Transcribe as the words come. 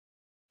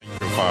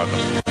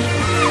Father.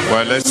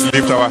 Well, let's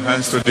lift our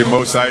hands to the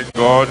Most High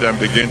God and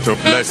begin to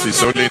bless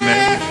His holy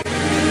name.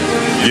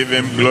 Give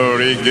Him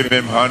glory, give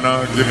Him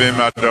honor, give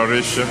Him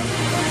adoration.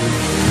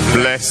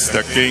 Bless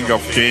the King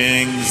of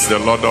Kings, the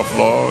Lord of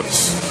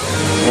Lords.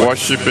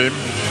 Worship Him,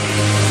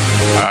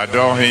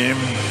 adore Him,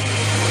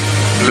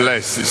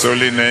 bless His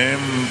holy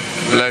name,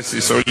 bless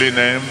His holy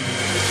name.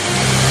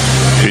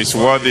 He's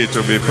worthy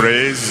to be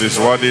praised, He's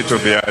worthy to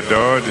be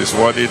adored, He's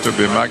worthy to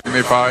be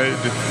magnified.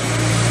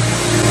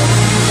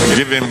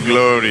 Give Him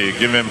glory,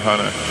 give Him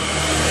honor,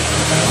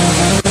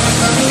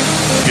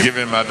 give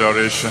Him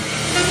adoration.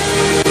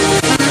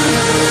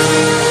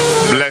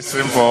 Bless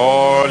Him for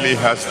all He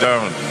has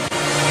done.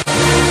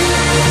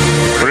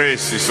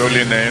 Praise His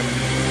holy name.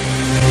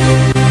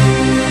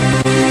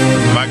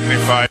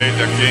 Magnify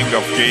the King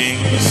of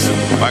Kings,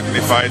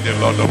 magnify the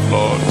Lord of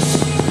Lords.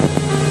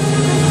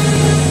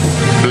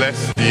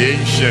 Bless the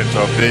Ancient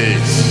of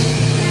Days.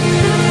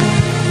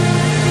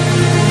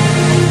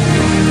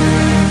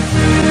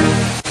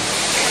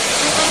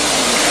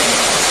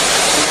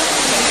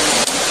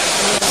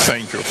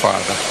 Thank you,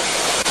 Father.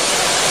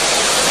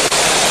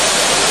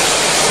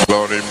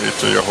 Glory be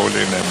to your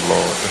holy name,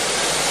 Lord.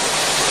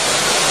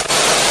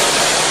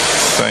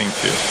 Thank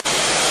you.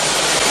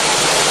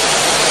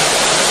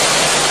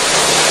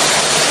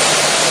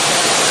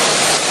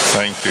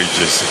 Thank you,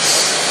 Jesus.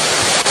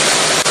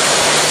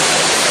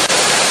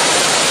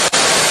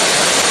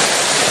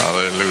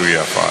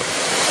 Hallelujah, Father.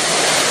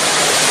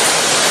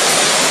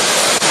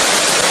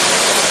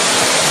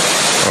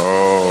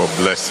 Oh,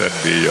 blessed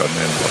be your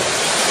name, Lord.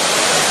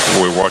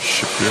 We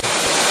worship you.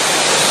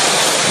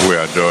 We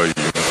adore you.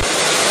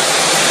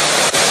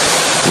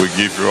 We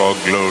give you all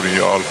glory,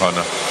 all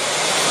honor,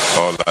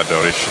 all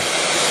adoration.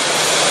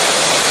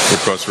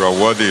 Because you are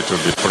worthy to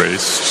be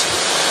praised.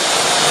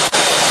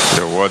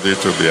 You are worthy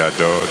to be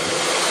adored.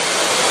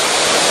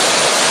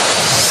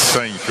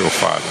 Thank you,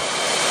 Father.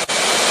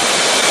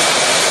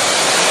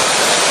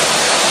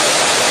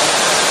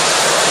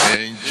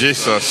 In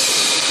Jesus'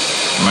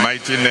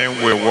 mighty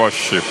name we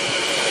worship.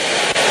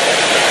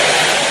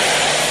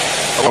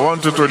 I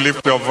want you to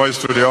lift your voice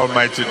to the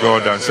Almighty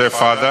God and say,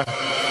 Father,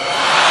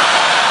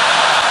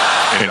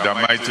 in the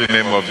mighty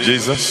name of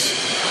Jesus,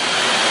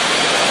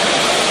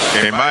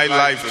 in my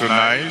life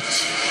tonight,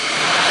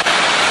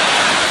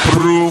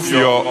 prove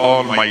your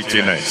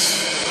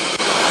almightiness.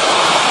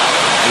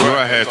 Go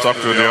ahead, talk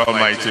to the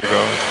Almighty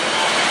God.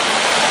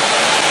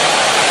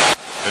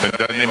 In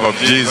the name of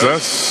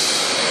Jesus,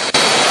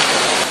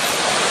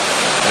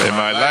 in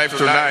my life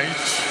tonight,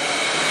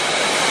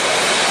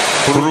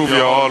 prove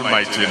your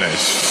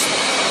almightiness.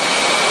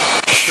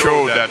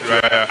 Show that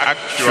you are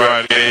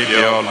actually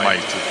the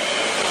Almighty.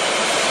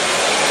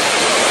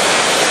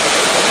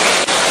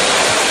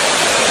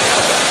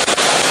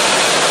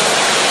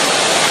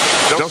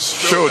 Just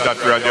show that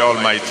you are the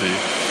Almighty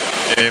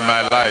in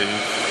my life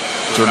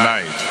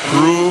tonight.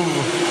 Prove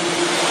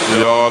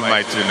your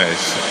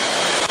almightiness.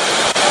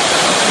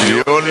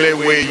 The only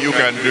way you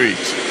can do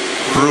it,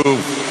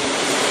 prove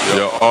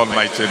your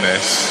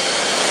almightiness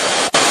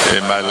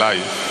in my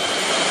life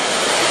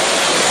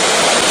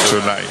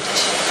tonight.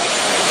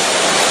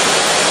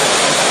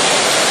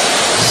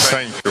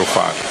 Thank you,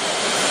 Father.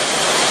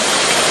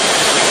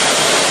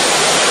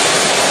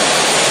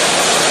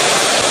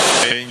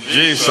 In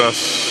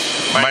Jesus'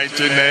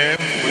 mighty name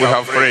we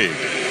have prayed.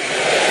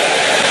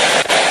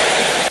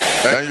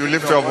 Then you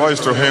lift your voice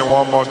to Him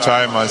one more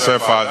time and say,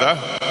 Father,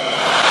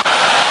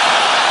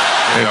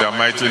 in the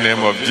mighty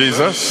name of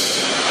Jesus,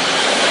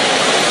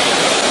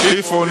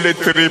 if only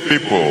 3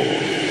 people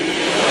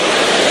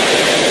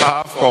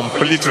have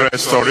complete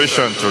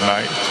restoration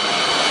tonight,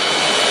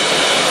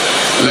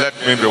 let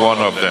me be one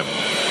of them.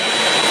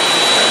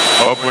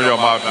 Open your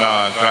mouth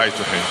now and cry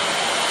to Him.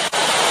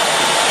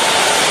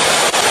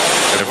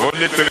 If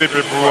only 3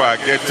 people are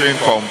getting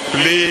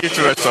complete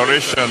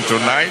restoration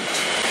tonight,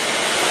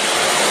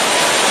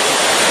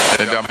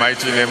 in the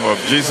mighty name of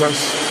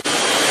Jesus,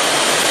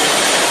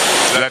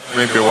 let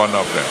me be one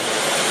of them.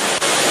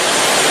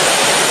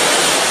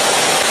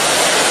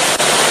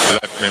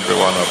 Let me be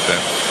one of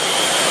them.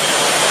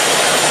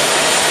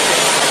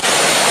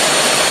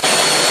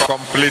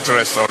 Complete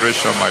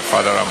restoration, my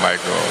Father and my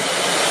God.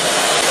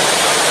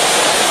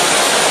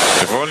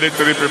 If only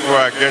 3 people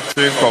are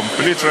getting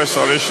complete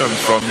restoration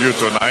from you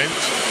tonight,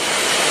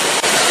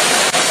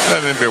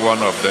 let me be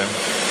one of them.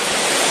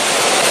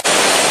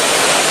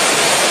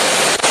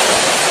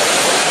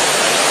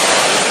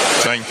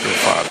 Thank you,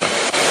 Father.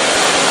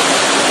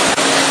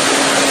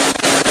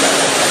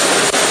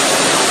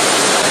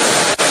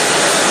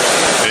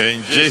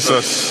 In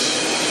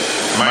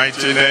Jesus'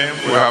 mighty name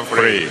we have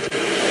prayed.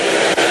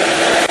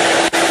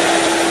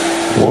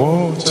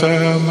 What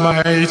a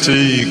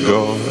mighty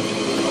God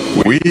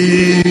we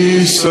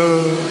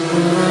serve.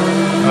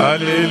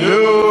 Hallelujah.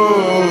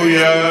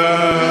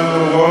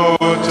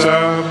 What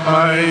a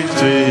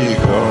mighty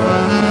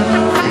God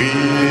we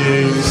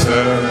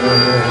serve.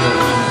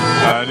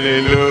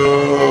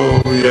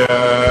 Hallelujah.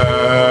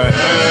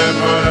 Heaven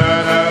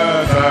and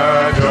earth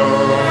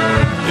adore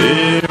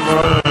Him.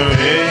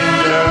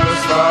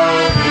 angels bow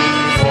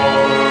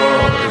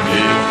before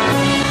him.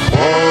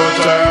 What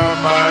a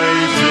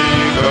mighty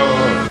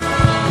God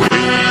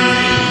we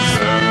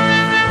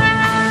serve.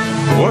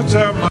 What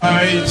a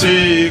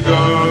mighty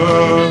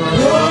God.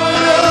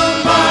 What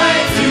a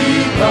mighty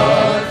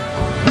God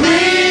we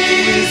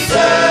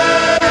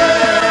serve.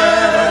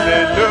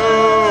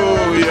 Hallelujah.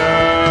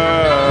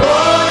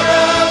 What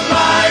a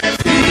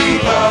mighty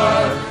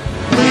God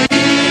we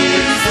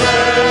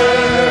serve.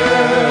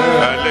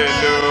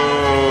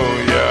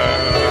 Hallelujah.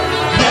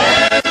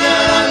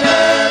 Heaven and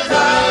earth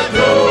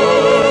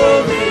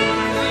adore him.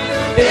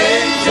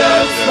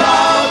 Angels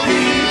bow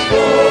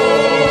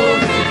before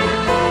him.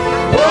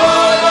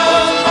 What a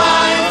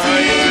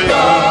mighty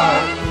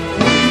God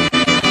we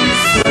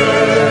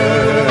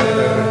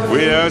serve.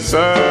 We are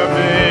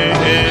serving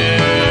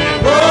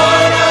him.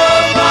 What a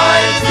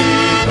mighty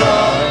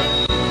God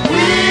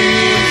we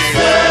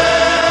serve.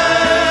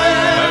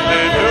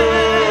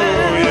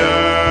 Hallelujah.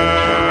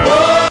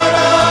 What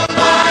a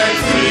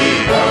mighty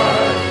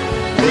God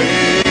we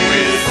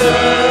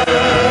serve.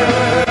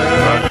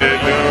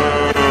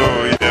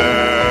 Hallelujah.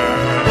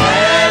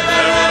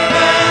 Heaven and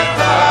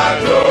earth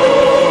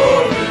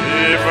adore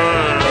him.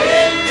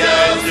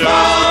 Angels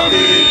bow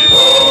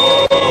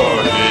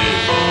before him.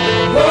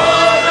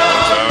 What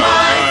a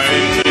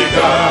mighty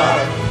God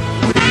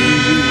we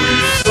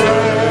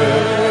serve.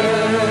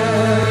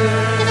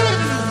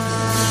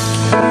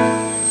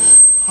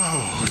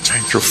 Oh,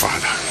 thank you,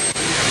 Father.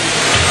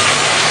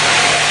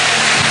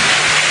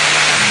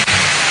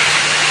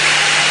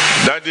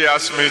 Daddy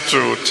asked me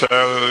to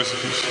tell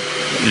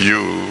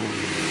you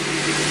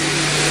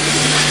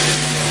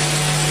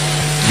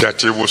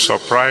that he will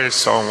surprise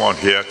someone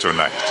here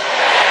tonight.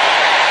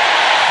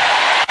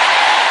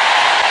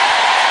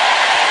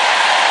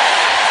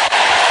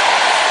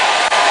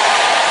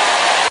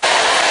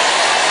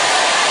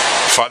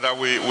 Father,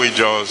 we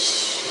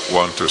just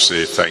want to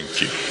say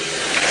thank you.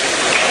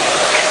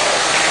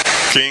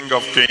 King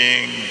of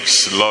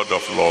kings, Lord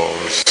of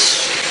lords,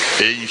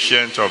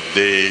 Ancient of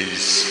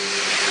days,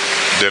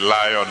 the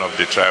Lion of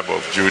the tribe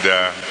of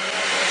Judah,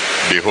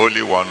 the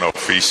Holy One of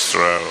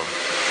Israel,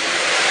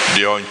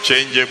 the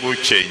unchangeable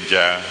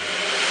changer,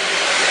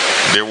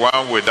 the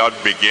one without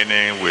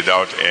beginning,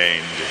 without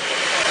end,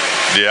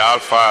 the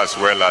Alpha as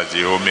well as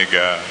the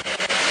Omega,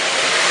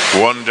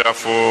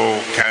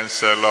 wonderful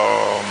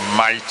Counselor,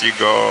 mighty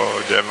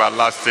God,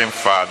 everlasting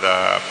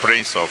Father,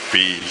 Prince of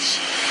Peace.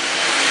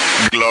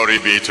 Glory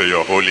be to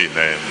your holy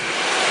name.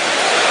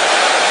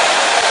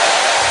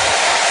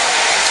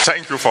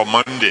 Thank you for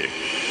Monday.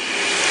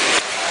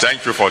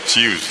 Thank you for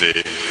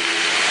Tuesday.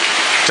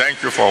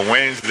 Thank you for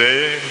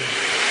Wednesday.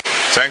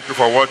 Thank you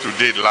for what you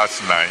did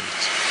last night.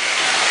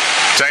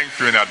 Thank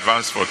you in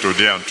advance for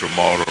today and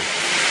tomorrow.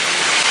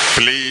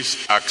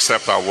 Please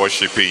accept our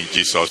worship in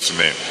Jesus'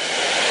 name.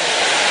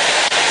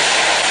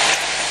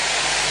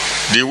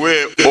 The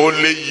way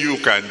only you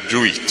can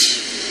do it,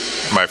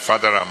 my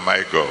Father and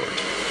my God,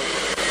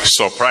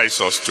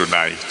 surprise us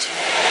tonight.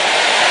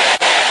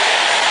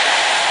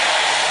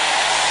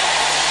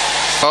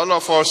 All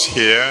of us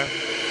here,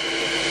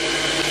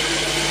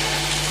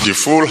 the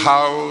full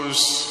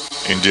house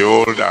in the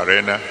old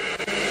arena,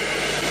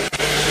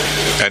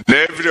 and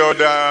every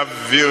other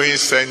viewing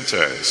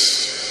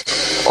centers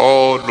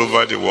all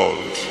over the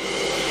world.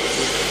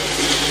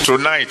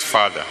 Tonight,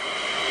 Father,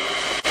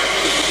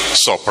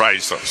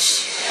 surprise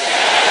us.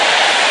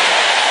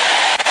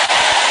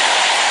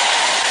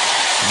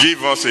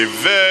 Give us a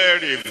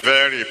very,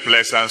 very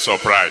pleasant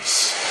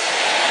surprise.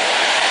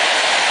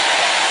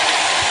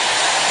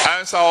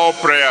 Answer all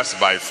prayers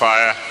by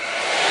fire.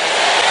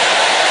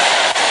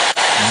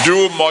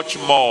 Do much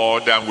more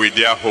than we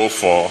dare hope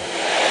for.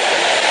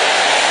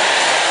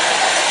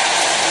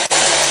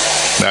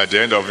 At the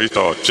end of it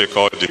all, take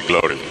all the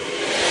glory.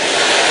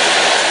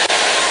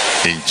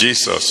 In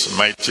Jesus'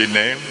 mighty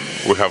name,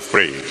 we have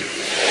prayed.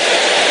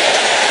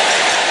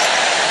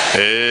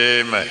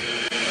 Amen.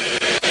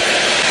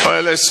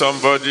 Well, let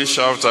somebody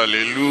shout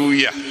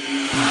hallelujah.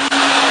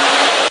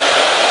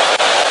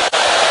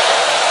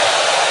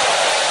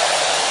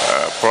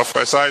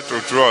 Prophesy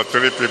to 2 or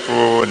 3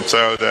 people and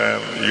tell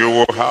them you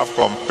will have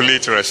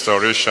complete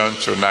restoration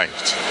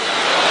tonight.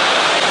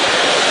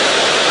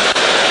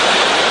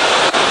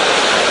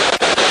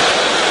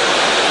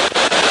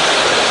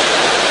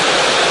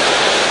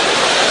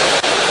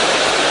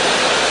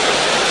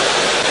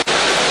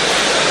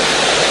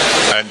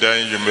 And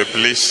then you may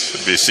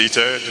please be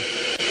seated,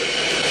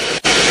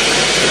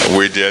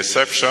 with the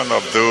exception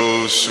of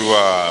those who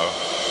are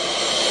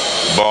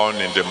born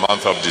in the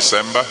month of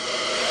December.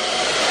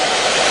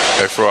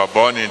 If you are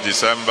born in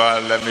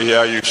December, let me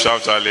hear you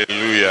shout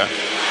hallelujah.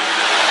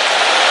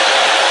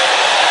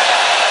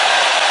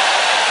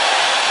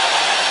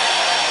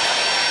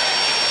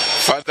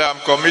 Father, I'm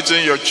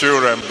committing your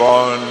children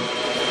born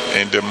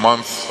in the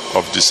month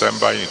of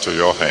December into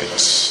your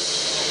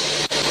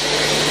hands.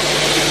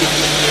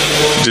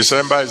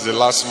 December is the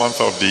last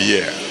month of the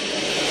year.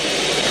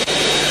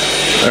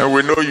 And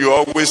we know you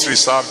always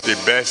reserve the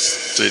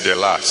best till the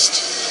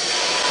last.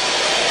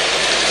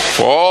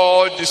 For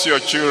all these your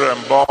children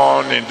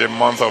born in the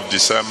month of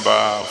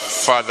December,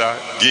 Father,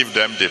 give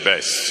them the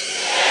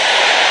best.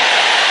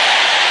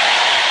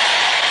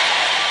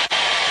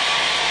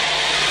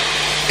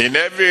 In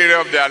every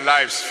area of their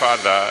lives,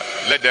 Father,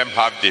 let them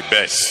have the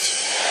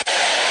best.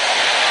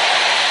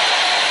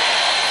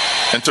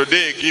 And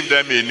today, give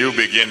them a new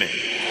beginning.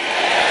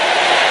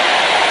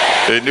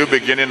 A new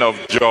beginning of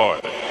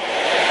joy,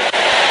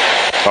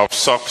 of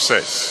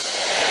success,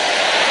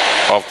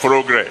 of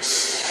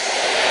progress,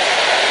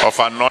 of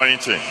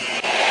anointing,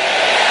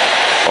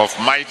 of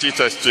mighty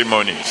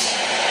testimonies.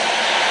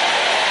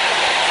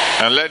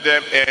 And let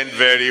them end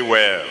very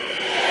well.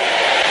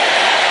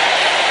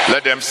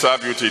 Let them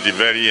serve you to the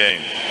very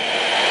end.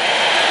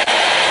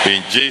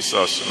 In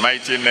Jesus'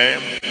 mighty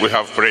name, we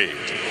have prayed.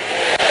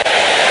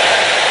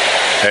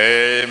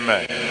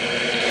 Amen.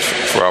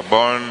 If you are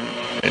born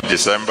in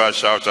December,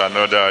 shout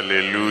another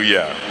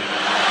hallelujah.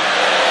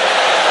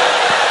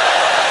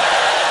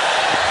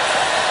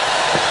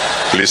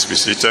 Please be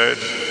seated.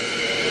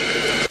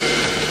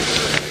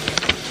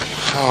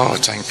 Oh,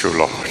 thank you,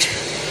 Lord.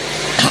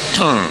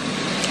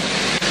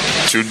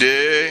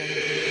 Today,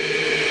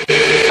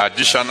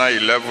 additional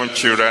 11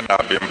 children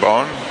have been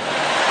born.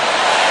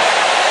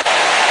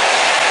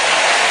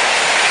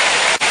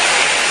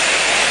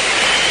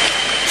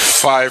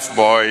 Five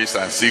boys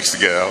and 6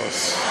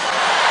 girls.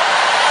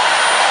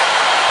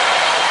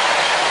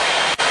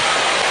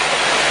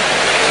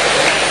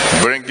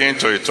 Bringing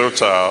to a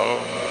total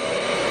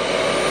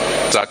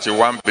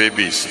 31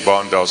 babies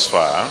born thus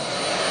far.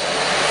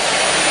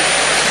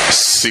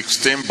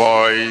 16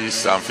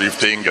 boys and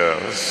 15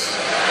 girls.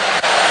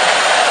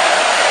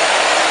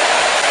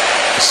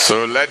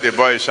 So let the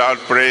boys shout,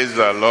 praise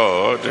the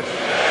Lord.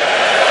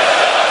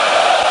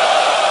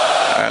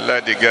 And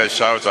let the girls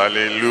shout,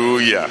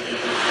 hallelujah.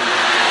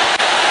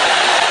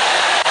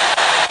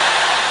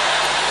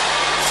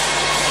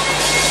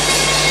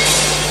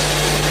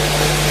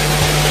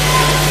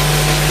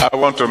 I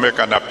want to make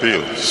an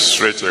appeal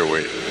straight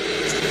away.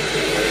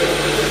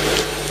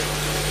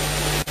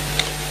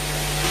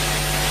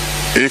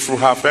 If you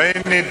have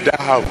any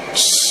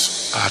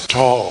doubts at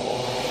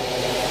all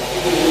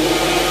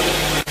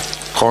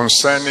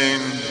concerning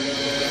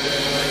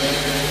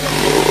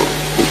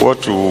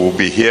what we will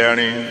be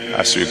hearing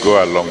as we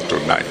go along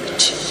tonight,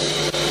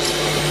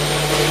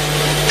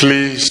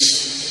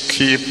 please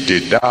keep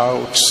the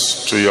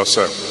doubts to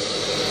yourself.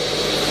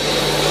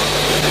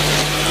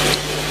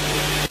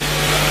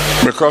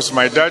 Because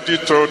my daddy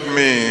told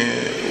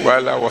me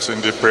while I was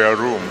in the prayer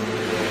room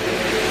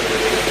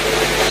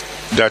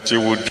that he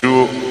would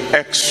do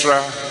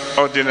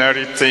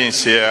extraordinary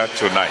things here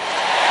tonight.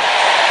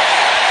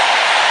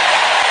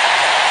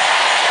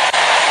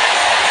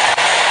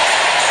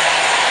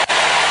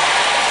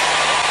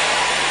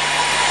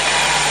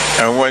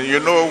 And when you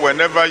know,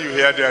 whenever you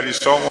hear there is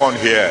someone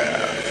here,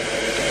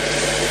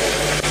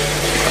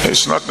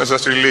 it's not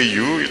necessarily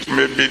you, it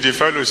may be the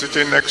fellow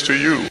sitting next to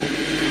you.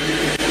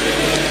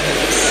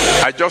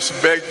 I just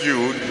beg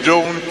you,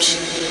 don't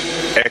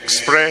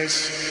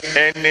express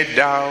any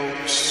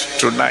doubts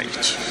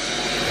tonight.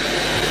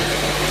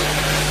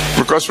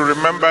 Because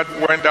remember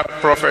when that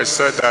prophet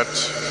said that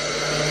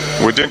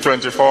within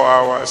 24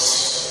 hours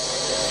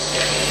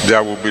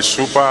there will be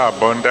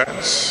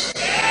superabundance.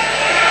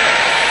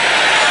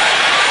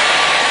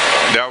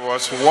 There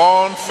was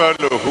one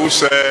fellow who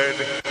said,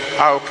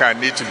 how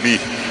can it be?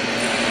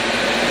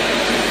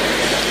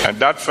 And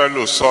that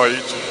fellow saw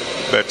it,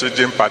 but he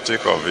didn't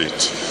partake of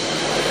it.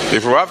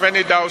 If you have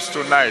any doubts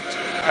tonight,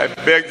 I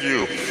beg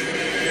you,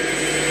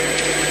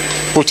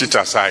 put it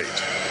aside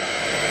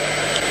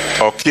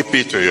or keep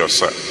it to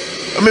yourself.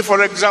 I mean,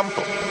 for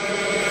example,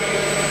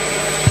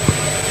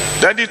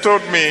 Daddy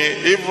told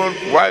me, even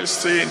while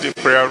still in the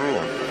prayer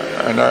room,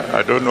 and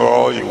I don't know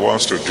all he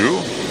wants to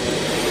do,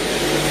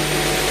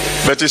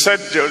 but he said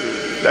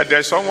that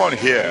there's someone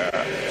here.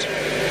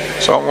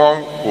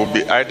 Someone will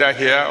be either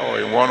here or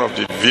in one of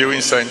the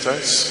viewing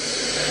centers.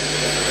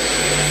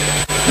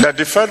 That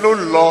the fellow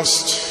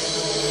lost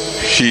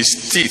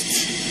his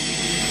teeth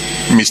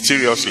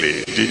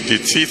mysteriously. The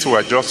teeth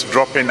were just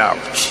dropping out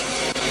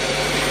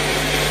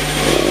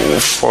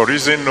for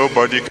reason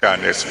nobody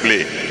can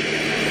explain.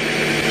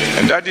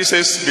 And Daddy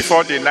says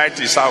before the night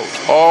is out,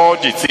 all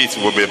the teeth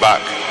will be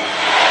back.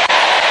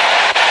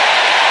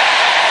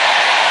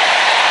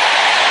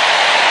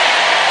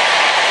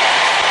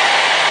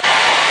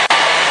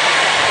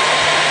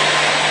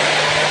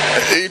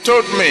 He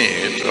told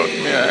me,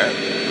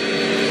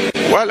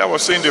 while I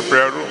was in the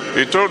prayer room,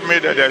 he told me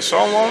that there's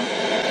someone,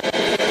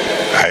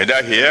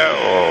 either here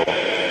or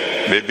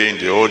maybe in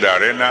the old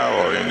arena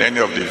or in any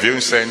of the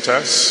viewing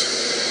centers,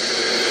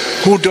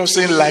 who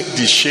doesn't like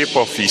the shape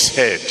of his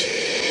head.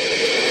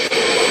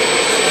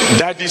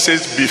 Daddy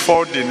says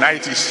before the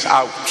night is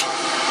out,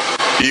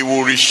 he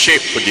will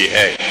reshape the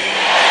head.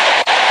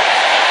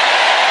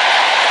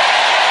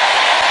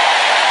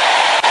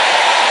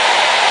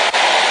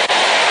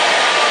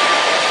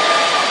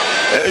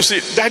 You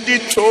see, Daddy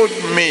told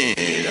me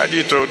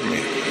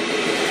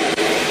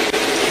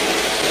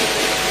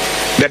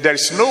that there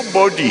is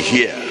nobody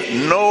here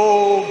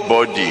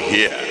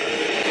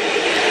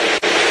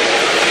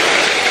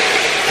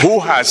who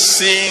has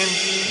seen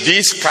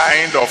this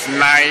kind of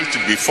night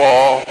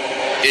before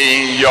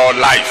in your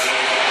life.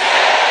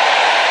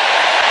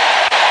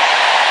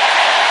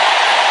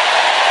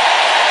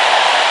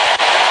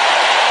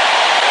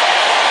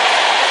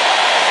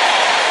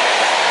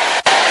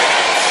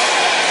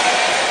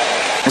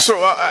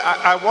 So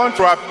I want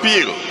to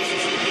appeal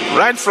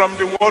right from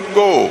the word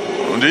go.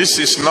 This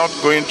is not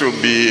going to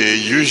be a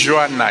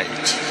usual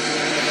night.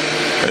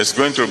 It's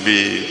going to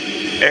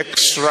be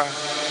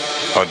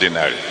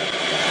extraordinary.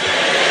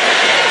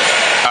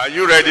 Are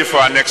you ready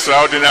for an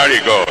extraordinary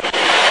God?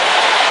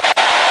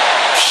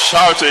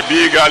 Shout a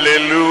big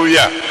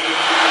hallelujah.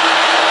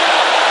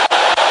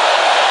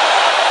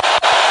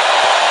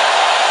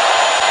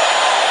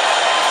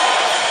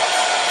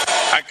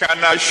 I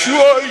can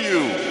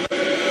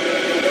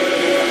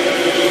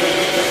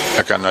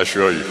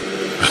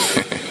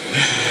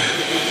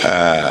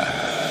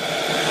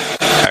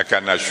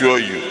assure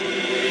you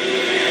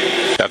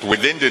that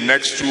within the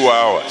next 2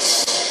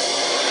 hours,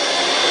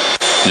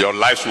 your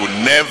lives will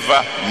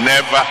never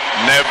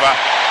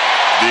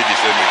be the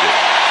same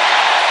again.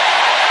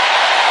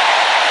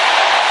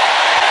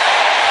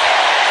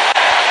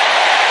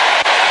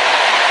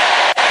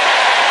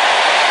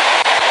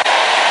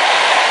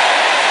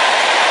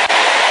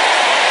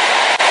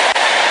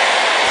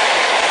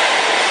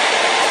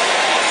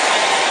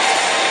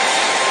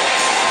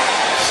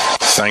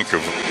 Thank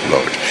you,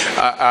 Lord.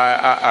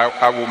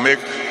 I will make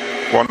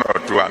one or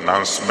two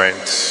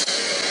announcements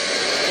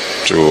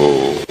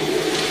to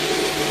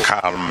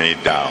calm me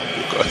down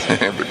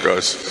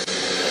because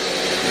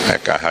I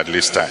can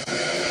hardly stand.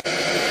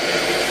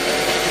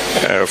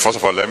 First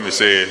of all, let me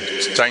say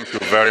thank you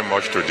very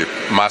much to the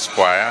mass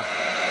choir.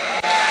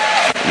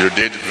 You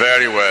did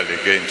very well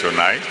again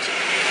tonight.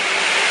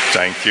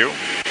 Thank you.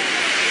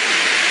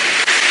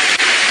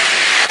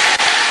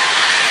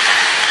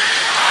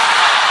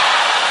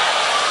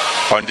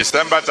 On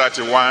December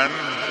 31,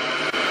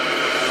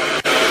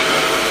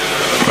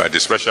 by the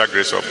special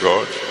grace of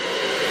God,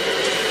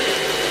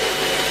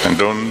 and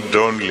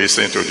don't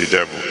listen to the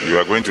devil. You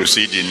are going to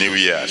see the new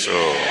year, so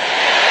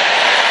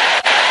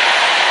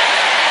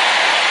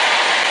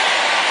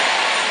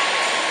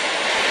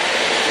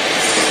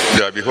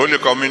there will be Holy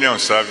Communion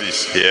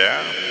service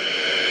here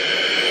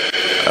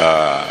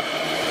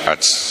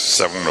at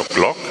 7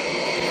 o'clock.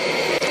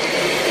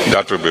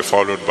 That will be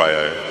followed by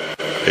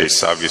a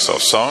service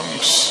of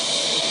songs.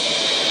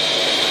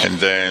 And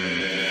then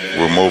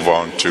we'll move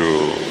on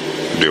to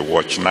the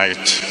watch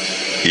night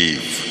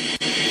eve.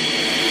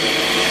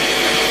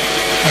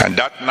 And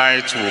that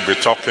night we'll be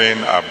talking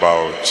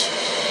about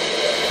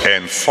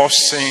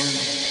enforcing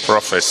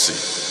prophecy,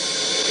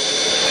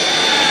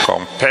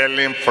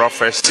 compelling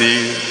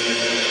prophecy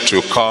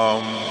to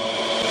come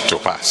to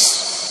pass.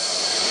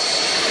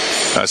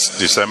 That's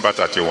December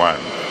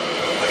 31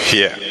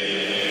 here.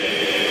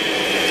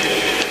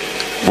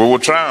 We will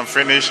try and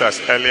finish as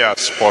early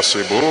as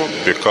possible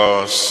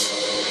because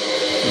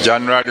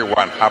January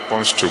 1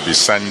 happens to be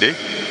Sunday.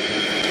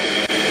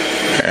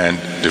 And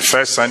the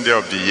first Sunday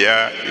of the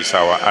year is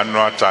our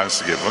annual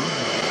Thanksgiving.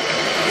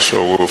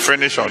 So we will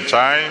finish on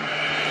time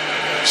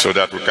so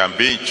that we can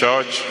be in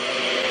church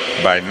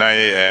by 9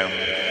 a.m.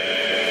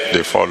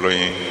 the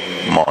following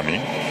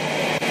morning.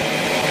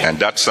 And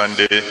that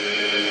Sunday,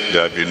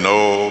 there will be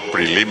no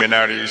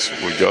preliminaries.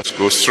 We'll just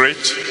go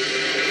straight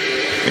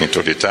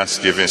into the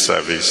Thanksgiving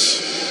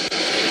service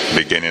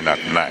beginning at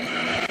 9.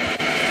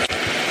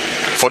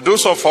 For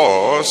those of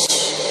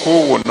us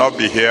who will not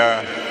be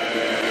here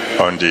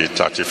on the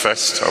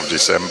 31st of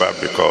December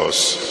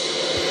because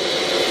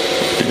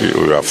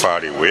we are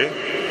far away,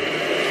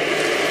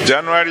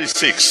 January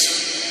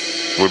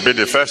 6th will be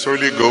the first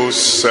Holy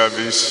Ghost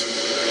service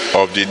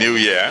of the new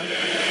year.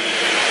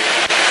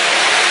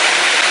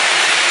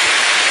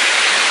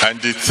 And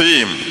the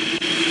theme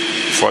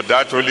for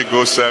that Holy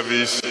Ghost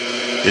service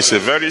is a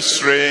very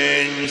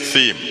strange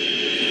theme.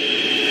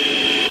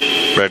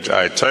 But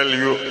I tell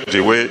you the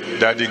way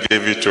Daddy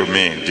gave it to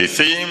me. The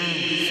theme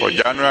for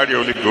January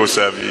Holy Ghost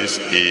service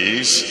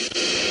is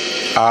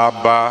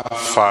Abba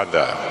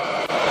Father.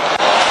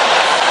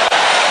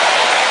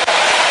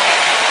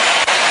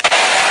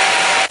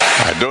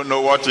 I don't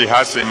know what he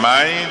has in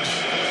mind,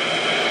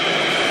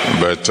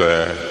 but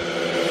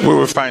we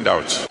will find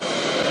out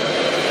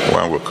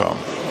when we come.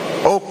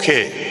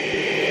 Okay.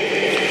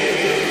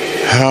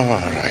 All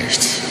right.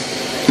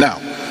 Now,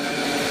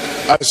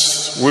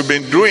 as we've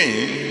been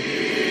doing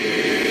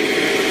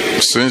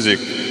since the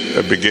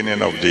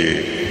beginning of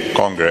the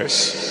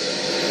Congress,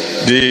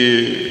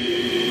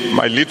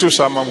 my little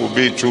sermon will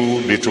be in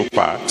two little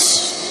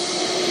parts.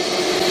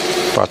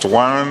 Part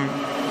one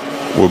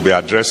will be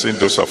addressing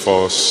those of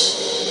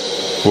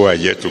us who are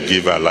yet to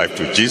give our life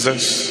to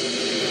Jesus.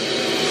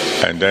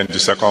 And then the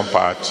second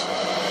part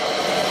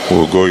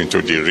will go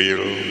into the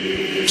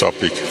real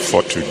topic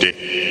for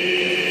today.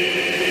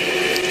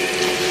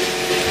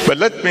 But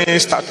let me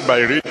start by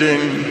reading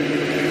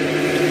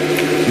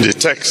the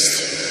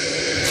text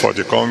for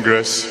the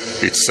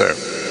Congress itself.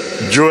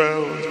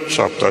 Joel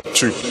chapter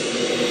 2,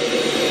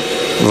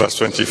 verse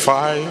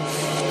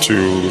 25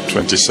 to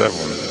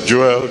 27.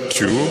 Joel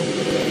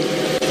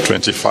 2,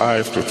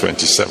 25 to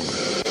 27.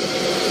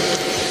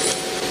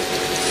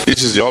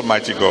 This is the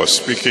Almighty God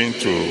speaking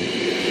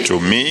to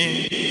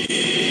me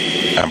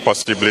and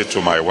possibly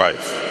to my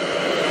wife.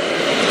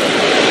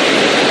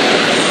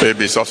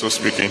 Maybe it's also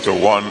speaking to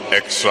one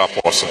extra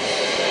person.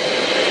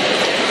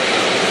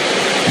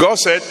 God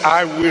said,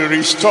 I will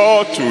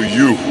restore to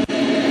you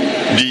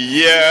the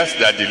years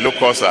that the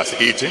locust has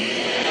eaten,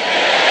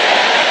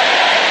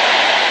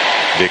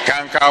 the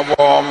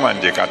cankerworm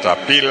and the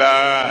caterpillar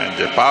and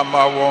the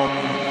palmer worm,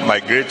 my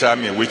great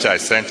army which I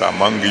sent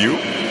among you,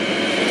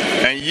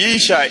 and ye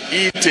shall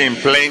eat in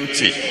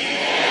plenty.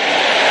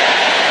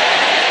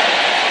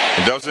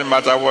 It doesn't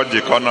matter what the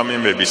economy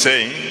may be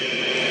saying,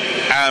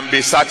 and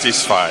be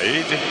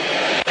satisfied,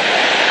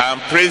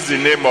 and praise the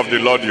name of the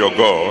Lord your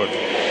God,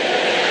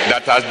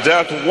 that has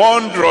dealt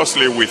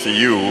wondrously with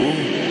you,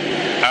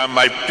 and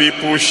my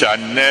people shall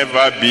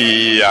never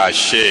be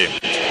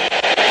ashamed.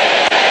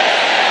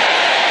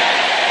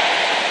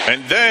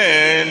 And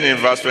then in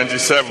verse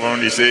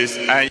 27 it says,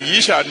 and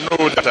ye shall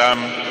know that I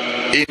am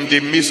in the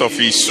midst of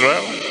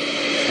Israel,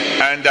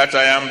 and that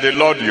I am the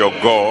Lord your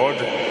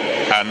God,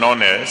 and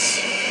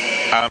honest,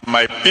 and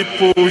my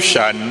people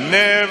shall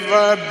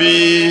never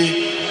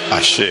be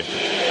ashamed.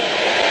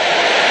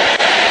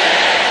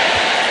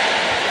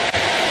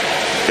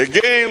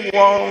 Again,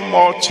 one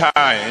more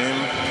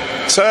time,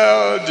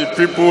 tell the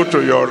people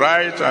to your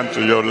right and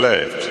to your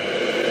left,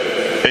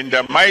 in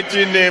the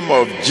mighty name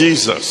of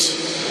Jesus,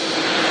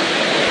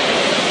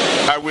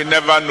 I will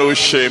never know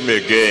shame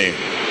again.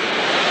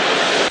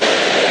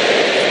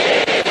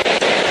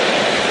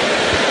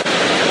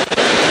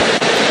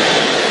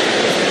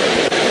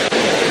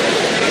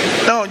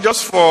 Now,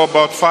 just for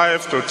about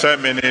 5 to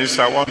 10 minutes,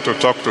 I want to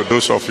talk to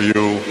those of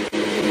you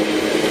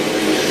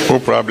who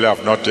probably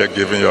have not yet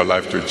given your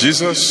life to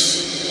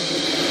Jesus,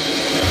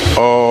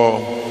 or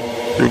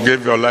you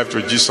gave your life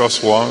to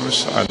Jesus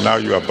once and now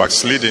you are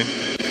backsliding.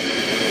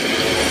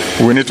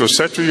 We need to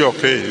settle your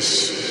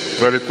case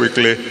very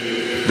quickly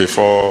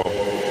before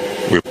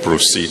we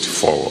proceed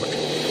forward.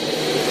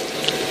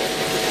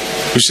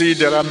 You see,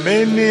 there are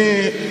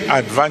many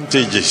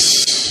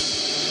advantages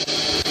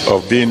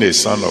of being a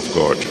son of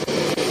God.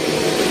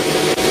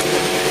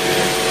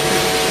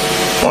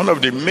 One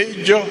of the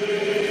major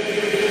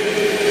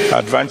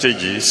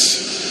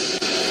advantages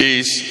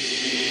is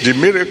the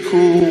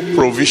miracle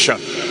provision.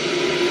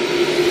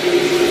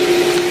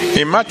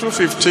 In Matthew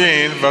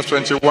 15 verse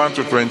 21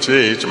 to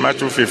 28,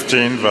 Matthew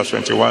 15 verse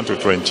 21 to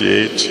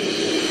 28,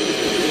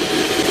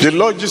 the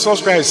Lord Jesus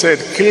Christ said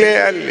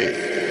clearly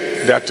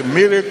that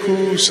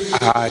miracles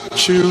are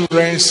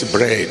children's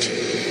bread.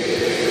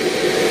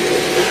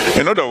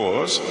 In other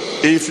words,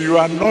 if you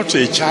are not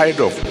a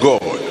child of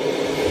God,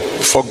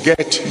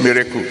 forget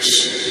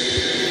miracles.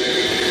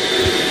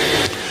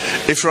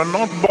 If you're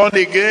not born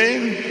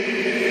again,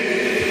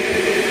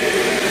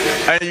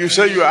 and you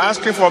say you're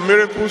asking for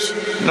miracles,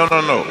 no.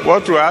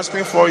 What you're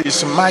asking for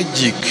is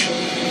magic,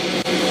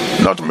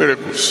 not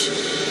miracles.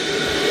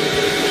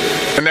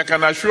 And I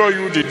can assure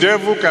you, the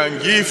devil can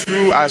give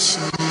you as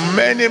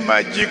many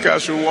magic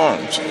as you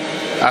want,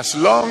 as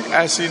long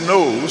as he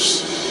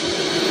knows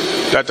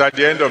that at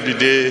the end of the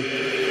day,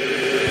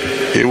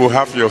 he will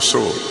have your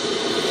soul.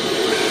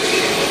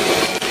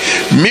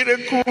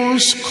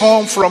 Miracles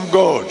come from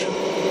God.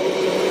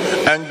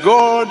 And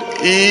God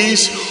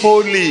is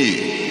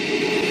holy.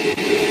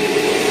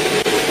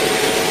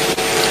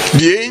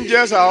 The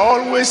angels are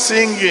always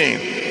singing,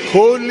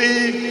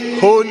 holy,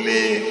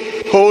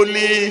 holy,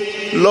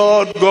 holy,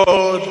 Lord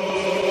God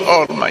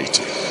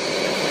Almighty.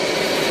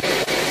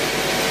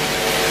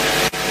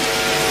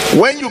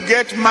 When you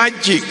get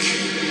magic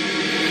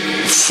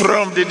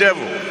from the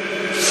devil,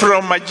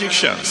 from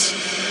magicians,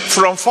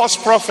 from false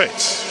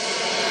prophets,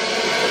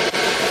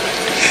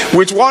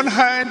 with one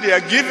hand they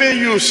are giving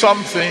you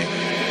something,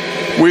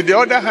 with the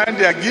other hand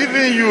they are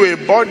giving you a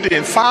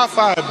burden far,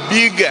 far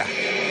bigger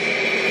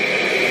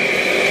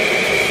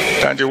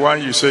than the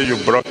one you say you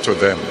brought to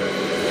them.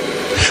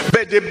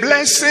 But the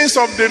blessings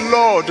of the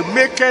Lord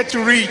make it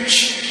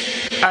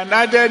rich and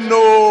added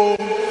no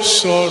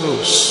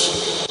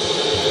sorrows.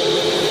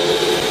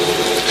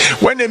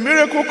 When a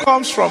miracle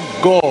comes from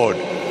God,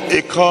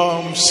 it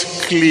comes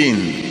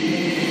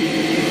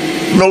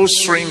clean, no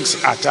strings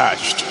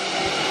attached.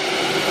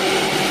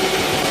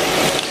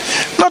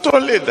 Not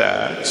only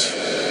that,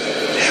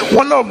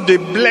 one of the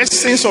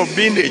blessings of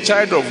being a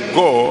child of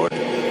God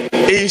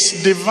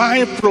is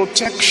divine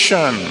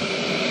protection.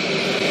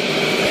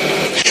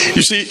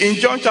 You see, in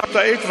John chapter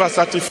 8 verse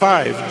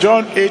 35,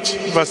 John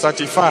 8 verse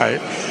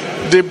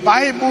 35, the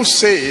Bible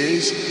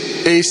says,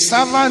 a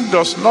servant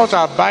does not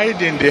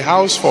abide in the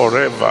house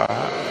forever,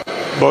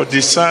 but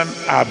the Son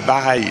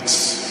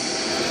abides.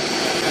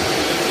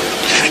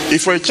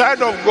 If you're a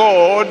child of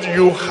God,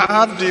 you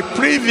have the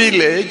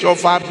privilege of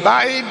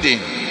abiding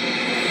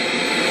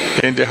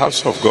in the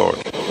house of God.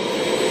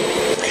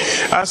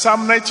 And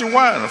Psalm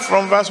 91,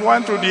 from verse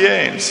 1 to the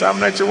end, Psalm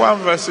 91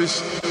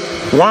 verses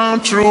 1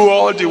 through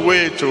all the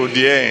way to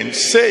the end,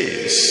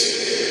 says,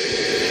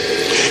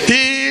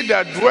 he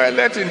that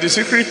dwelleth in the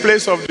secret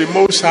place of the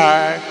Most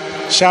High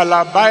shall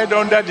abide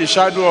under the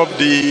shadow of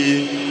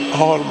the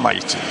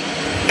Almighty.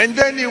 And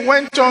then he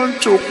went on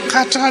to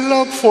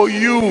catalog for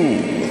you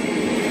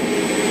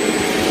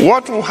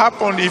what will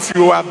happen if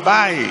you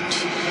abide.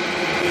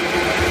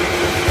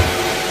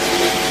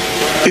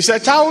 He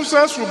said,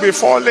 thousands will be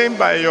falling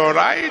by your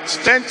right,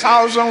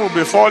 10,000 will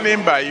be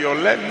falling by your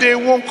left. They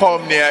won't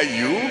come near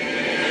you.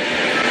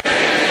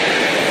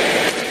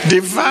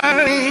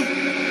 Divine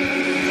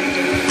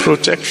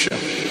protection.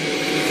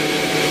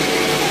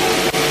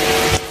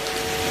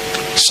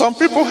 Some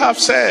people have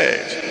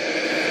said,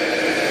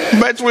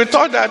 but we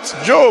thought that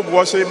Job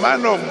was a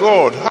man of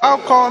God. How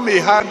come he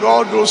had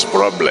all those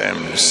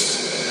problems?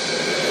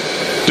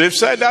 They've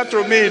said that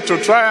to me to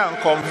try and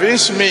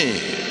convince me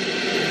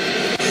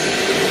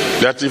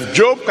that if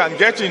Job can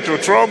get into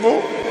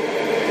trouble,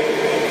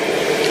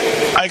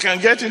 I can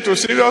get into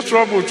serious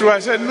trouble too. I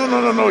said,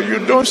 no, you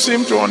don't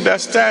seem to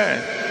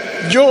understand.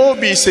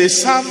 Job is a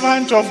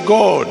servant of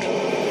God.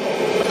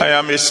 I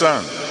am a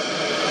son.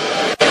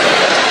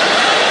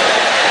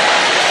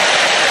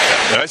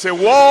 There's a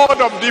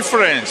world of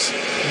difference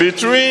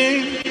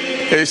between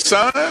a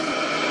son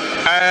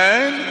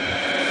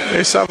and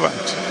a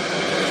servant.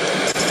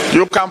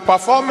 You can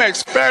perform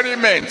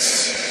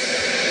experiments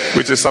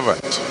with a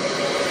servant.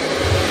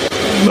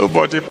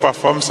 Nobody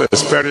performs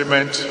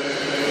experiment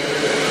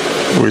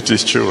with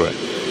his children.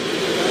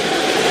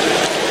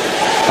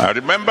 I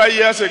remember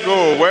years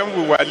ago when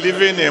we were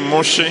living in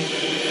Moshi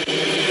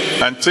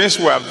and things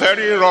were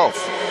very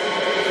rough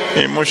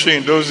in Moshi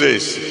in those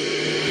days.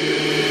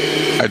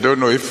 I don't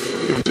know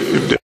if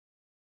they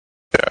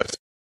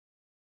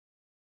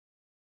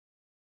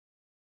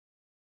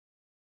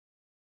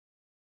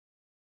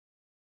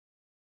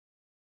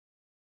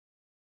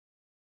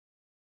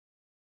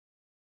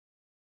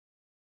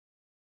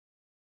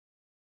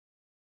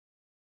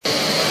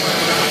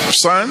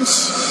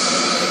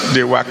sons,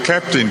 they were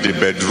kept in the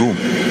bedroom.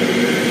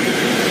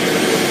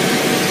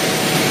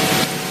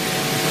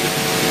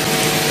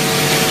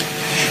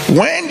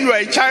 When you are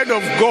a child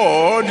of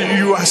God,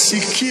 you are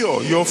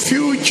secure. Your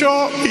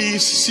future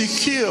is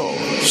secure.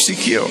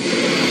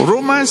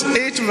 Romans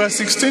 8 verse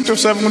 16 to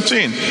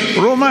 17.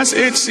 Romans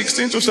 8,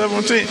 16 to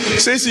 17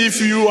 says, if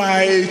you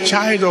are a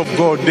child of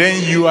God,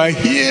 then you are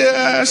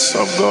heirs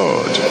of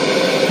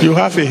God. You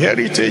have a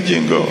heritage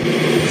in God.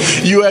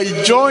 You are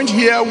joined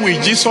here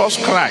with Jesus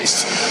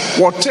Christ.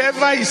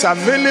 Whatever is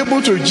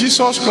available to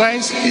Jesus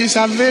Christ is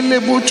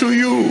available to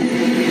you.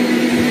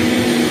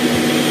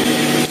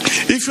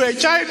 If you're a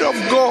child of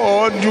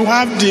God, you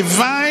have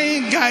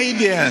divine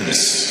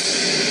guidance.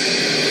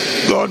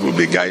 God will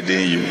be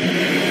guiding you.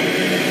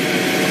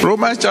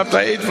 Romans chapter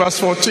 8 verse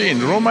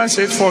 14. Romans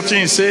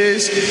 8:14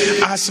 says,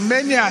 as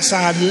many as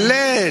are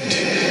led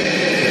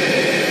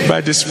by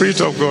the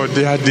Spirit of God,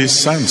 they are the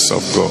sons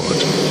of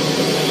God.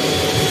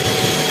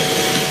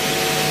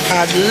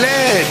 Are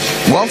led.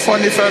 One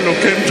funny fellow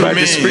came to me. By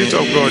the Spirit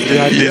of God, they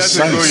are the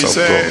sons of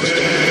God.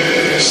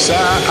 Sir,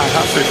 I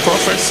have a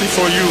prophecy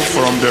for you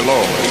from the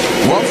Lord.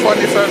 One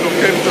funny fellow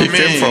came to me. He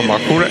came from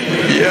Akure.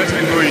 Years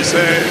ago he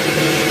said,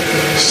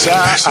 sir,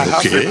 I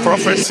have a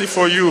prophecy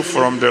for you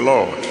from the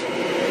Lord.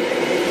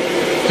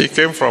 He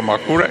came from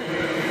Akure.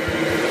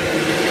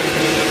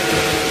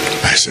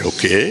 I said,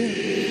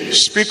 okay,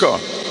 speak on.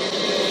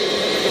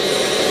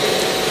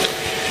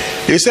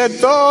 He said,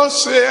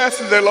 thus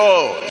saith the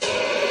Lord,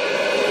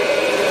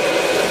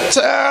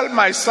 tell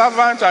my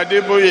servant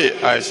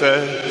Adeboye. I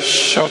said,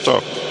 shut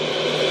up.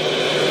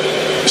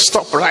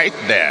 Stop right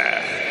there.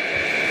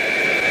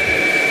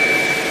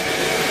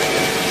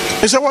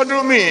 He said, what do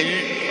you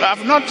mean?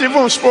 I've not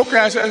even spoken.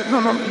 I said,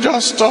 no,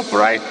 just stop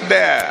right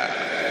there.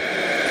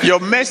 Your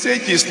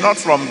message is not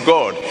from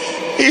God.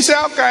 He said,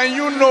 how can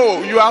you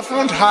know? You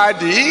haven't heard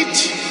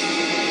it?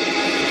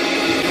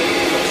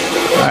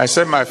 I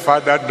said, my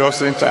father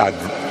doesn't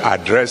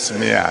address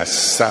me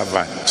as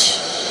servant.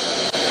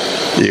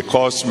 He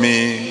calls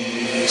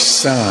me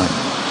son.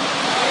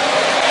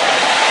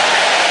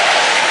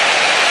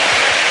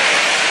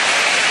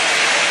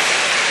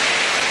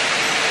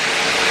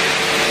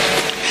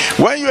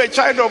 When you're a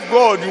child of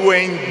God, you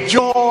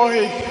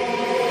enjoy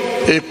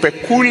a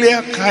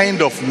peculiar kind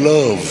of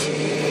love.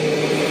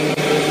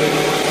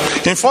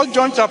 In 1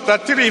 John chapter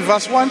 3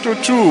 verse 1 to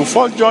 2,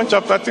 1 John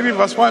chapter 3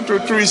 verse 1 to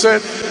 2, he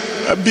said,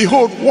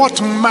 behold,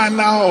 what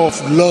manner of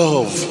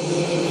love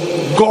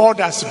God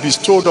has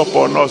bestowed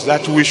upon us,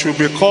 that we should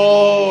be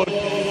called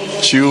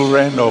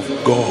children of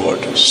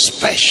God.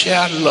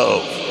 Special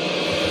love.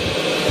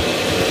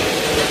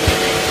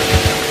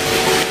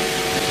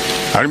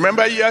 I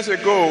remember years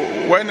ago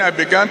when I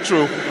began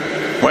to,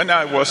 when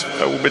I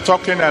would be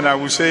talking and I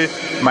would say,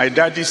 my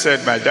daddy said,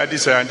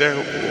 and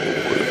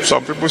then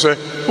some people say,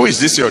 who is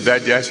this your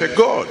daddy? I said,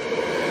 God.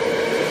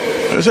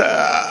 I said,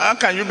 how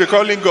can you be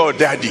calling God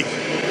daddy?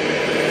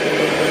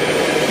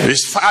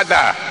 His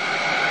father.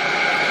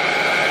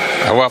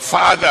 Our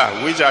Father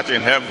which art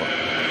in heaven.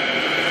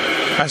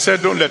 I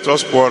said, don't let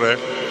us quarrel.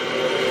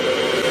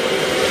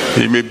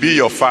 He may be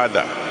your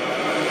father,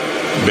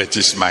 but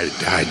he's my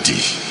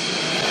daddy.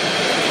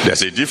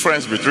 There's a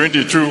difference between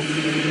the two.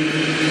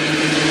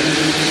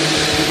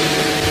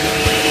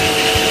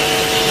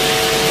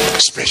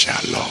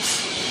 Special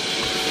love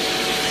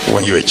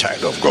when you're a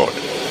child of God.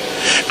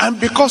 And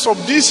because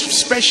of this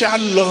special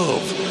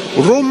love,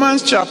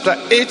 Romans chapter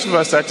 8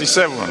 verse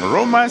 37,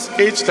 Romans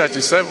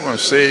 8:37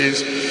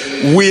 says,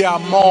 we are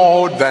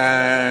more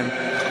than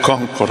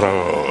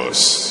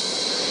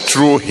conquerors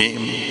through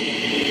him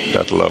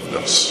that loved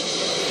us.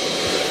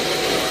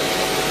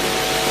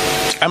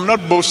 I'm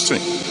not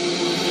boasting.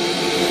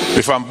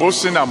 If I'm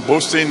boasting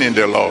in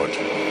the Lord.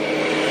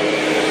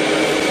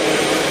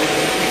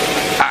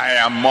 I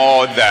am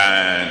more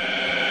than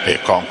a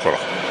conqueror.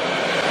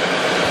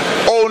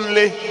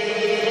 Only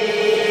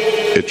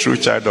a true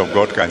child of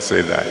God can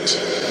say that.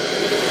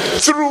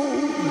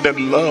 Through the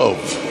love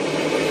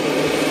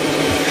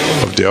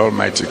of the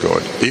Almighty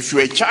God. If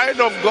you're a child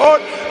of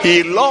God,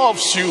 he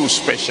loves you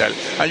specially.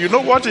 And you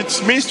know what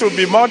it means to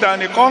be more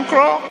than a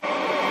conqueror?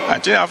 I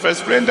think I've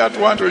explained that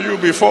one to you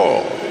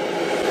before.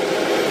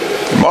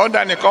 More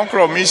than a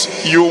conqueror means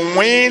you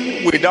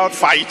win without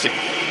fighting.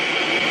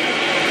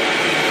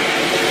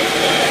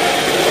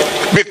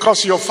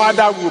 Because your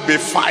Father will be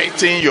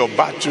fighting your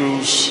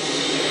battles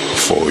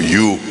for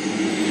you.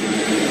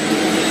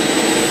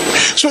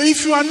 So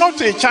if you are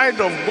not a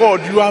child of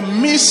God, you are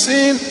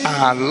missing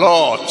a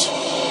lot.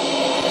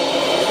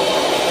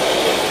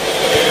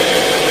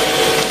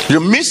 You're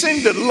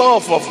missing the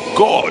love of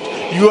God.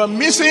 You are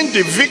missing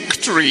the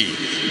victory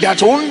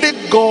that only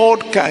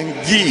God can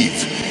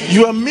give.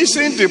 You are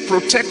missing the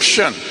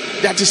protection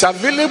that is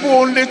available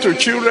only to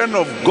children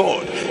of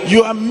God.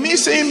 You are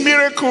missing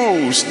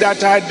miracles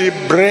that are the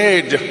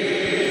bread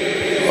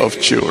of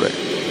children.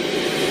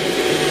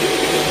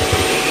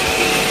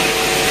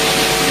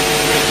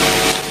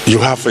 You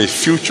have a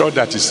future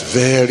that is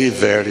very,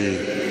 very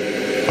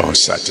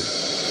uncertain.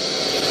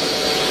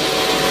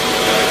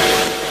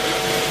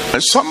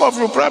 And some of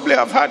you probably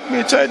have heard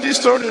me tell this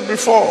story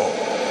before.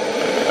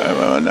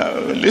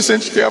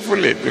 Listen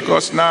carefully,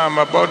 because now I'm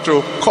about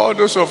to call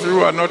those of you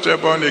who are not yet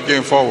born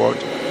again forward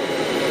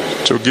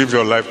to give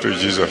your life to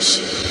Jesus.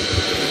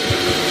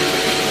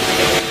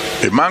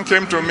 A man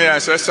came to me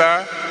and said,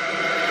 sir,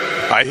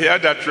 I hear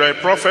that you're a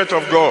prophet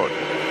of God.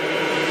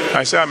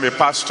 I said, I'm a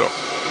pastor.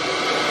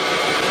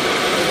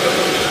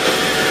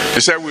 He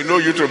said, we know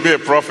you to be a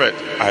prophet.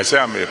 I said,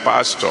 I'm a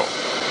pastor.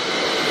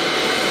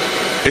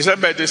 He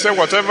said, but they said,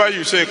 whatever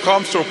you say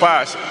comes to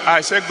pass.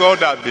 I said, God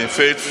has been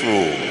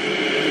faithful.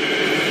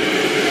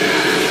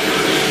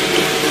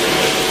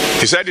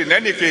 He said, in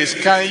any case,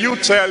 can you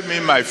tell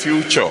me my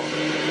future?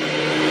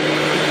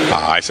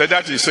 I said,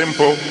 that is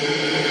simple.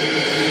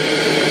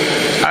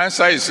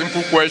 Answer a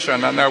simple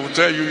question and I will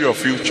tell you your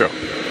future.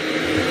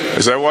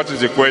 He said, what is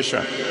the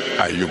question?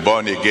 Are you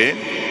born again?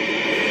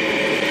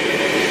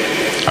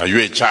 Are you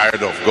a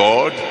child of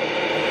God?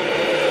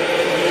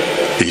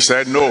 He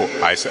said, no.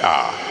 I said,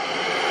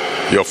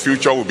 your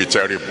future will be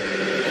terrible.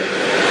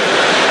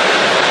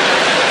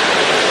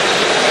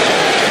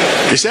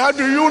 He said, how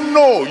do you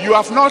know? You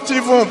have not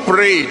even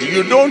prayed.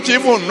 You don't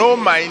even know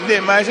my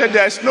name. I said,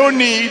 there's no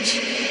need.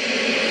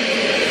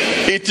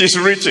 It is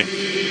written.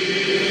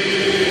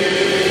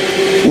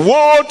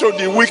 Woe to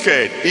the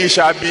wicked, he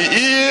shall be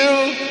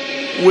ill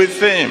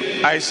with him.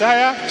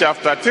 Isaiah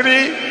chapter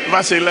 3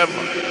 verse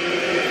 11.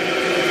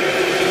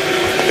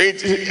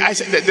 I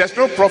said, there's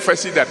no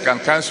prophecy that can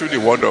cancel the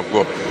word of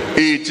God.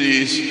 It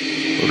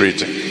is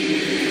written.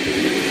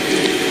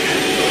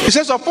 He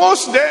said,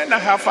 suppose then I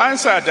have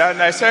answered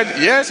and I said,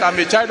 yes, I'm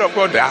a child of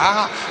God.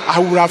 I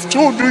would have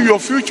told you your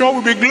future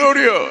will be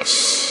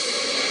glorious.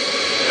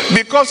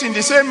 Because in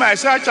the same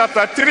Isaiah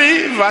chapter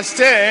 3 verse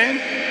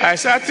 10,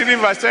 Isaiah 3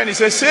 verse 10, he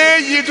says,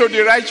 say ye to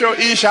the righteous,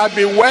 he shall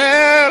be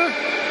well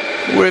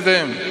with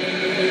him.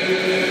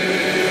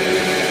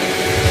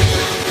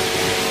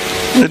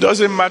 It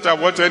doesn't matter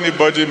what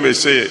anybody may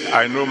say,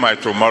 I know my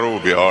tomorrow will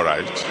be all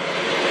right.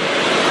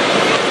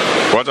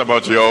 What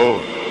about your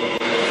own?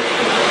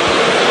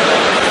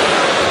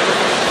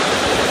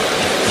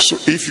 So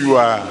if you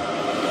are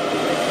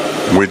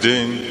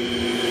within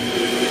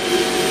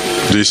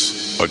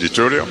this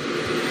auditorium,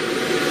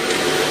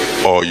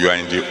 or you are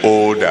in the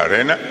old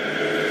arena,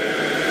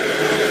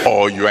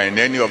 or you are in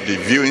any of the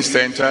viewing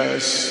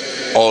centers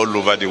all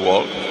over the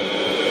world,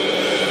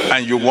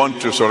 and you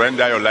want to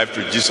surrender your life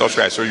to Jesus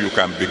Christ so you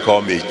can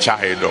become a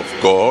child of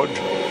God,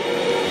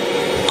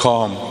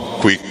 come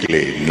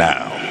quickly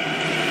now.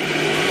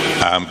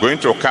 I'm going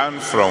to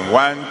count from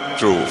 1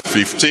 to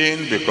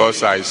 15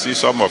 because I see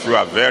some of you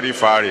are very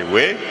far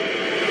away.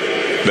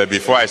 But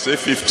before I say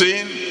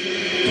 15,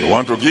 you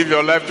want to give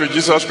your life to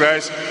Jesus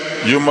Christ,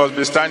 you must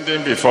be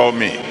standing before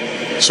me.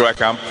 So I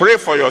can pray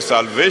for your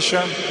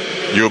salvation,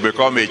 you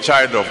become a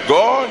child of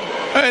God,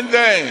 and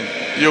then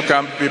you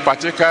can be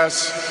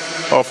partakers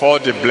of all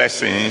the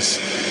blessings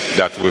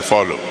that will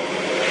follow.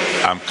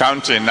 I'm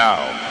counting now.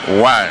 1,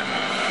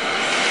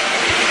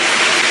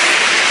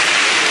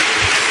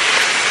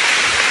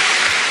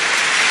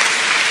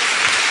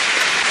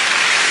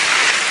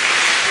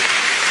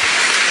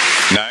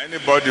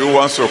 Anybody who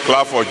wants to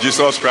clap for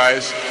Jesus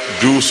Christ,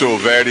 do so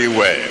very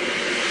well.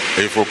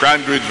 If you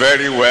can't do it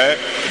very well,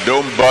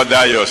 don't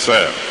bother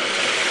yourself.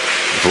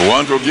 If you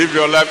want to give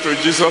your life to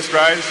Jesus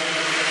Christ,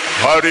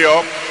 hurry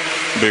up,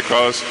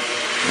 because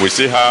we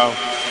still have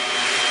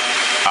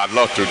a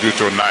lot to do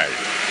tonight.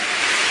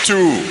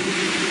 2.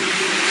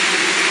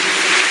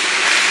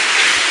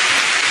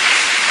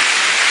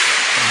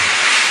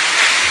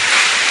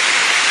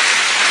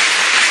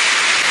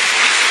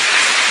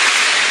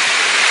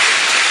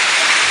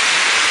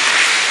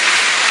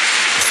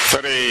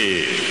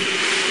 Three.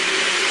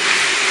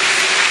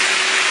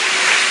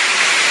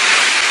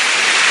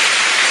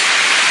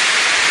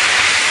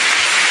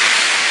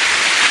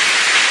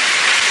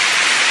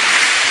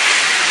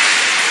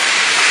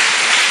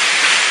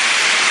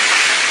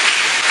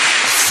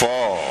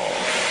 4.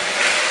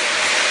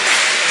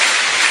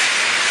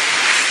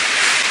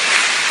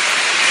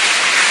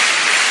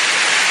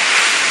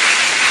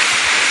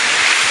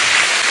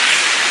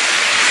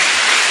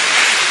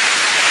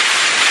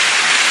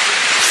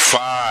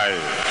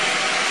 5.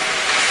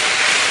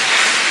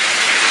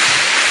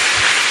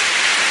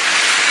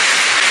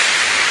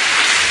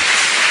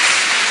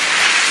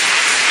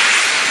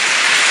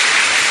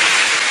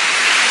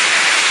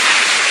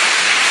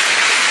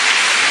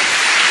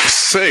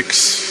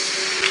 6.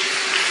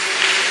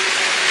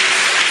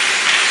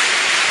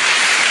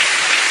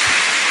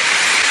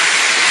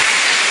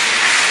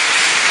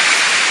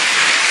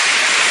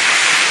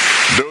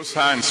 'Those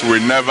hands will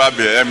never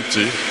be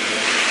empty.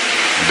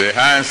 The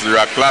hands you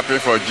are clapping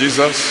for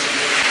Jesus,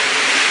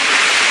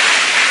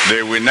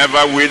 they will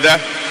never wither,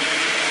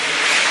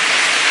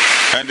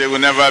 and they will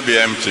never be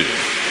empty.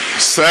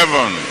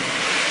 7.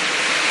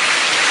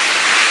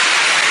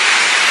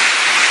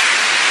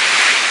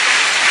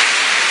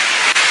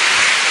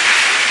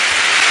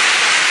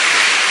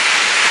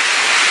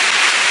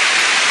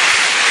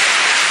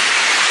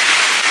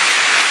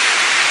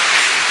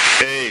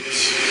 8.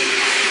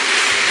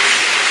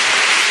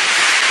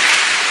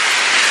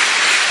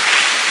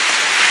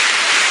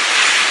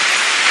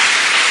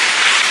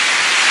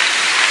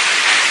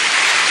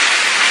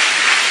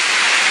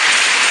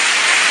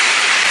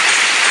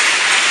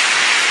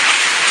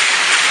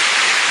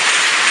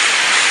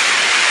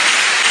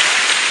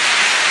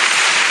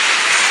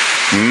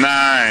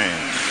 9.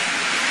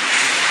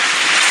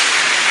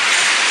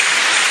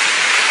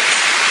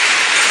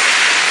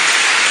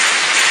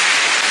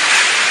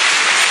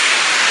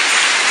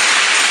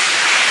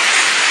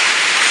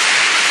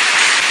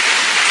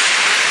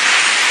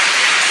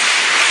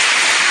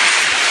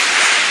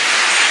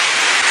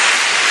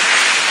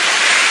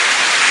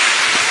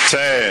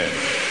 10.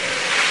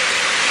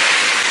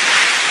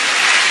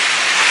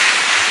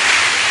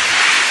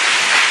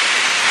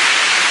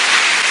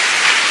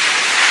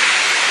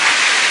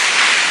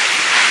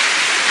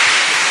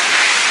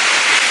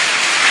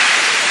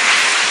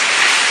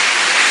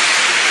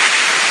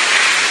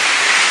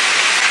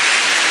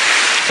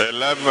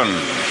 11.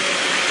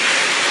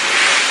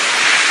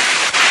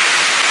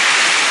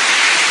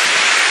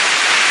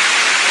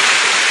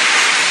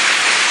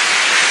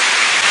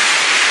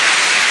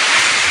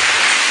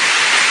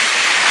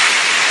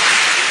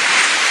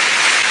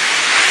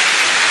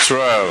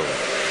 12.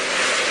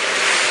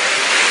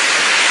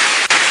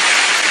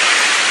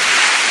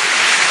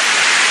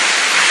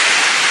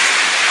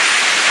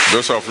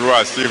 'Those of you who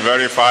are still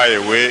very far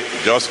away,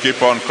 just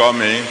keep on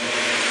coming.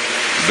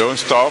 Don't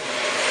stop.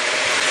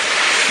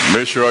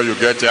 Make sure you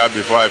get here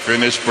before I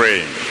finish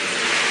praying.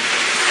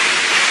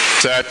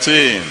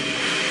 13.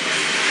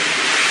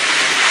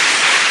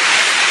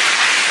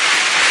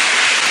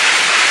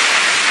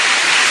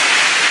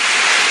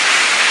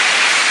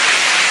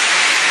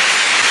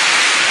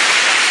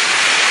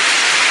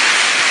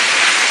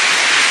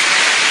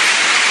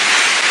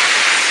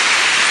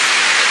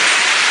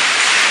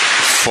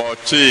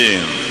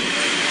 14.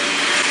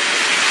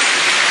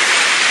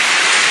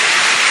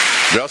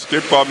 Just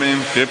keep coming,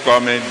 keep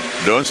coming.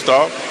 Don't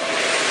stop.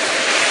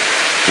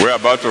 We're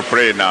about to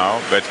pray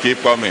now, but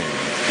keep coming,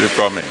 keep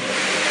coming.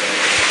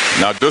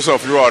 Now, those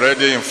of you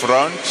already in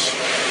front,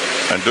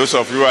 and those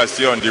of you who are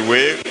still on the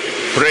way,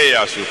 pray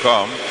as you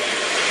come,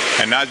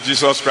 and ask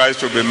Jesus Christ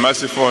to be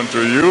merciful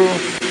unto you,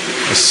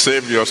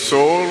 save your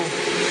soul,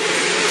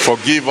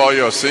 forgive all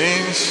your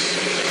sins,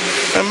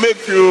 and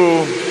make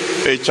you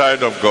a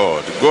child of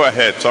God. Go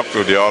ahead, talk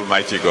to the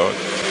Almighty God.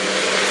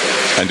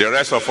 And the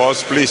rest of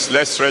us, please,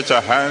 let's stretch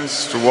our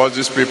hands towards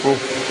these people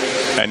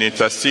and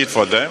intercede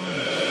for them,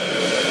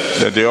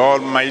 that the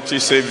Almighty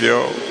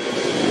Savior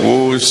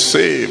will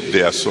save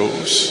their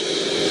souls,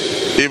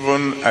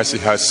 even as He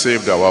has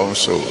saved our own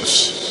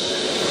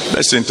souls.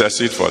 Let's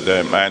intercede for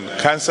them. And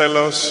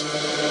counselors,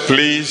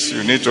 please,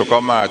 you need to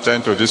come and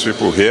attend to these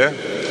people here.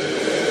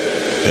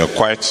 They're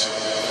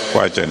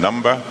quite a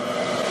number.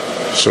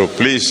 So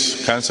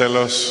please,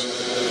 counselors,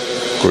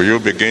 could you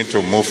begin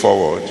to move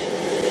forward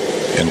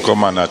and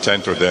come and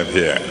attend to them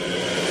here?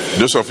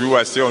 Those of you who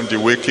are still on the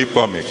way, keep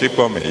coming, keep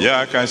coming.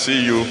 Yeah, I can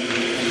see you.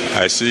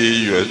 I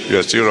see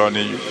you're still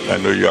running. I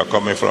know you are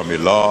coming from a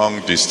long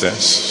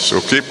distance.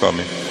 So keep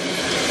coming.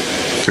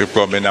 Keep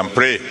coming and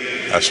pray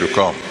as you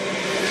come.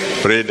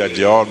 Pray that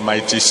the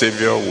Almighty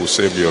Savior will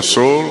save your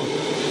soul,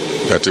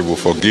 that He will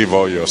forgive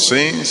all your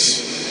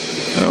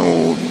sins, and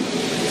will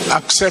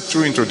accept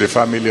you into the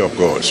family of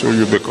God, so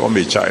you become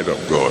a child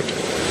of God.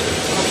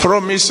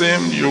 Promise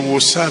Him you will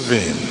serve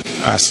Him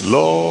as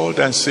Lord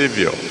and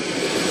Savior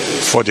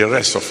for the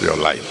rest of your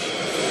life.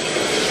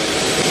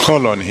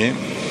 Call on Him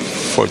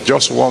for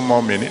just one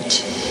more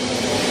minute.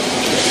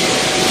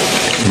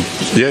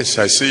 Yes,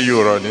 I see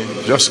you running.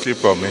 Just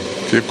keep coming.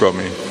 Keep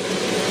coming.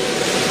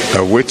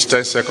 I'll wait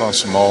 10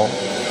 seconds more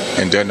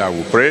and then I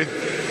will pray.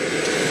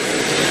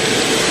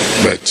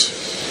 But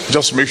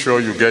just make sure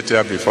you get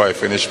here before I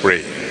finish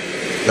praying.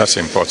 That's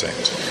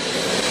important.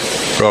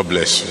 God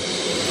bless you.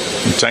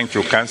 And thank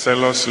you,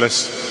 counselors.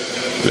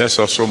 Let's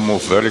also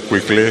move very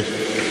quickly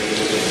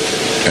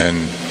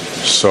and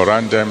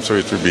surround them so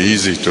it will be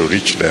easy to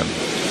reach them.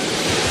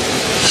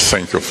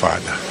 Thank you,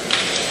 Father.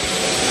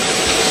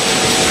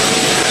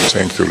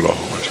 Thank you, Lord.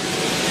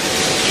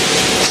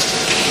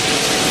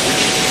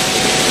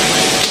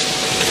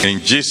 In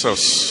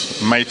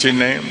Jesus' mighty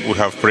name we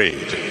have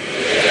prayed.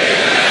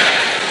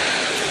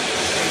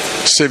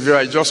 Savior,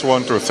 I just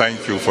want to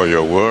thank you for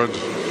your word.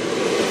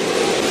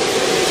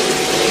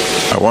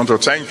 I want to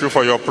thank you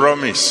for your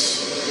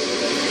promise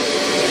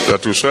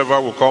that whosoever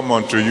will come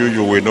unto you,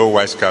 you will no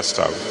wise cast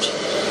out.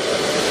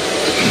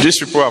 These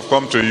people have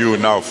come to you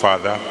now,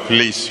 Father.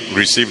 Please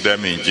receive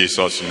them in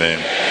Jesus' name.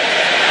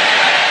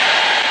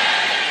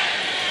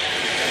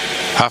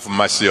 Have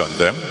mercy on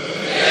them.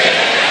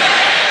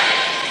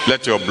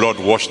 Let your blood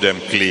wash them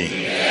clean.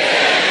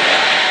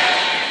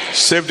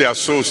 Save their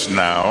souls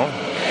now.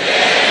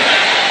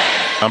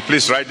 And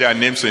please write their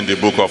names in the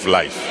book of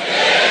life.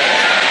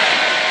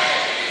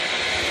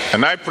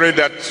 And I pray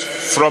that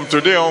from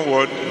today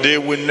onward, they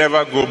will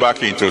never go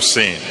back into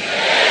sin.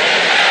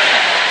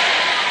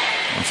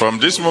 And from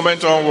this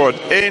moment onward,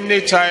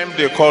 anytime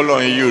they call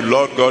on you,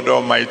 Lord God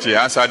Almighty,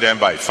 answer them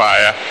by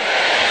fire.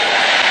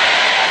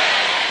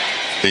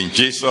 In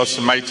Jesus'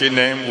 mighty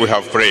name we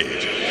have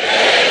prayed.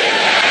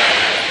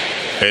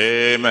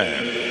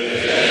 Amen.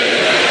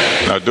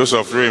 Now those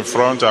of you in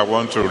front, I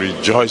want to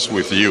rejoice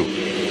with you.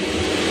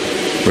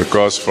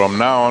 Because from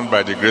now on,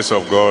 by the grace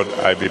of God,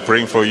 I'll be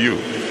praying for you.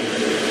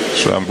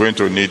 So I'm going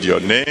to need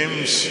your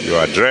names,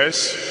 your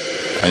address,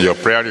 and your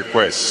prayer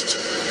request.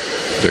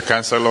 The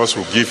counselors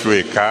will give you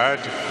a card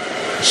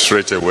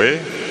straight away.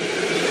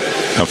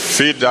 And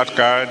fill that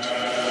card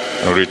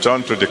and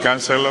return to the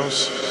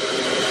counselors.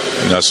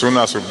 And as soon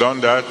as you've done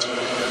that,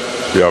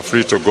 you are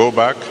free to go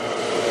back.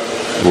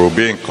 We'll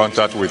be in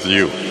contact with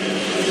you.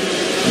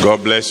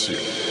 God bless you.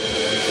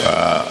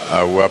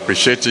 I will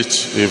appreciate it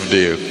if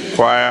the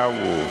choir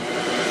will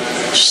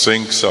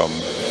sing some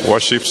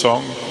worship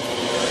song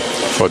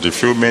for the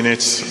few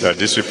minutes that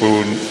these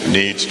people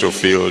need to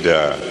fill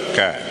their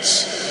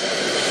cards.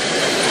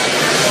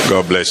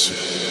 God bless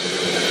you.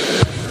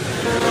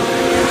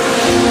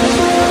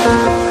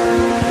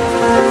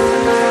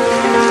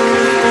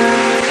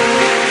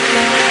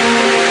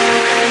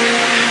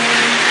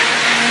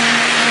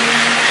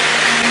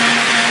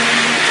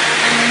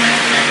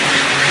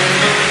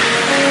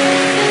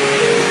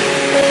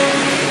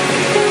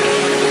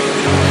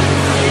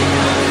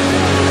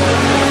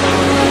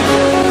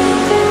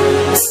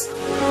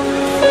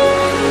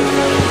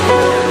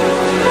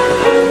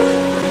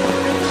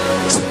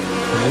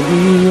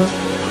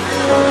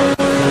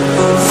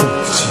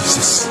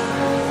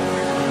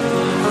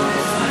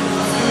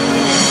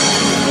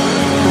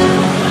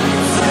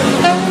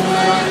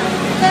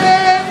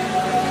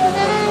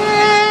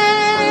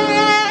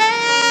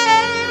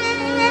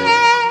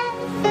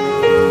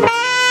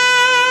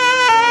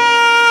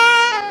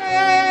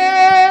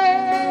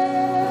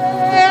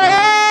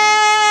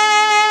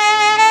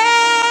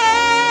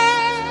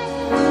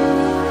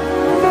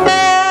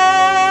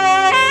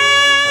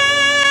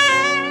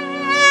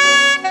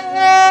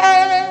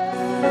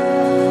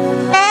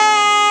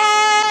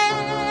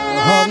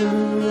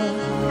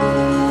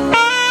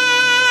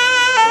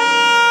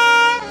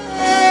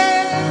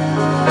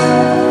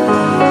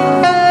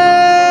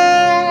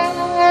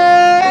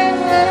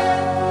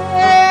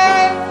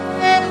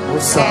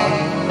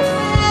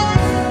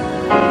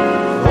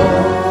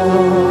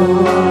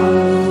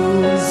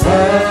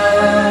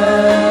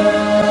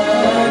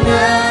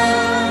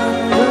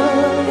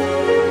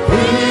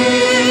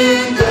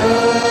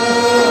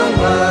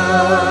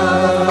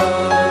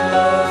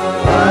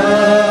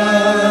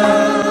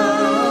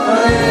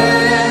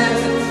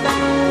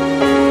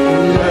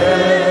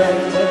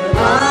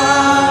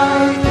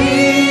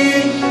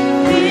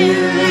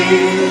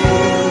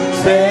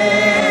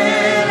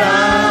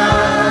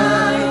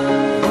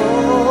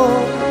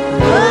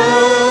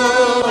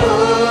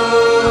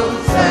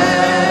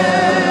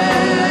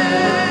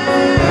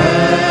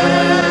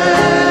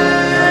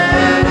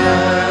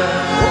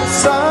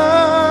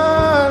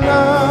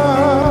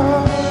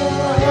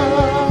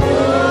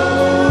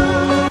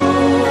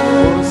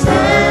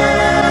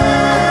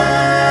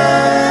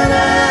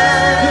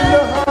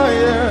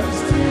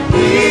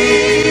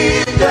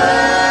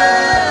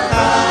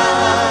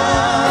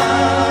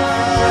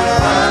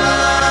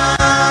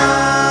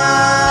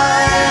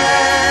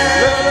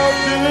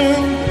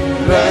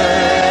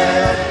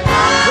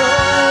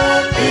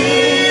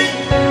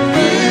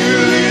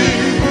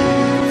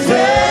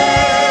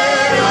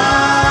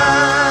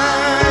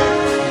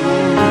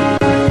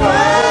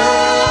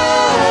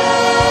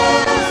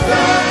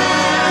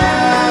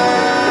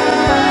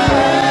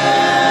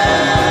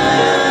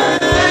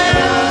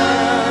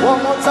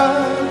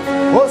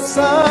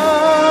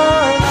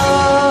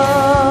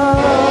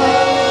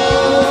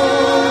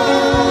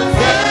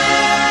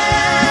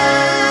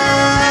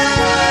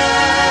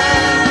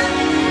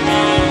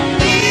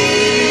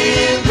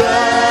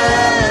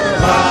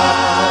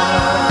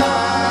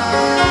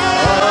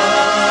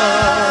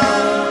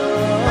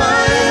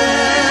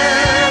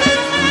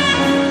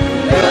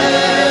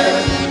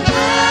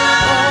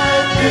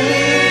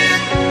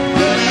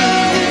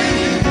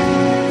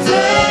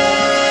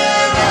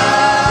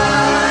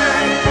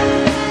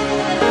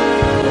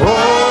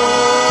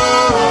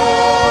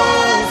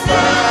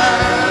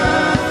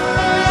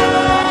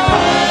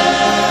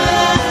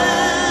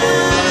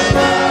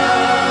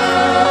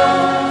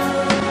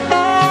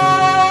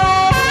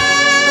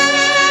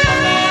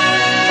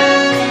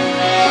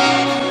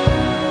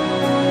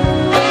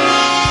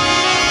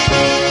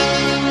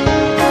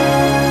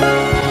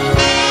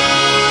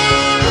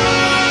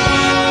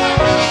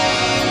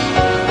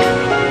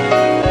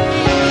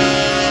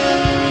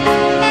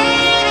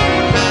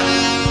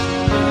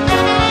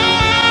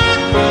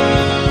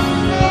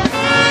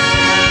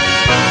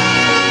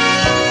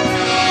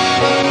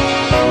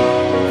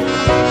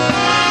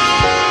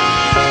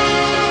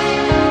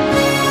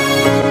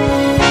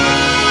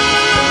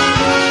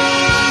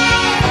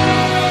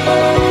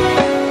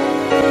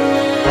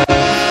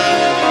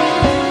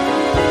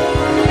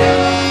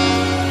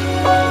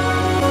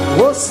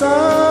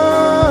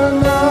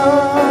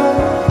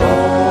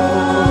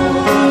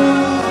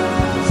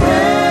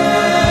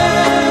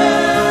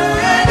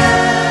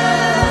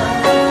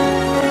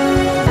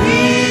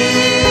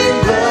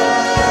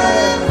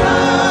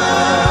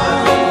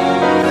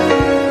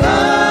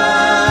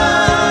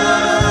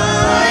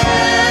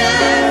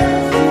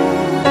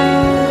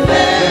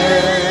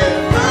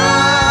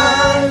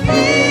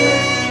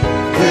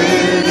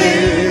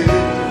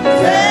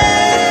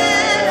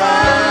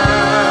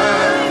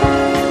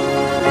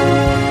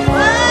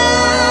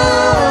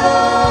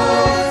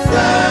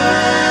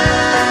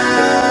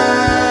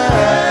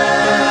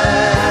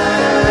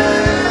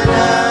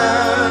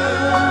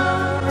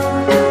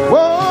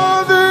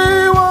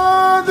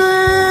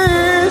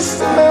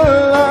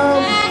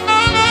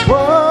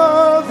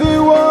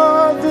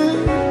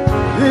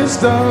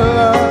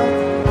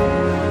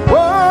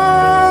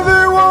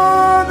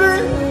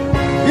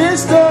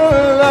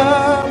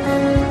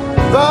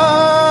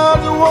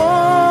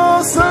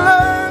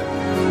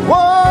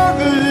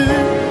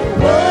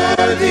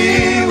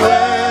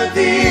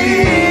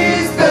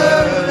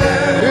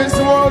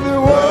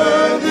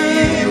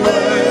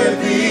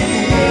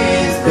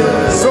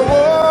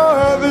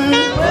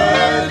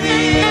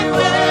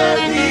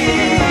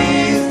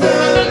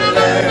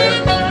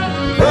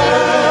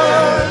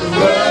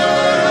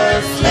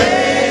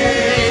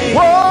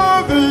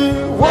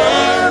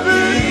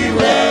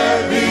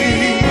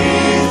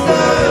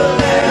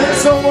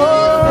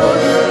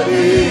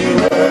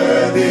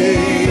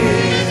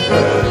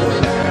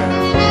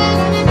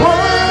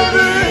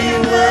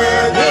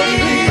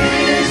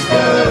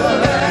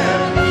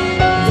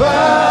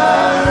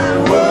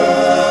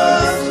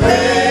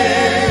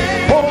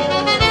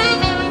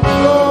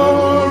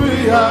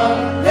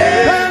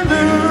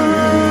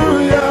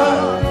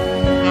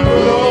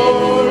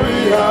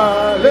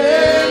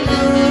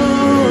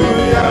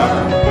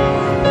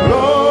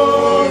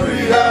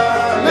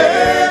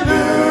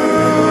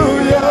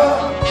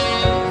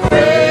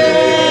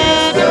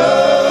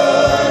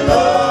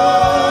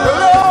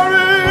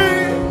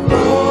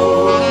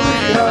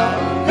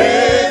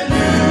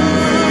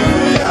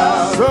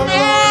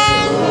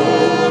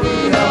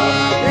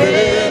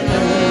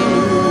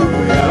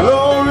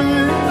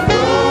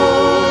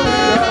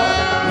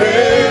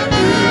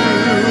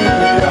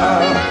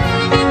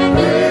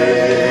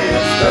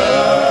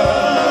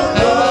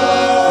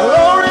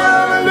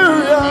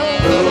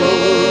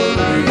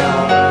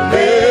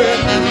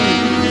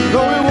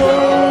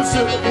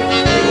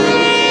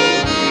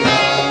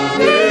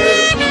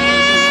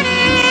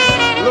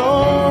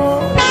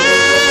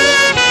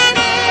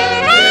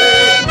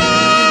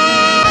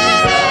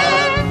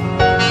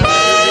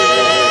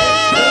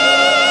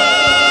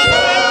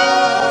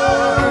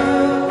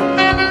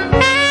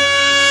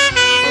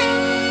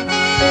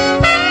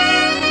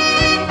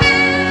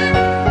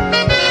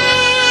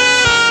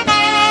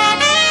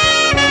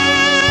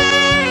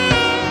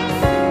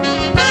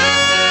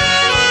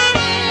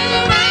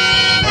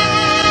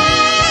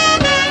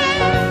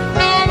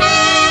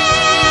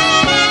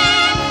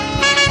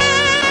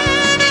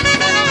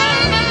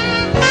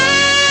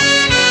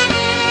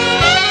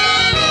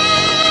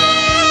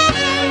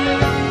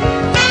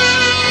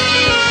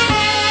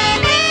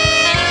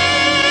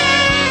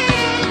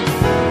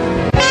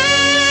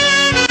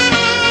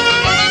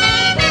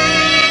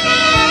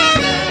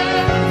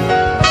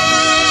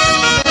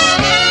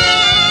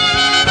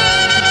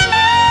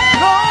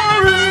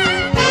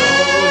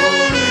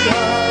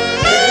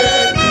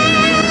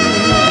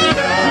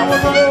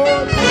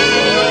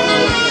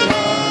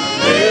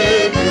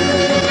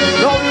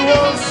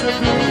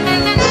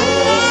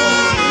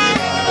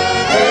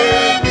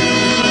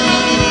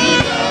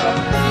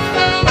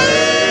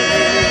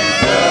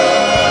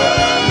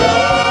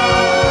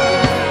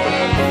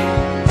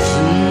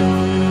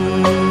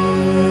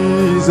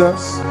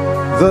 Jesus,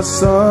 the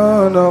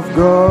Son of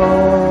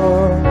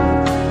God.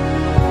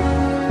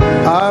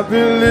 I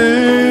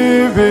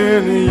believe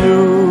in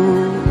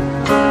you.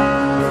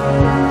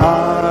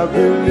 I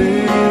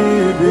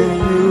believe in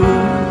you,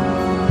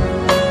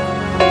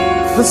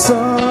 the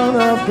Son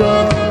of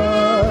God.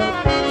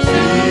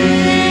 Jesus,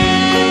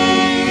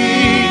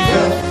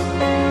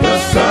 the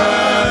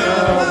Son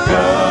of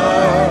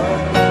God.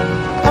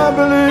 I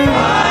believe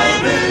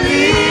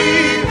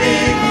in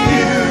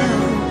you.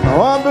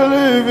 Oh, I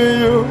believe in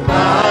you. I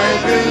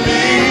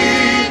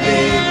believe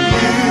in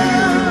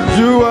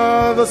you. You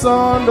are the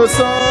Son, the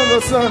Son,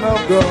 the Son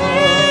of God.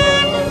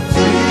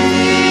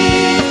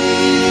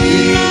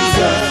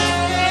 Jesus,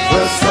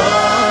 the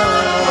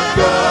Son of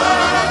God.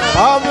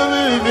 I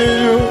believe in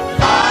you.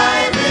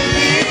 I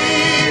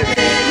believe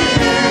in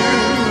you.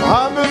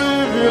 I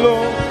believe you,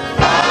 Lord.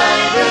 I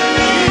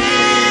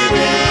believe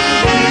in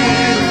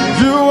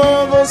you. You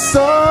are the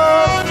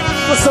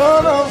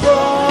Son of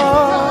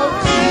God.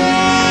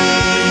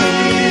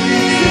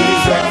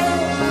 Jesus,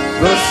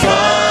 the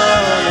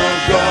Son of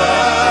God.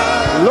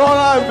 Lord, I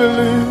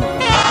believe.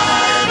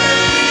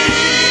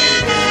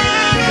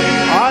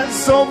 I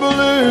so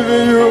believe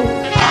in you.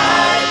 I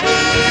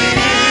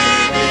believe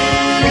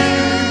in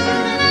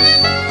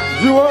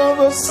you. You are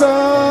the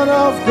Son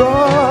of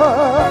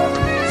God.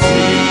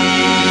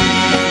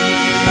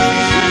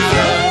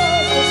 Jesus,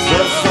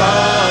 the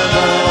Son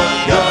of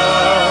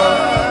God.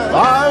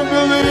 I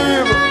believe in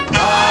you.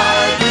 I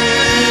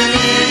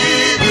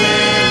believe in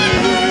you.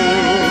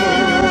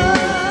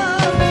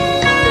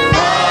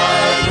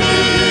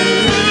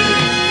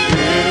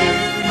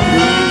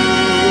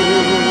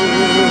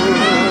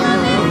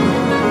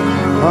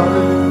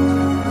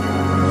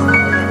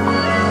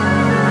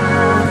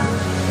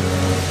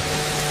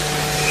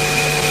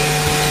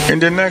 In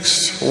the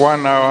next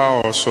 1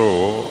 hour or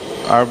so,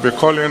 I'll be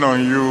calling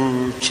on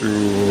you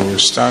to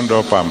stand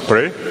up and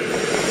pray.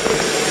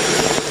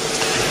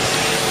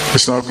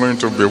 It's not going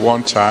to be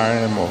one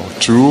time or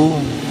two,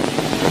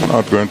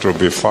 not going to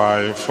be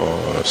 5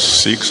 or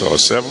 6 or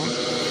 7.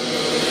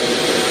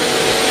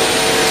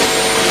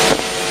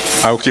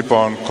 I'll keep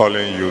on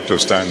calling you to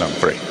stand and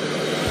pray.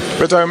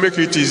 But I'll make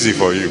it easy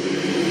for you.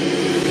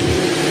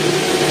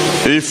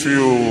 If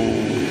you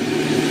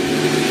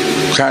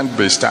can't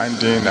be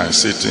standing and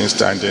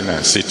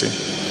sitting,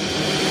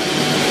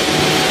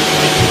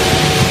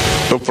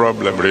 no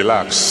problem,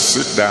 relax,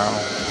 sit down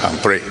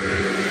and pray.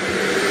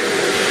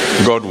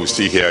 God will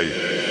still hear you.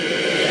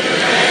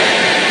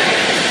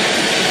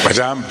 But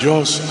I'm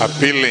just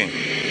appealing,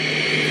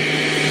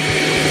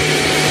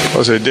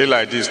 because a day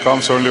like this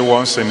comes only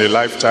once in a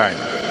lifetime.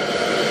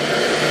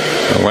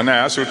 And when I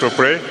ask you to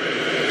pray,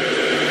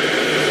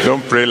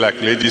 don't pray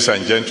like ladies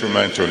and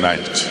gentlemen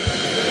tonight.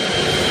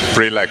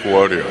 Pray like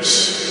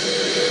warriors.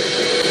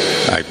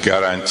 I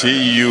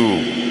guarantee you,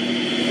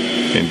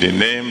 in the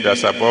name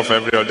that's above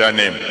every other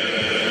name,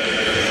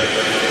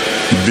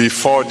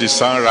 before the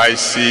sun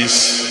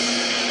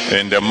rises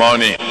in the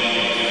morning,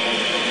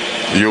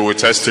 you will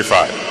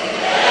testify.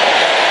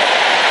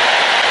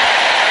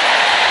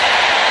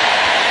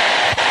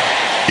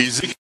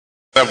 Ezekiel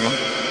 7,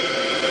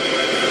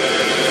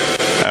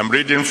 I'm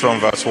reading from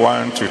verse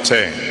 1 to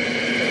 10.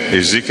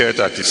 Ezekiel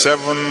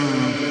 37,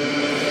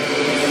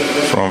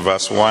 from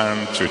verse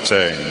 1 to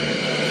 10.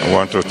 I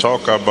want to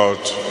talk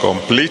about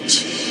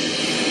complete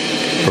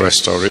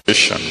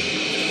restoration.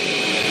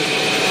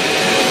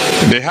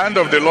 The hand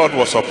of the Lord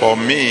was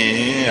upon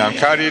me and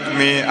carried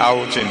me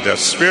out in the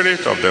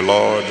spirit of the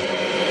Lord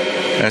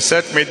and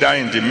set me down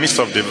in the midst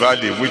of the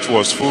valley which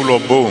was full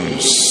of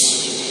bones,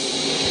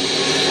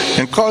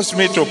 and caused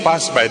me to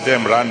pass by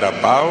them round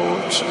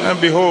about. And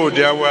behold,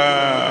 there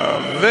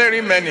were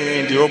very many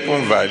in the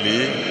open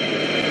valley,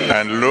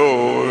 and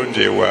lo,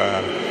 they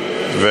were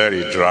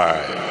very dry.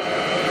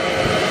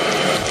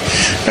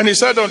 And he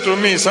said unto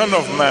me, Son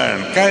of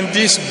man, can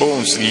these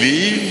bones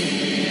live?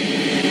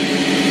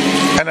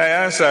 And I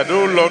answered,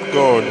 O Lord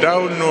God,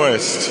 thou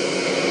knowest.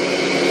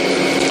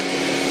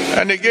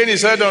 And again he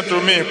said unto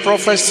me,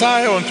 Prophesy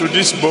unto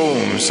these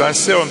bones, and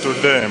say unto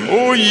them,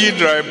 O ye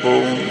dry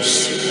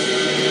bones,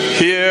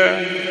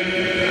 hear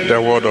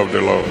the word of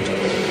the Lord.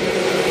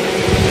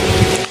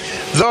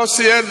 Thus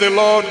saith the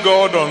Lord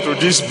God unto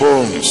these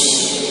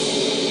bones,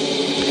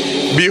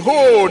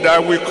 Behold, I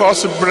will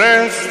cause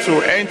breath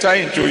to enter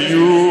into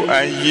you,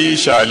 and ye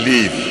shall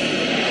live.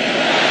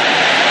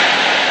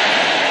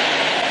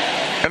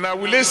 And I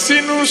will lay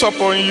sinews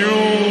upon you,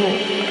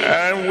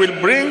 and will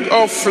bring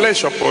up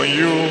flesh upon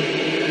you,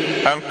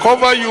 and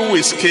cover you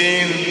with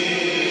skin,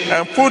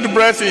 and put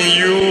breath in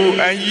you,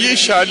 and ye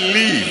shall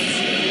live.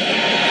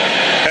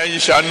 And ye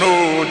shall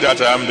know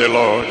that I am the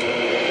Lord.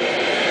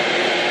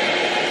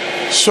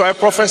 So I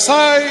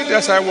prophesied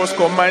as I was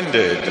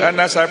commanded, and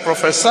as I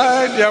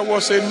prophesied, there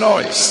was a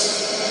noise.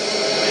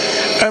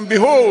 And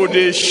behold,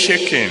 a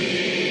shaking.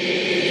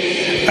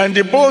 And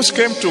the bones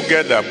came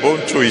together,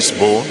 bone to his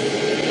bone.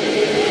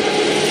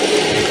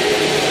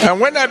 And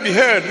when I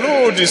beheld,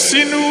 lo, the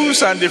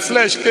sinews and the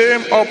flesh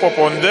came up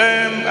upon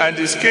them, and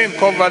the skin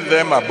covered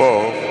them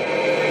above.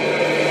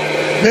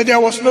 but there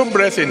was no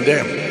breath in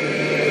them.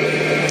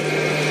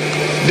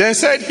 Then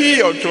said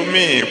he unto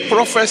me,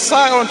 prophesy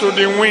unto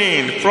the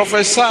wind,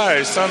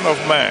 prophesy, son of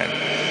man,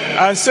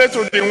 and say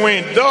to the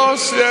wind,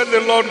 thus saith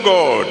the Lord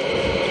God,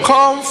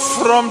 come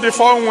from the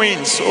four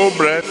winds, O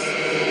breath,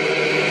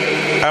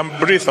 and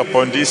breathe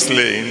upon this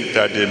slain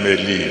that they may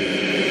live.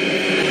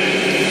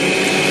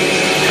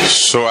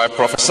 So I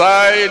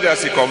prophesied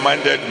as he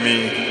commanded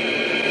me,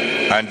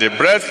 and the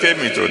breath came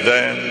into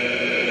them,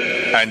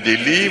 and they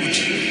lived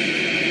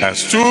and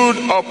stood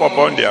up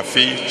upon their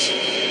feet,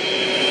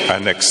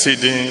 an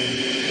exceeding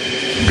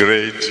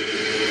great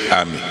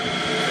army.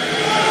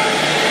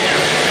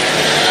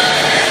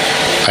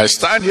 I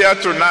stand here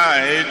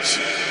tonight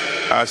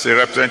as a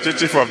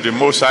representative of the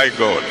Most High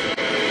God,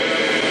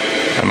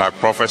 and I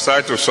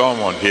prophesy to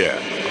someone here,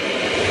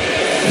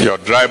 your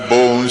dry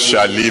bones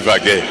shall live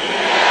again.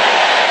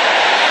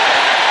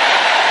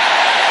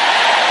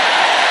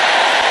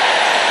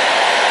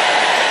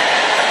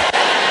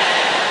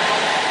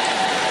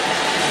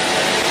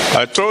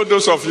 I told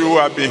those of you who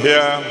have been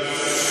here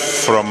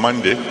from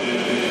Monday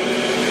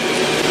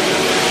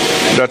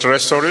that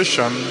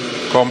restoration,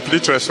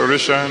 complete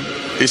restoration,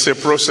 is a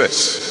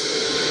process.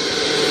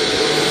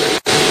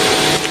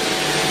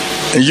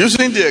 And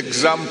using the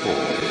example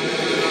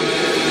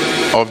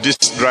of these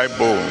dry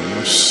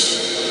bones,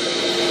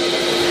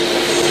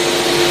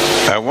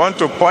 I want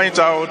to point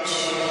out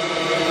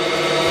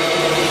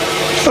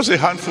just a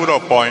handful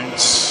of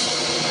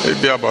points,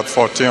 maybe about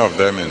 14 of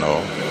them in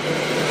all,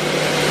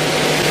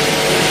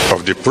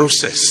 of the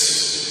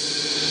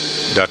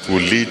process that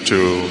will lead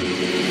to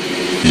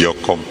your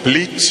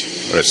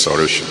complete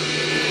restoration.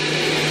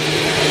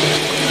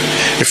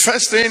 The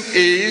first thing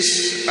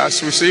is,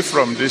 as we see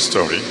from this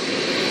story,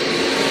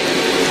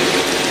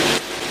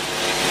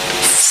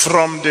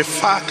 from the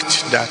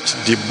fact that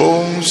the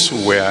bones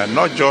were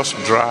not just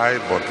dry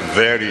but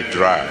very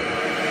dry.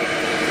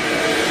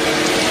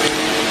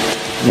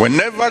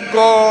 Whenever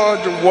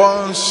God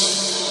wants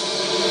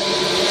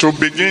to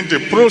begin the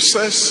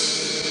process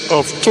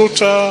of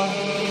total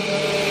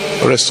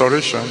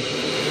restoration,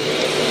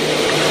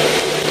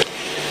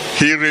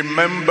 he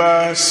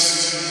remembers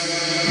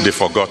the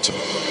forgotten.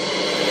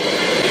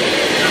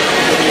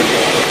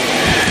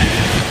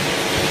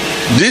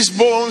 These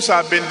bones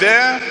have been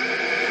there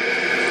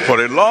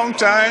for a long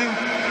time.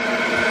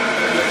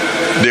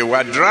 They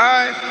were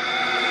dry,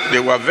 they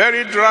were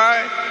very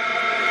dry,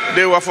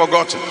 they were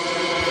forgotten.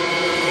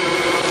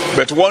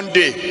 But one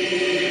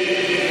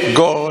day,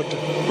 God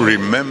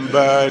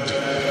remembered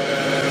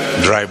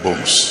dry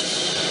bones.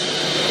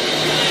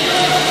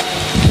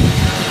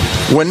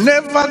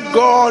 Whenever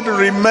God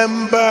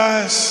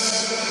remembers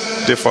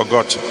the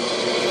forgotten,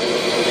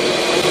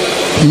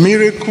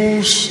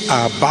 miracles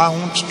are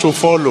bound to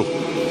follow.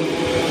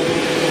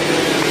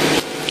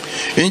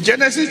 In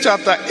Genesis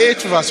chapter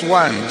 8 verse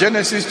 1,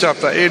 Genesis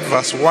chapter 8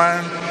 verse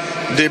 1,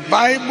 the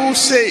Bible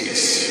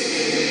says,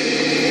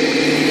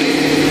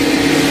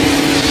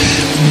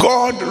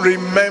 God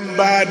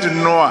remembered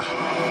Noah.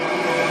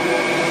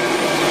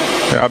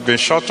 They have been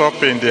shut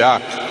up in the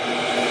ark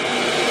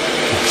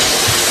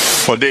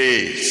for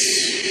days.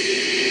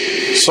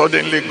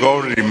 Suddenly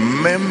God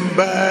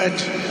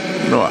remembered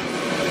Noah,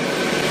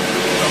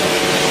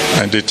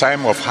 and the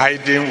time of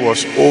hiding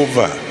was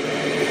over.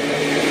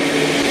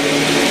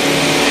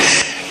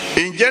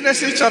 In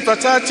Genesis chapter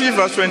 30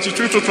 verse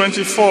 22 to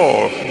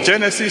 24,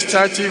 Genesis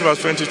 30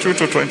 verse 22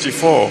 to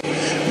 24,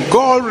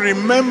 God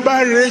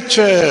remembered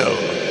Rachel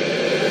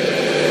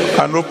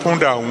and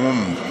opened her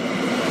womb.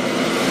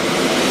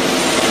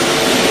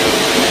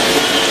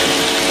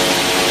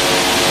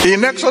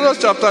 In Exodus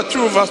chapter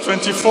 2 verse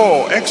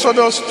 24,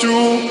 Exodus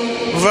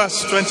 2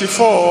 verse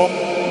 24,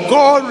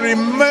 God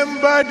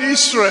remembered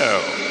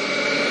Israel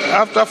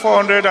after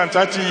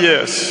 430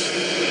 years,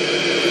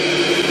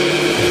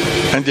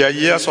 and their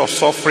years of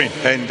suffering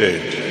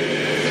ended.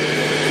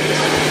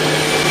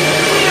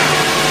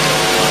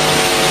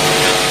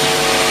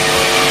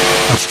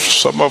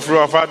 Some of you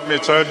have heard me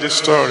tell this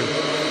story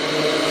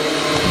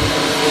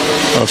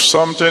of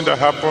something that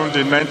happened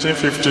in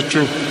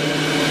 1952.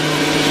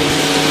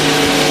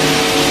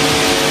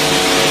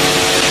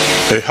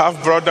 A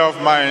half-brother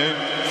of mine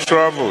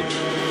traveled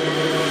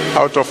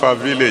out of our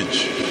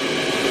village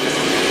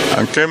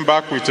and came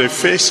back with a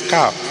face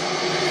cap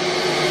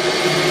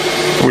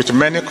with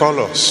many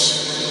colors.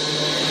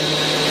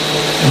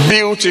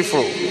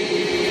 Beautiful.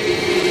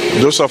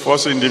 Those of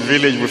us in the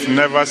village, we've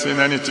never seen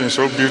anything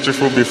so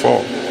beautiful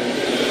before.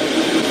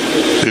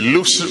 It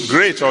looks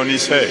great on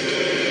his head.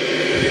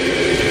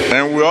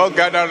 And we all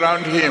gathered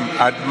around him,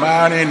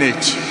 admiring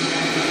it.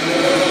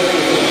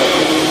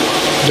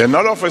 Then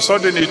all of a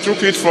sudden he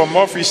took it from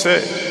off his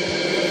head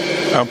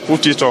and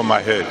put it on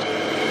my head.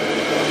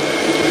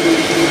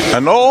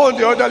 And all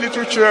the other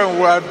little children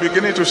were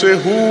beginning to say,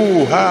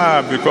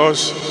 hoo-ha,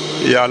 because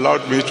he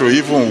allowed me to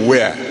even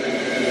wear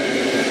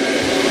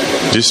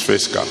this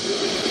face cap.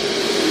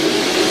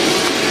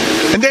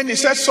 And then he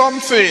said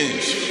something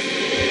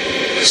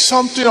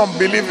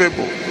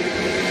unbelievable.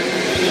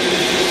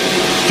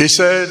 He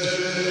said,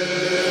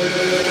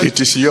 It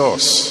is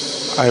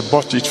yours. I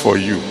bought it for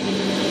you.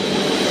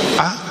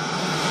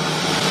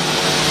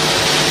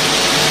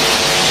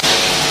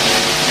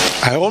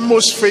 I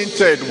almost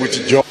fainted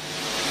with joy.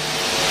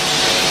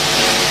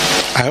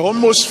 I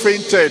almost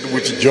fainted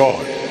with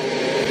joy.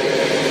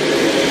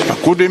 I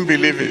couldn't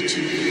believe it.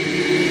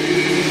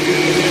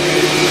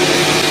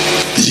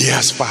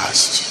 Years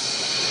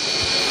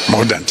passed.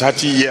 More than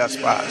 30 years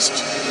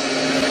passed.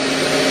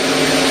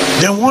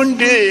 Then one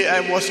day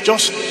I was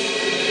just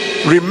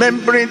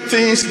remembering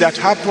things that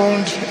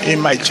happened in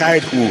my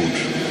childhood.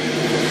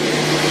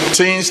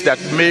 Things that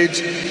made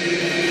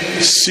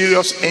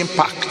serious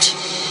impact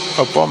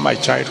upon my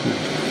childhood.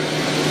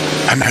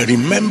 And I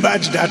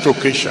remembered that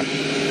occasion.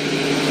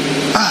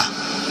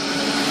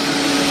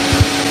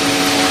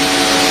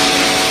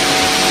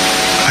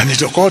 And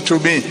it occurred to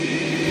me,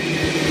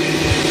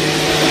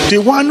 the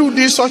one who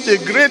did such a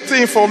great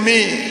thing for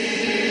me,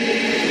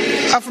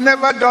 I've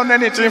never done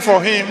anything for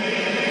him.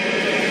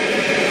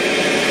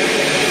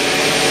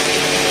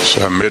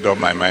 So I made up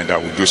my mind I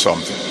would do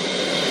something.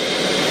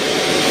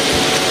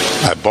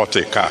 I bought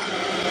a car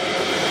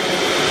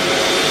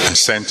and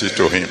sent it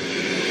to him.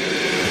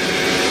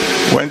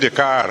 When the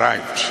car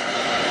arrived,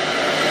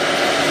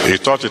 he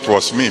thought it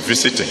was me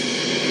visiting.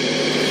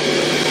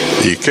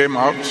 He came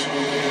out,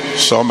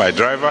 saw my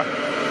driver,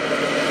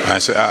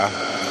 and said,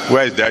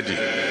 where is Daddy?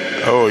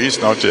 Oh, he's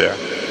not here.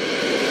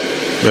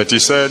 But he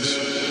said,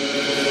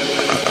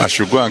 I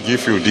should go and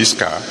give you this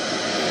car.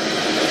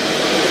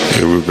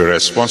 He will be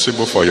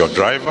responsible for your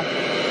driver.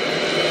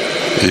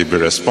 He will be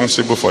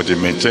responsible for the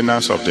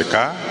maintenance of the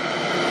car.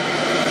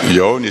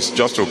 Your own is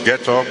just to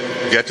get up,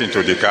 get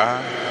into the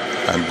car,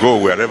 and go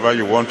wherever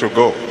you want to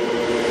go.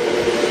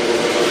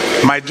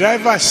 My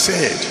driver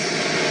said,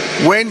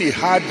 when he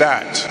heard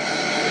that,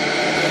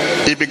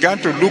 he began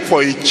to look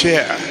for a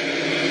chair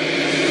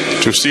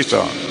to sit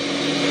on.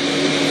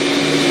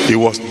 He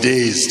was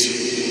dazed.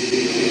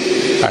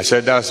 I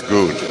said, that's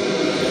good.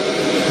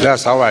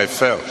 That's how I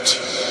felt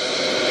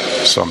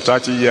some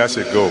 30 years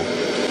ago.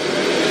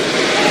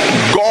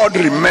 God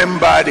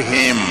remembered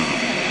him.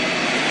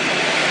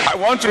 I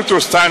want you to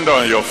stand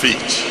on your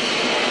feet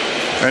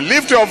and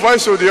lift your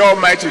voice to the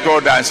Almighty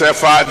God and say,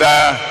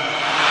 Father,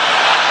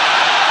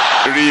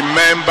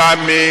 remember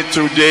me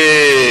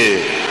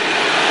today.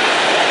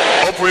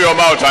 Open your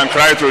mouth and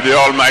cry to the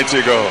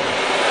Almighty God.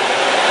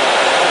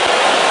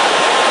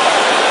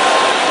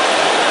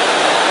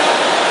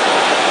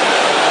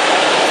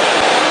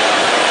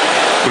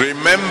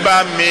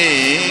 Remember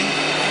me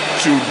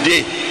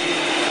today,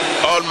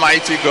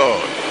 Almighty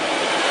God.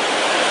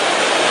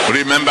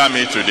 Remember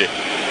me today.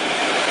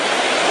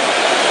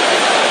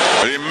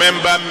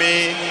 Remember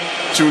me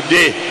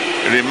today.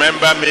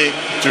 Remember me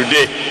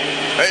today.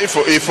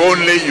 If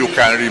only you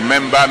can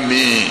remember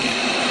me.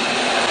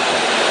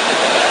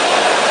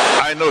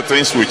 I know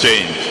things will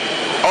change.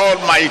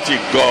 Almighty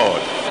God,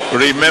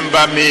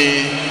 remember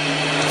me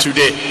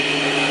today.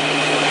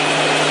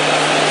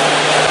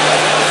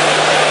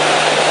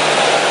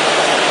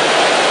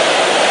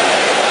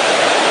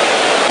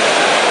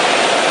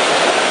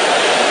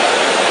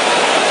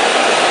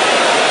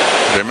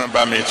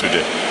 Remember me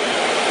today.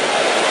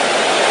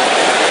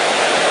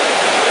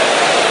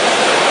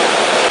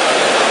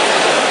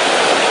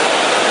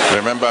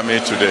 Remember me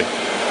today.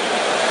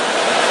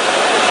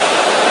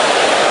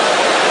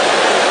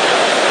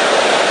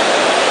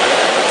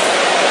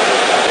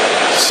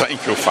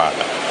 Thank you,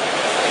 Father.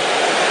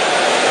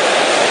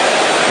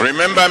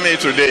 Remember me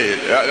today.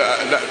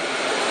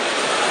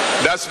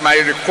 That's my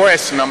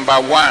request number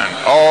one.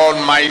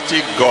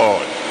 Almighty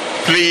God,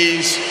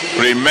 please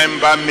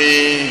remember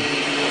me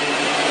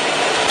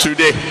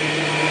today.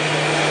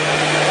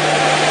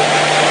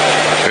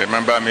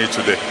 Remember me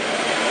today.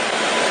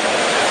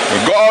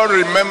 God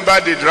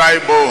remembered the dry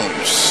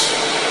bones.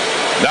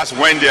 That's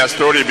when their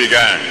story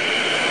began.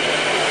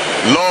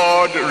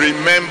 Lord,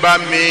 remember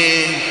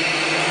me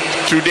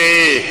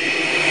today.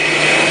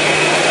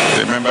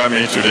 Remember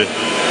me today.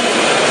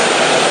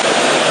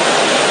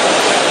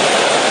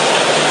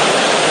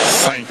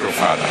 Thank you,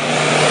 Father.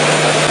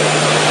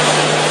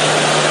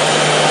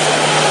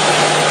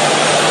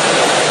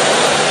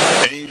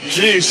 In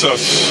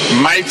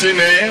Jesus' mighty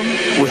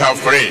name we have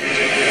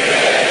prayed.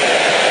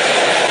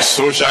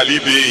 So shall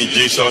it be in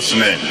Jesus'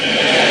 name.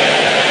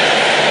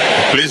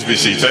 Please be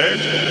seated.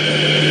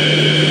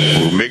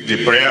 We'll make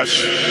the prayers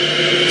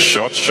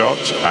short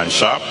and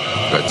sharp,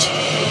 but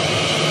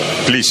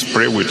please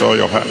pray with all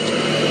your heart.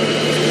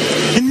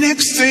 The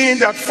next thing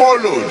that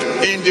followed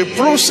in the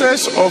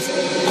process of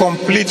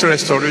complete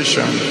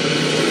restoration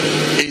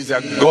is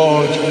that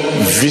God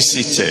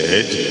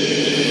visited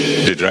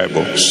the dry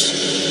bones.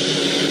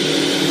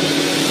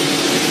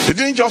 He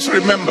didn't just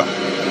remember.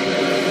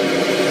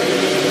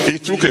 He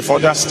took a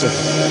further step.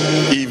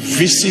 He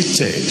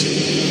visited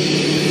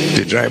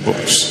the dry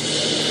bones.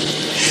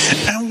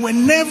 And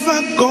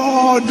whenever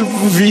God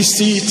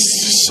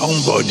visits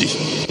somebody,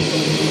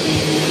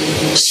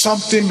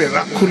 something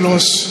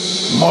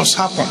miraculous must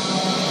happen.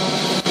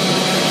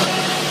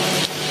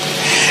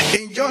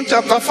 In just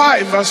John chapter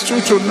 5, verse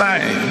 2 to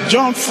 9.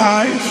 John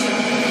 5.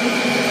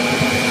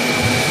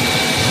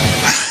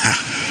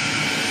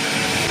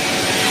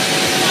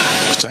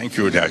 Thank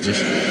you, Daddy.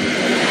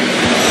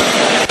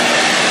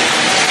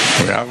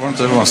 We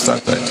haven't even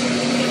started.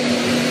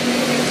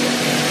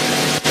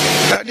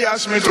 Daddy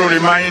asked me to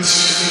remind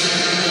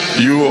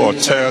you or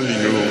tell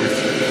you.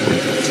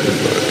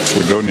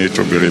 We don't need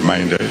to be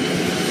reminded.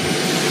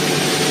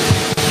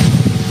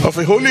 Of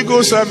a Holy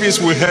Ghost service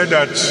we had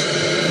at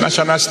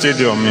National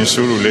Stadium in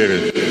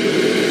Surulere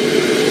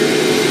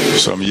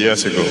some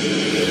years ago.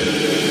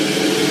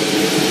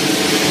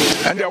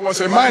 And there was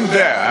a man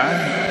there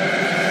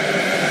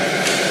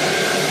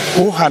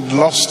who had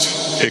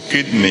lost a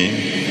kidney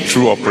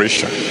through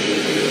operation.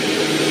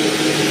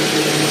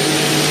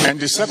 And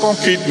the second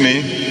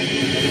kidney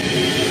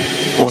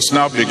was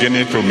now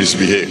beginning to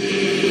misbehave.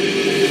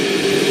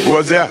 He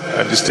was there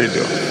at the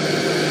stadium.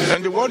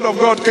 And the word of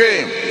God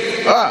came.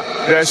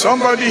 There is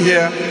somebody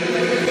here.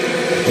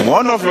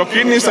 One of your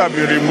kidneys have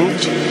been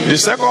removed. The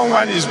second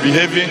one is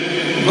behaving.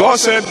 God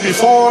said,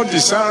 before the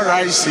sun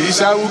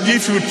rises, I will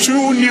give you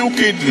 2 new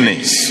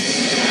kidneys.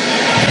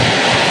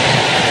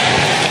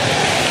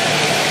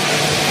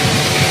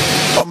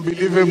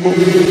 Unbelievable.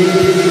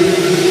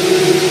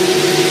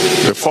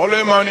 The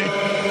following morning,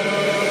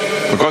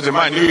 because the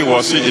man knew it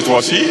was he,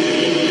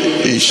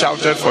 he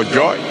shouted for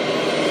joy.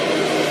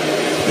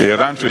 He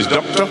ran to his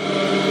doctor.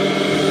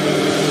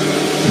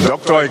 The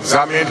doctor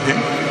examined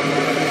him.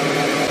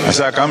 I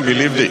said, I can't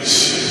believe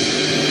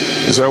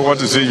this. He said,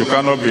 what is it you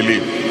cannot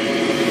believe?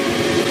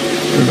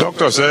 The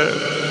doctor said,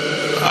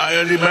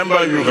 I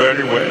remember you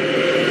very well.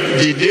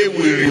 The day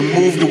we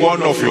removed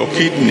one of your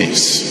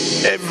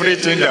kidneys,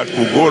 everything that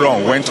could go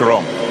wrong went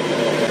wrong.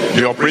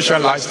 The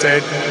operation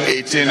lasted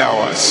 18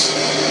 hours.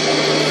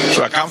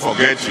 So I can't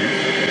forget you.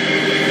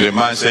 The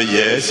man said,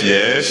 yes,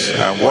 yes.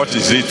 And what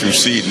is it you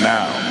see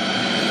now?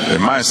 The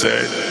man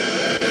said,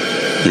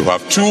 you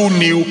have 2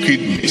 new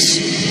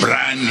kidneys,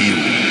 brand new.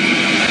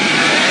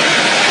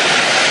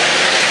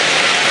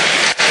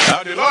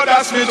 Now the Lord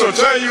asked me to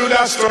tell you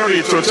that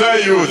story, to tell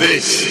you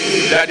this,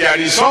 that there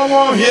is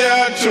someone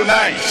here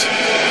tonight.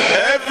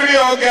 Every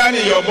organ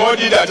in your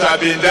body that has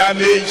been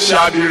damaged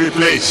shall be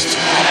replaced.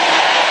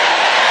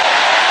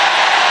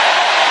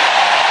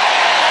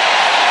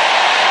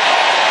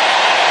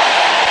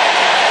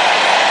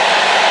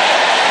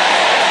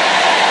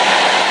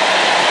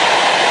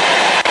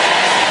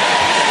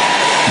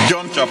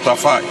 John chapter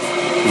 5,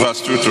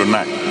 verse 2 to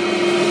 9.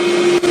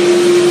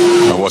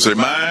 There was a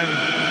man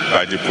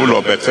by the pool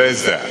of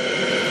Bethesda.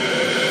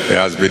 He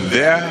has been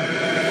there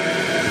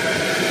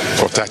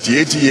for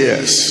 38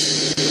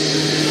 years,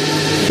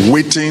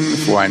 waiting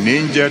for an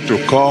angel to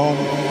come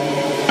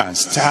and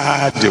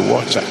stir the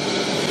water.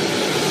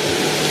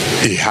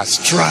 He has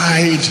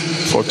tried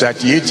for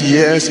 38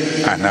 years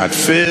and had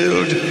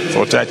failed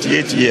for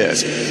 38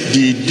 years.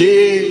 The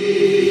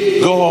day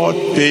God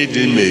paid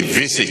him a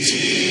visit,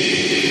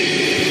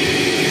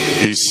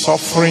 his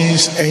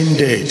sufferings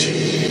ended.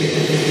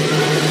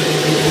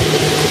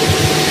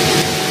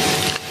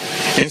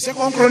 In 2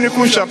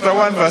 Chronicles chapter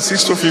 1 verse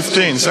 6 to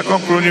 15, 2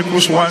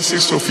 Chronicles 1,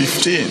 6 to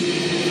 15,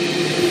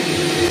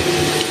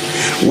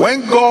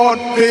 when God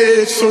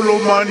paid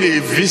Solomon a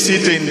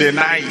visit in the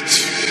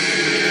night,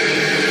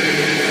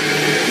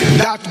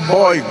 that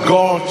boy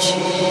got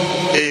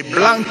a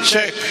blank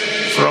check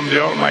from the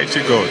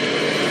Almighty God.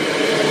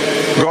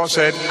 God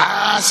said,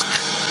 ask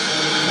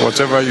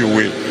whatever you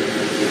will.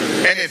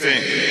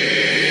 Anything.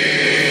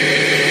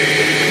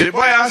 The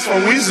boy asked for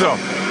wisdom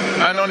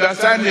and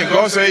understanding.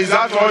 God said, is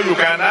that all you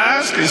can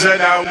ask? He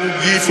said, I will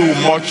give you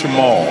much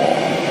more.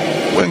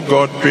 When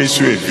God pays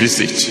you a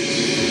visit,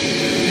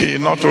 he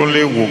not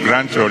only will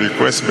grant your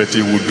request, but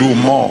he will do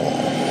more.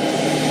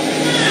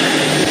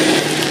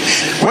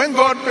 When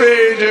God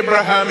paid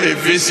Abraham a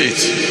visit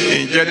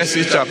in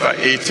Genesis chapter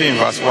 18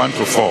 verse 1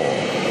 to 4,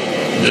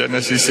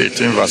 Genesis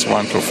 18 verse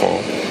 1 to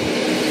 4,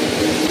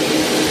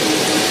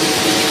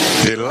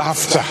 the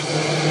laughter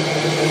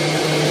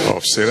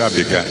of Sarah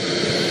began.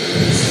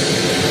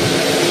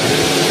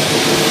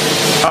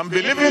 I'm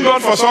believing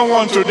God for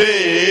someone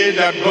today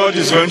that God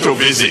is going to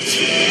visit.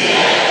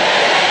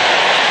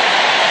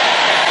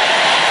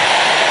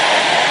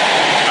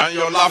 And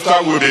your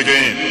laughter will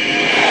begin.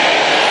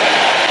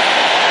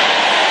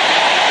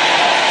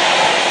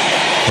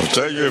 I'll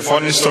tell you a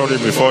funny story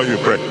before you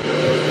pray.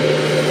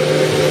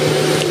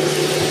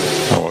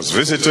 I was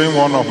visiting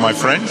one of my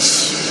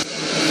friends,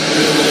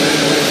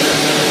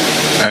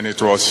 and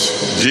it was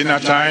dinner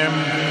time,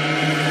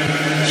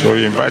 so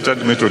he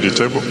invited me to the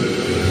table.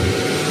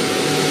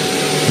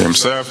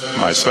 Himself,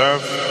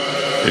 myself,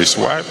 his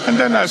wife, and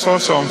then I saw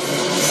some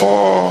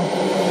 4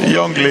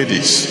 young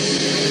ladies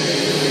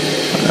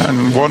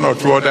and 1 or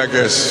 2 other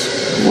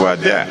guests who were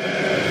there.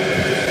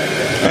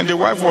 And the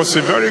wife was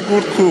a very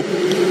good cook.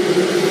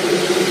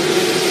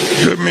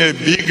 Gave me a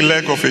big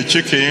leg of a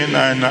chicken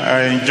and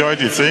I enjoyed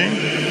the thing.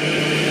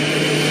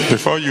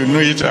 Before you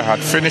knew it, I had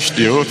finished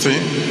the whole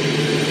thing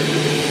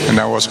and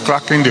I was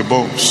cracking the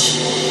bones.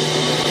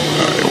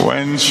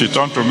 When she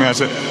turned to me, I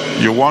said,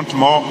 You want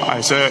more?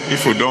 I said,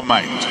 if you don't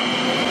mind.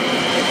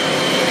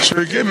 So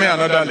he gave me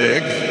another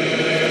leg.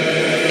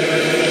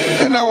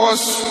 And I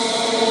was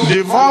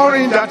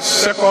devouring that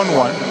second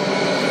one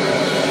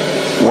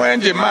when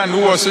the man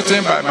who was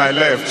sitting by my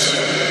left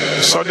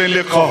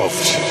suddenly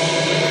coughed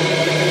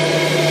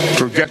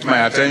to get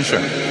my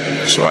attention.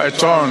 So I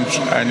turned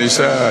and he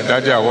said,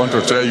 Daddy, I want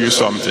to tell you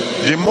something.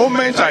 The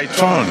moment I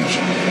turned,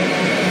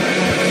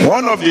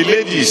 one of the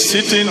ladies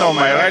sitting on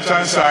my right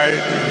hand side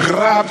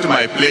grabbed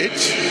my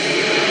plate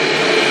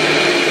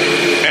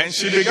and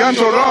she began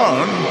to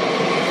run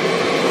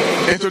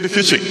into the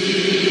kitchen.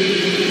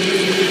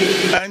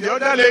 And the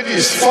other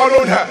ladies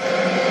followed her.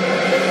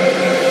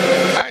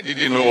 I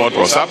didn't know what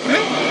was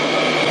happening.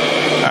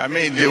 I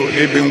mean,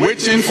 they've been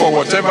waiting for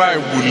whatever I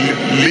would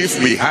leave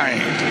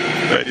behind.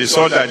 But they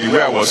saw that the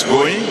way I was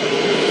going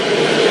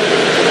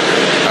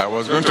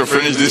to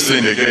finish this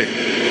thing again.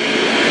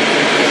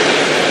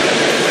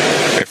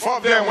 The four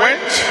of them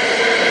went,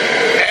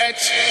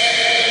 ate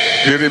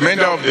the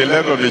remainder of the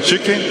leg of the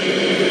chicken.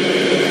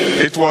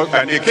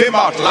 And they came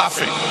out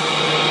laughing.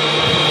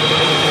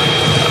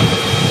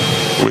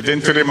 Within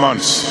 3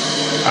 months,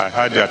 I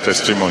heard their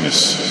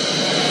testimonies.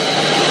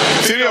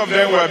 3 of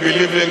them were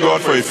believing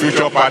God for a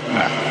future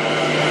partner.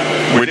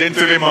 Within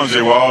 3 months,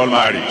 they were all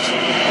married.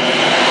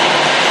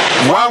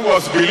 One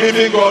was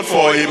believing God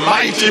for a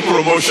mighty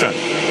promotion.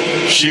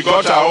 She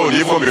got her own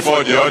even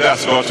before the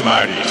others got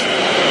married.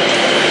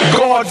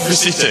 God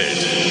visited,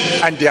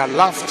 and their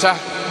laughter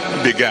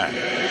began.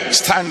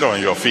 Stand on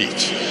your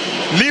feet.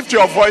 Lift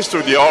your voice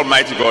to the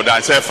Almighty God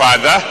and say,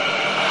 Father,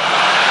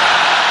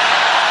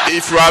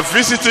 if you have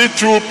visited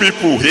 2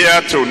 people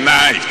here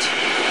tonight,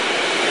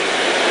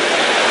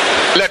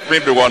 let me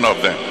be one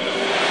of them.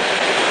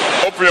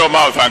 Open your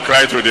mouth and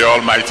cry to the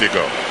Almighty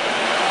God.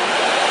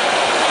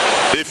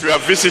 If you are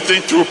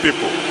visiting 2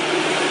 people,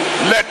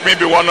 let me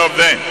be one of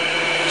them,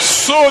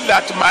 so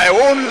that my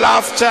own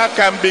laughter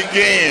can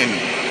begin.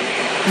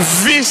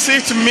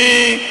 Visit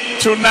me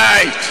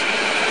tonight.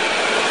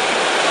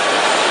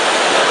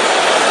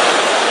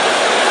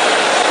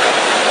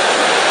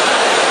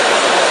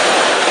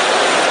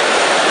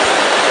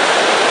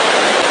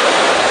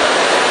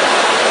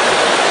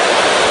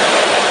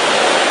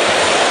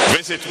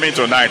 Visit me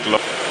tonight,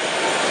 Lord.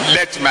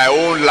 Let my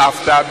own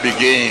laughter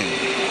begin.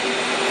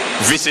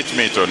 Visit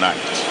me tonight.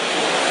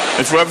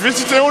 If you are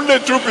visiting only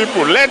 2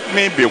 people, let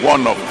me be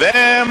one of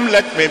them.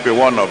 Let me be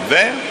one of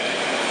them.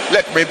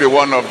 Let me be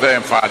one of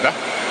them, Father.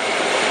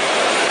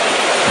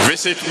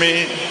 Visit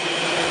me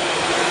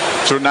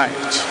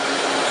tonight.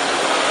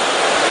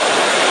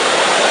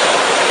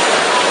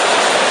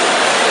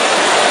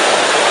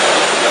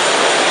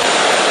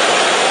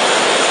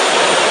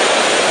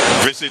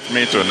 Visit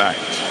me tonight.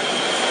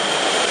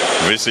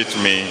 Visit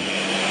me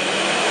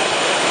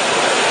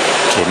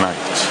tonight.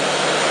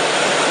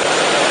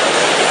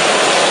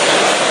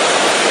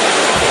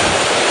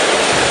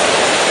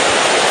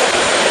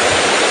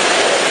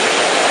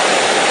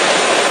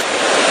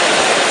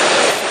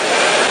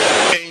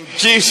 In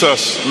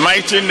Jesus'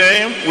 mighty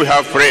name we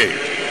have prayed.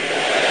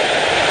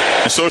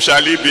 And so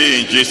shall it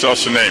be in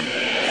Jesus' name.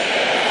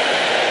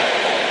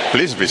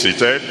 Please be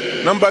seated.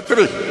 Number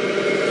 3.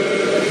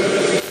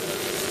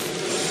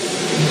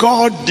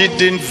 God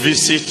didn't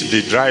visit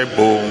the dry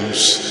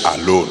bones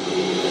alone.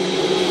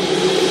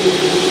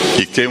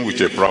 He came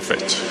with a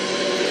prophet.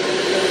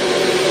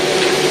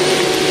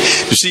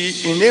 You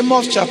see, in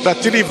Amos chapter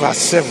 3 verse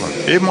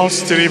 7,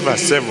 Amos 3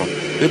 verse 7,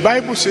 the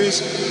Bible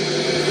says,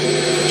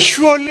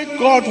 surely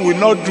God will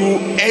not do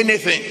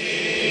anything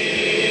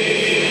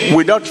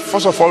without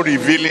first of all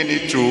revealing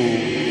it to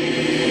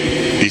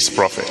his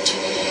prophet.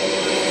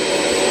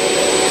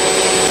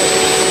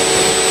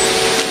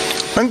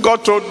 When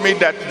God told me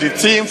that the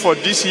theme for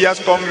this year's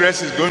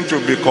Congress is going to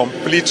be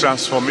complete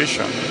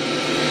transformation,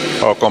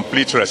 or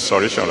complete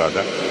restoration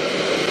rather,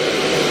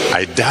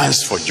 I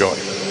danced for joy,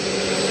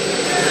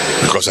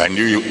 because I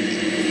knew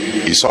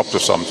he's up to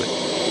something.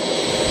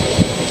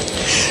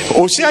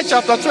 Hosea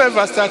chapter 12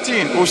 verse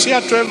 13,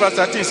 Hosea 12 verse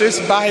 13 says,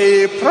 by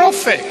a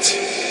prophet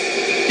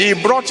he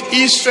brought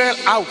Israel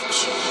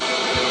out,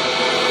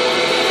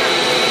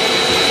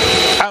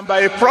 and by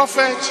a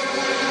prophet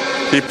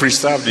he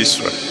preserved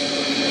Israel.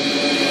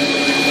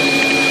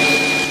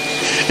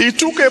 He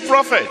took a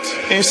prophet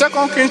in 2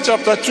 Kings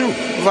chapter 2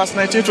 verse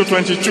 19 to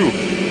 22.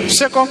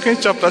 2 Kings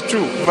chapter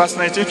 2 verse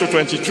 19 to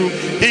 22.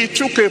 He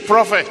took a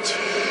prophet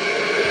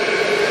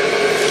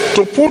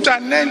to put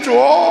an end to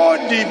all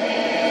the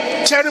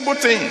terrible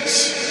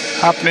things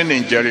happening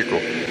in Jericho.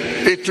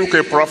 He took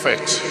a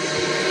prophet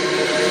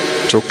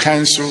to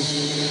cancel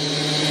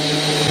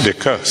the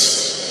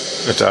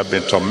curse that had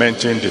been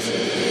tormenting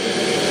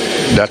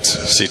that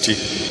city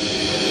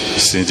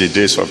since the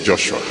days of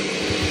Joshua.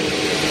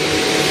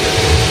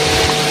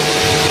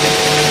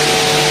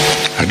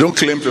 I don't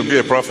claim to be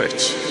a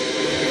prophet,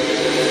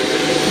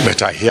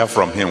 but I hear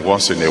from him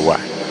once in a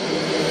while.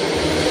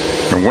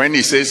 And when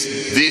he says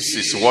this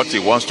is what he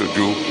wants to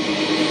do,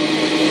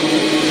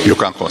 you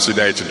can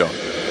consider it done.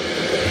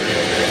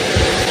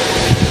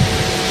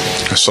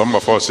 Some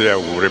of us here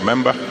will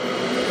remember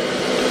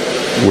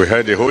we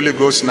had the Holy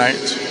Ghost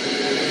night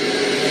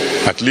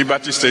at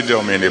Liberty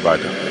Stadium in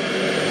Ibadan.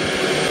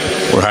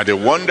 We had a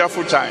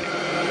wonderful time.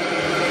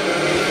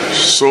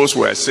 Souls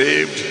were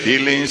saved,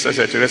 healings,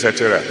 etc.,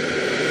 etc.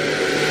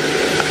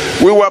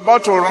 We were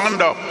about to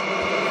round up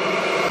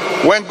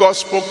when God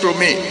spoke to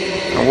me,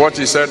 and what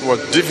he said was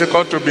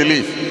difficult to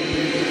believe.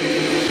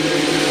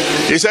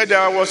 He said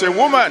there was a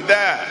woman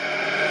there.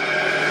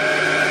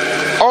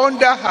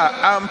 Under her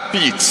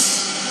armpits,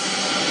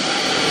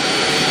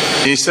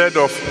 instead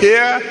of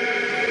hair,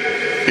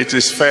 it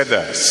is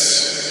feathers.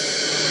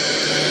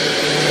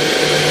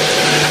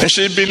 And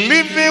she'd been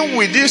living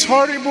with this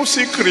horrible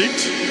secret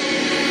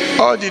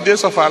all the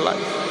days of her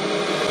life.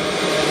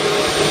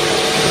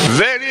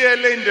 Very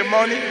early in the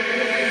morning,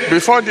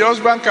 before the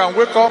husband can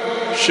wake up,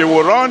 she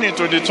will run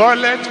into the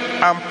toilet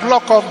and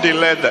pluck off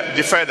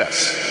the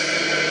feathers.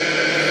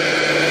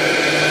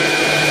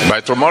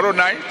 By tomorrow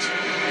night,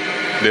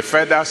 the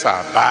feathers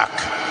are back.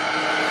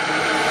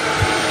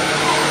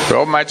 The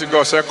Almighty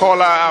God said, call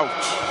her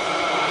out.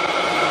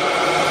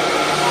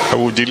 I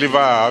will deliver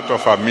her out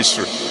of her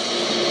misery.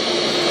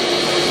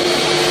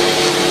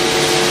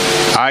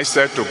 I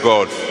said to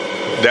God,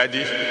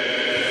 Daddy,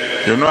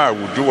 you know I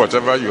will do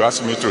whatever you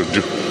ask me to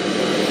do.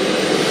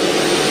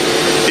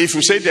 If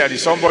you say there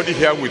is somebody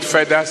here with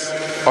feathers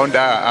under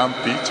her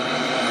armpit,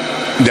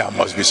 there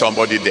must be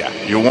somebody there.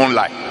 You won't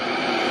lie.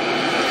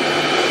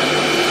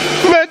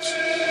 But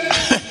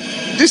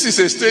this is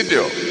a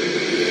stadium.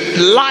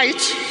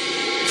 Light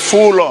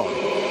full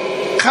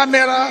on.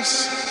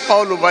 Cameras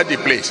all over the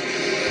place.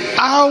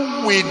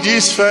 How will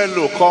this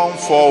fellow come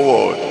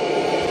forward?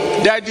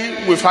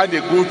 Daddy, we've had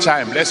a good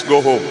time. Let's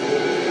go home.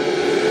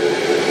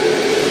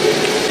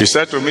 He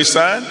said to me,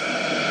 son,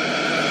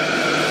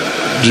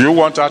 do you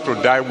want her to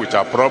die with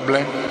a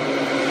problem?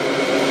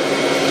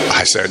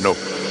 I said no.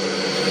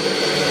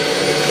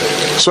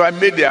 So I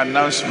made the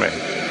announcement.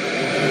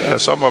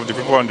 Some of the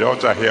people on the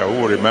altar here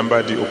who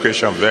remember the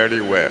occasion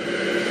very well.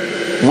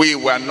 We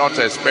were not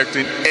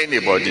expecting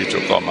anybody to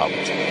come out.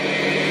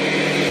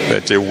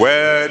 But a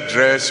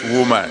well-dressed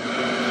woman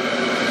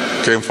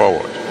came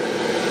forward.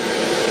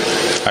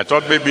 I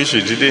thought maybe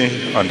she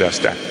didn't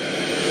understand.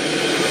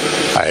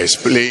 I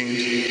explained.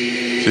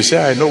 She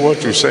said, I know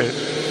what you said.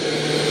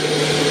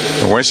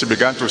 And when she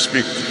began to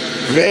speak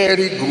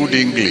very good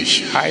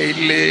English,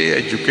 highly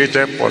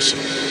educated person,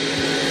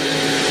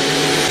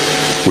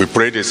 we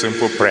prayed a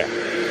simple prayer.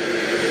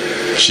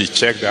 She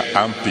checked her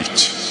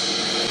armpit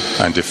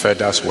and the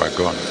feathers were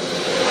gone.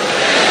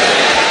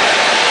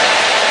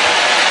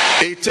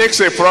 It takes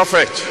a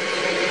prophet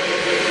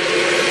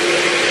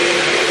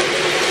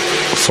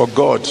for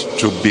God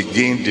to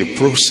begin the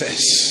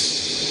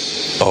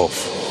process of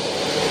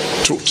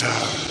total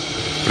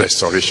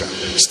restoration.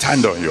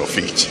 Stand on your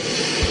feet.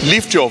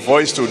 Lift your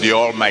voice to the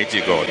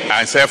Almighty God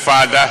and say,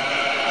 Father,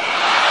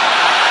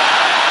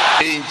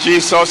 in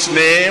Jesus'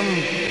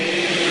 name,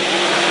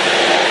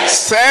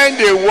 send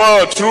a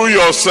word through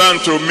your Son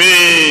to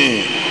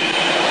me.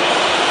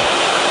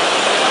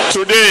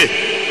 Today,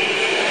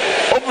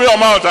 open your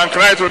mouth and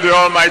cry to the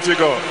Almighty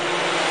God.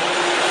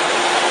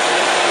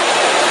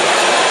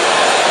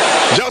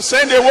 Just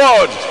send a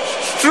word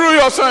through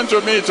your Son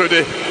to me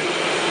today.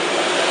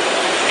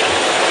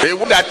 A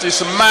word that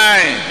is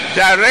mine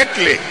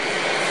directly.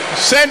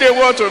 Send a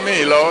word to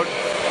me, Lord.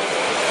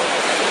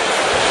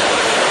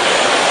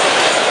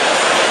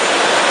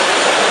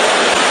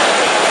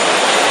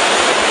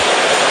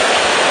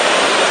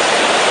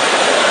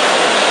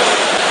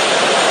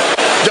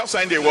 Just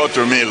send a word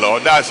to me,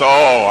 Lord. That's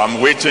all. I'm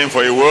waiting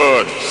for a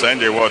word.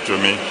 Send a word to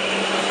me.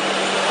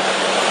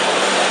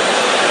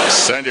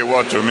 Send a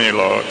word to me,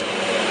 Lord.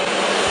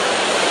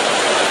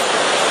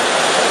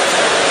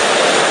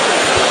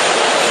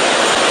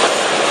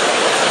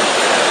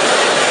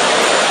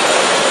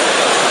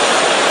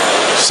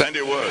 Send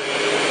a word.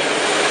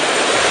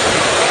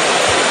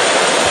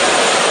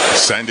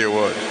 Send a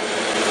word.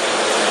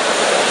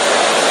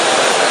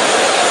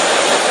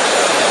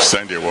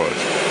 Send a word.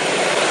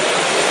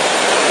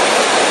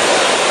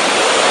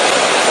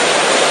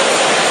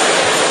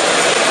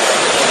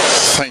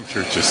 Thank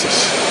you, Jesus.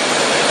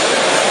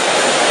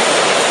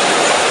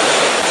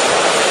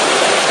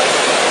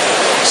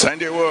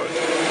 Send a word.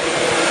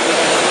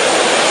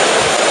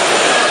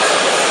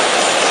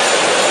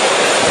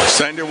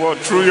 Send a word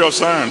through your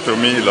Son to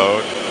me,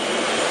 Lord.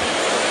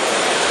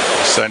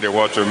 Send a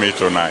word to me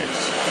tonight.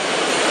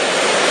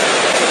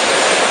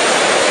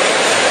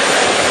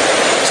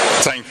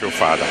 Thank you,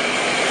 Father.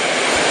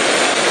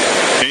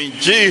 In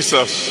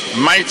Jesus'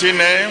 mighty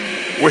name,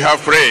 we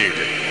have prayed.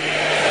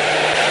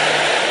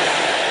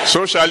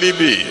 So shall it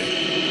be.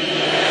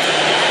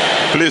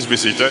 Please be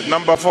seated.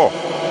 Number 4.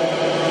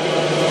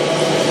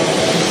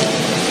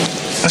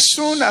 As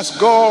soon as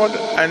God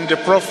and the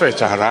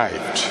prophet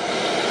arrived,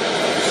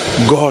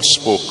 God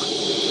spoke.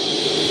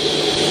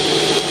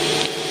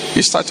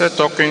 He started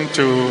talking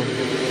to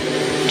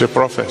the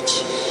prophet.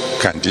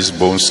 Can these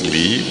bones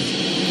live?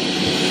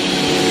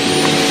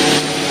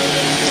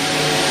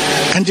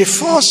 And the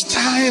first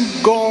time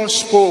God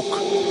spoke,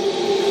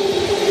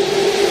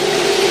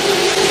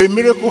 a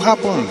miracle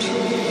happened.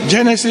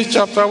 Genesis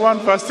chapter 1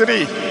 verse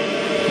 3.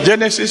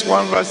 Genesis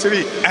 1 verse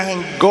 3.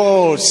 And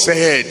God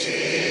said,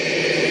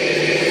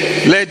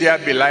 let there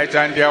be light,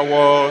 and there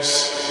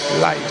was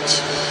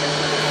light.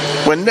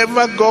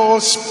 Whenever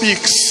God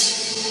speaks,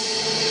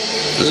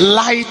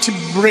 light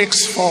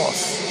breaks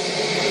forth.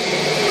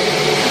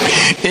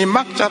 In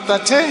Mark chapter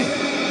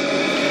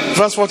 10,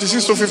 verse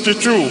 46 to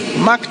 52,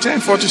 Mark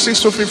 10,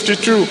 46 to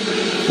 52,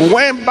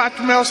 when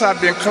Bartimaeus had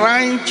been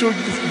crying to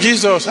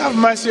Jesus, have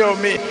mercy on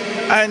me,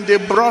 and they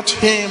brought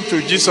him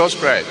to Jesus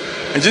Christ.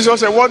 And Jesus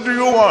said, what do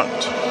you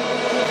want?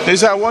 He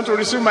said, I want to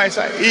receive my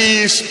sight.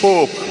 He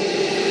spoke.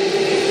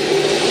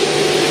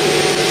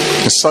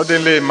 And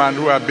suddenly a man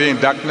who had been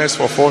in darkness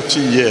for 40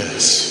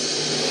 years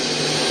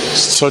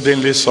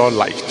suddenly saw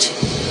light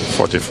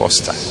for the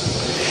first time.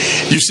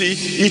 You see,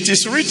 it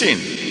is written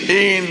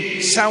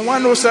in Psalm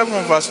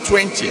 107 verse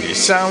 20.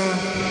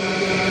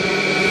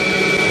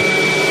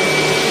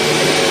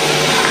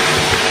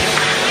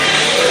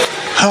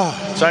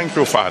 Thank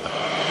you, Father.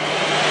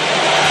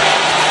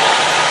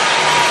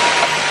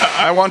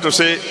 I want to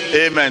say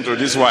amen to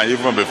this one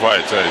even before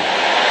I tell you.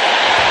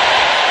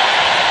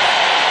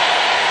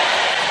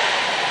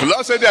 The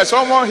Lord said there's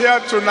someone here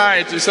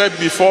tonight. He said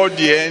before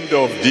the end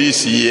of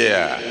this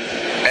year,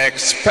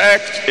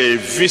 expect a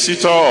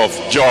visitor of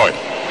joy.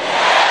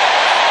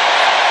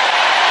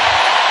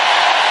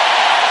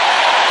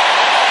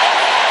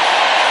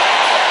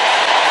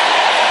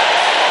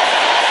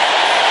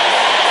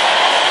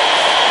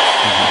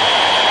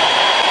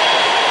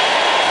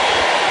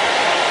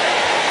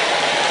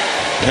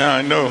 Yeah,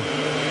 I know.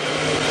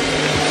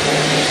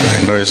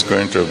 I know it's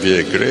going to be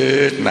a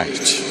great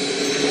night.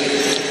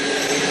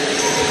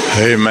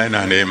 Amen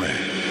and amen.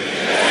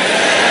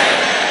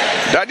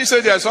 Daddy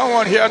said there's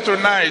someone here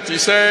tonight. He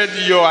said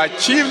your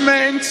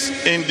achievements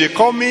in the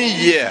coming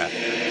year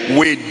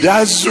will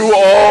dazzle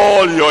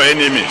all your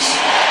enemies.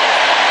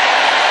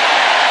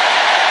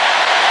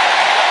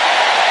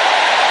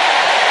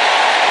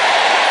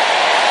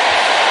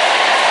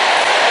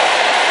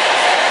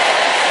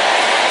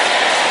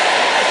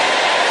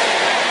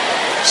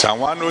 Psalm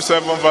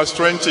 107 verse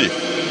 20.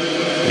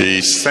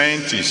 He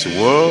sent his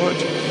word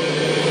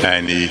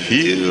and he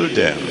healed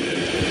them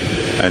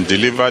and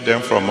delivered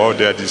them from all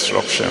their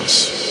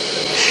disruptions.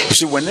 You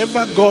see,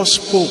 whenever God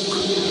spoke,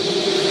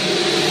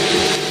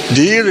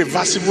 the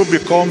irreversible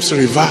becomes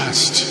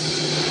reversed.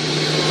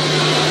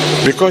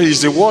 Because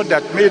it's the word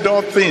that made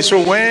all things. So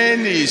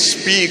when he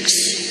speaks,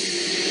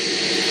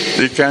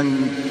 he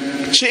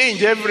can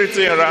change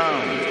everything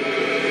around.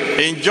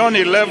 In John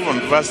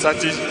 11 verse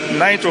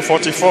 39 to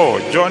 44,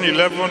 John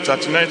 11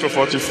 39 to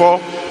 44,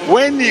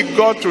 when he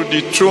got to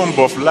the tomb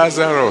of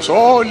Lazarus,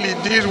 all he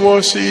did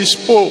was he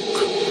spoke.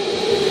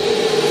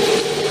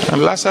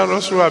 And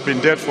Lazarus, who had been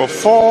dead for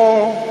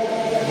 4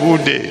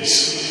 good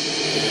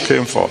days,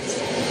 came forth.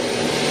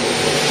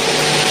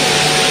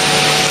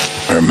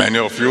 And many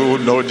of you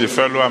know the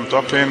fellow I'm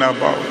talking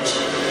about.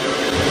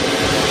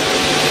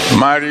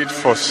 Married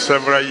for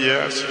several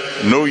years,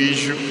 no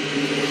issue.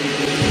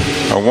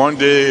 And one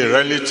day a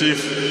relative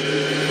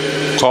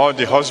called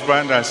the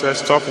husband and said,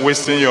 stop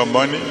wasting your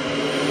money.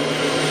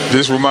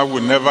 This woman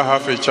will never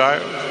have a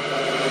child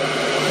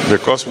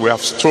because we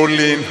have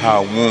stolen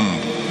her womb.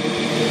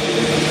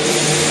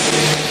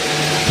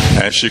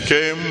 And she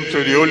came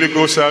to the Holy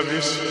Ghost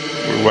service.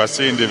 We were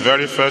still in the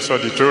very first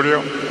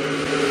auditorium.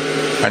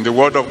 And the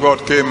word of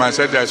God came and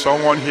said, there's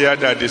someone here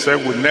that they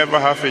said will never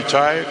have a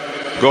child.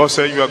 God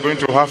said you are going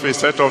to have a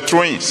set of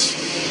twins.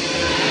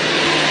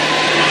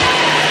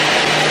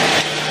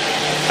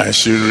 And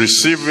she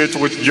received it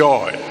with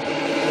joy.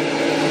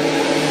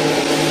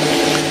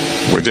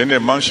 Within a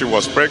month she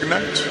was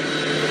pregnant.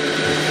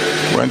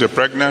 When the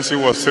pregnancy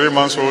was 3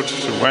 months old,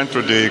 she went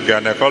to the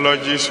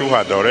gynecologist who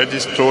had already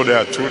told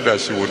her truth that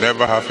she would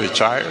never have a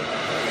child.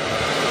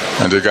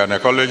 And the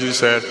gynecologist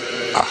said,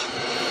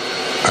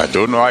 I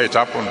don't know how it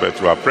happened, but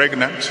you are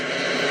pregnant.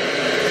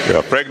 You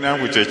are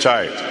pregnant with a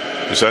child.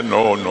 She said,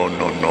 no,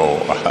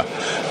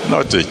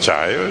 not a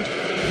child.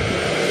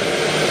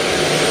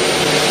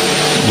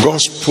 God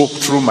spoke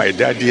through my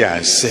daddy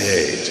and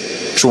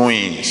said,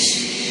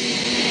 twins.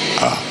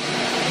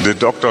 The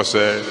doctor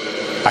said,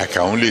 I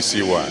can only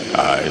see one.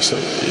 I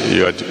said,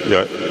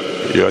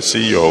 you're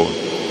seeing your own.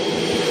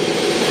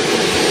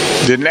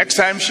 The next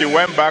time she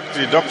went back,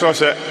 the doctor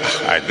said,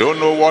 I don't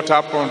know what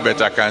happened,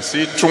 but I can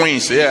see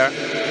twins here.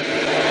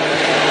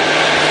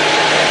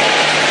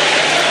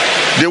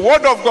 The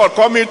word of God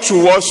coming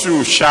towards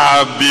you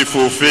shall be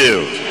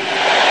fulfilled.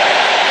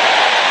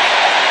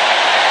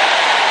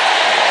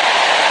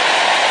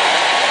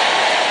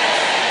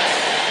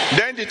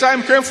 Then the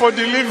time came for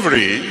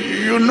delivery.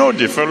 You know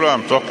the fellow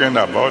I'm talking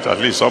about, at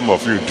least some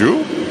of you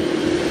do.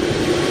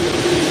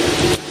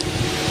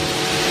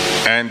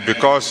 And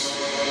because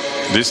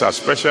these are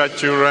special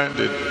children,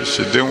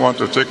 she didn't want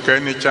to take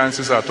any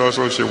chances at all,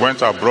 so she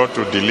went abroad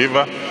to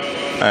deliver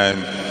and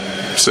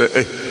said,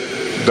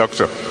 hey,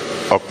 doctor,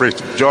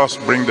 operate, just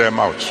bring them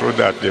out so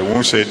that they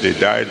won't say they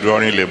died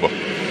during labor.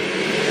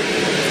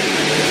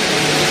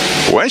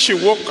 When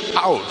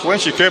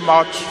she came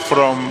out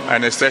from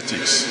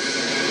anesthetics,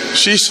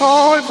 she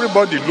saw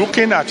everybody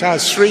looking at her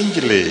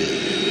strangely.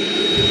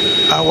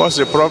 What's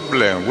the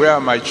problem? Where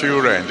are my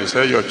children? They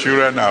said, your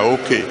children are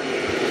okay.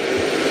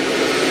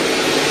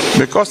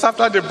 Because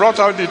after they brought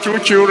out the 2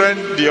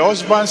 children, the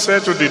husband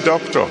said to the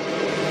doctor,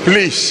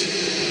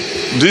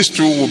 please, these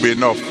 2 will be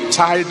enough.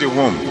 Tie the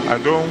womb. I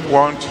don't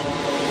want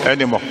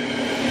any more.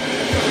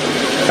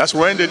 That's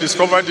when they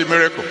discovered the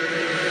miracle.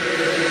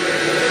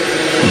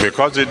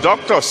 Because the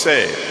doctor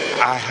said,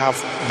 I have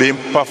been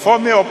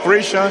performing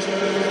operations,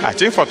 I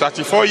think for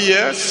 34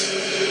 years.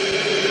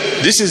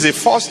 This is the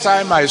first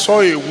time I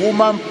saw a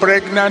woman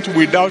pregnant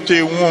without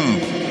a womb.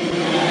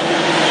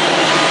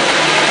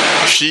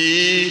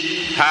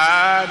 She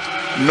had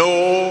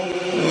no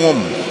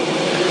womb.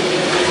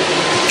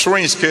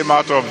 Twins came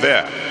out of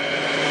there.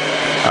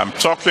 I'm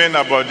talking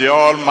about the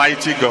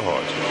Almighty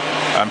God.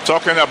 I'm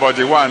talking about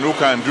the one who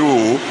can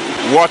do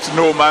what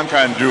no man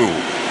can do.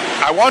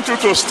 I want you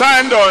to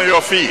stand on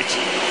your feet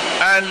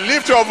and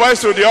lift your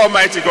voice to the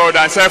Almighty God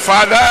and say,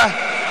 Father,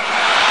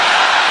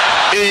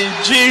 in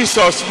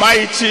Jesus'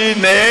 mighty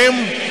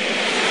name,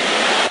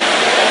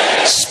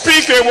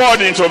 speak a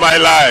word into my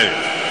life.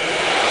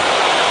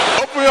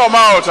 Open your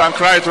mouth and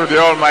cry to the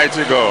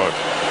Almighty God.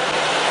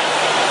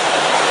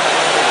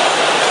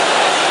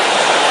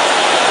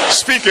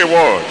 Speak a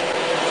word.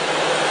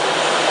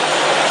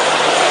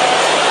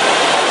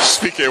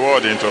 Speak a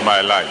word into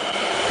my life.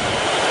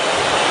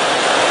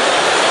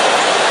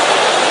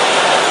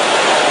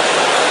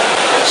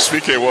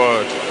 Speak a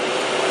word.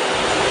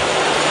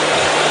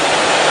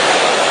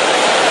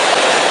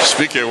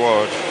 Speak a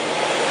word.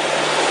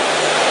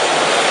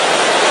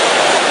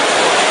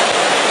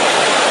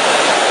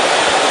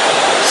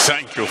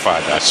 Thank you,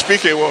 Father.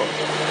 Speak a word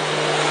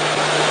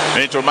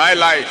into my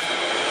life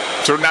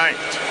tonight.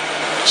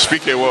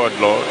 Speak a word,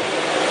 Lord.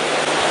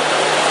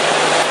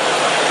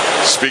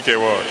 Speak a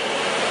word.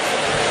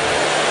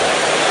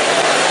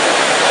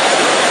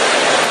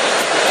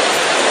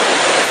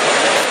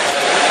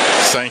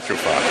 Thank you,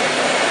 Father.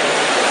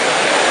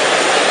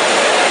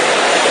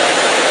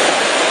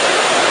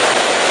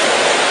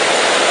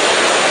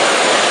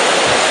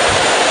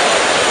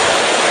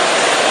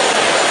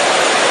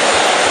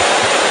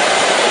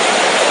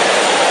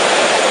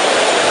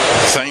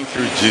 Thank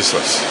you,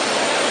 Jesus.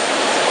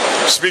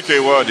 Speak a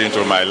word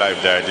into my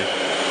life, Daddy.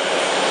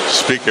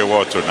 Speak a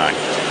word tonight.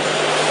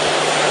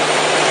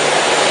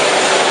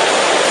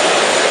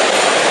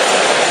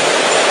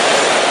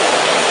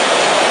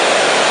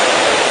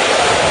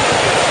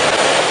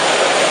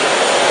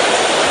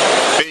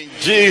 In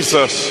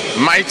Jesus'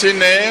 mighty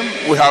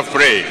name we have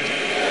prayed.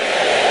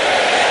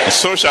 And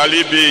so shall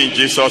it be in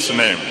Jesus'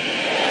 name.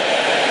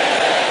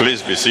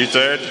 Please be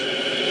seated.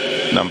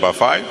 Number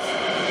 5.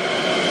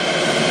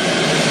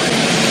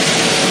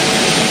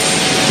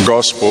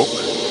 God spoke,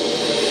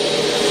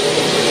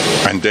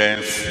 and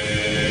then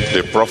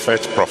the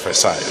prophet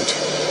prophesied.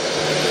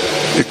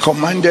 He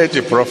commanded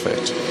the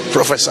prophet,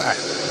 prophesy.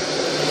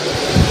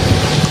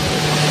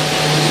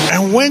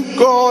 And when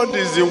God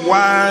is the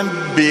one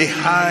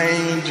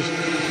behind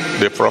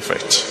the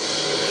prophet,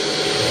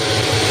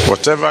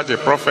 whatever the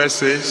prophet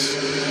says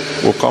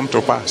will come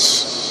to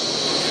pass.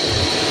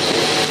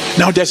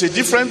 Now there's a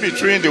difference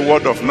between the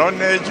word of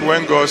knowledge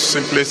when God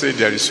simply says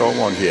there is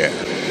someone here,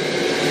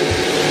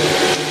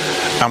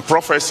 and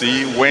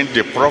prophecy when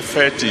the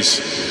prophet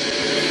is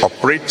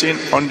operating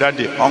under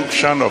the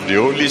unction of the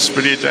Holy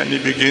Spirit and he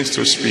begins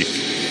to speak.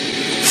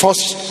 1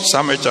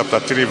 Samuel chapter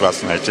 3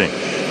 verse 19.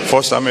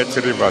 1 Samuel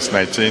 3 verse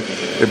 19.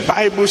 The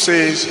Bible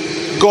says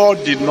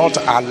God did not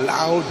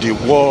allow the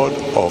word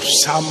of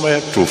Samuel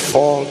to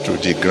fall to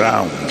the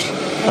ground.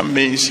 That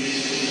means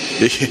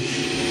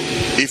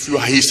if you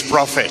are his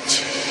prophet,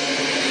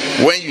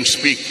 when you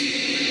speak,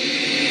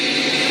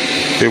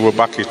 he will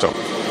back it up.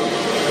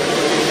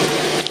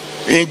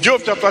 In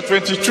Job chapter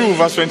 22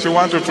 verse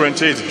 21 to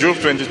 28, Job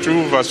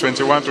 22 verse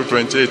 21 to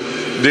 28,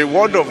 the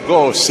word of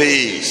God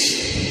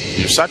says,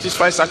 you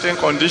satisfy certain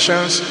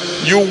conditions,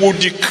 you will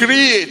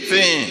decree a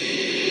thing,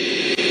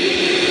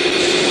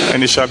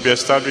 and it shall be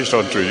established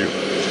unto you.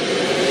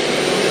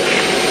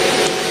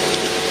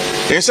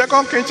 In 2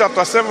 Kings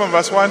chapter 7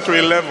 verse 1 to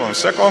 11,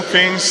 2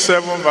 Kings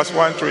 7 verse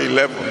 1 to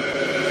 11,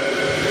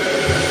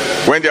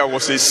 when there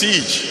was a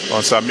siege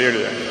on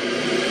Samaria,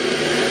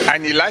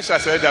 and Elisha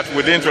said that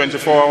within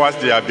 24 hours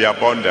there will be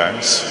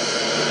abundance.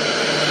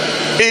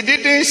 He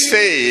didn't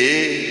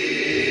say,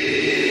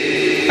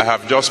 I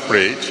have just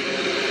prayed,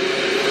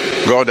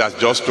 God has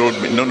just told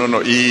me. No.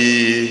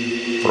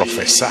 He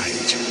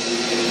prophesied.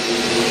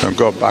 And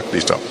God backed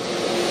it up.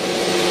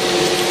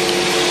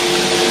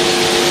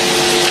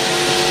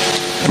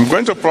 I'm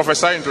going to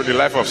prophesy into the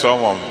life of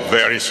someone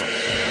very soon.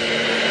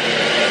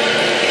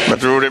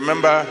 But you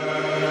remember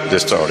the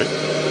story.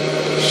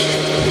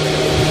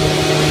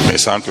 May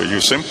sound to you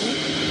simple,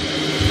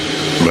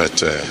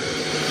 but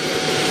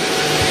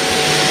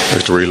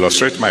it will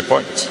illustrate my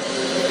point.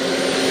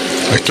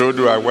 I told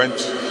you I went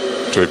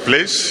to a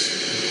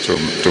place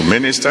to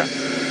minister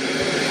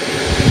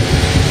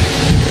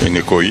in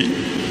Ikoyi.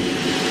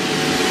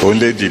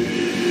 Only the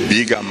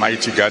big and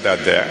mighty gathered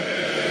there.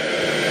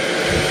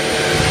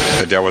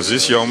 But there was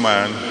this young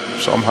man,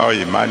 somehow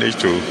he managed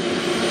to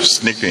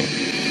sneak in.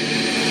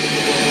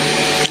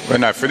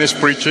 When I finished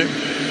preaching,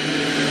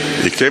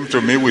 he came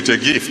to me with a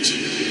gift.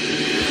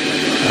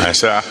 I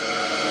said,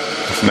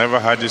 I've never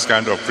had this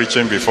kind of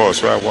preaching before,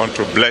 so I want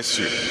to bless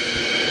you.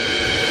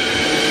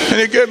 And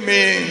he gave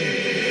me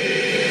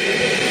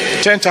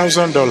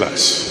 $10,000.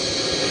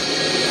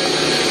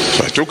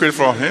 So I took it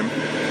from him.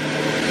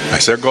 I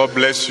said, God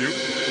bless you.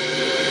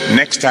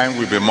 Next time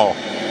will be more.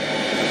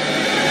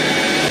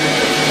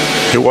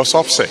 He was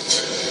upset.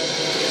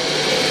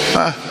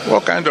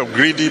 What kind of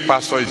greedy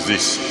pastor is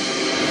this?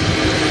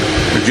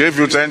 He gave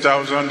you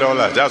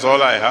 $10,000. That's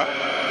all I have.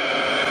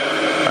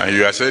 And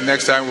you are saying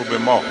next time will be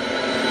more.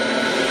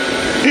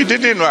 He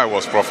didn't know I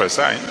was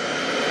prophesying.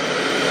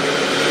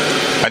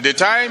 At the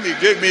time he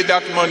gave me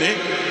that money,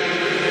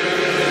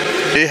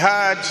 he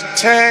had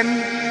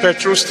 10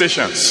 petrol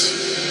stations.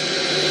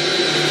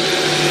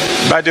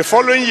 By the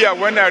following year,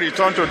 when I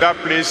returned to that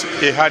place,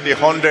 he had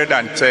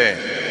 110.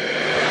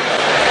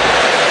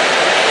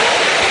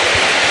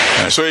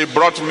 And so he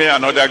brought me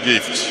another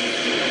gift.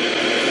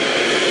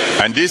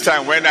 And this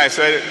time when I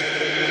said,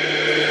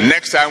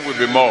 next time will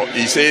be more,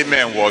 his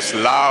amen was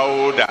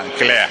loud and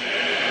clear.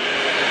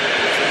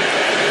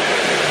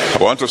 I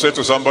want to say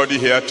to somebody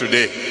here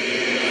today,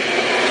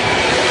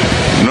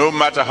 no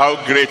matter how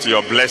great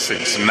your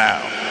blessings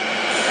now,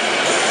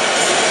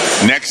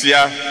 next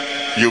year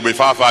you'll be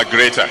far, far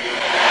greater.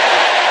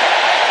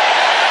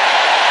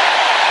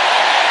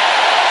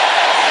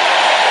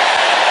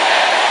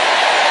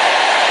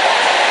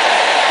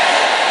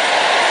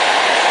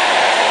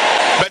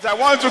 But I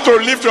want you to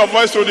lift your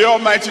voice to the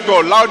Almighty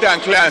God, loud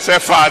and clear, and say,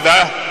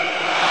 Father,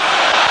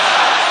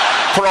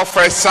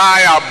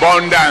 prophesy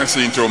abundance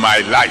into my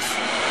life.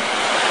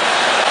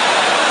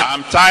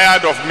 I'm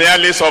tired of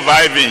merely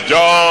surviving.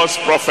 Just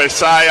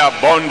prophesy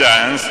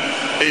abundance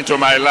into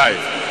my life.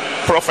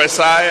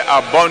 Prophesy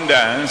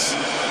abundance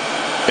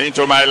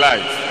into my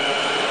life.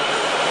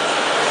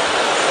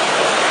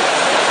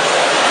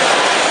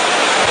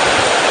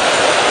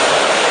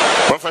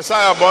 Prophesy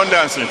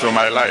abundance into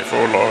my life,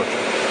 oh Lord.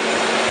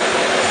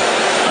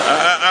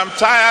 I'm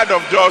tired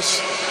of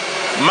just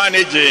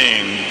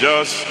managing,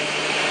 just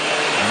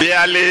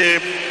barely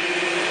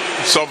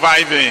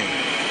surviving.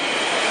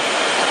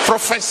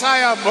 Prophesy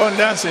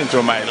abundance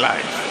into my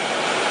life.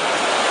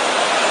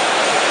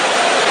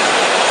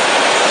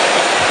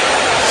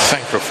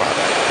 Thank you,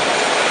 Father.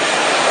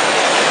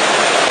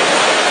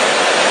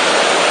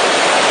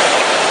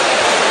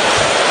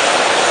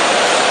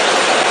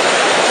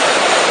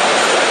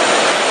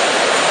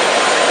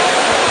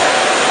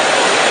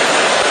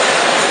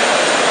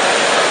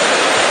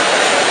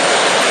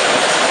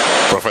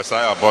 Prophesy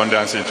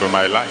abundance into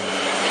my life.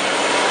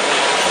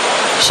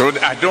 So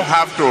that I don't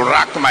have to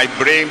rack my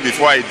brain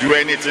before I do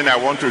anything I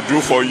want to do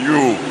for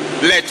you.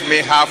 Let me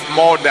have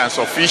more than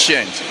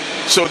sufficient,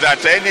 so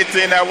that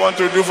anything I want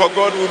to do for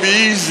God will be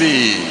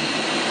easy.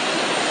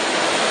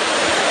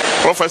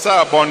 Prophesy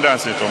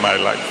abundance into my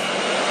life.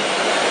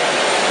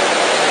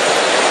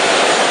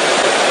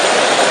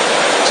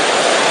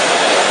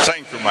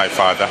 Thank you, my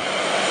Father.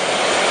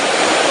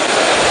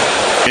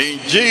 In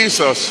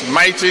Jesus'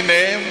 mighty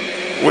name,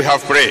 we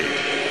have prayed.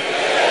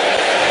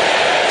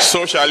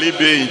 So shall it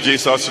be in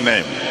Jesus'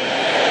 name.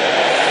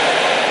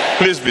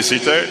 Please be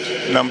seated.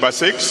 Number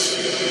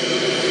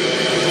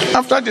 6.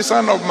 After the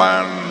Son of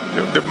Man,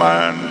 the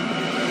man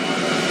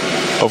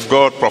of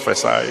God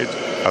prophesied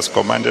as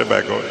commanded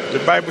by God, the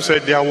Bible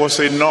said there was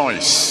a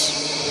noise.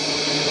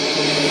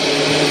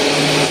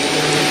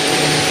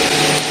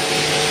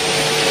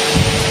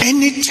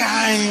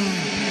 Anytime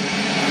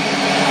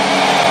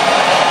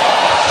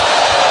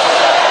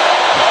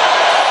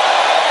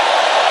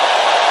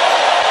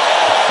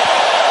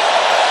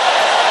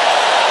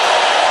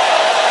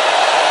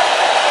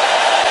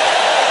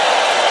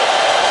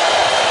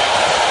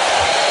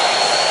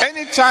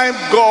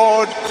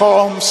God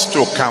comes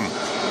to camp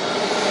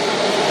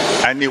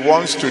and he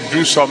wants to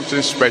do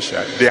something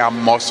special, there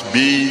must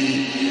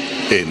be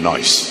a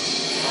noise.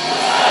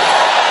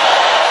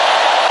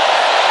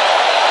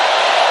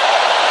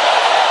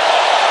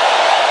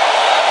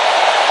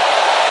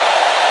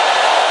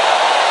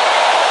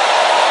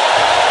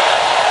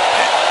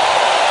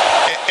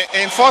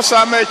 In 1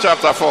 Samuel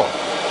chapter 4,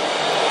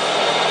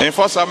 in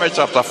 1 Samuel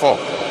chapter 4,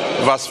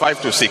 verse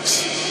 5 to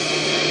 6,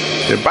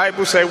 the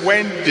Bible said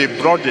when they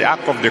brought the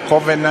Ark of the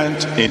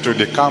Covenant into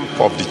the camp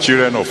of the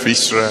children of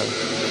Israel,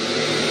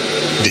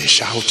 they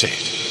shouted.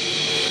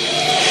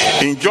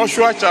 In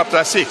Joshua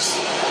chapter 6,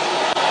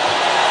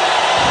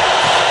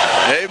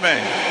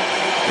 amen,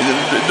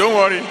 don't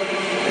worry,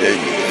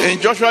 in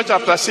Joshua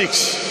chapter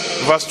 6,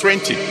 verse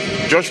 20,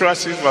 Joshua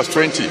 6 verse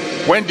 20,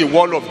 when the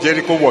wall of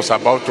Jericho was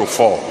about to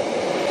fall,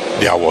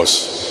 there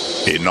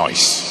was a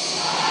noise.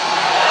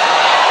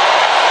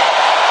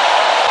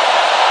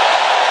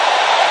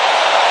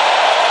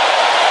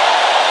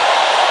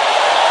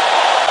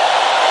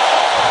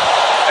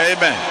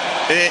 Amen.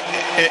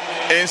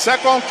 In 2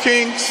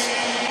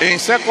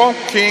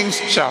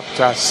 Kings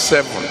chapter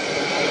 7,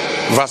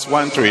 verse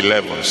 1 to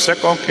 11.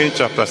 2 Kings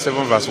chapter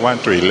 7, verse 1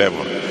 to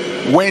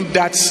 11. When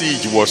that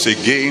siege was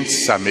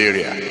against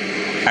Samaria,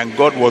 and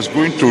God was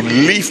going to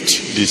lift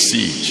the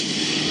siege,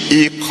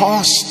 he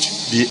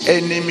caused the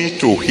enemy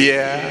to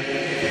hear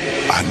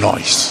a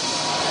noise.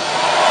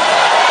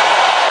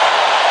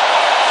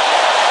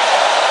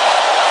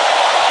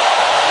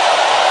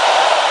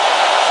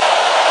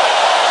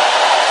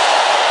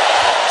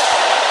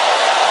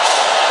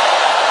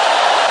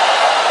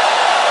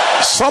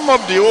 Some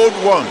of the old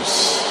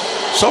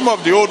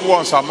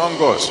ones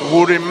among us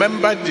will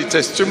remember the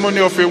testimony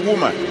of a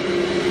woman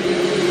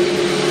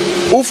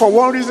who, for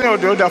one reason or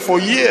the other, for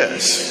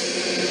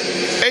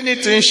years,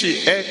 anything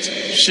she ate,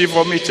 she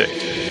vomited.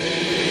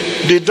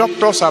 The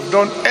doctors have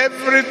done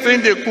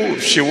everything they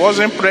could. She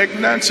wasn't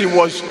pregnant.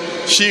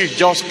 She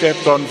just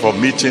kept on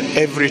vomiting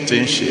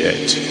everything she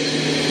ate.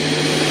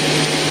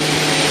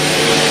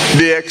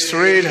 They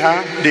x-rayed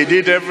her, they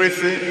did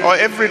everything, or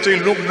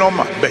everything looked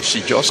normal, but she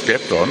just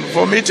kept on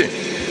vomiting.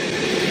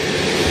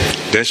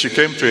 Then she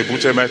came to a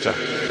Butemeta.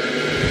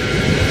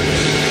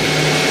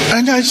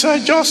 And as I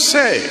just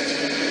said,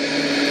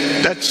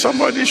 that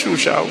somebody should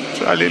shout,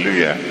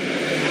 hallelujah.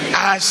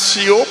 As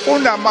she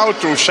opened her mouth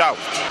to shout,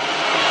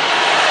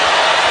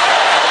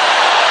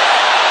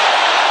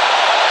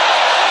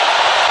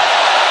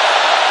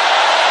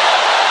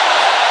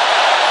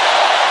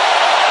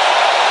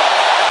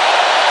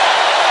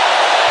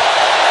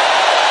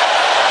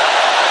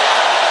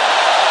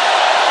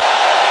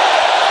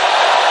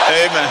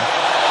 amen.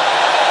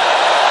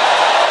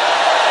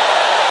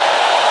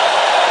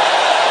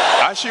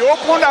 As she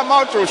opened her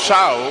mouth to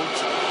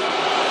shout,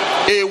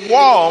 a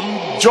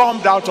worm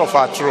jumped out of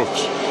her throat.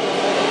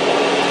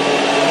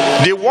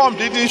 The worm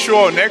didn't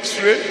show on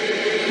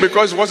x-ray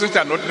because it wasn't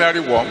an ordinary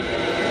worm.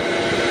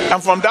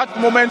 And from that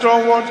moment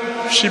onward,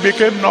 she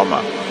became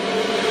normal.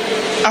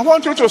 I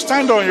want you to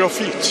stand on your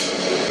feet.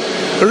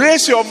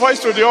 Raise your voice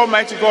to the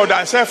Almighty God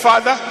and say,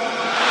 Father,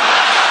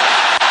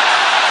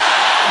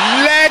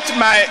 let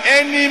my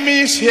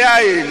enemies hear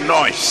a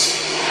noise.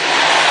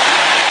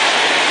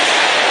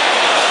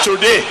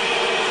 Today,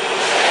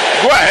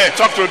 go ahead,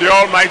 talk to the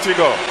Almighty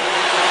God.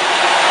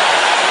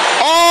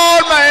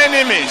 All my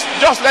enemies,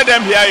 just let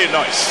them hear a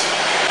noise.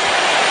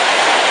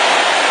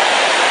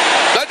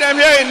 Let them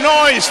hear a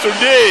noise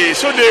today,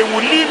 so they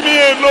will leave me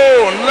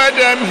alone. Let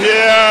them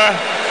hear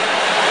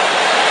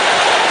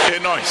a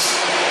noise.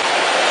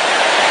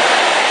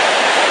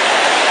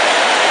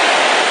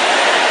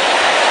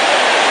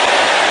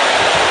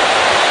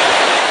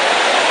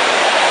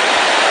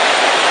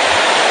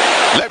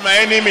 Let my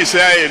enemies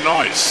hear a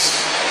noise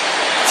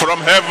from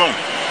heaven,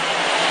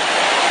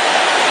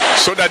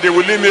 so that they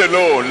will leave me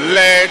alone.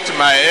 Let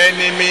my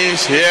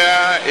enemies hear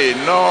a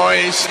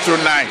noise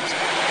tonight.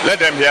 Let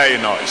them hear a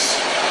noise.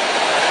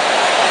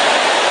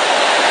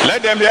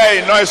 Let them hear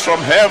a noise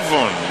from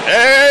heaven.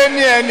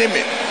 Any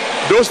enemy,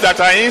 those that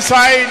are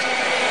inside,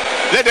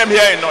 let them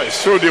hear a noise,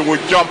 so they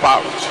will jump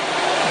out.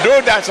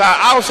 Those that are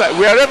outside,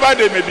 wherever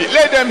they may be,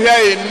 let them hear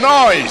a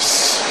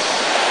noise.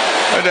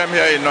 Let them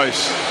hear a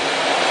noise.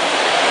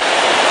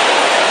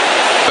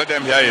 Let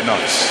them hear a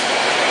noise.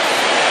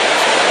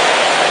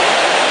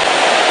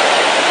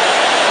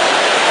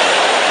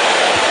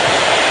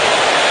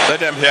 Let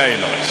them hear a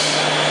noise.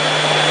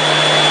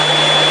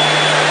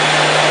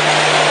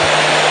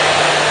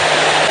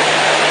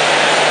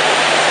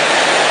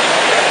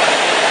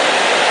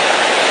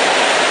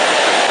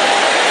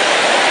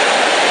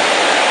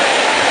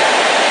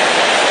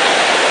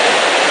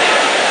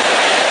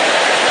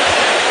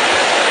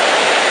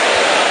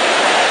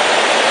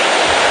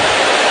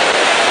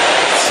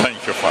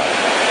 Thank you, Father.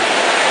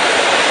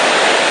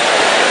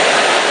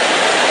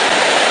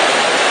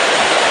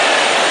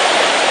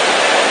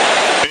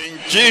 In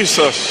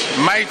Jesus'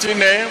 mighty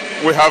name,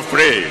 we have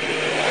prayed.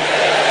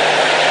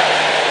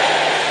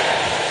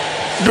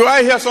 Do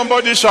I hear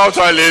somebody shout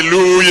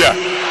hallelujah?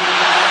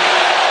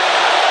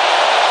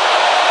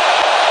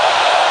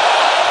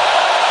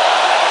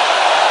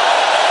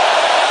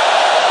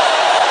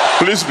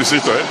 Please be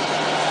seated.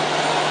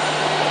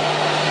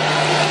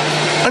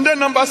 And then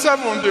number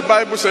 7, the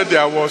Bible said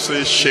there was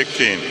a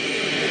shaking.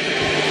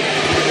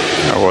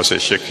 There was a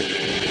shaking.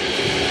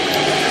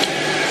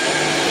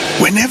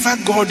 Whenever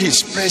God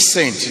is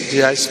present,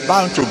 there is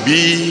bound to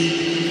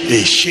be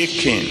a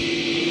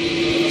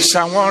shaking.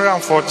 Psalm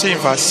 114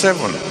 verse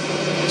 7.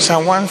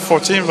 Psalm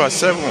 114 verse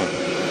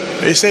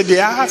 7. He said the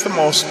earth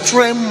must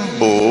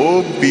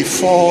tremble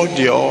before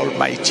the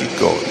Almighty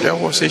God. There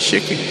was a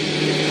shaking.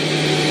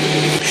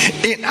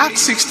 In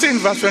Acts 16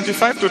 verse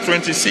 25 to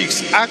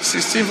 26, Acts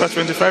 16 verse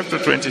 25 to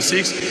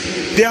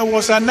 26, there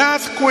was an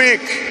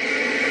earthquake.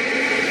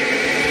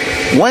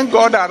 When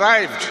God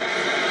arrived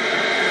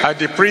at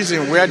the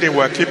prison where they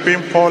were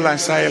keeping Paul and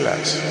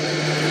Silas,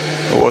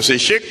 there was a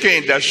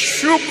shaking that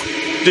shook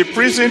the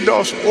prison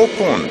doors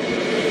open,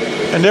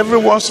 and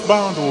everyone's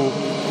bound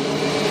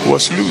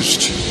was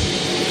loosed.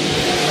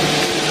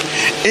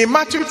 In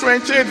Matthew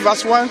 28,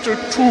 verse 1 to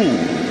 2,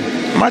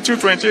 Matthew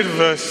 28,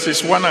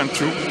 verses 1 and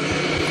 2,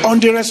 on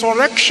the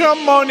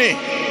resurrection morning,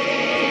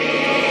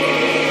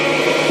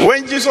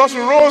 when Jesus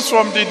rose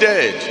from the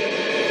dead,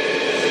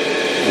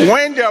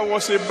 when there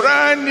was a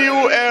brand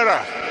new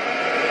era,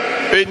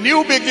 a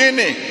new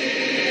beginning,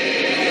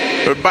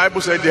 the Bible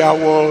said there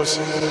was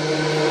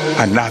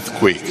an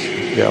earthquake,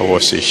 there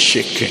was a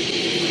shaking.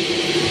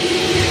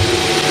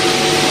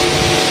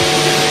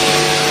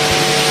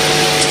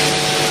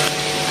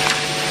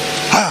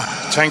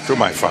 Thank you,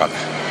 my Father.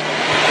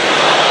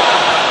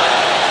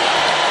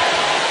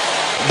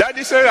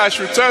 Daddy said I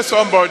should tell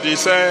somebody, he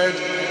said,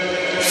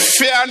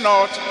 fear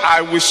not,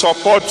 I will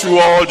support you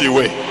all the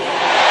way.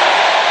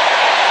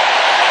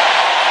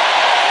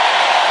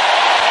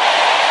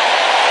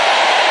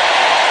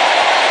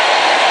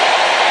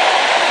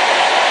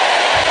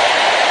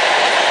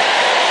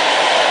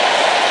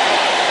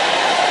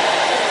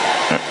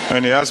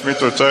 And he asked me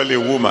to tell a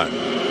woman,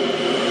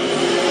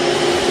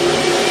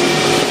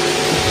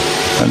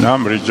 and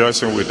I'm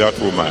rejoicing with that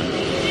woman,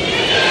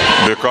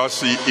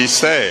 because he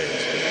said,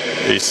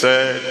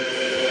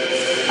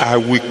 I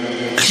will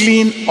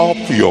clean up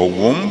your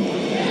womb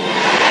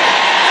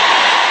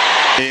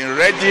in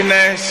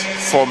readiness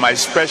for my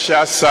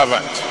special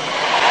servant.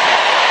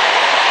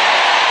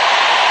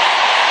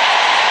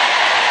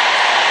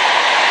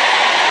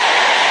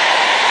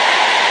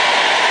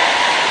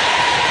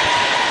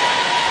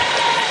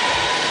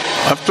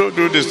 I've told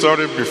you the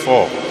story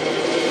before.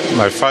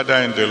 My father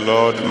in the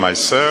Lord,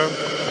 myself,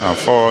 and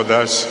 4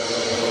 others,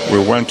 we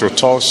went to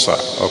Tulsa,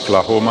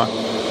 Oklahoma,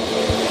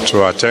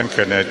 to attend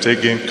Kenneth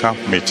Hagin camp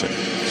meeting,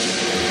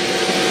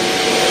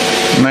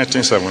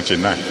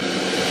 1979.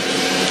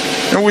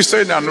 And we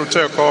stayed in an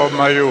hotel called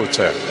Mayo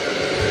Hotel.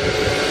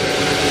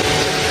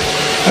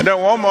 And then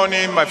one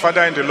morning, my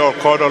father in the Lord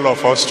called all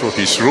of us to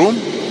his room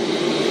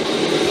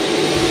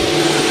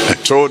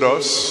and told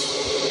us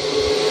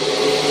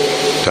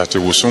that he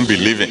will soon be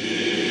leaving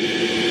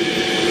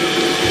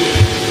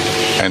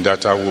and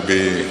that I will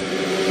be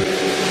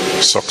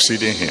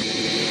succeeding him.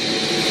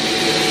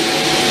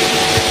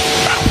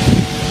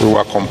 We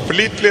were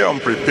completely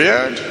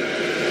unprepared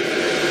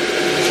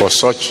for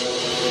such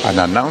an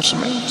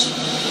announcement.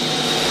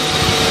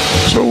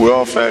 So we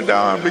all fell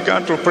down and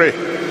began to pray.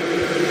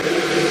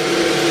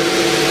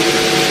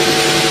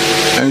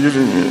 And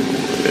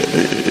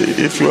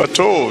if you are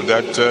told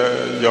that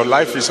your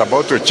life is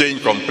about to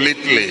change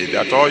completely,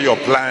 that all your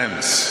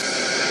plans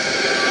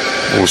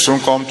will soon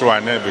come to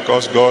an end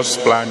because God's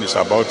plan is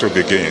about to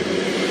begin,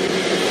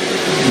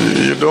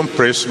 you don't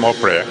pray small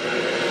prayer.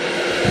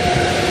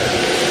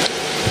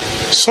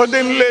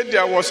 Suddenly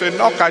there was a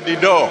knock at the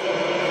door,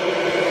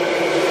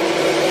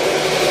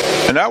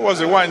 and I was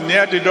the one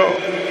near the door.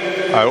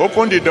 I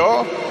opened the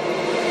door,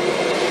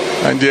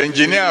 and the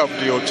engineer of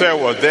the hotel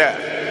was there.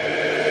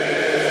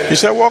 He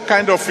said, what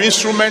kind of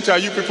instrument are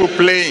you people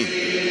playing?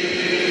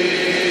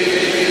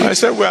 I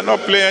said, we are not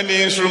playing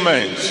any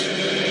instruments.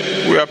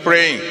 We are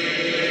praying.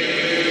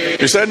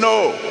 He said,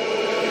 no.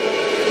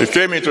 He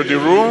came into the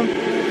room.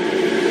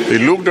 He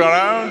looked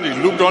around. He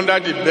looked under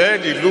the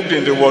bed. He looked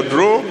in the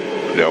wardrobe.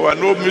 There were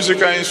no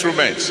musical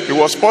instruments. He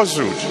was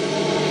puzzled.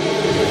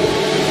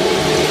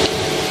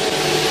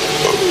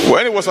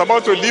 When he was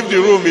about to leave the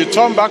room, he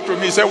turned back to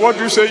me. He said, what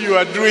do you say you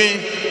are doing?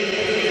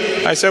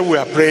 I said, we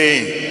are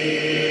praying.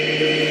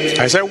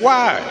 I said,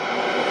 why?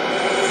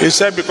 He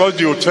said, because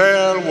the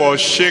hotel was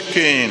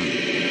shaking.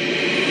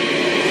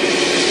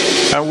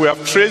 And we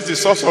have traced the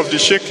source of the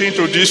shaking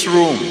to this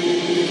room.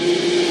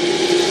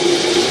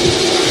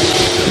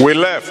 We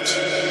left.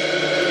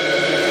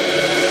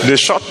 They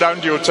shut down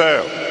the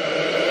hotel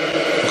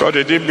because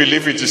they didn't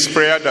believe it is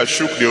prayer that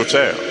shook the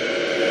hotel.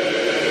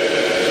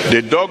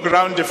 They dug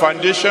around the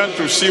foundation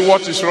to see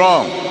what is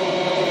wrong.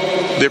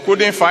 They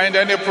couldn't find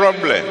any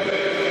problem.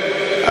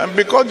 And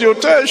because the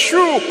hotel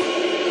shook,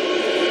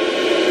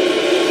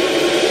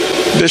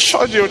 they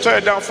shut the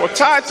hotel down for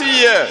 30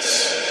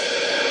 years.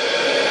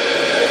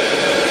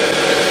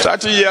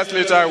 30 years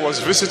later, I was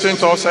visiting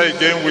Tulsa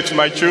again with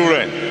my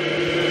children.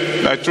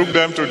 I took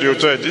them to the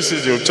hotel. This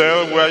is the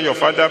hotel where your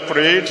father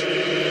prayed,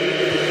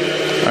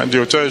 and the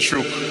hotel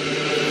shook.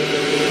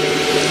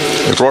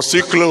 It was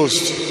still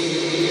closed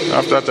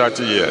after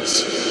 30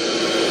 years.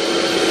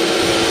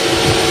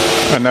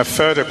 And I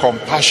felt a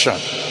compassion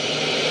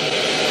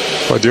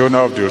for the owner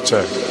of the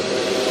hotel.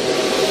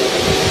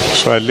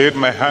 So I laid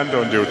my hand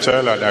on the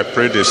hotel and I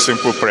prayed a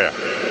simple prayer.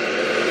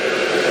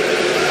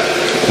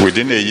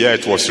 Within a year,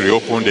 it was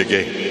reopened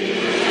again.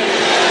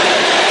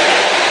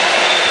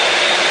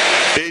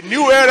 A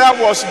new era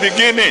was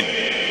beginning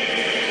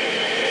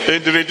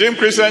in the Redeemed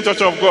Christian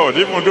Church of God,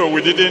 even though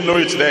we didn't know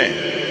it then.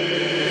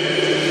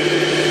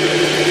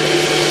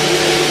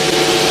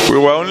 We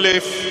were only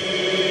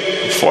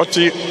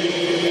 40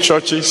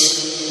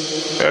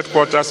 churches,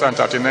 headquarters, and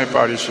 39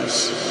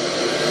 parishes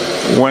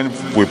when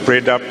we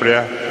prayed that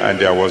prayer, and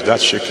there was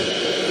that shaking.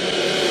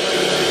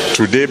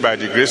 Today, by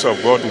the grace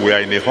of God, we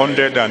are in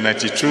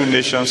 192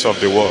 nations of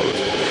the world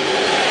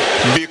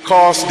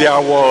because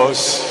there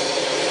was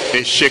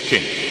a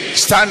shaking.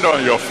 Stand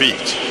on your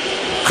feet.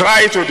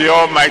 Cry to the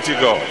Almighty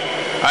God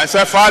and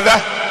say,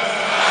 Father,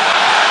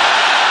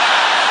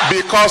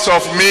 because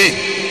of me,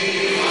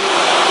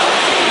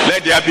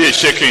 let there be a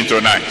shaking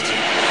tonight.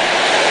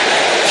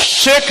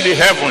 Shake the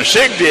heaven,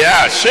 shake the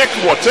earth, shake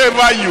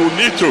whatever you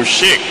need to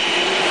shake.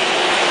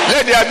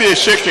 Let there be a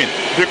shaking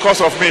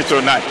because of me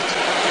tonight.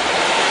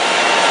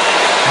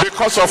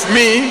 Because of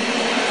me,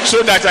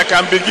 so that I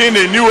can begin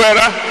a new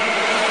era,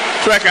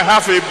 so I can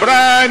have a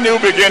brand new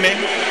beginning.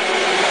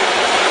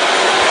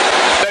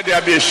 Let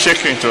there be a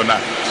shaking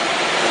tonight.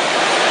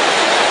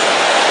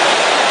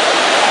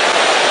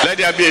 Let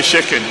there be a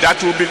shaking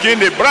that will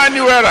begin a brand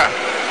new era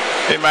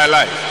in my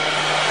life.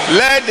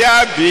 Let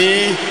there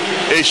be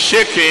a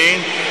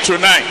shaking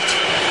tonight.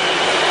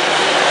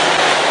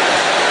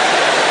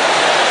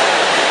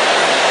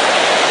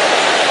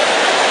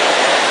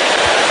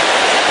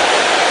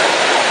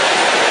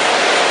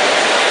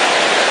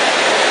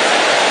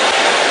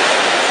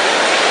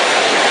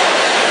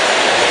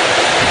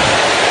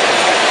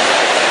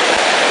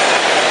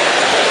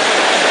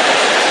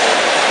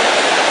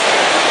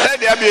 Let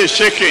there be a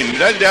shaking.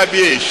 Let there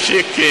be a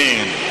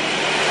shaking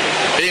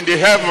in the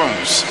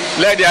heavens.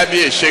 Let there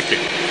be a shaking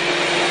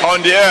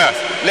on the earth.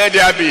 Let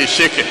there be a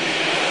shaking.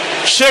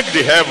 Shake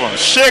the heavens,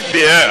 shake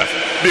the earth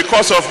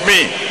because of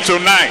me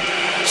tonight,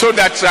 so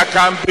that I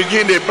can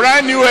begin a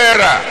brand new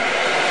era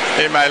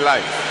in my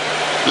life.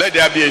 Let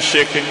there be a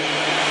shaking.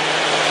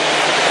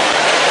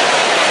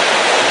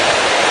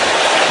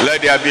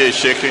 Let there be a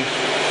shaking.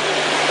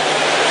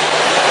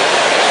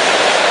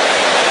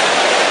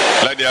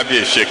 Let there be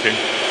a shaking.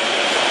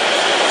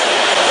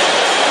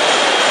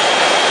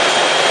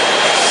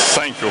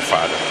 Thank you,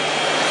 Father.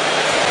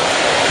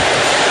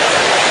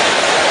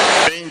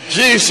 In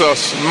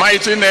Jesus'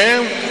 mighty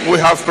name we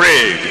have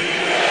prayed.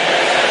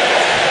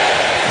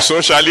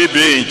 So shall it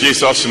be in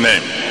Jesus'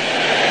 name.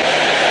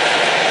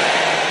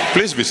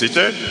 Please be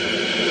seated.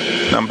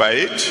 Number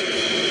 8.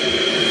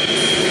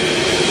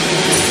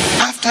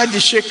 After the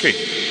shaking,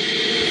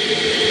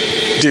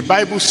 the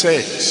Bible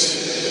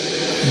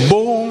says,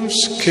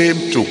 bones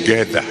came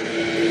together,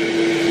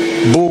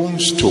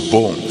 bones to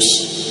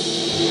bones.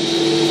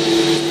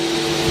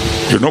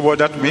 You know what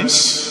that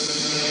means?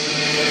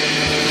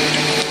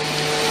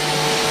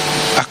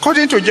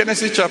 According to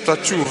Genesis chapter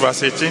 2,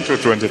 verse 18 to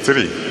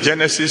 23.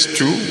 Genesis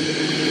 2,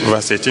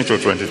 verse 18 to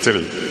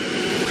 23.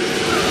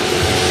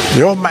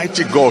 The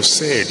Almighty God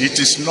said, it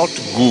is not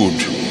good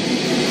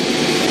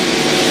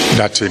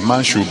that a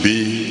man should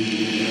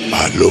be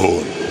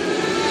alone.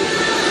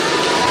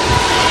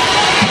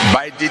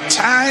 By the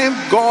time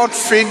God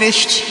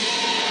finished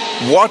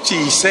what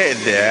he said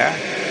there,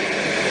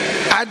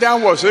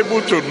 Adam was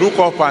able to look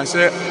up and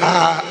say,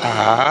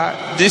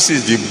 this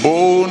is the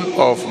bone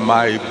of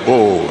my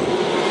bone.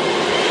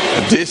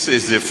 This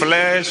is the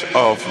flesh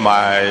of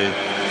my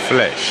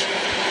flesh.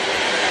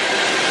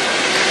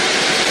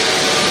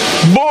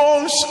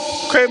 Bones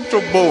came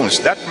to bones.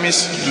 That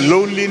means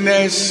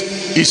loneliness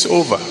is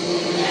over.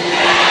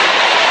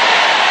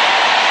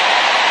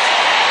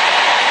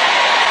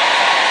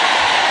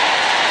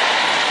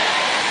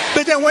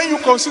 But then when you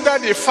consider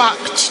the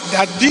fact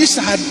that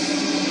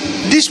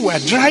these were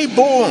dry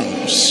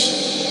bones,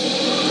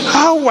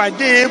 how were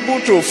they able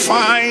to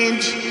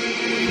find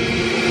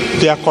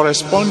their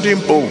corresponding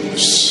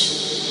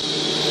bones?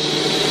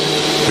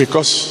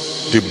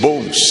 Because the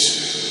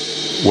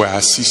bones were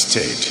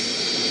assisted.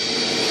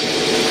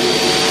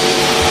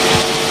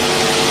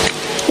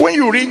 When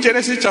you read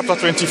Genesis chapter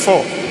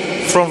 24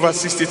 from verse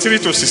 63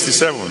 to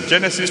 67,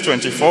 Genesis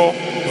 24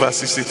 verse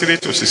 63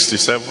 to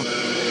 67,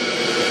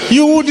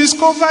 you will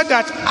discover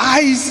that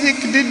Isaac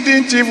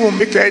didn't even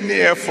make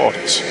any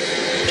effort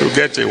to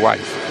get a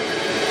wife.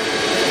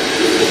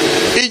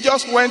 He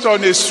just went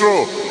on a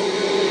stroll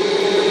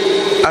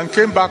and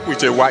came back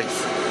with a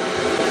wife.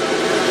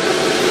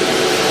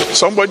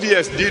 Somebody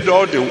else did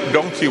all the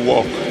donkey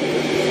walk.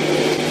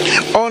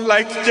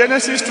 Unlike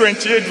Genesis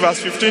 28 verse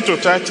 15 to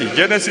 30,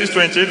 Genesis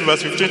 28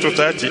 verse 15 to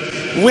 30,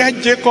 where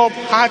Jacob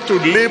had to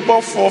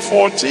labor for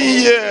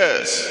 14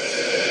 years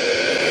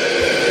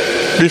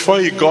before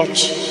he got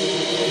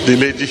the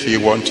lady he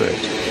wanted.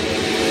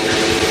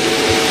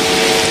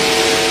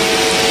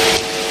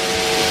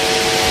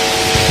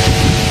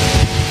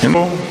 You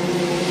know,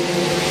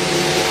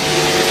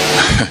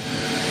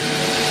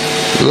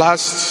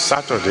 last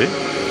Saturday,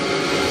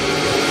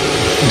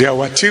 there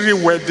were 3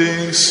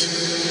 weddings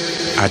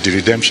at the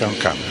redemption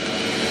camp.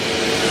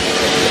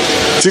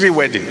 3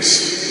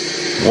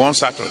 weddings, one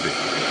Saturday.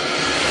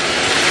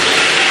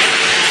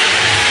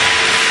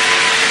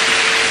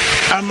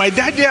 And my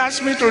daddy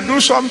asked me to do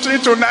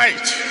something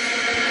tonight.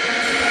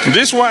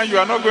 This one you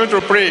are not going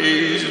to pray.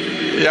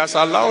 He has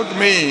allowed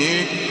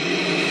me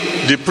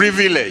the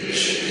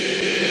privilege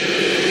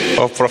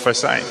of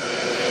prophesying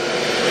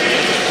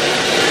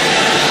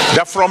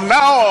that from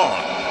now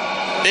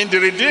on, in the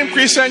Redeemed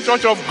Christian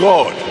Church of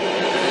God,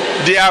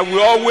 there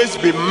will always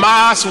be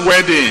mass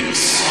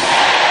weddings.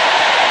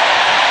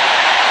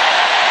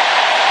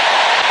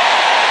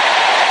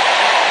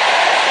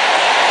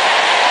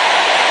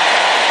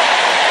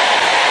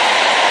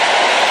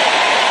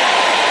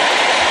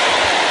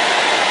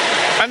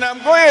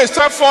 a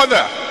step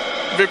further,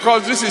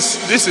 because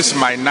this is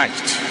my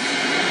night.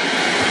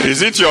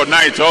 Is it your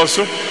night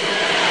also?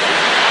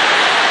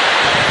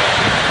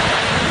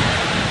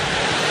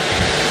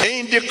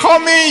 In the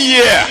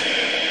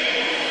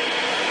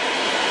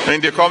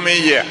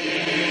coming year,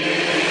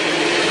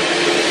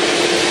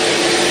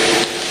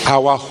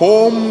 our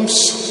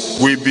homes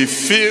will be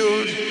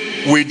filled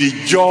with the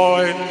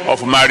joy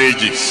of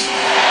marriages.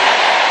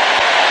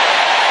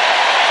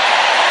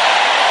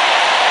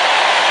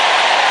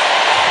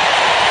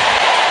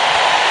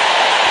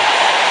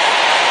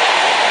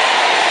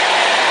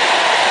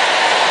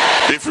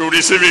 If you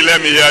receive it,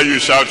 let me hear you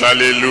shout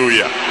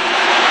hallelujah.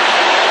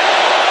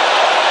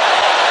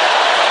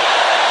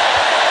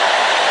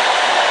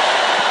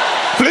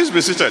 Please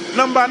be seated.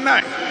 Number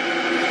 9.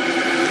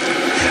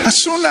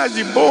 As soon as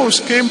the bones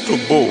came to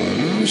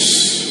bones,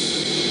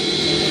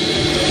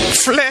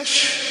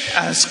 flesh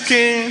and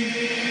skin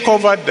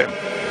covered them.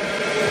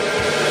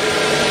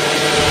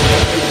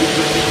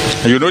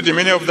 You know the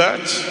meaning of that?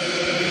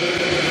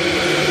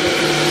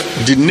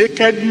 The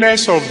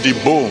nakedness of the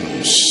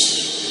bones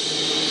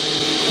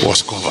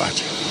was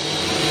covered.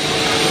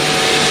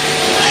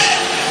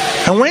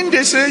 And when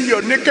they say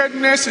your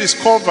nakedness is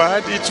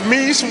covered, it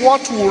means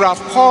what would have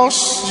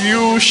caused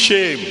you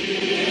shame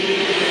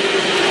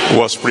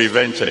was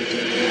prevented.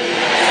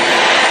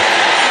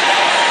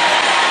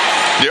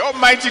 The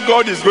Almighty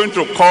God is going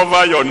to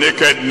cover your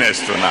nakedness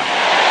tonight.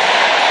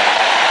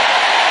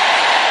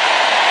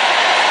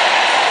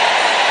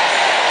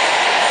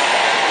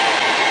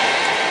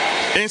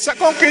 In 2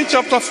 Kings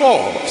chapter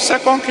 4,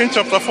 2 Kings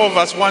chapter 4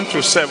 verse 1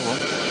 to 7,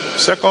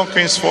 2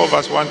 Kings 4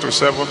 verse 1 to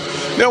 7,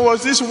 there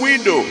was this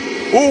widow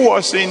who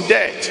was in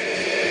debt.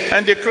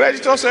 And the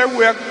creditor said,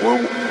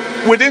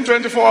 within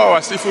 24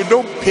 hours, if you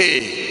don't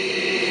pay,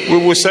 we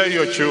will sell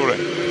your children.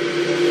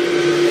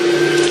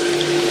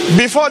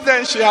 Before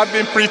then, she had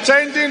been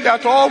pretending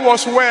that all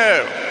was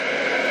well.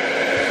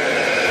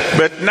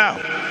 But now,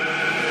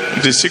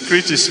 the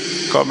secret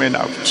is coming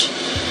out.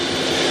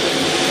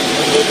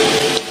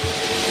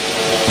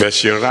 But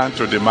she ran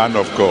to the man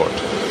of God.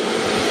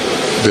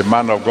 The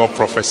man of God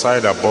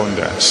prophesied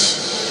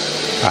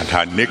abundance, and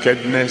her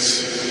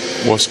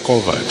nakedness was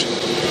covered.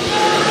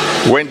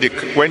 When the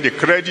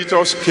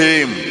creditors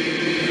came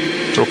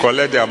to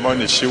collect their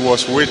money, she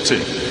was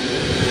waiting.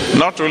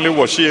 Not only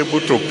was she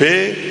able to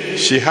pay,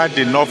 she had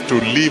enough to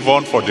live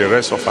on for the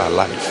rest of her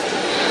life.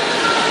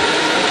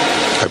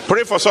 I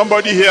pray for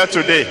somebody here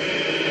today.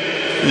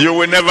 You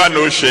will never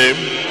know shame.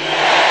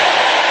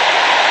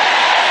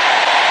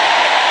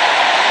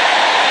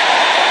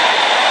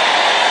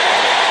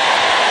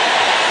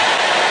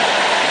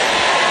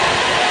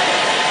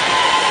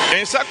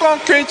 In 2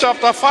 Kings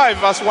chapter 5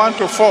 verse 1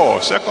 to 4,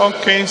 2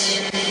 Kings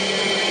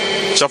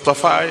chapter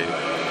 5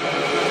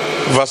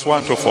 verse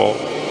 1 to 4,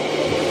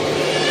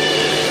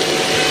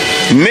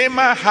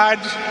 Naaman had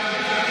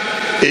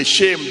a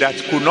shame that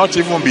could not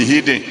even be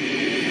hidden.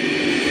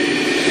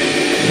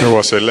 He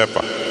was a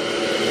leper.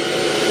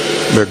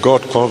 But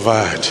God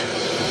covered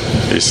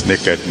his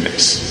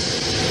nakedness.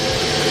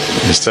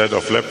 Instead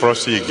of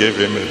leprosy, he gave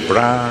him a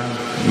brand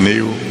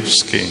new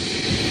skin.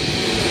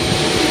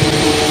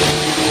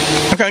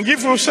 I can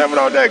give you several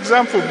other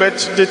examples, but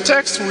the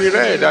text we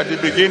read at the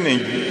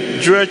beginning,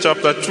 Joel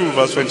chapter 2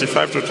 verse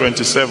 25 to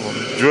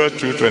 27, Joel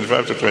 2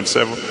 25 to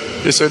 27,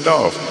 is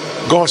enough.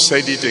 God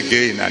said it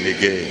again and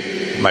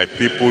again, my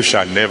people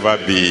shall never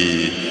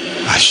be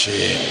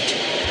ashamed.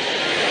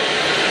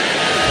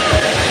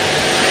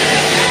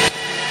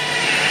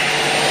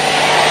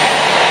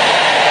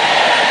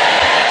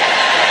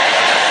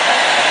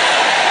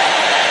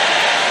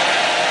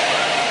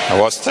 I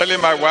was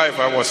telling my wife,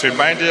 I was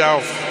reminding her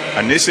of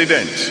an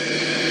incident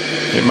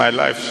in my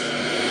life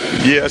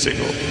years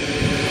ago.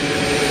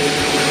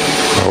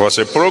 There was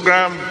a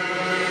program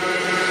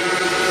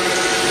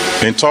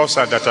in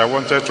Tulsa that I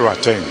wanted to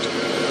attend.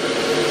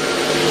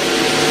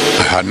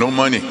 I had no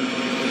money.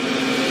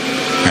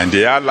 And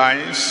the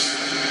airlines,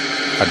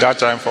 at that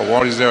time, for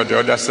one reason or the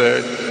other,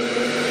 said,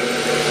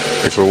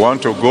 if you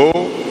want to go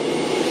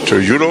to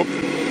Europe,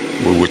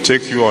 we will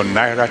take you on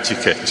Naira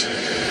ticket.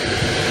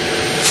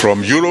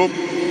 From Europe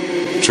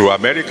to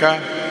America,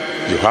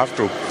 you have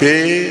to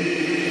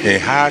pay a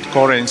hard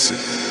currency.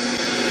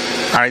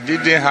 I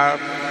didn't have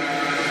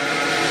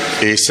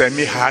a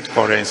semi-hard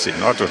currency,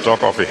 not to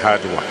talk of a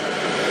hard one.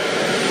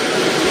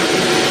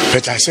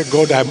 But I said,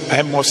 God,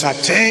 I must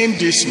attend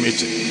this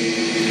meeting.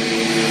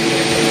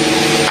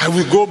 I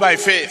will go by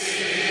faith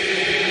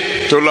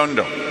to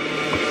London.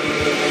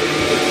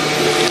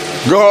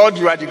 God,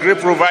 you are the great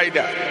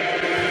provider.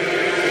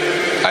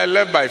 I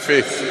left by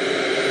faith.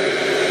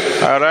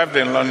 I arrived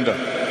in London.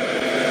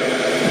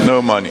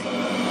 No money.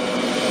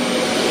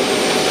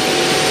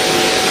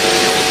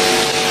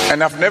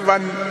 And I've never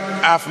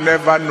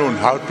known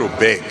how to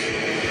beg.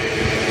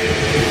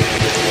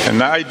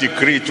 And I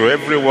decree to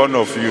every one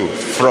of you,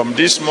 from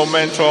this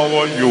moment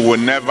onward, you will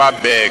never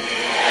beg.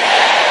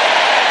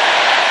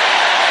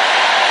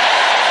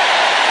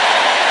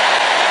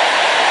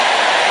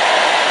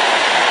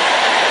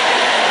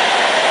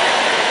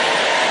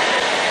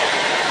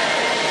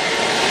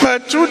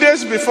 But 2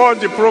 days before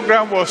the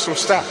program was to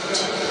start,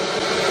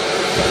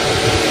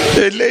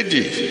 a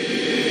lady,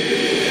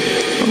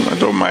 I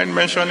don't mind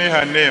mentioning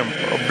her name,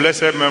 of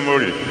blessed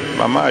memory,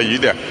 Mama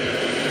Aida,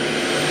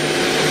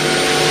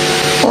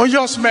 we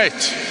just met.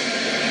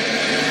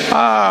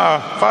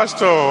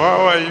 Pastor,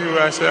 how are you?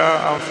 I said,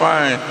 I'm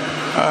fine.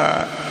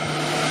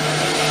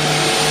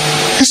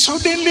 And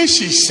suddenly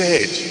she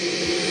said,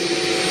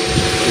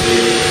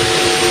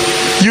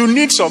 you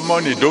need some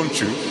money, don't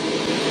you?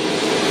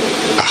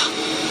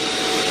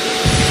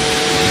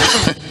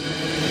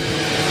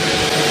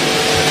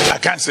 I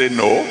can't say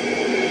no.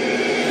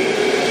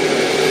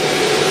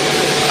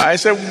 I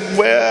said,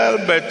 well,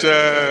 but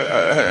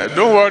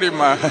don't worry,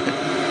 ma.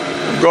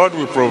 God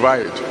will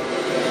provide.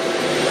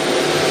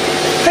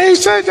 And he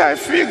said, I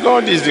feel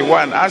God is the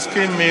one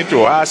asking me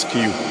to ask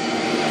you,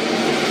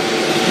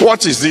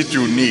 what is it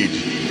you need?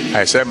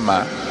 I said,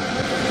 ma,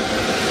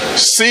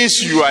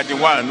 since you are the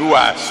one who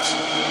asked,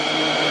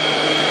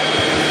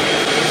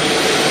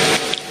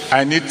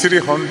 I need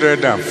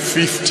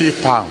 350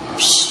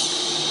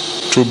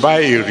 pounds to buy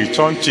a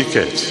return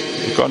ticket,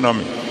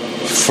 economy,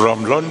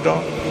 from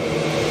London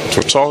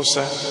to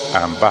Tulsa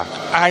and back.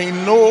 I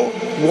know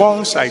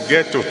once I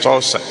get to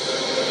Tulsa,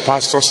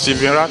 Pastor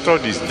Stephen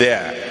Rattod is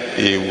there.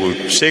 He will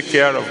take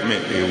care of me.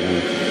 He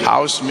will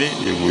house me.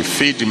 He will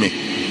feed me.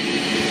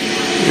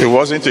 He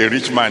wasn't a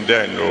rich man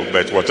then, no,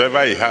 but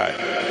whatever he had,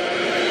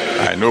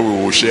 I know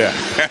we will share.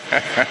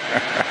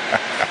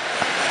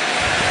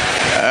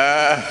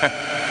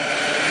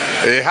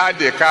 He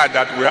had a car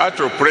that we had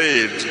to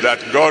pray that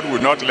God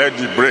would not let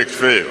the brake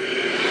fail.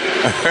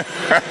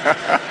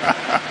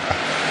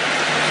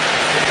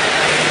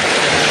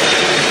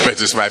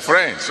 But it's my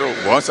friend, so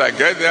once I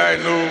get there, I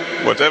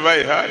know whatever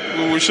he had,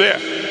 we will share.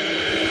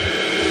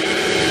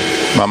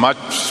 Mama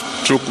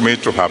took me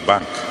to her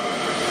bank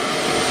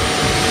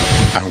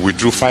and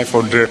withdrew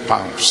 500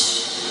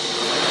 pounds.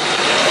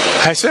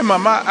 I said,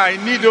 Mama, I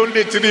need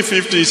only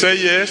 350. He said,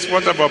 yes.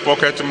 What about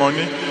pocket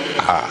money?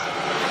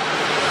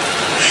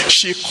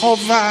 She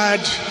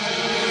covered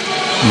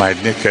my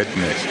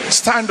nakedness.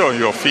 Stand on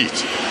your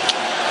feet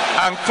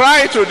and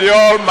cry to the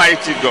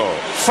Almighty God,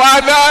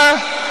 Father,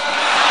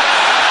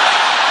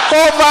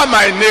 cover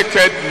my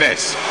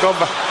nakedness.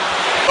 Cover.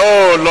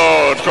 Oh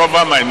Lord,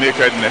 cover my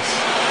nakedness.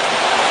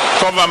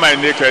 Cover my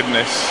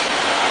nakedness.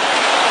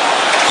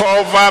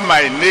 Cover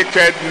my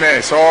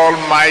nakedness,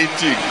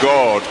 Almighty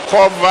God.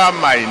 Cover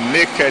my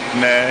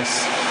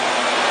nakedness.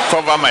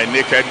 Cover my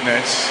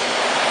nakedness.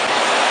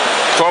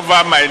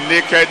 Cover my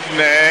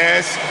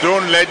nakedness.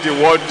 Don't let the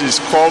world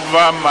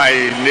discover my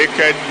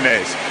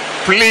nakedness.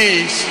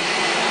 Please,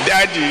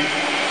 Daddy,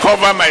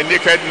 cover my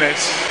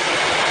nakedness.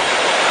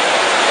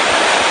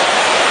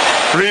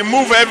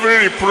 Remove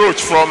every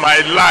reproach from my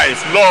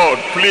life. Lord,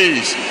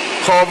 please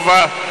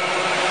cover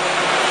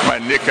my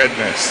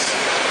nakedness.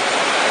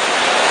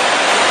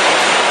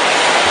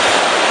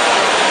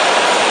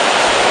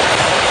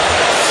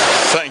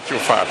 Thank you,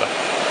 Father.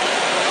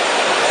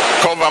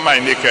 Cover my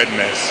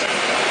nakedness.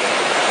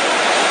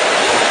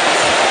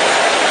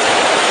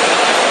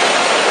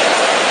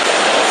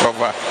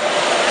 Cover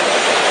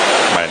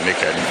my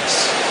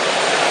nakedness.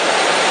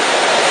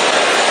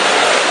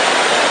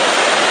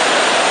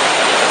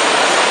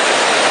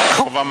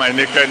 Cover my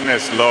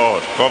nakedness,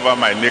 Lord. Cover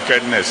my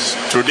nakedness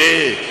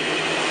today.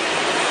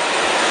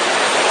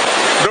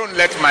 Don't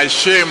let my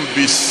shame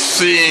be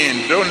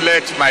seen. Don't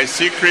let my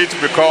secret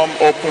become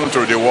open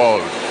to the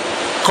world.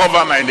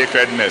 Cover my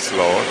nakedness,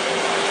 Lord.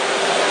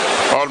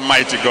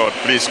 Almighty God,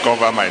 please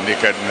cover my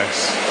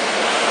nakedness.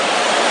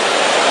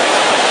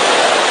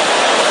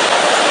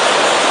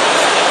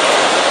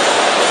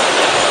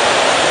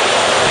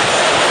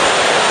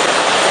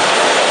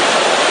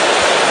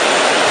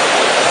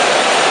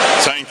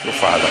 Thank you,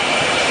 Father.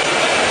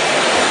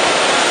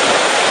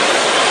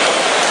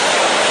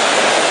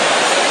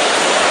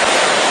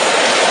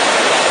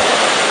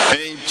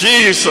 In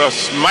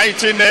Jesus'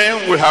 mighty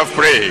name we have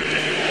prayed.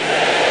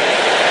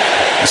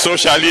 So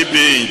shall it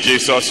be in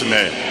Jesus'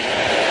 name.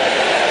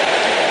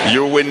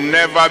 You will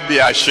never be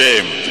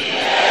ashamed.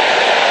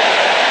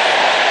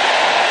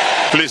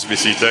 Please be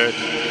seated.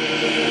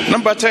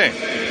 Number 10.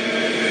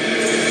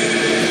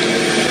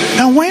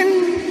 And when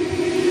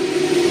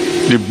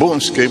the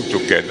bones came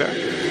together,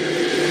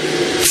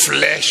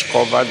 flesh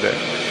covered them,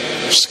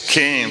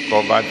 skin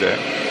covered them,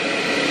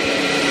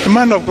 the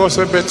man of God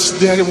said, but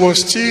there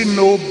was still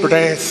no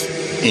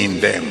breath in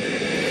them.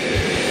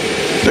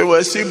 There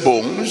were still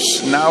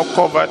bones, now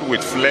covered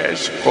with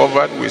flesh,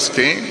 covered with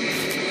skin,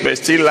 but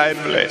still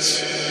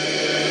lifeless.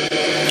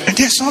 And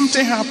then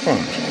something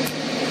happened.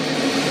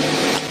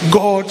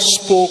 God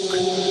spoke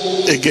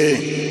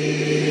again.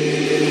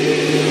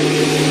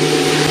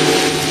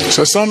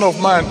 So, Son of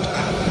Man,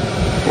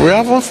 we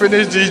haven't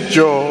finished this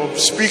job.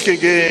 Speak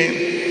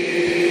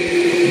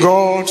again.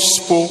 God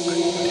spoke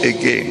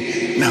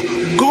again. Now,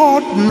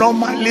 God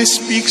normally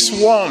speaks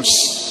once.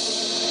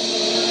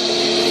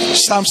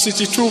 Psalm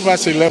 62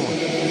 verse 11.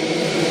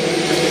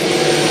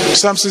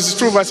 Psalm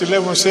 62 verse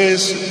 11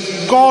 says,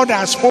 God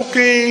has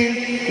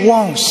spoken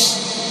once.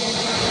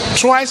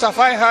 Twice have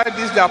I heard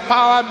this, that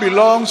power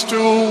belongs to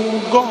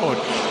God.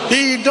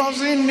 He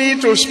doesn't need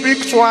to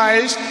speak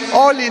twice.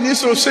 All he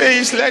needs to say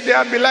is, let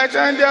there be light,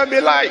 and there be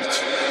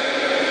light.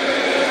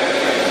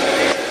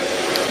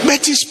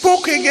 But he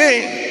spoke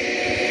again.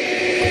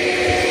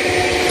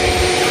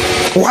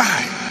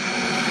 Why?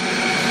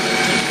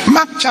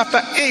 Mark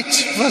chapter 8,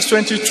 verse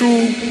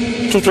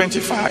 22 to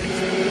 25.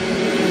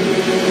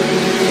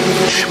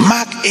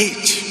 Mark 8,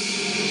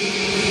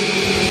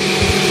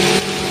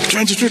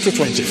 22 to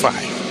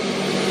 25.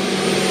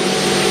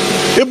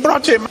 He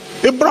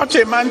brought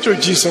a man to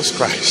Jesus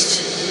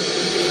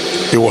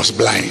Christ. He was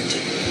blind.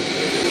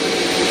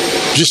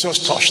 Jesus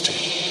touched him.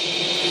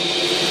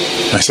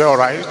 I said, all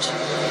right.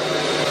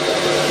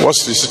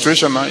 What's the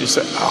situation now? He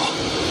said,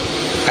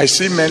 I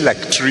see men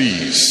like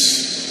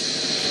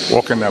trees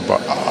walking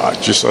about.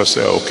 Jesus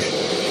said, okay,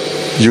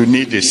 you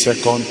need a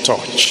second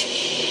touch.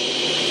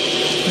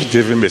 He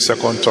gave him a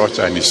second touch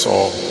and he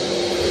saw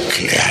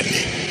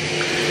clearly.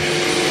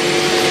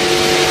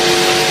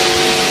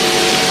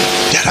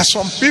 There are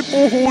some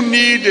people who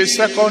need a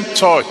second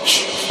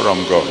touch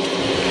from God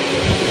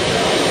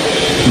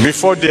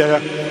before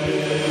their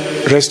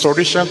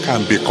restoration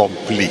can be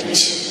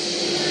complete.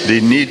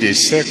 They need a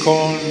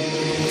second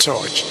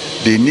touch.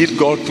 They need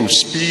God to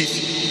speak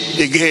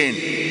again.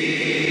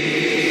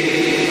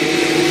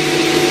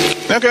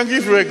 I can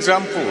give you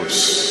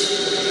examples.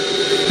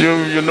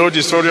 You know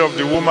the story of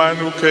the woman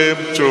who came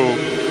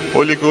to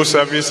Holy Ghost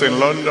service in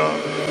London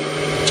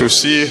to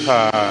see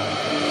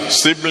her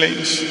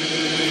siblings.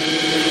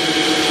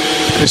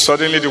 And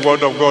suddenly the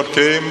word of God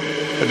came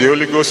at the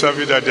Holy Ghost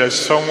service that there's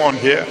someone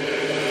here.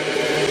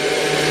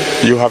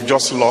 You have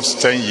just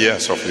lost 10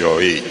 years of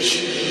your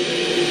age.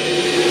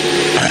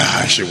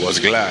 She was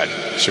glad.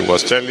 She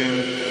was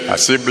telling her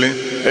sibling,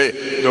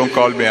 hey, don't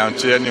call me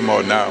auntie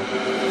anymore now.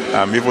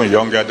 I'm even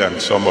younger than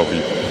some of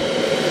you.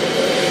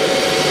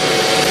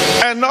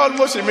 And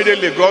almost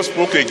immediately God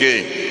spoke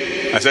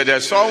again. I said,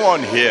 there's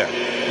someone here.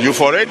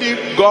 You've already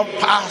gone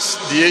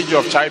past the age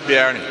of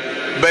childbearing.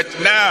 But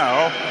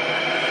now,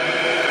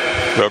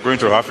 you're going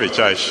to have a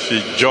child.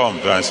 She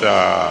jumped and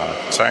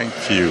said, thank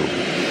you.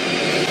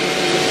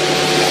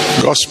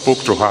 God spoke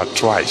to her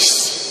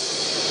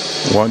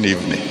twice, one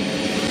evening.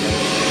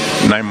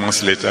 9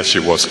 months later, she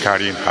was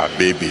carrying her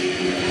baby.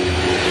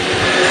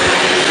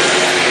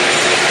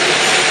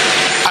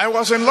 I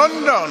was in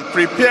London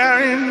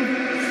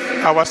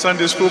preparing our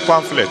Sunday school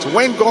pamphlet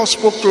when God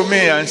spoke to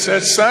me and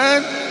said,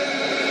 son,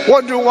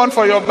 what do you want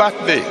for your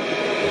birthday?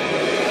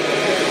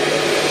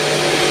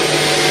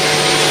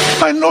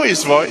 I know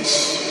his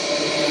voice.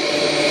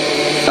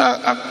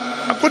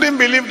 I couldn't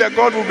believe that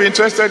God would be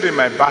interested in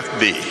my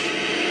birthday.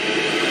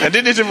 I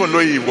didn't even know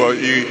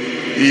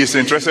he is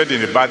interested in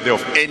the birthday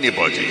of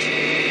anybody.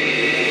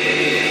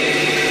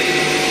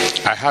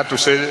 I had to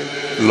say,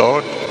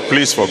 Lord,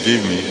 please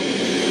forgive me.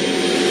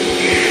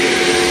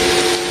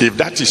 If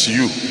that is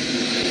you,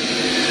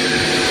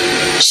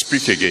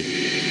 speak again.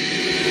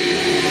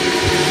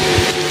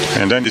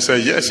 And then he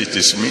said, yes, it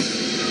is me.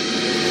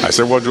 I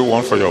said, what do you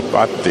want for your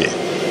birthday?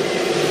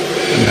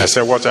 And I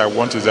said, what I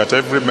want is that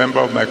every member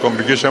of my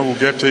congregation will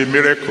get a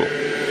miracle.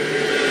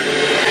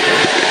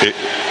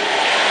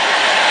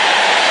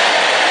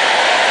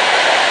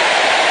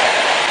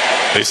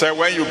 He said,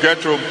 when you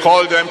get to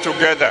call them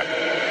together,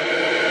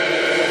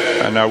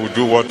 and I will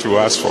do what you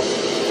ask for.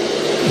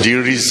 The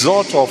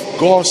result of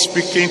God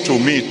speaking to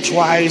me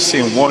twice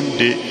in one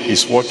day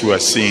is what you are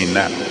seeing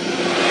now.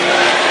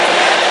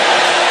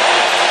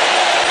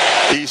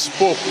 He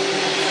spoke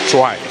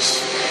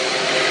twice.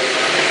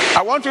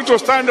 I want you to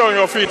stand on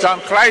your feet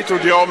and cry to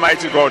the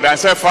Almighty God and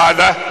say,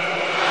 Father,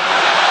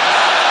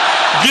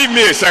 give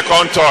me a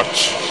second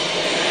touch.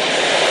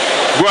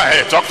 Go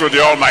ahead, talk to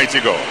the Almighty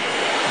God.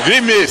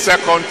 Give me a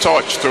second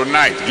touch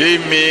tonight.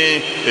 Give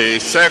me a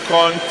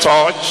second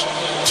touch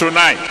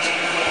tonight.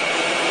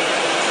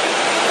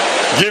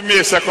 Give me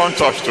a second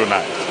touch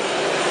tonight.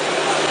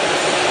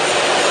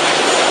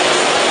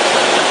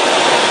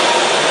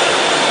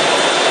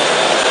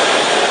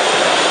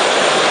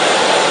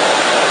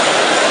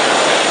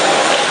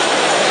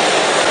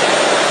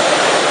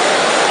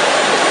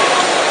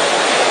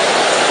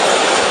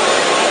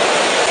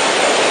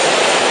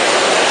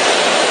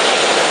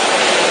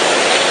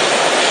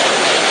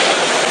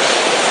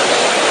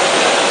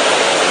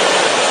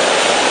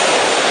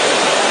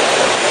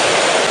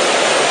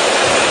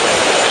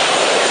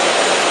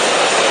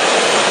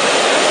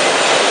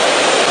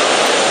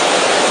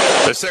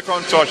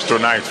 Second touch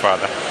tonight,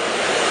 Father,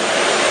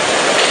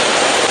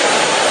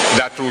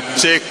 that will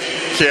take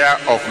care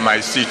of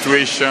my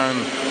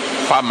situation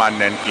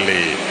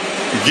permanently.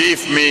 Give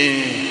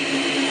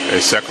me a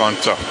second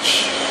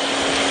touch.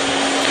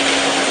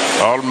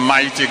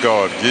 Almighty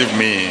God, give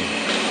me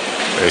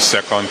a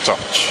second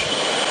touch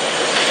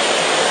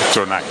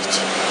tonight.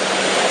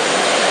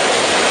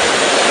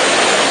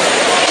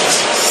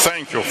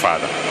 Thank you,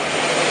 Father.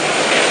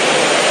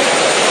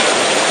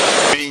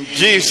 In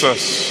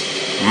Jesus'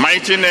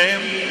 mighty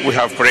name we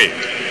have prayed.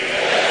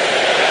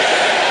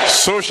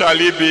 So shall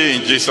it be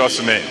in Jesus'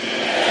 name.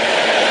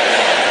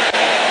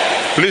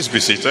 Please be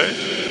seated.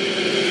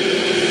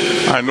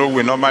 I know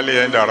we normally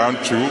end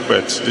around 2,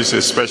 but this is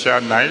a special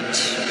night,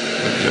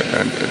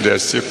 and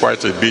there's still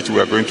quite a bit we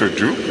are going to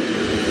do.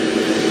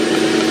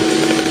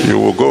 You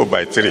will go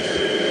by 3.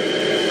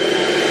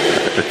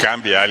 It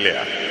can't be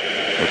earlier,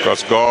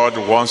 because God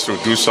wants to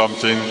do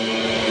something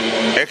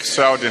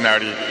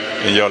extraordinary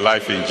in your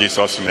life in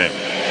Jesus' name.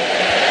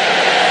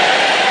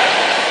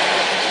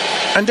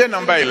 And then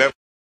number 11,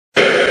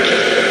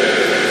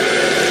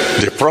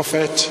 the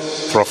prophet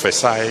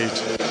prophesied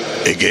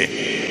again.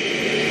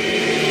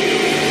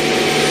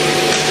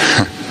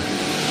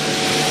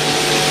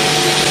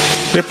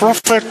 The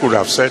prophet could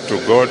have said to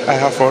God, I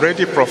have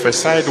already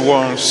prophesied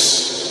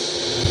once.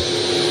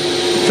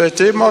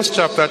 But Amos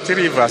chapter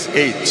 3 verse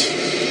 8.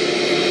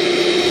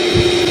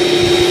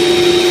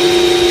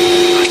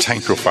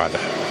 Thank you, Father.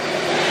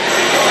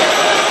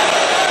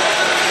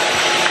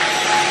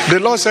 The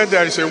Lord said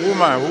there is a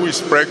woman who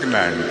is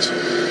pregnant,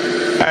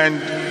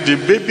 and the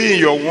baby in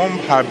your womb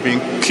have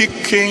been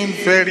kicking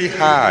very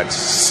hard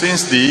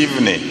since the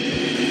evening.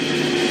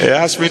 He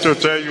asked me to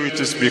tell you it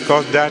is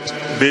because that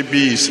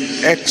baby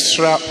is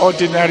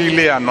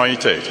extraordinarily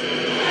anointed.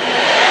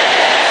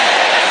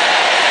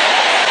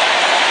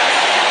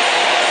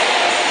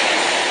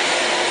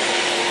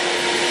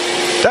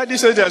 Daddy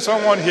said there's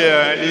someone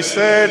here. He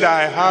said,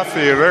 I have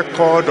a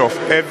record of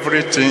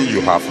everything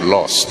you have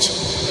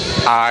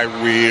lost. I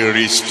will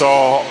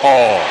restore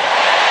all.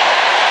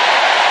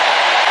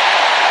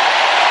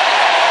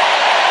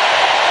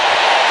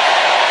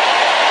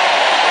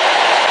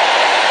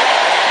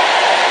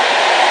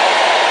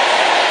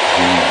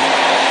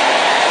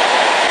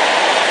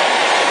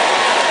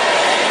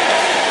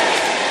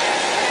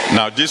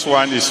 Now this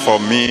one is for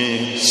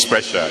me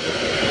special.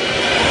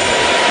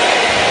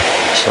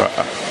 So,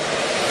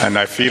 and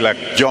I feel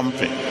like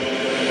jumping.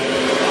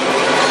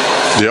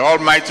 The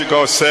Almighty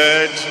God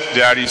said,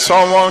 there is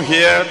someone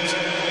here,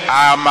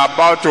 I am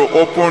about to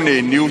open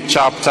a new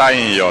chapter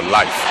in your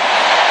life.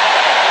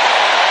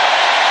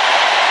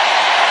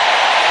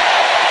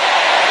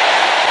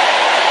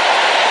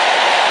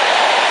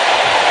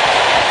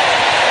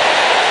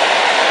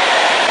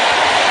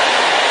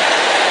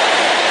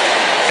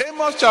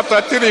 Amos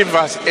chapter 3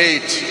 verse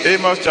 8.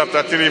 Amos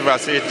chapter 3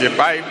 verse 8, the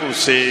Bible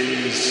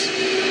says,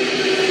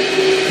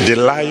 the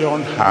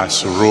lion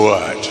has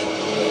roared.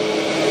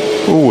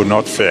 Who will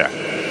not fear?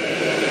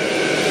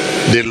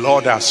 The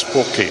Lord has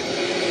spoken.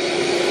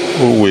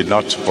 Who will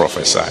not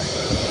prophesy?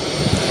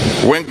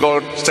 When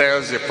God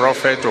tells the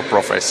prophet to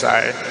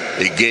prophesy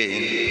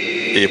again,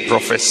 he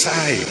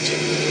prophesied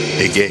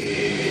again.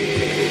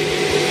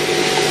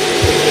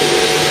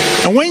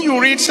 And when you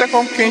read 2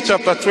 Kings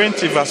chapter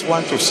 20 verse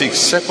 1 to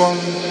 6,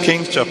 2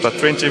 Kings chapter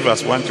 20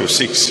 verse 1 to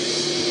 6,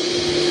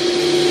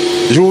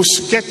 you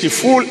get the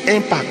full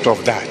impact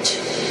of that.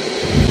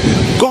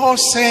 God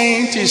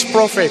sent his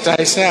prophet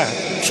Isaiah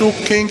to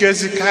King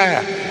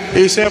Hezekiah.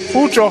 He said,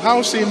 put your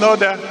house in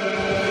order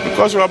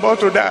because you're about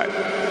to die.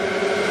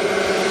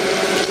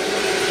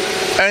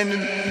 And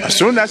as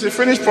soon as he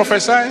finished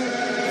prophesying,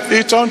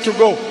 he turned to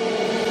go.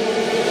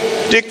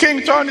 The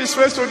king turned his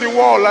face to the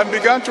wall and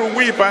began to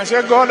weep and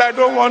said, God, I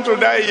don't want to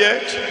die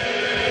yet.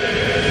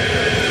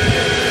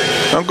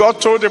 And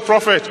God told the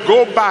prophet,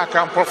 go back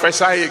and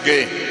prophesy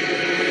again.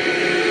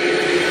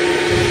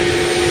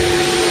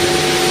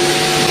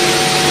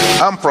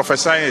 I'm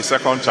prophesying a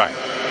second time.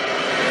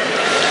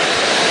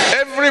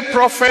 Every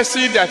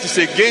prophecy that is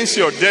against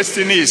your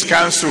destiny is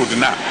cancelled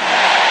now.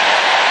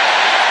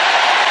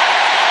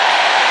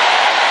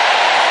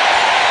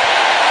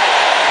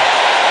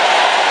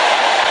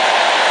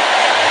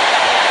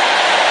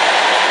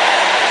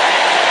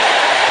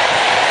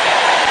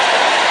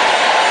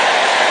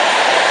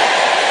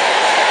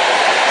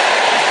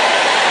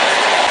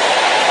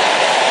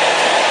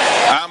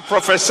 I'm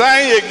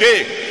prophesying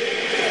again.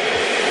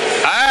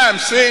 I'm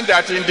saying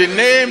that in the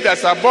name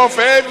that's above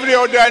every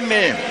other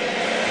name,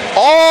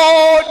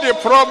 all the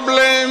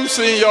problems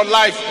in your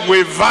life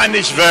will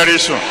vanish very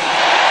soon.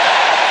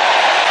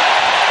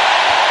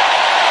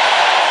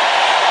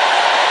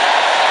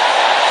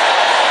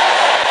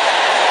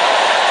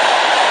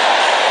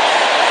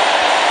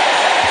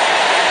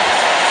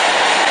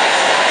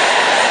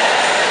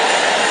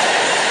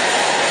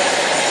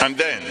 And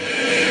then,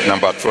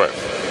 number 12,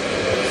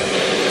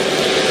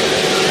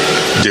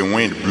 the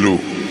wind blew.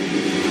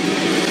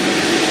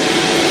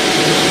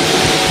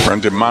 When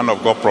the man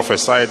of God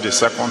prophesied the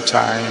second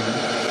time,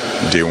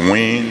 the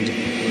wind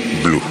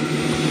blew.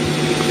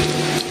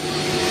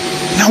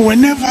 Now,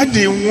 whenever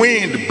the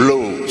wind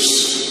blows,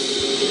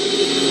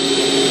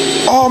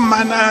 all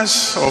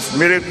manners of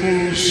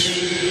miracles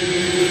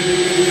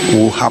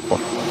will happen.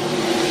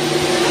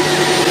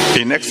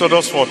 In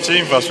Exodus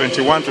 14, verse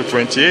 21 to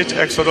 28,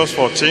 Exodus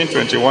 14,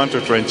 21 to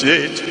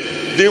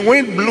 28, the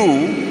wind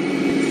blew,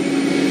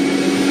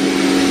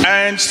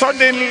 and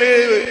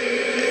suddenly,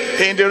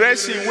 in the Red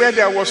Sea, where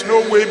there was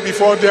no way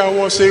before, there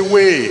was a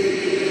way.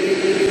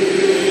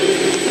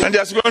 And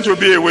there's going to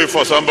be a way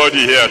for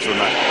somebody here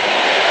tonight.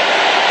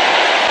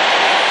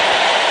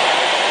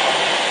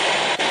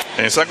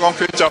 In 2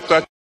 Kings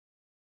chapter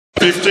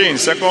 15,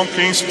 2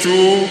 Kings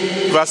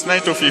 2, verse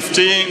 9 to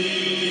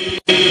 15,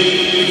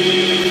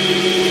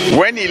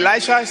 when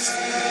Elisha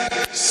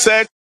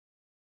said,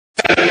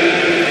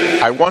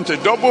 I want a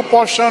double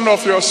portion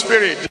of your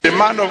spirit, the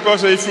man of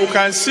God said, if you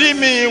can see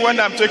me when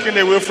I'm taken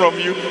away from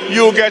you,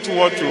 you'll get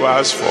what you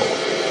ask for.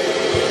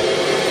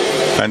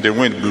 And the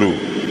wind blew.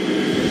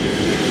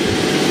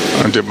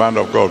 And the man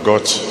of God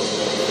got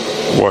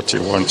what he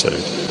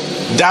wanted.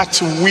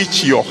 That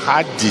which your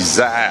heart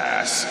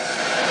desires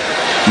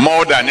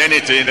more than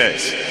anything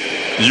else,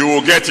 you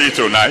will get it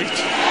tonight.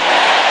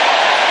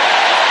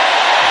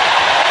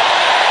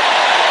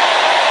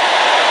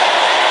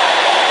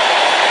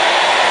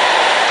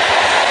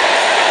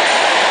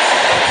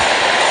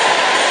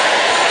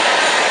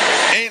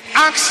 In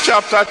Acts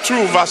chapter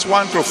 2 verse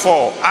 1 to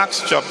 4,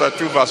 Acts chapter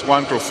 2 verse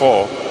 1 to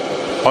 4,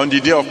 on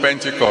the day of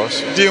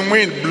Pentecost, the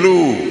wind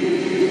blew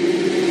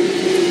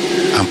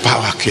and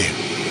power came.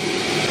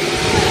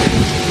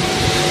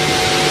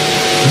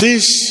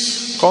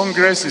 This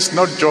Congress is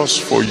not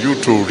just for you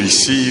to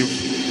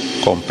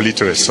receive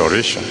complete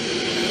restoration.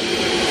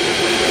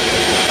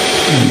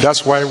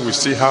 That's why we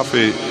still have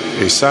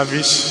a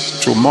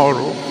service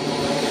tomorrow.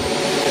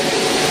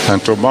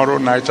 And tomorrow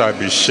night I'll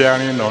be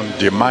sharing on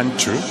the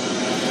mantle.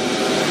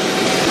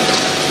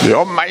 The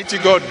Almighty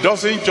God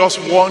doesn't just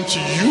want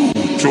you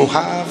to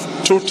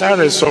have total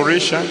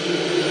restoration.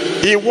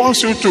 He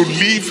wants you to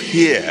live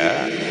here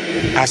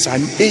as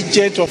an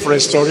agent of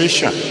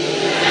restoration.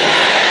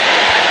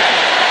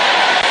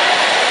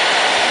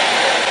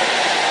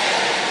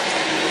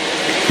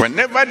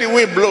 Whenever the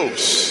wind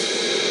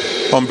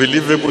blows,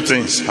 unbelievable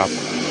things happen.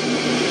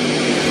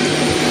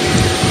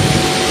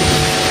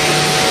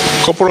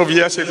 A couple of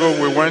years ago,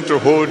 we went to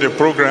hold a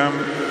program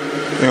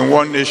in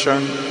one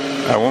nation.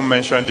 I won't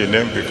mention the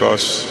name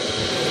because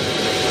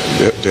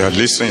they are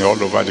listening all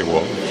over the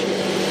world.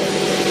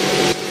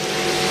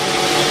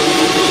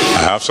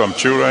 I have some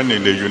children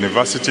in the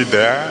university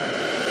there,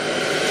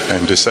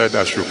 and they said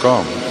I should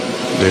come.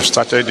 They've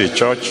started a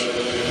church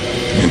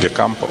in the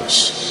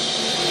campus.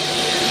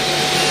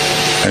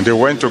 And they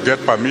went to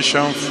get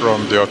permission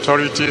from the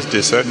authorities.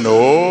 They said,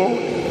 no,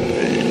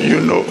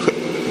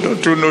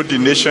 don't you know the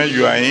nation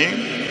you are in?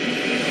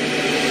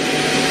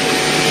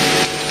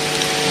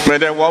 But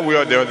then one way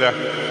or the other,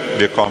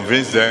 they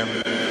convinced them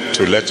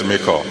to let me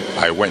come.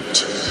 I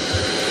went.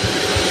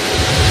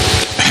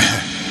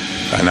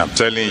 And I'm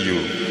telling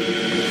you,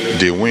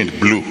 the wind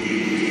blew.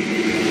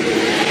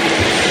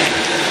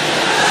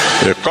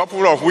 A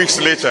couple of weeks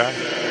later,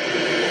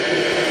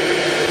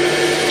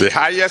 the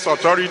highest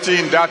authority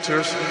in that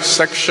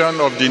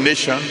section of the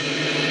nation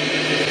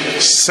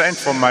sent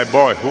for my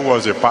boy, who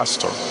was a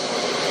pastor,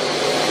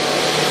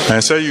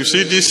 and said, you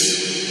see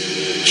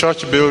this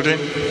church building?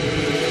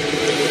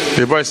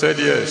 The boy said,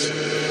 yes.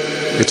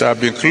 It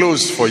had been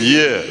closed for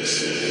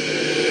years.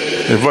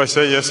 The boy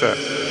said, yes, sir.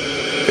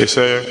 He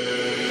said,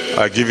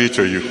 I'll give it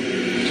to you.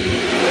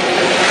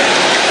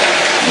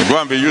 You go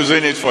and be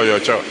using it for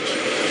your church.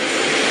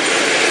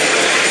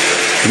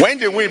 When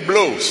the wind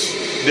blows,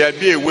 there'll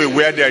be a way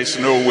where there is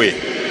no way.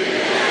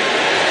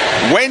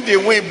 When the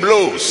wind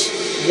blows,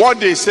 what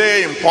they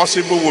say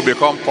impossible will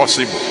become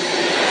possible.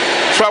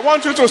 So I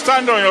want you to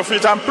stand on your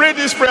feet and pray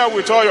this prayer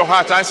with all your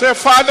heart and say,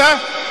 Father,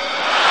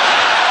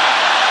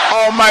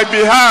 on my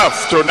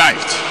behalf tonight,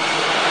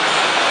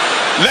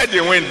 let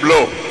the wind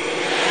blow.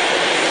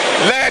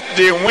 Let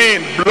the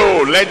wind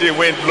blow. Let the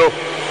wind blow.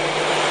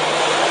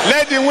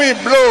 Let the wind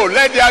blow.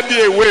 Let there be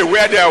a way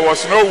where there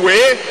was no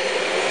way.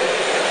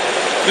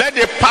 Let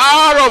the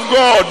power of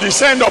God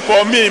descend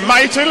upon me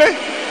mightily.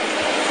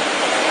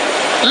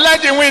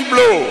 Let the wind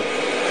blow.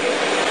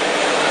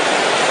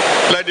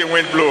 Let the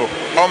wind blow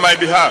on my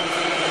behalf.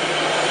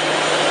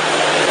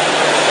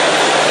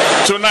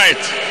 Tonight,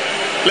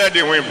 let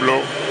the wind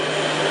blow.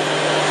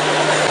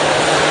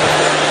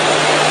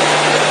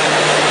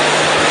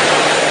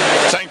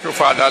 Thank you,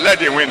 Father. Let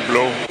the wind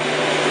blow.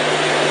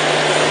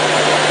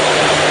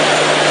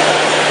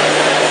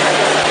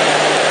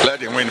 Let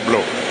the wind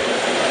blow.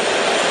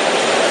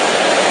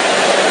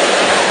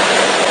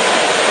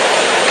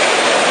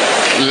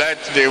 Let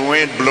the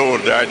wind blow,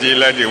 Daddy.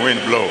 Let the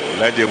wind blow.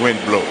 Let the wind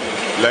blow.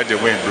 Let the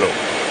wind blow.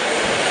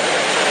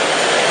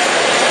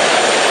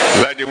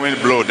 Let the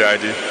wind blow,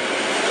 Daddy.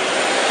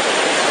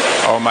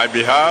 On my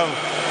behalf,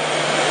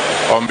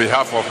 on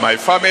behalf of my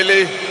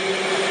family,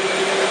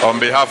 on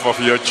behalf of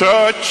your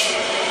church,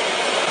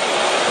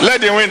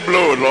 let the wind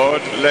blow,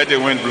 Lord. Let the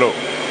wind blow.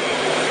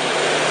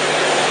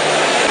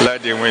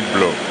 Let the wind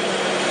blow.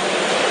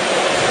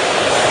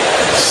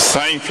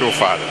 Thank you,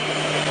 Father.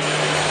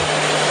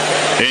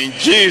 In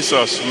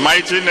Jesus'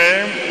 mighty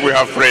name, we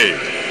have prayed.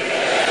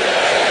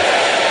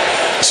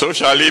 So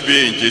shall it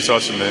be in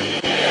Jesus'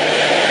 name.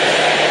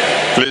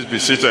 Please be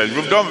seated.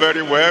 You've done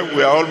very well.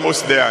 We are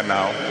almost there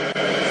now.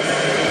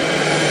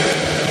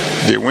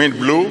 The wind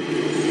blew.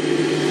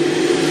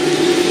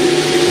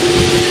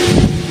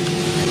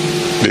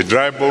 The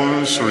dry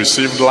bones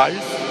received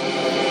life.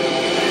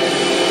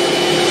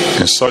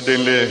 And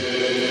suddenly,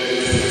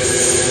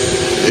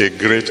 a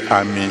great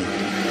army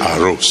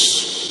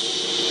arose.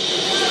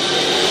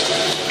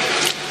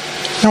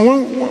 Now,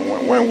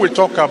 when we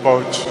talk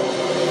about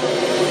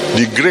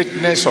the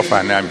greatness of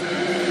an army,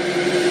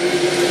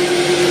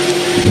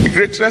 the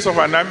greatness of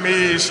an army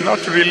is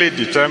not really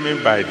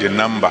determined by the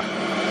number.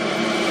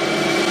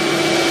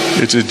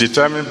 It is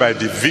determined by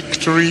the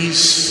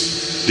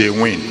victories they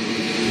win.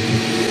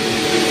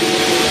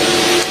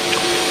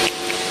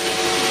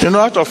 You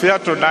know, out of here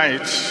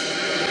tonight,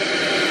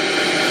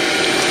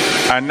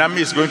 an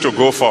army is going to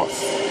go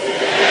forth.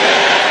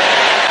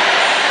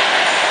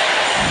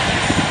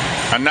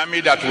 An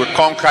army that will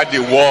conquer the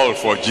world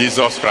for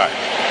Jesus Christ.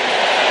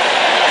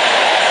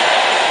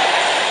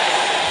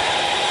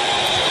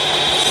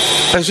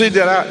 And see,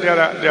 there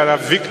are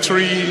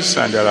victories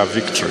and there are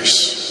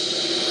victories.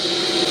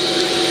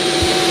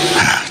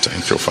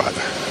 Thank you,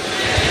 Father.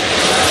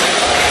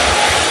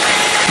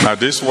 Now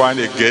this one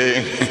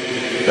again,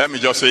 let me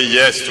just say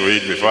yes to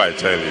it before I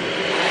tell you.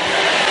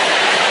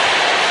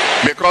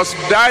 Because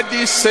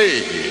Daddy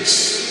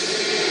says,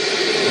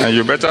 and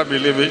you better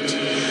believe it,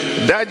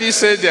 Daddy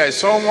says there is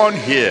someone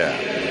here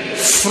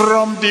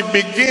from the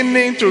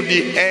beginning to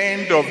the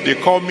end of the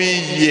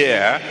coming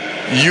year,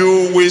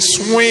 you will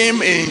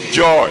swim in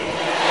joy.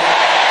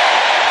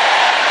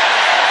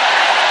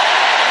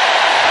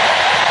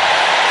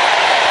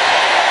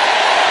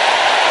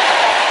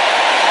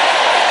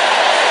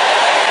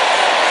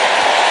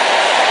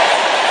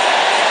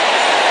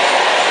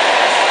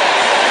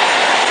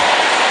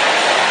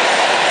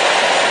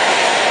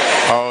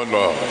 Oh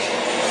Lord.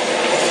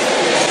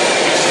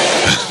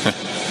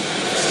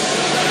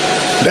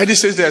 Daddy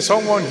says there's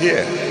someone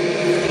here.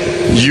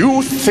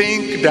 You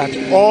think that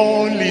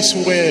all is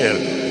well.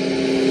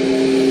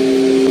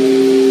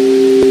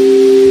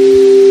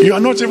 You are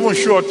not even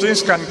sure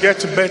things can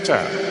get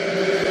better.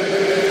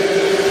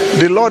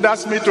 The Lord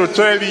asked me to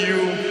tell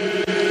you,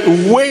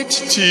 wait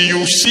till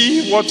you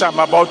see what I'm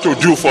about to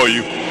do for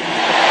you.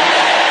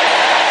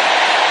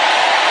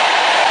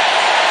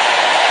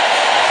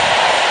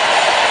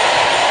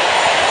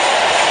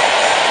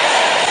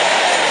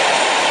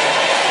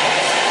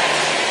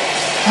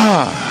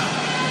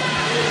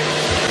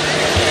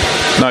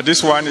 Now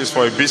this one is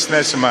for a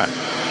businessman.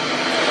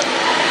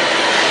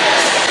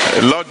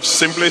 The Lord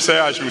simply said,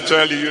 I should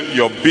tell you,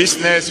 your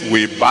business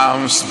will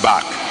bounce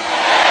back.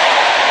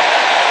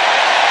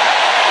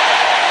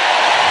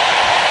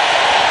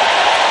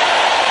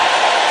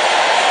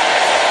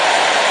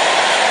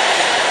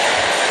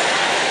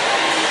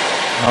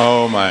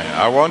 Oh my,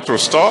 I want to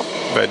stop,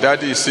 but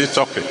Daddy is still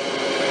talking.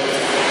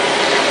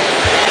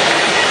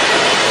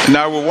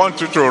 Now we want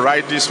you to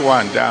write this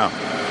one down,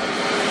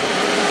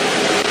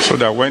 so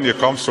that when it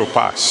comes to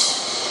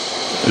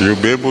pass, you'll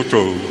be able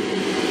to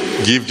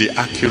give the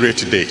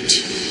accurate date.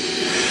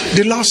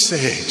 The Lord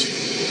said,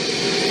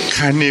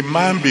 can a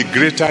man be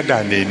greater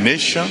than a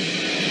nation?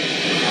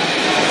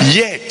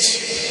 Yet,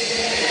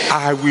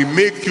 I will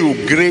make you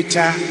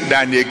greater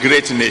than a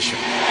great nation.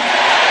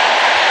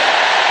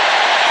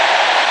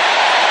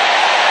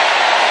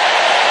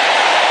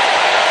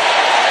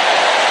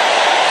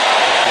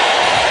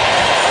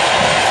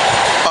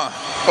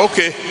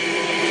 Okay.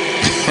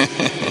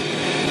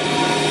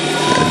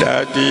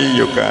 Daddy,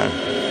 you've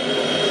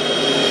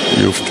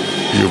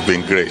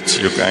been great.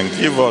 You can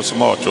give us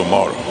more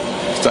tomorrow.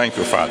 Thank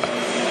you, Father.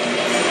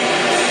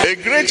 A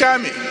great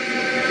army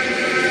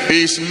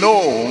is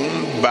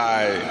known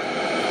by,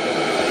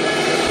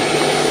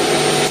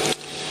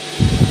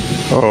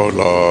 oh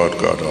Lord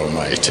God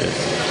Almighty.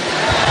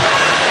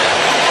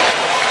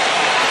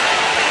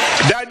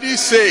 Daddy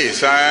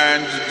says,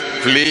 and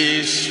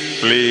please,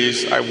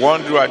 I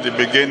warned you at the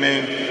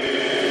beginning,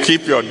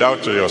 keep your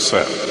doubt to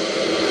yourself.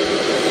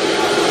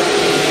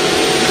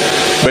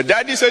 But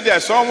Daddy said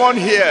there's someone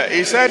here.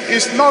 He said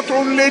it's not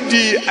only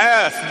the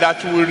earth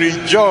that will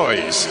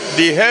rejoice,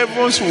 the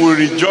heavens will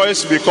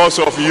rejoice because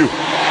of you.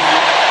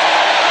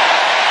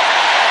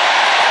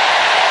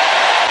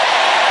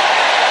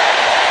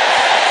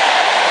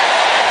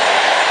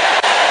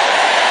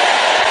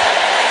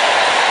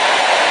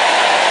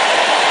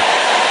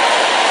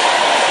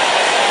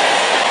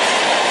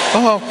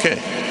 Okay.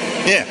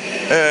 Yeah.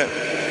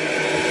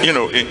 You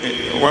know,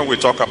 when we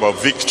talk about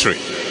victory,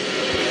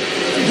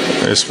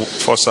 it's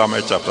 1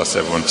 Samuel chapter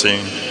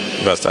 17,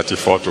 verse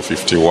 34 to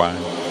 51.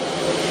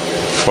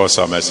 1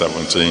 Samuel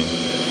 17,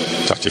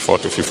 34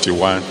 to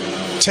 51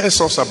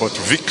 tells us about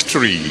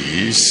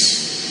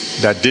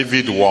victories that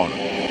David won.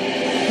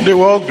 They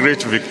were all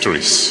great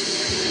victories.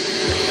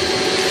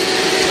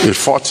 He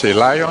fought a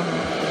lion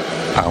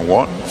and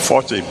won,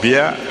 fought a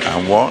bear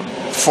and won,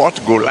 fought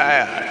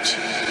Goliath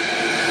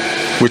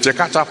with a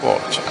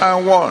catapult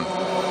and won.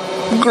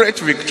 Great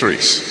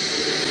victories.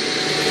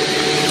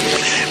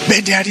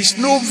 But there is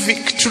no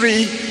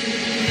victory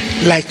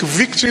like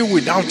victory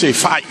without a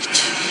fight.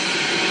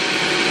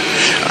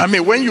 I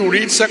mean, when you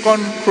read 2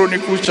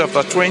 Chronicles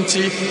chapter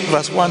 20,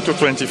 verse 1 to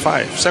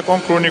 25, 2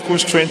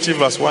 Chronicles 20,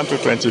 verse 1 to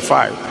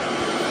 25,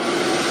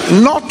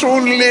 not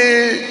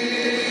only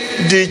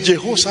did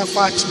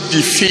Jehoshaphat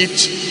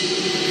defeat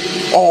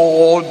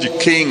all the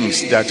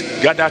kings that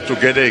gathered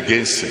together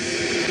against him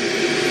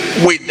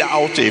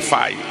without a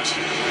fight.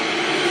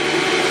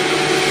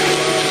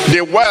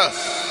 The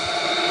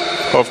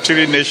wealth of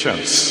 3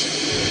 nations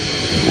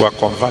were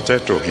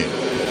converted to him.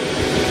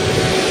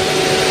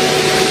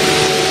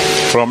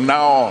 From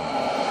now on,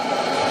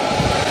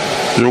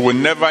 you will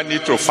never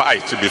need to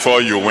fight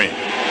before you win.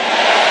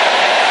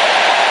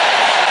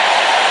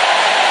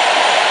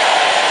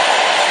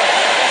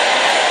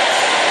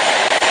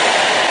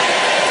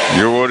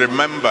 You will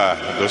remember,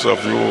 those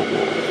of you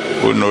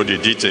who know the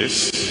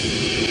details,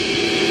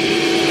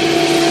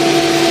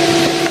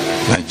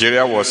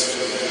 Nigeria was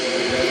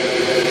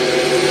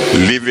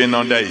living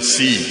under a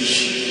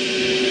siege.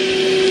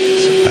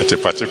 At a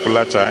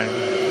particular time,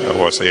 there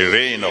was a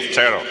reign of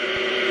terror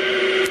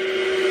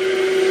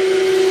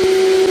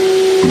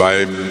by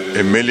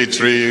a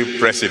military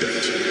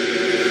president.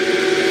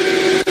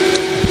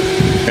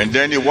 And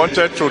then he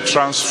wanted to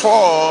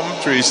transform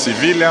to a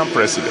civilian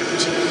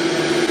president.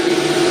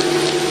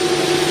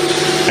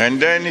 And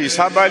then his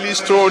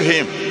herbalist told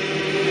him,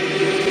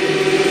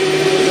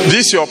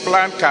 this your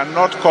plan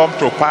cannot come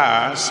to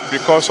pass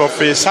because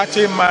of a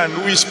certain man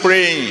who is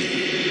praying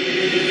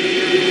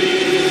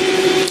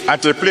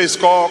at a place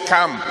called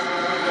camp.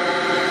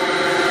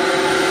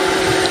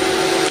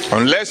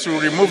 Unless you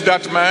remove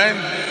that man,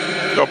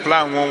 your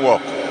plan won't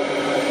work.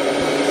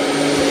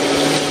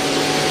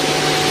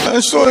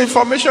 And so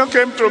information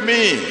came to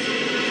me,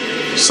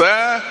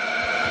 sir,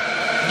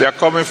 they are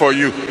coming for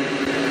you.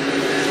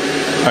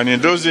 And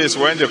in those days,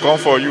 when they come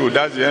for you,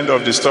 that's the end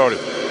of the story.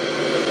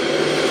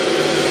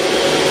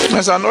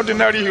 As an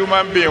ordinary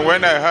human being,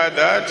 when I heard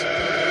that,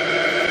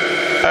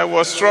 I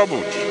was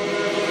troubled.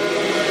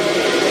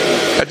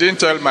 I didn't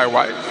tell my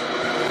wife,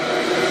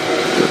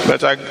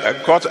 but I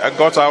got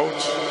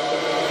out.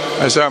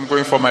 I said, I'm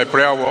going for my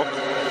prayer walk.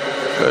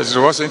 It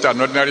wasn't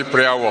an ordinary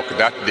prayer walk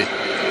that day.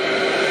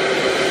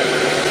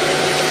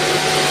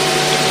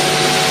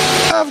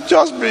 I've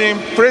just been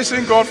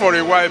praising God for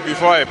a while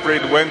before I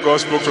prayed. When God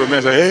spoke to me,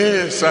 I said,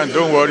 hey, son,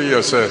 don't worry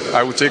yourself.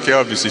 I will take care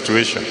of the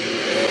situation.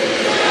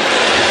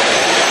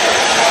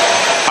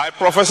 I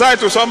prophesy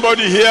to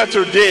somebody here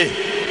today.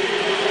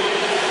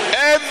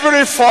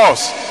 Every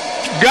force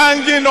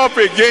ganging up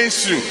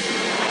against you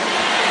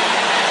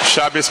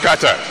shall be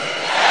scattered.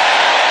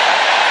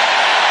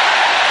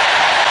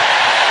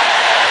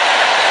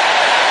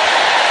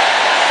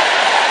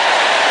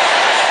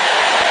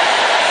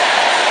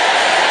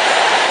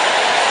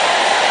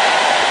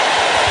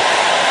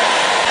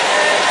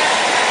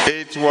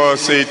 It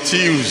was a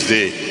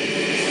Tuesday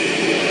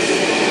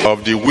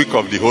of the week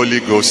of the Holy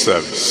Ghost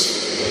service.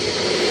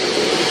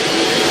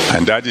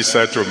 And Daddy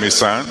said to me,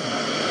 son,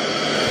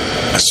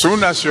 as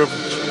soon as your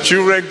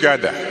children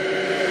gather,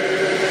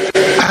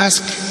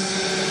 ask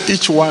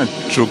each one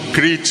to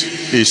greet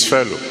his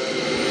fellow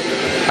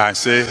and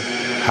say,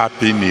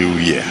 Happy New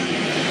Year.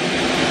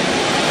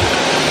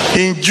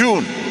 In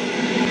June,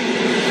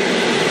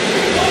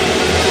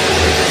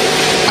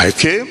 I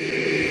came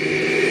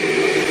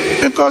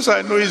because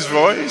I know his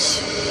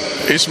voice.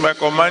 He's my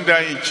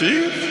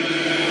commander-in-chief.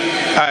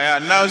 I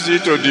announced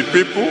it to the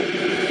people,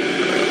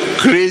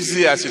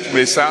 crazy as it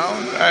may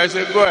sound. I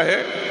said, go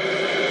ahead,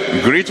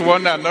 greet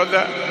one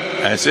another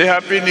and say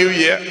Happy New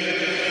Year.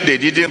 They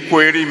didn't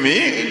query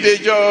me, they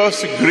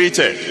just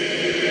greeted.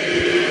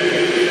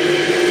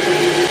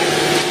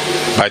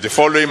 By the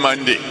following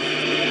Monday,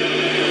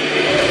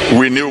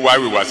 we knew why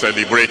we were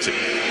celebrating.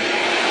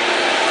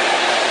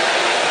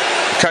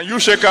 Can you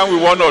shake hands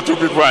with one or two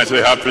people and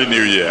say Happy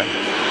New Year?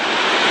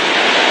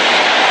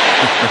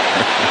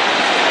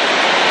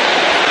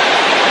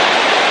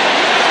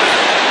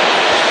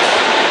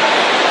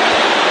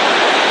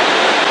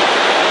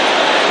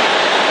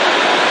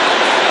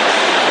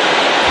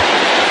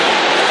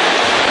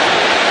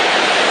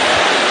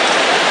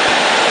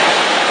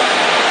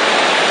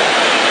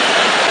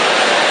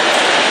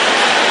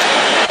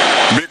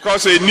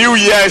 Because a new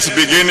year is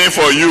beginning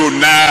for you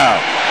now.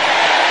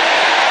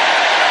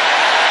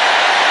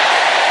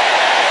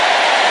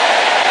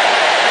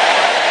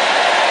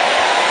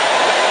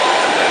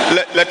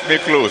 Let me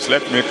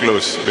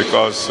close,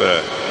 because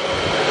the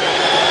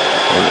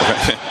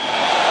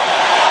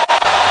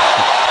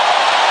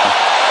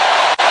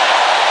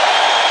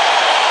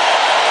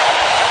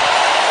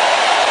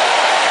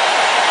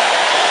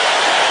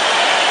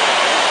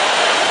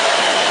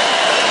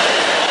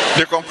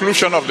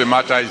conclusion of the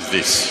matter is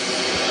this.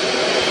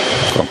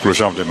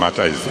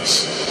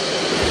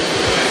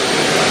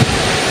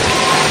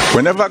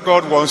 Whenever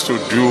God wants to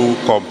do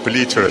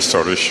complete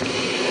restoration,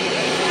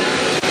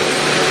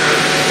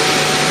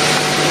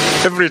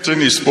 everything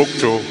he spoke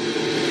to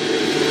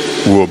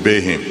will obey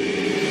him.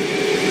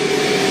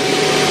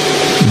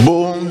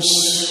 Bones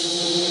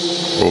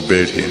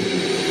obeyed him.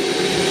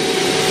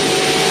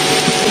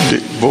 The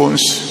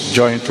bones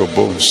joined to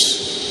bones.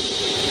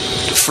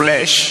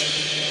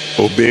 Flesh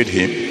obeyed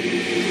him.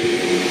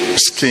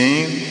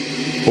 Skin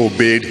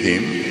obeyed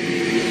him.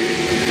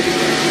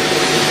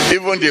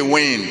 Even the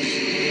wind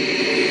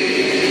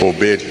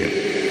obeyed him.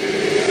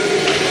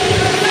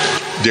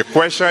 The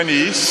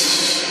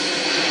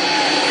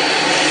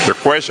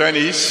question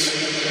is,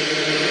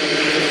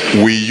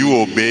 will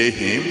you obey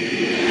him?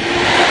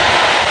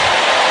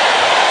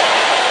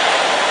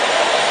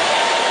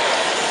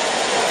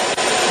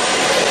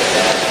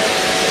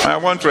 I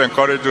want to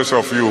encourage those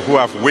of you who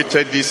have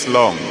waited this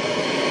long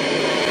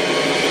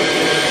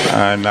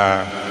and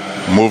are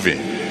moving.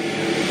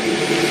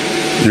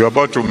 You're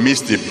about to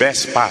miss the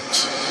best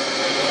part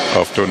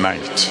of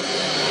tonight.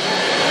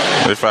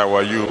 If I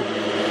were you,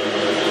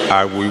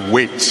 I will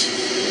wait,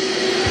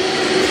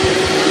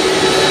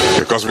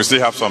 because we still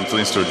have some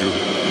things to do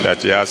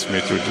that he asked me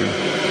to do.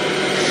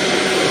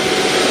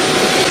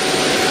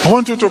 I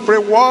want you to pray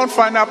one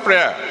final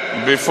prayer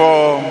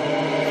before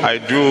I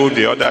do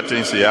the other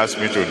things he asked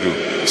me to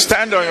do.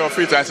 Stand on your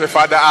feet and say,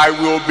 Father, I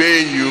will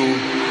obey you.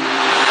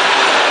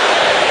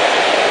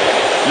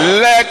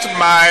 Let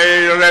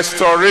my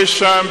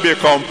restoration be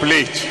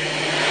complete.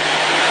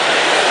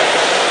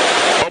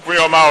 Open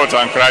your mouth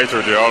and cry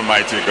to the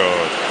Almighty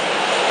God.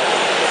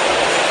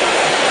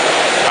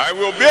 I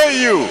will obey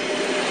you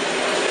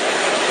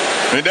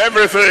in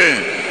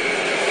everything.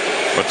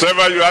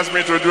 Whatever you ask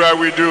me to do, I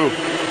will do.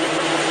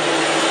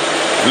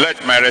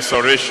 Let my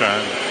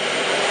restoration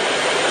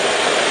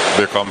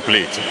be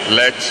complete.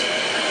 Let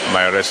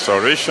my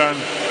restoration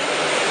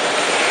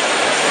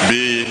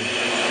be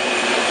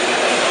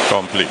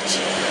complete.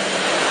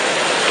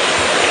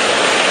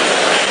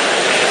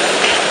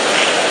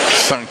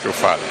 Thank you,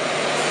 Father.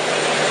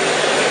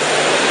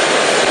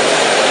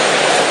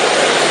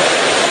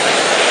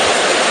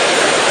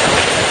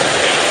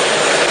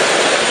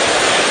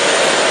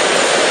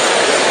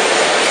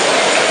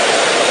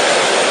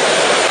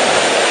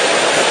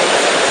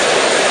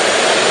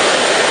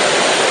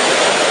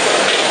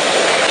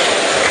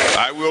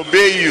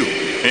 Obey you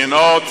in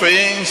all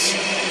things.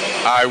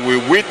 I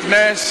will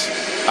witness.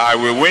 I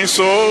will win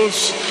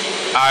souls.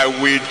 I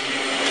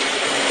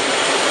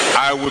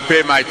will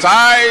pay my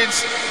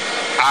tithes.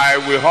 I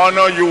will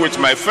honor you with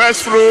my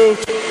first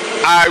fruit.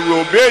 I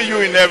will obey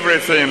you in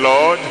everything,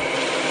 Lord.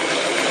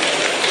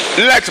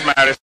 Let my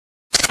rest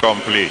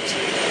complete.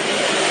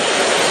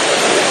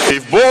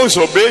 If bones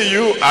obey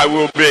you, I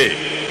will obey.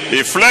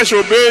 If flesh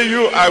obey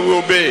you, I will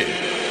obey.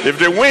 If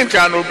the wind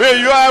can obey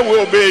you, I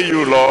will obey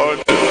you,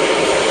 Lord.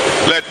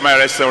 Let my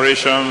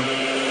restoration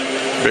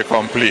be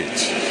complete.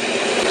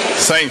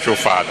 Thank you,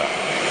 Father.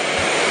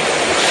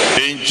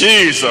 In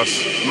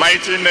Jesus'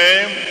 mighty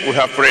name we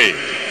have prayed.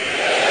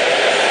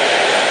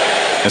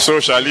 And so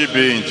shall it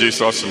be in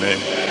Jesus' name.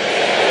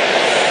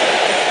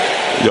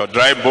 Your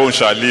dry bones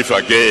shall live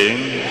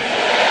again.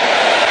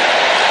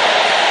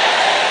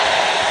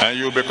 And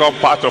you become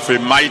part of a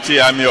mighty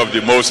army of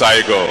the Most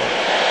High God.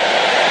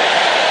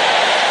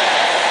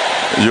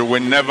 You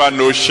will never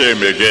know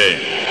shame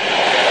again.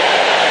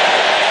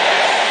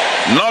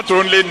 Not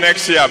only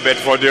next year, but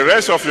for the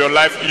rest of your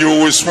life, you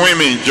will swim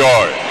in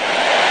joy.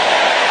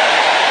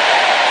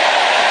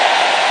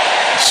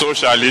 So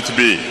shall it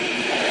be.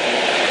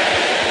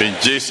 In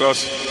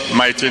Jesus'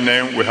 mighty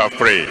name we have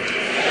prayed.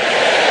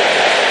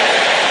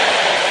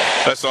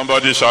 Let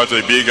somebody shout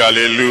a big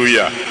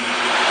hallelujah.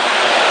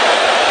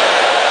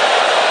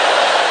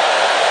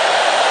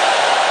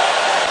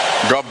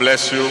 God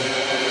bless you.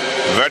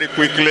 Very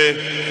quickly,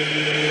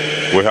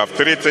 we have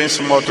 3 things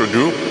more to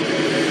do.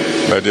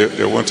 But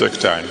they won't take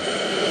time.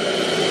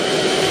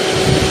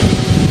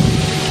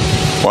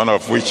 One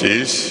of which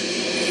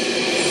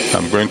is,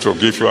 I'm going to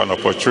give you an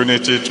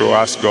opportunity to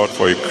ask God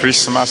for a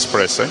Christmas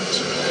present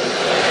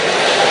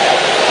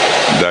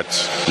that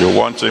you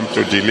want him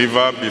to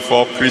deliver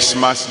before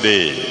Christmas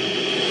Day.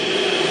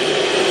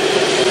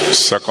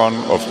 Second,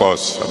 of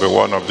course,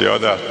 one of the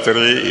other 3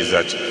 is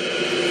that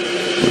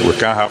we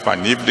can't have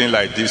an evening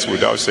like this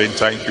without saying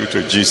thank you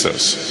to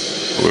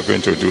Jesus. We're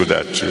going to do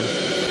that too.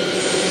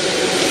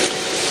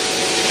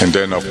 And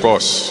then, of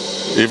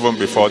course, even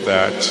before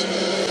that,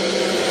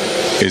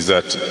 is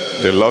that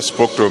the Lord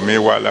spoke to me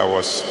while I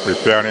was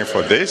preparing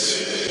for this.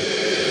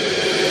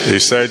 He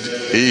said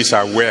he is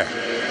aware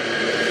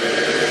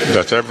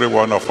that every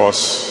one of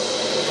us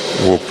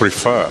will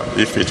prefer,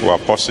 if it were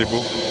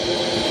possible,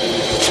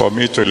 for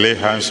me to lay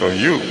hands on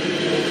you.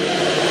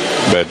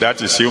 But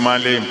that is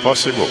humanly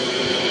impossible.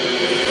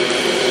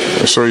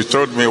 So he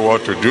told me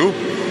what to do.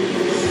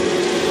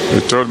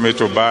 He told me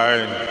to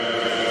buy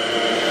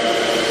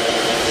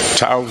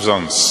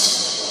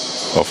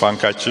thousands of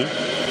handkerchiefs.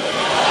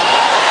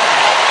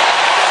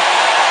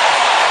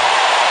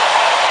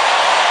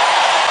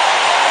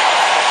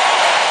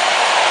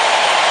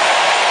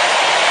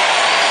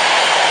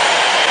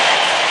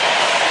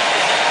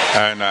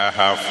 And I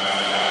have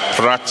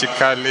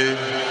practically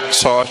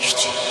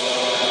touched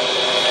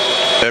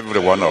every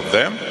one of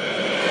them.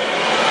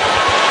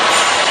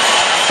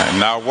 And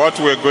now what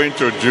we're going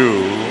to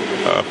do,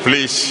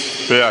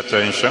 please pay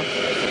attention.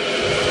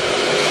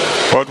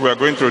 What we're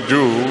going to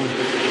do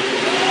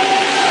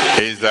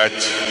is that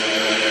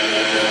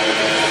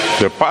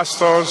the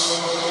pastors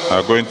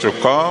are going to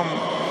come.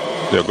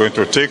 They're going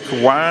to take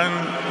one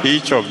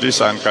each of these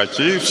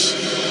handkerchiefs.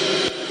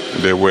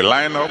 They will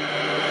line up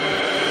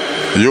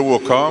You will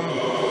come,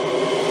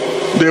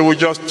 they will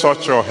just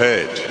touch your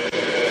head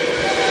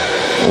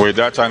with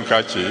that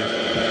handkerchief,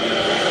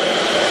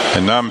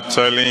 and I'm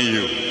telling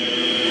you,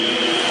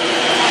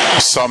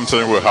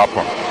 something will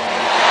happen.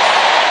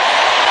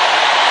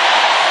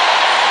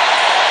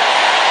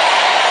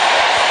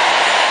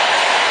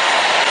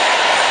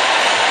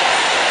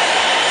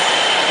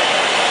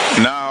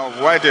 Now,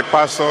 while the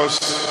pastors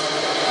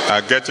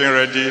are getting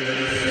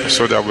ready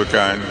so that we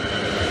can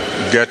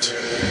get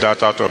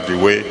that out of the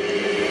way,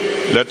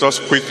 let us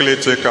quickly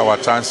take our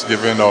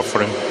Thanksgiving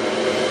offering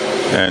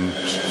and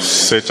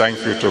say thank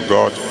you to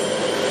God.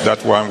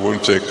 That one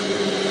won't take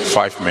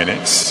 5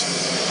 minutes.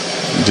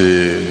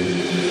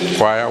 The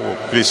choir will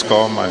please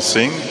come and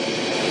sing,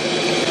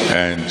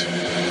 and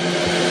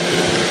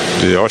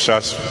the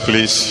ushers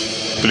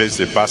please place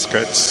the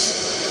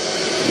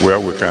baskets where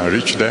we can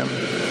reach them.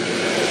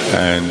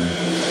 And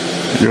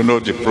you know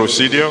the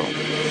procedure.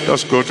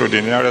 Just go to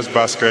the nearest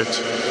basket,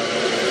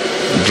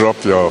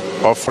 drop your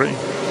offering,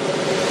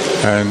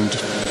 and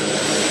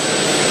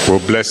we'll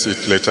bless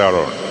it later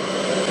on.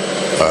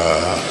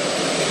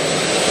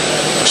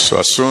 So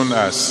as soon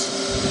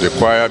as the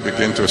choir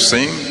begin to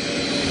sing,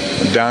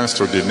 dance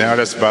to the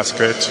nearest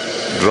basket,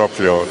 drop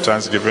your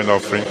Thanksgiving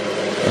offering,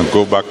 and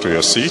go back to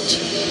your seat.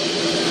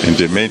 In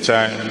the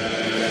meantime,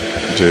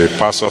 the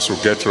pastors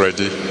will get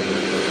ready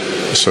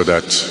so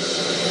that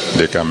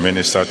they can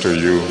minister to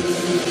you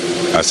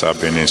as I've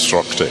been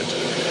instructed.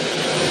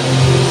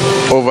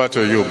 Over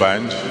to you,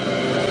 band.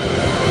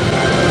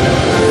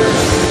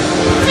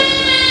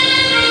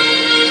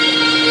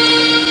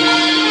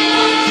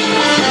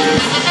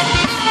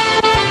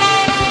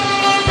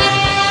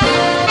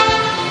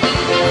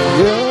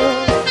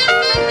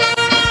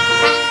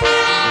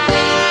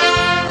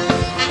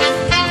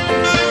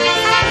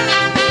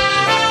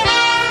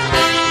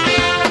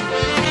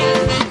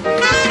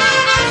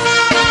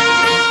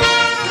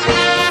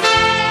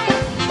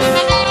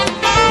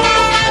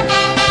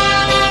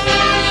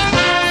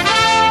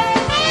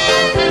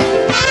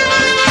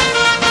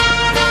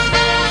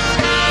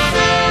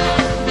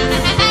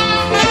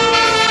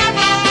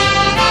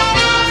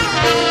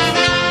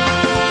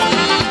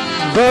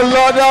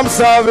 I'm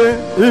serving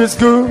is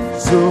good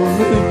to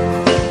me.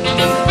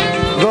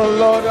 The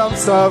Lord I'm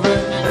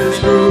serving is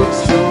good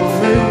to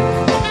me.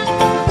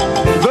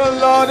 The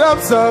Lord I'm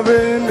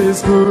serving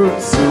is good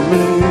to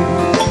me.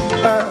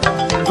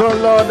 The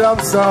Lord I'm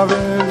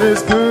serving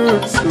is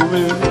good to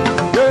me.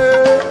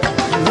 Yeah.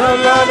 The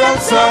Lord I'm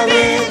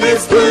serving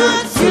is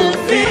good to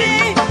me.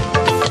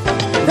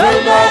 The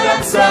Lord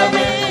I'm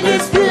serving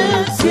is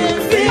good to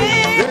me.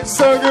 It's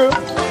so good.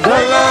 The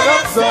Lord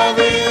I'm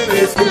serving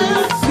is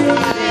good to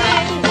me.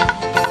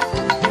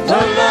 The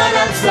Lord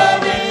I'm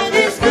serving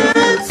is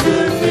good to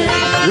me.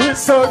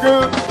 It's so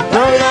good. The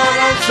Lord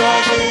I'm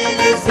serving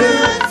is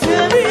good to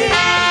me.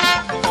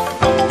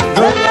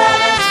 The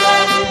Lord I'm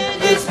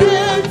serving is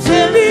good to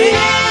me.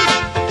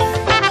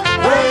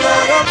 The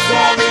Lord I'm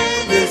serving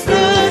is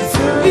good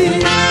to me.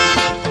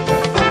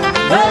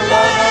 The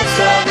Lord I'm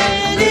serving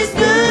is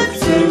good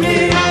to me.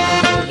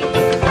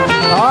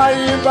 I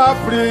va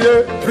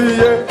prier,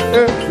 prier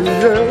et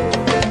prier.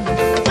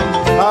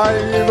 I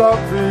va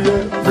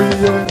prier,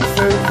 prier.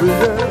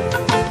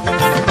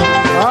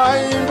 I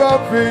va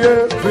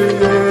prier,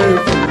 prier,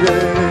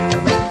 prier.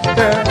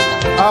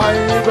 I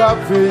va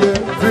prier,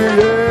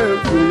 prier,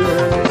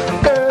 prier.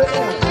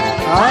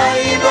 I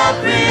va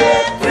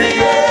prier,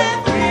 prier,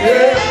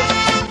 prier.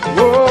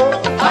 Oh,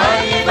 I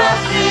va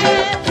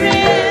prier,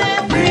 prier,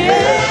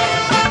 prier.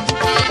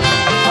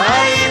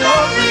 I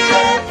va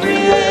prier,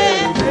 prier,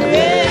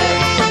 prier.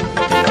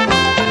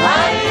 I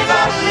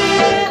va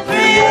prier,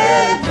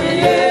 prier,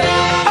 prier.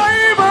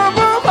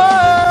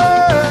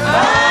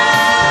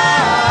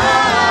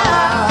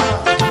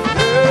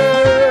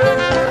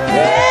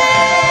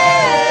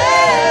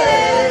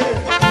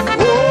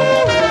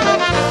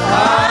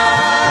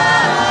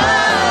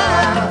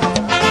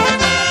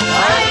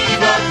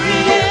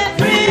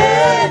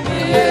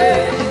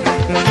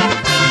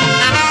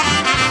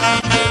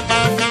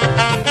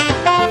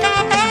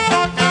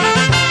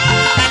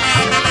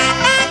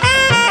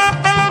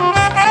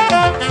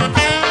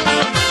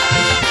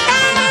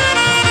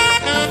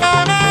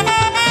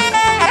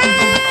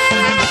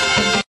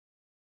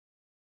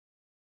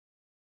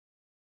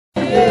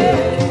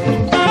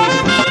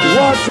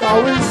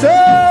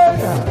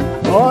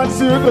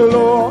 The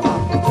Lord,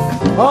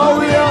 all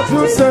we have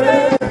to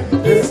say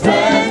is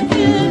thank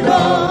you,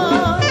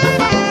 Lord.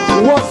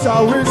 What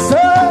shall we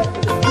say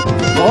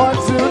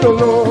unto the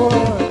Lord?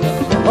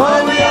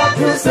 All we have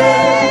to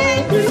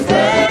say is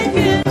thank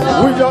you,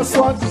 Lord. We just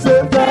want to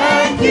say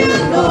thank you,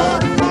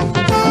 Lord.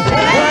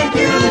 Thank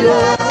you,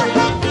 Lord.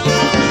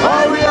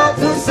 All we have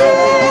to say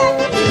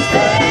is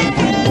thank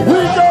you, Lord. We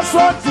just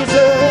want to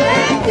say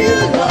thank you,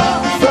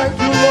 Lord. Thank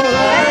you, Lord.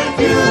 Thank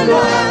you,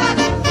 Lord.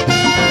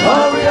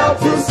 All we have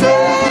to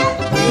say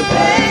is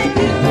thank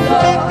you,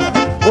 Lord.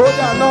 Oh,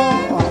 yeah, no.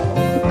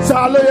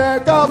 Shall we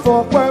go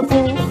for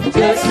purple?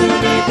 Yes, we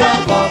go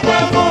for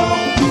purple.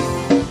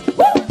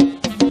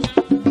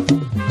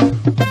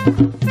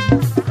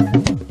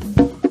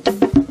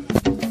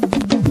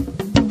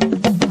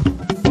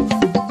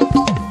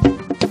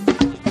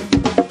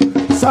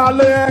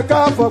 Sale ká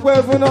fọpẹ́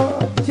fún náà.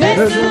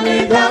 Jésù ní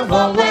ká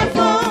fọpẹ́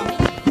fún.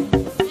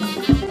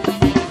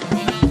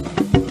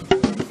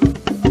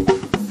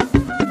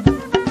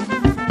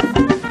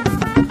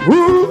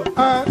 Who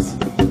has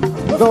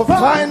the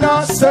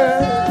final say?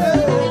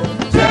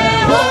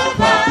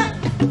 Jehovah,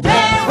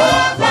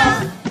 Jehovah,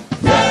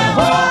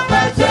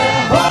 Jehovah,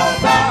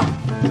 Jehovah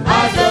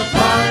has the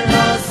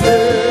final say.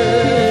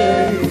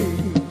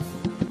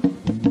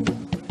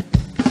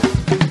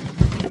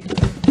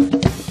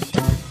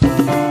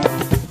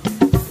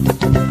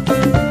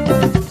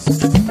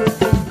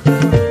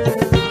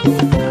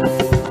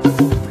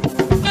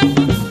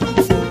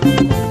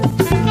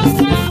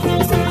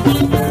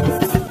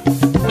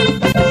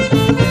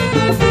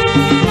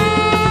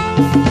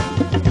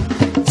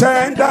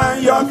 Send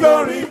down your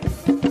glory,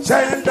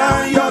 send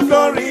down your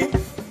glory.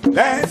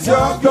 Let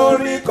your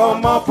glory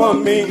come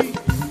upon me.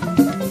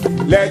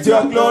 Let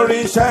your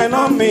glory shine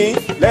on me.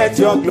 Let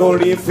your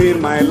glory fill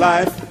my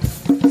life.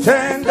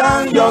 Send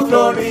down your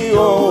glory,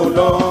 oh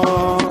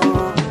Lord.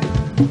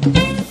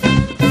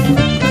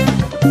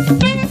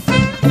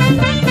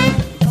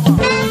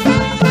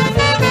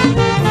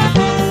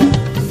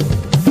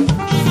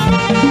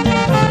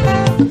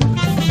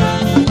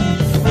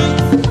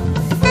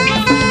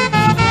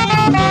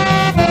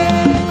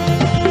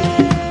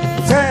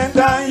 Send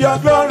down your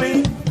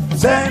glory,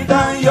 send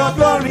down your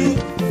glory.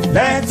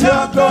 Let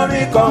your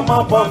glory come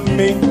upon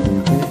me.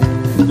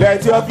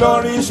 Let your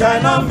glory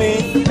shine on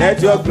me.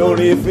 Let your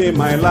glory fill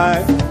my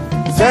life.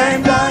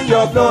 Send down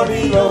your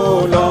glory,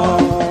 oh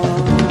Lord.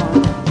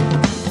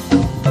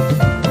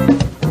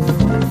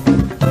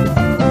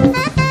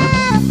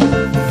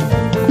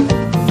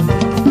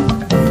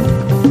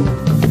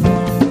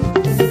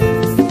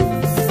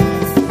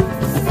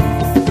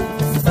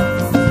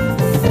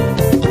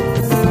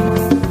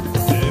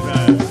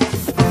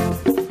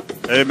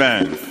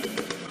 Amen.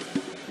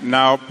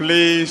 Now,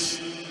 please,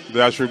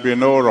 there should be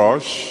no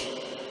rush.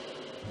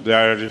 We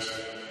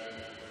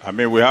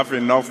have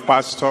enough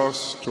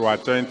pastors to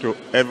attend to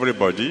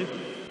everybody.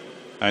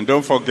 And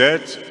don't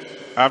forget,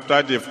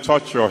 after they've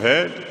touched your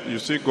head, you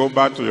still go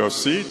back to your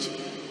seat,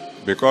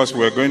 because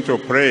we're going to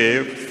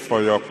pray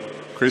for your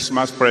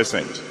Christmas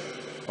present.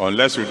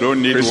 Unless you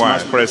don't need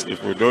one.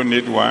 If you don't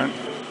need one,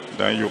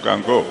 then you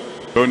can go.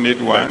 Don't need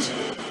one,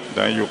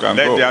 then you can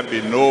go. Let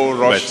there be no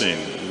rushing.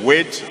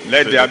 Wait,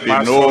 let there be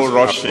no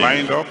rushing.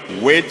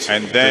 Wait,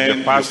 and then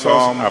the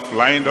pastors have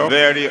lined up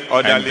very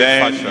orderly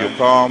fashion. You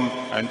come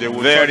and they will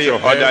very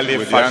orderly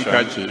with the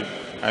handkerchief,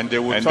 and they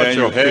will touch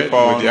your head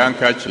with the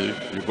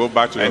handkerchief. You go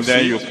back to your seat, and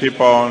then you keep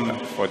on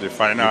for the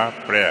final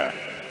prayer.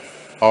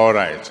 All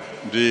right,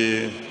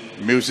 the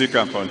music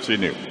can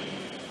continue.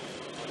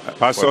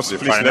 Pastors,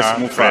 please, let's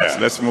move fast.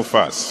 Let's move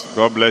fast.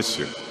 God bless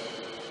you.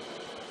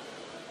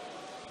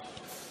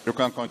 You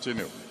can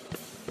continue.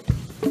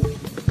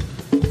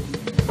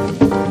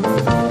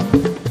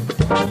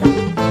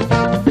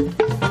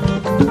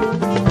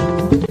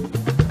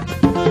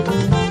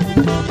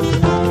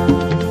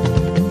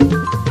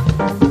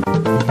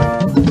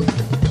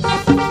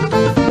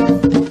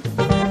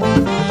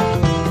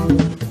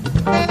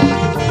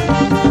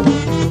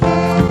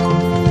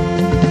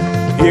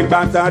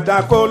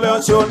 Ìgbàtàdà kó lọ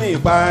sóní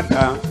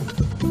ìpadà,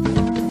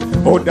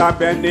 ó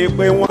dàbẹ̀ ní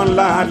pé wọ́n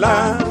làálá.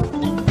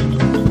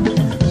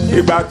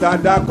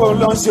 Ìgbàtàdà kó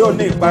lọ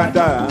sóní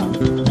ìpadà,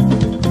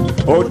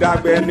 ó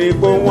dàbẹ̀ ní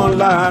pé wọ́n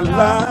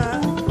làálá.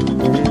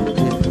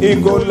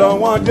 Ìgò lọ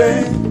wọ́n dé,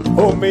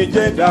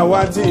 omijé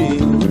dàwátì,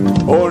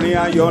 orin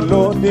ayọ̀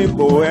ló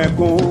dípò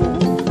ẹkún.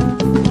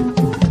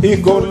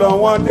 Ìgò lọ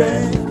wọ́n dé,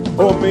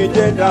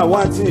 omijé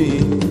dàwátì,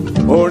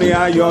 orin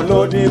ayọ̀ ló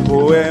dípò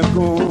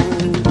ẹkún.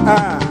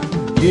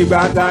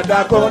 Ìgbàtàdà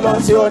kó lọ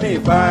sí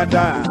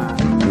onípadà,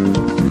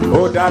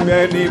 ó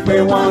dàbẹ̀ ní pé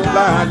wọ́n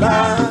làálá.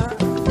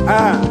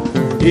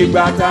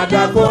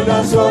 Ìgbàtàdà kó lọ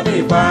sí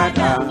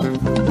onípadà,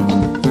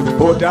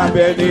 ó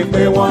dàbẹ̀ ní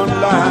pé wọ́n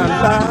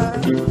làálá.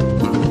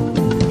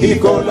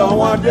 Ìgò lọ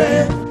wọ́n dé,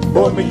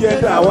 omijé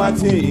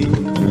dàwátì,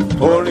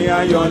 orin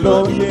ayọ̀ ló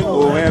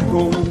dípò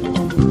ẹkún.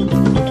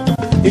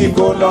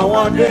 Ìgò lọ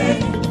wọ́n dé,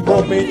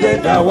 omijé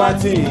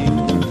dàwátì,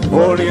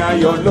 orin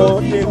ayọ̀ ló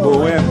dípò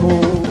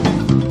ẹkún.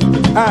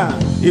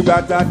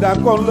 Ìgbàtàdà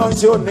kó lọ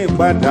sí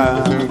onípadà,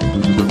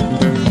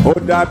 ó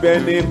dàbẹ̀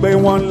ní pé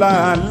wọ́n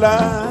làálá.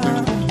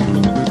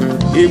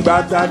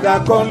 Ìgbàtàdà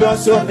kó lọ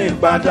sí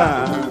onípadà,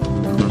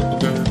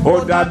 ó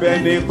dàbẹ̀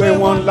ní pé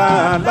wọ́n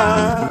làálá.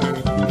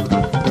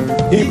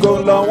 Ìgò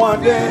lọ wọ́n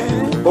dé,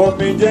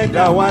 omijé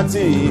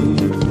dàwátì,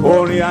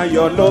 orin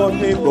ayọ̀ ló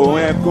dípò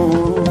ẹkún.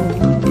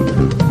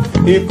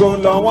 Ìgò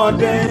lọ wọ́n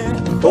dé,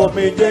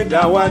 omijé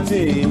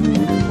dàwátì,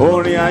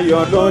 orin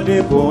ayọ̀ ló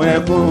dípò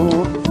ẹkún.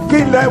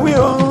 Kílẹ̀ wí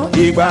o,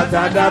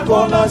 ìgbàtàdà kó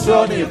lọ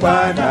sóní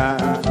padà,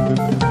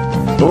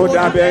 ó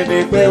dàbẹ̀ ní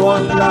pé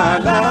wọ́n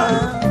làálá.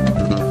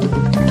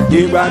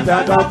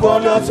 Ìgbàtàdà kó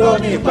lọ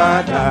sóní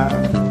padà,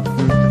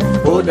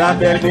 ó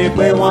dàbẹ̀ ní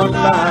pé wọ́n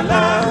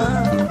làálá.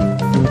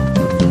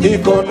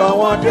 Ìkó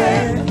lọ́wọ́ dé,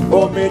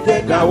 omijé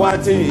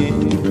dàwátì,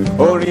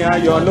 orin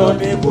ayọ̀ ló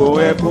nípò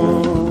ẹkún.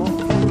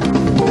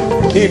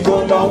 Ìkó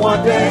lọ́wọ́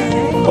dé,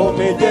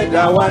 omijé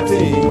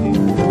dàwátì,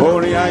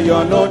 orin ayọ̀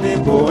ló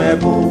nípò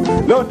ẹkún.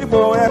 Ló nípò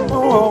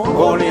ẹkún o,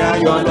 orin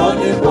ayọ̀ ló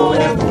nípò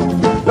ẹkún.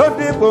 Ló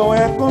nípò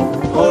ẹkún,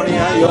 orin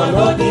ayọ̀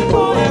ló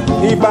nípò ẹkún.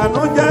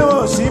 Ìbànújẹ́ ò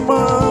sí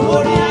mọ́,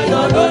 orin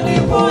ayọ̀ ló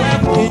nípò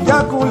ẹkún.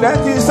 Ìjákulẹ̀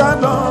ti sá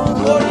lọ,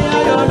 orin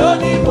ayọ̀ ló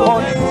nípò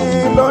ẹkún.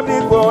 Ló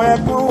nípò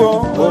ẹkún o,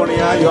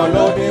 orin ayọ̀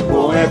ló nípò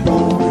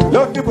ẹkún.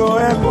 Ló nípò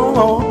ẹkún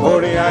o,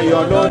 orin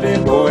ayọ̀ ló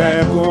nípò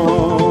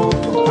ẹkún.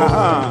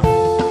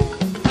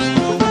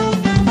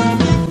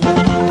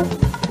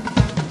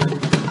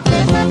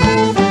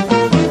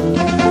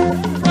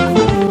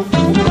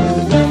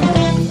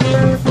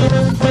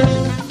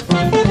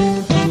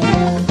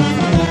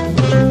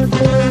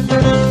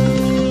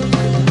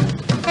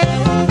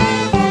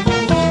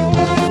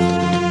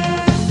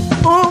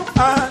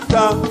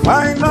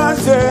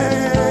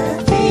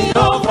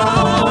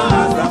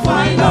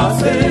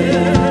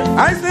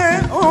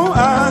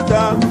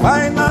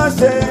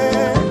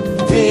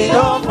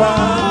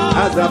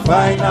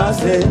 Final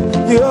say,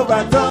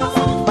 Jehovah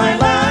turns my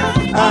life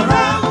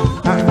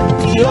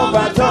around.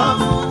 Jehovah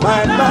turns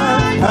my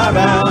life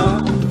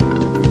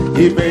around.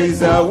 He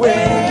makes a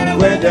way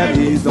where there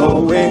is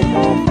no way.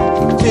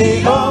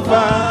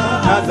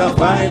 Jehovah has a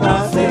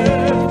final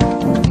say.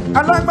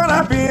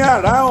 Alágbára bí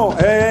ara o,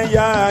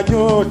 ẹ̀yà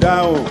Júdà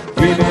o.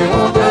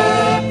 Kìnìún dé,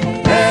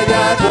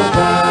 ẹ̀yà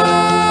Júdà.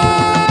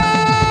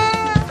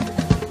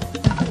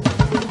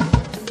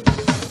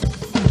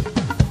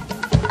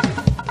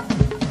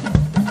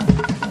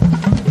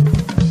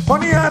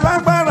 Oni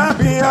alágbára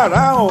bí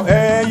ara o,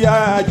 ẹ̀yà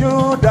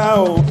Júdà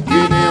o.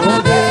 Kìnìún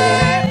dé,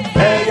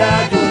 ẹ̀yà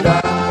Júdà.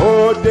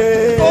 Òde,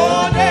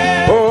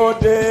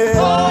 òde,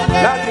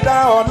 láti dá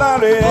ọ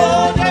láre.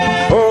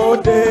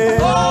 Òde,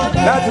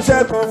 láti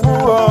ṣẹ́gun fún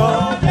ọ.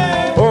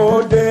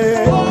 Òde,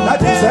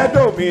 láti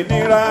ṣẹ́gun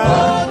òmìnira.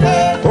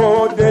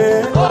 Òde,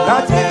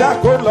 láti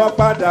dákó lọ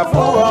padà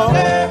fún ọ.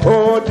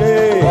 Òde,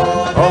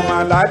 ọmọ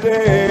aládé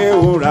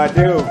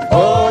òràdé o.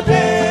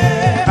 Òde,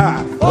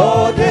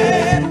 òde.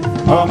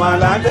 Ọmọ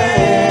aládé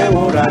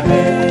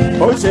òràdé,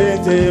 ó ṣe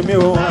tèmi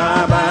o,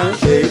 a máa ń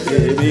ṣe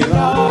tèmi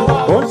lọ.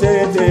 Ó ṣe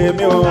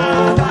tèmi o,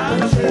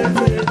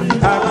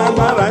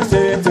 alágbára ń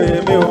ṣe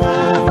tèmi o.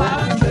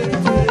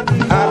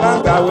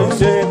 Alágbàwí ń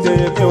ṣe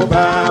tèmi o,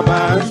 bàbá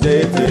ń ṣe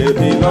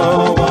tèmi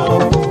lọ́wọ́.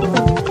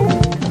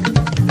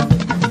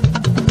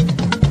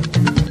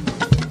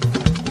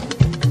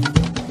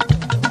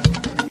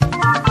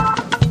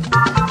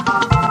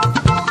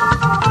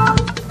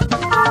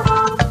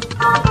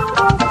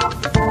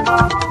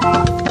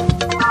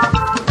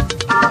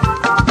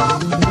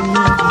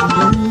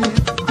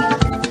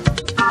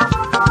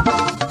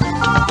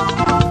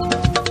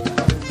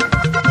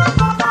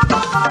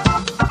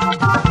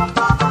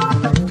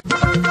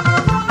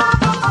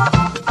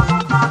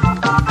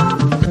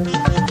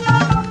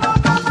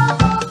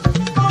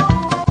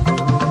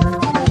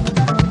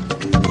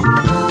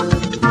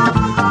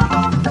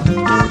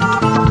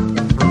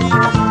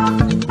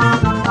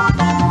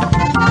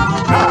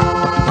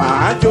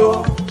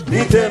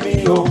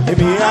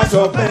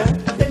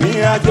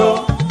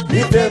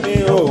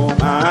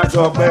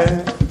 Sọpẹ́,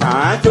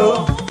 màá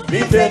jó ní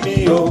tèmi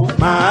o,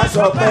 màá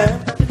sọpẹ́,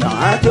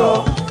 màá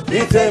jó ní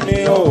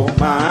tèmi o,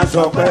 màá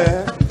sọpẹ́.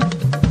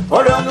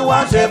 Oore Olúwa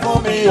ṣe fún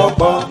mi ó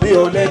pọ̀, mi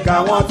ò lè kà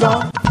wọ́n tán.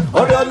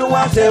 Oore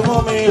Olúwa ṣe fún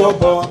mi ó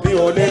pọ̀, mi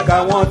ò lè kà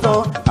wọ́n tán.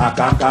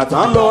 Àkàkà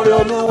tán lóore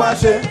Olúwa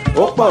ṣe,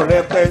 ó pọ̀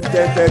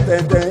rẹpẹtẹ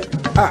tẹ́tẹ́tẹ́.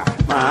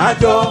 Màá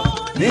jó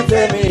ní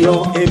tèmi o,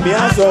 èmi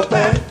á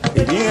sọpẹ́,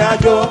 èmi á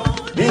jó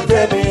ní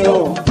tèmi o,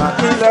 màá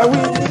kílẹ̀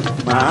wí.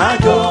 Màá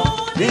jó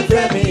ní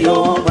tèmi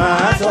o,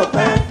 màá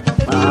sọpẹ́,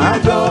 màá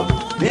jó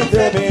ní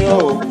tèmi o,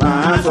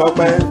 màá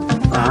sọpẹ́,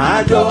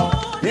 màá jó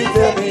ní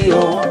tèmi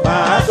o,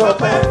 màá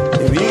sọpẹ́,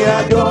 èmi á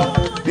jó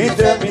ní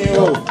tèmi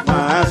o,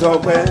 màá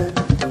sọpẹ́.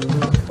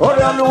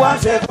 Oore Olúwa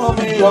ṣe fún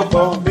mi ó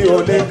pọ̀, mi ò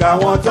lè kà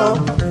wọ́n tán.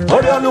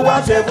 Oore Olúwa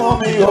ṣe fún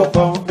mi ó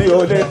pọ̀, mi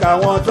ò lè kà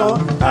wọ́n tán.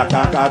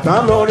 Àkàkà tán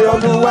lóore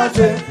Olúwa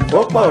ṣe,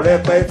 ó pọ̀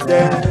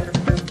rẹpẹtẹ.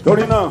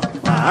 Torí náà,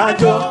 màá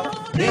jó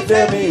ní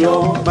tèmi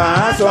o,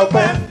 màá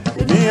sọpẹ́,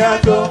 èmi á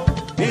jó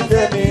ní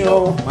tèmi o,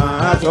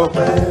 màá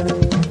sọpẹ́.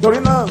 Torí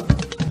náà,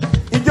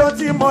 ijó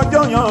tí mo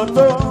jó yàn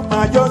tó,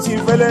 màá jó sí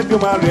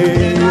f'Ẹlẹ́dùmarè.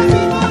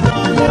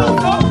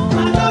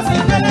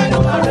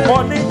 Mo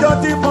ní ijó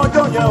tí mo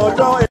jó yàn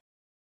tó.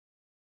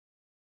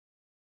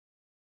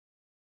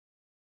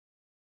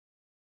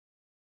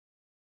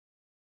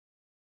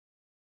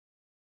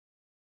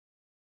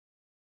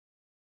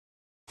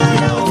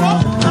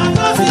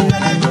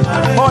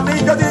 Mo ní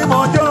ijó tí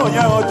mo jó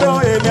yàn tó,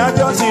 èmi á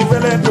jó sí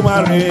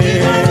f'Ẹlẹ́dùmarè.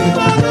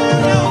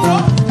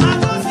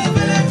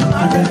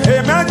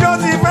 Èmi á jó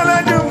sí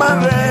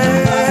f'Ẹlẹ́dùmarè.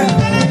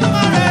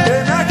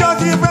 Èmi á jó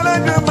sí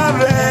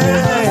f'Ẹlẹ́dùmarè.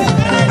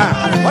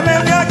 Mo ní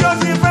èmi á jó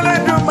sí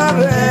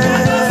f'Ẹlẹ́dùmarè.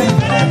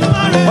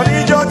 Mo ní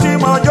ijó tí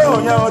mo jó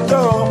yàn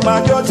tó, máa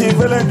jó sí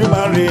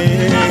f'Ẹlẹ́dùmarè.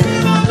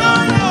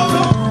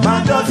 Máa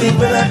jó sí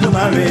bẹ̀rẹ̀ tó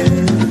máa rè.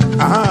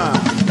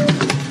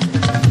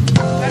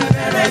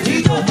 Bẹ̀rẹ̀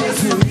jíjó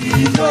Jésù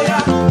ìjọyà.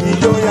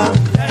 Ìjọyà.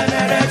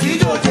 Bẹ̀rẹ̀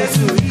jíjó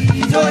Jésù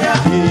ìjọyà.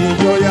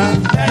 Ìjọyà.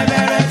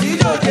 Bẹ̀rẹ̀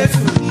jíjó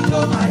Jésù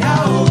ìjọmàyà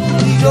o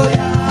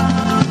ìjọyà.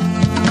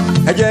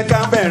 Ẹ jẹ́ ká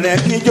bẹ̀rẹ̀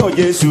kíjó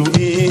Jésù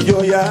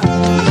ìjọyà.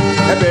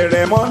 Ẹ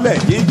bẹ̀rẹ̀ mọ́lẹ̀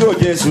kíjó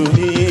Jésù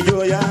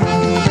ìjọyà.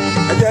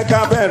 Ẹ jẹ́ ká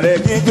bẹ̀rẹ̀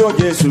kíjó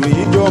Jésù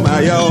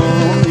ìjọmàyà o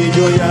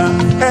ìjọyà.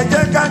 Ẹ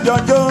jẹ́ ká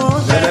jọjó.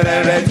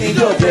 Bẹ̀rẹ̀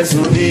kíjó Jésù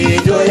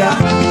ìjọyà.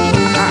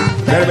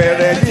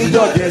 Bẹ̀rẹ̀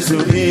kíjó Jésù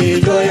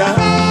ìjọyà.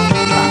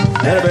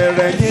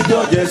 Bẹ̀rẹ̀ kíjó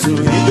Jésù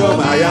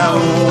ìjọmàyà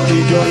o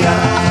ìjọyà.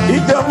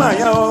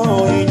 Ìjọmàyà o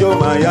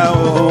ìjọmàyà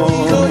o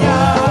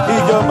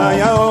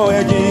ìjọmàyà o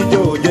ẹ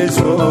jíjó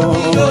Jésù.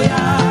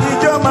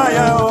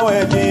 Ìjọmàyà o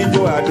ẹ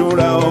jíjó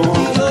àdúrà o.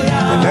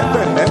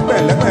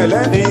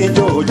 Pẹ̀lẹ́pẹ̀lẹ́ ní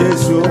ijó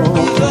Jésù.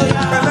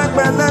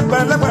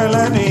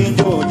 Pẹ̀lẹ́pẹ̀lẹ́ ní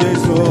ijó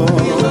Jésù.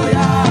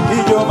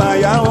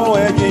 Ìjọmàyà o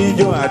ẹ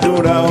jíjó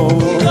àdúrà o.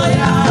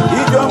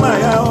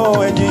 Ìjọmàyà o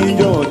ẹ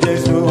jíjó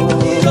Jésù.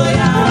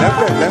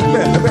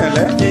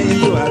 Pẹ̀lẹ́pẹ̀lẹ́ ní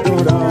ijó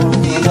àdúrà o.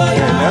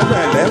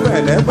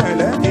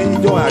 Pẹ̀lẹ́pẹ̀lẹ́ ní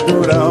ijó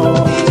àdúrà o.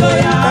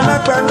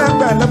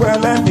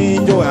 Pẹ̀lẹ́pẹ̀lẹ́ ní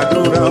ijó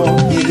àdúrà o.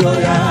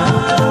 Ìjọyà.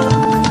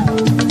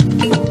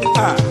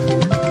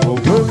 Oh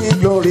glory,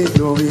 glory,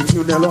 glory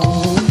to the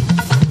Lord.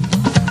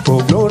 Oh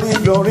glory,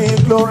 glory,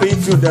 glory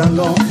to the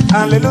Lord.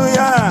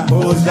 Hallelujah.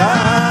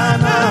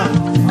 Hosanna,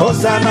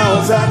 Hosanna,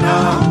 Hosanna.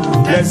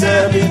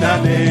 Blessed be the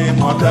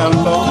name of the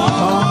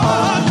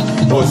Lord.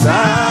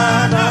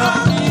 Hosanna,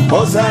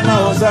 Hosanna,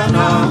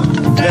 Hosanna.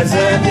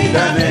 Blessed be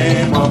the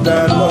name of the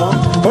Lord.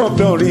 Oh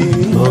glory,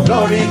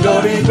 glory,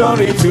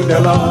 glory to the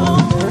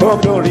Lord. Oh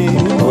glory,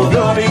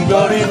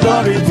 glory,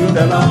 glory to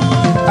the Lord.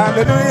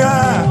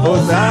 Hallelujah.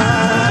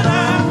 Hosanna,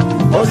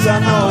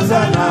 Hosanna,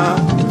 Hosanna.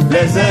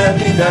 Blessed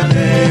be the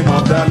name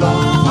of the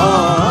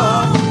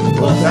Lord.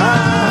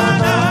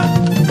 Hosanna,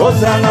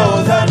 Hosanna,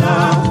 Hosanna.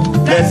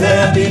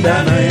 Blessed be the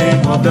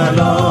name of the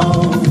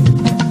Lord.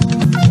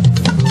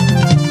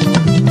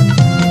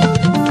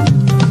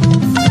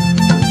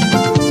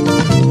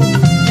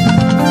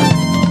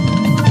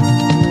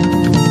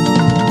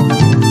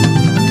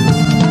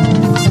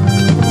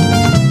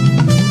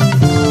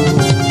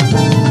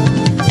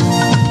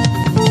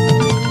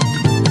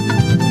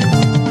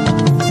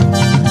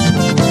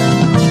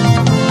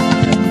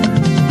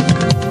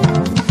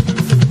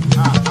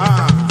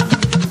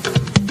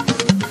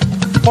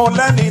 Mo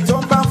lẹ́ni tó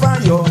bá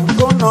fàyọ̀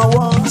kó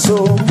nawọ́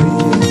sókè.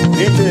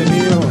 Ní tèmi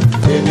o,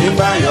 èmi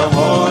fàyọ̀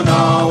kó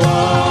nawọ́.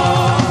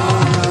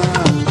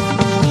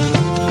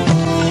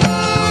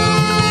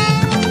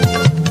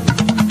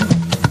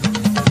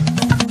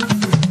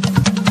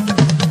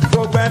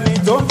 Gbogbo ẹni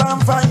tó bá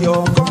fàyọ̀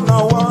kó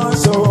nawọ́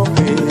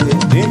sókè.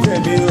 Ní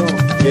tèmi o,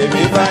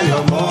 èmi fàyọ̀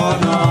kó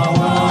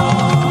nawọ́.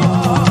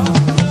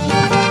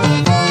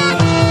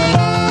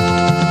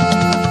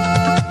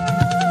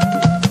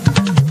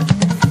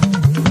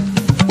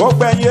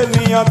 Gbogbo ẹ̀yin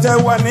ènìyàn tẹ́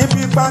wà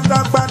níbí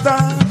pátápátá,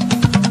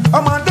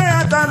 ọmọdé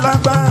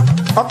àtàlágbà,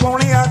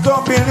 ọkùnrin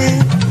àtobìnrin,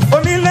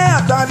 onílé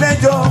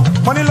àtàlejò,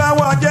 mo ní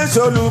lọ́wọ́ Jésù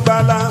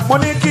olùgbàlà, mo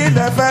ní kí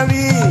lẹ fẹ́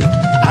rí.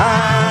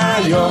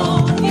 Ayọ̀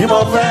ni mo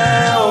fẹ́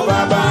o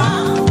bàbá,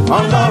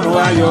 Ọlọ́run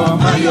ayọ̀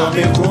máa yọ̀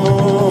mí kún.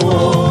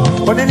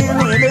 Mo ní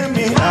nínú ilé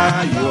mi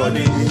ayọ̀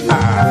ni,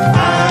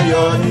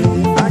 ayọ̀ ni,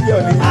 ayọ̀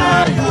ni,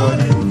 ayọ̀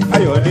ni,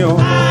 ayọ̀ ni o,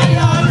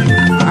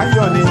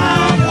 ayọ̀ ni,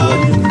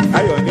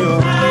 ayọ̀ ni o.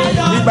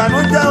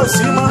 Ìbànújẹ́ ò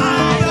sí mọ́,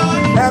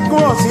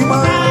 ẹkún ò sí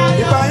mọ́,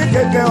 ìbáyín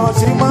kẹ̀kẹ́ ò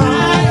sí mọ́,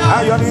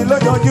 ayọ̀ ni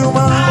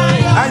lójoojúmọ́,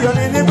 ayọ̀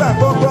ni nígbà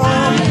gbogbo.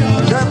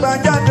 Dábàá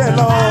jáde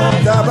lọ,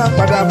 dábàá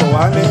padà bọ̀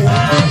wálé.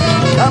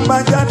 Dábàá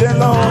jáde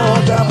lọ,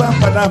 dábàá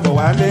padà bọ̀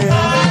wálé.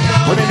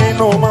 Mo ní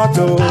nínú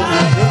mọ́tò,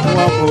 nínú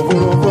ọkọ̀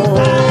òfurufú.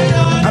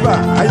 Ábà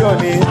ayọ̀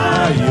ni,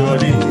 ayọ̀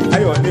ni,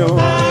 ayọ̀ ni o,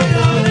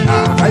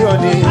 ayọ̀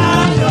ni,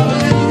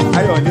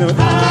 ayọ̀ ni o,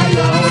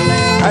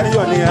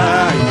 ayọ̀ ni,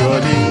 ayọ̀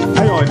ni.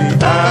 Ayọ̀ ni,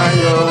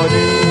 ayọ̀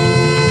ni.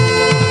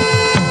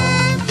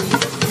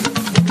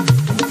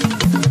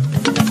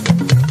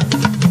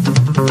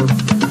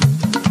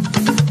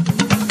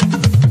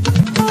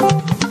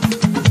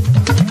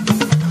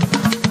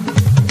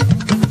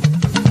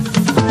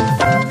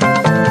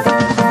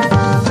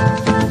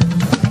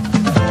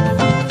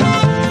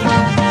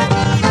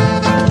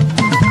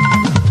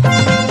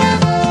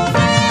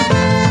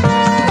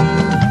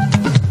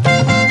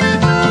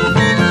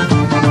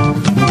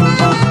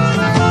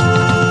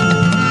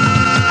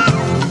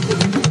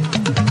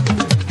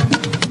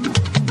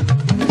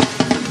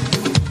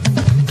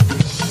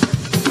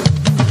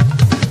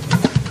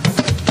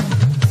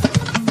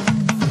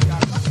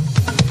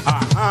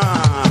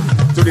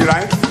 To the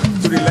right,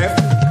 to the left,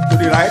 to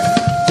the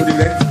right, to the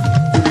left,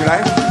 to the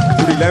right,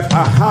 to the left.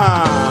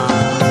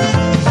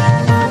 Aha.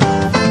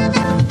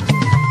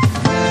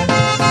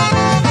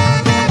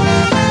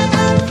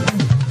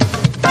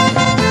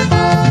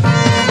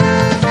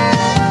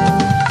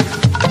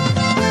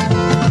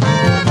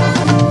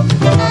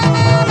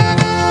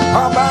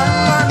 Ọba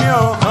ńlá ni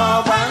o,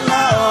 ọba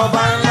ńlá,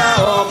 ọba ńlá,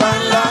 ọba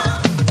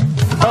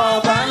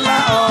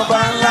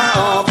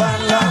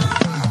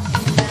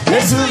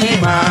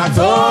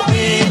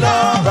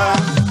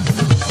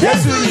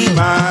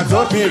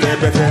tó bí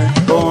rẹpẹtẹ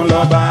òun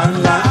lọ́ba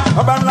ńlá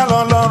ọba ńlá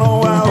lọ́lọ́run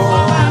wa o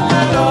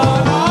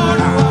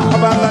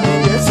ọba ńlá ni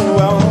Jésù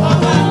wa o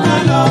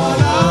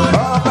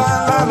ọba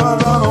ńlá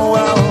lọ́lọ́run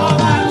wa o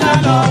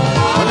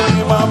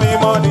onímọ̀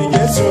mímọ́ ni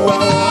Jésù wa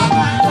o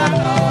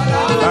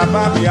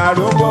bàbá mi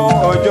arúgbó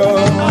ọjọ́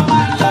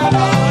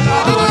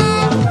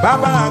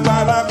bàbá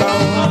àgbàlagbà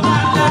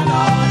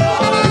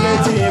o ilé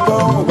tí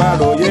ìbọn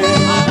gbàròyé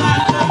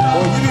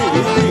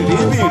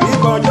òyìnbí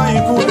kọjọ́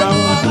ikú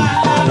dáhùn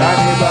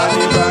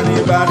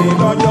bani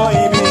lọ́jọ́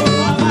ibi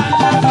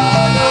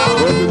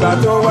olùgbà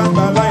tó wá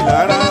gbà láì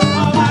lára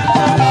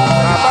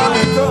bàbá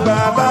mi tó gbà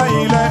láì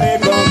lẹ́ni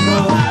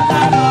kankan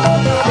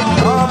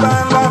ọba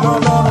ńlá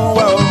lọ́lọ́run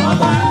wa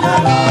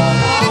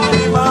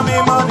o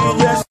mímọ́ ni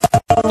Jésù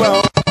wa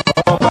o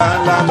ọba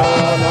ńlá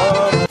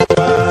lọ́lọ́run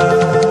wa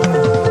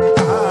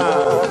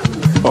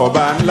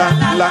ọba ńlá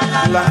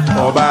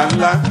ọba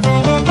ńlá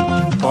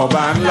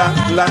ọba ńlá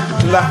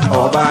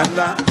ọba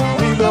ńlá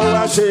ló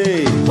wá ṣe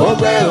ó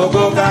gbé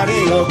ògo kárí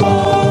ògo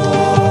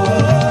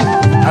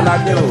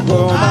aládé ògo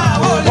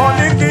mo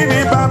ní kí ni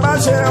bàbá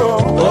ṣe o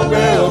ó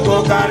gbé ògo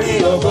kárí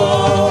ògo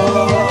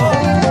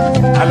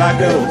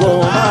aládé ògo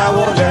máa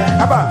wọlé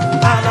ábà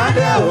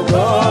aládé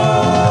ògo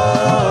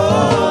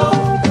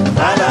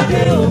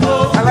aládé ògo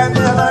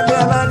aládé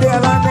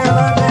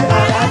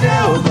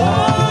ògo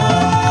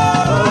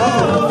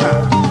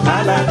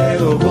aládé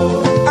ògo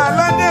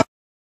aládé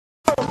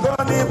ògo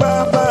ní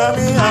bàbá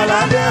mi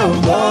aládé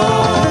ògo.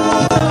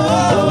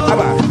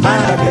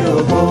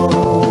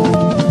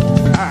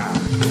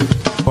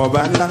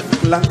 Ọba ńlá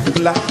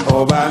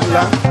ọba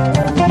ńlá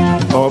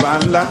ọba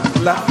ńlá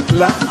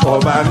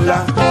ọba ńlá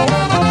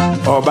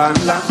ọba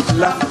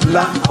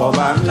ńlá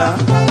ọba ńlá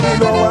kí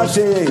ló wá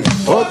ṣe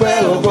ó gbé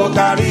ògo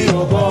kárí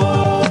ògo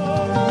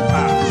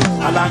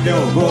aládé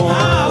ògo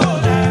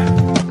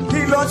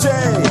kí ló ṣe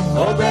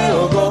ó gbé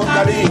ògo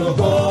kárí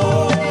ògo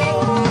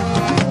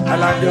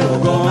aládé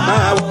ògo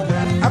máa wọ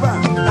abá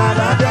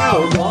aládé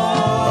ògo.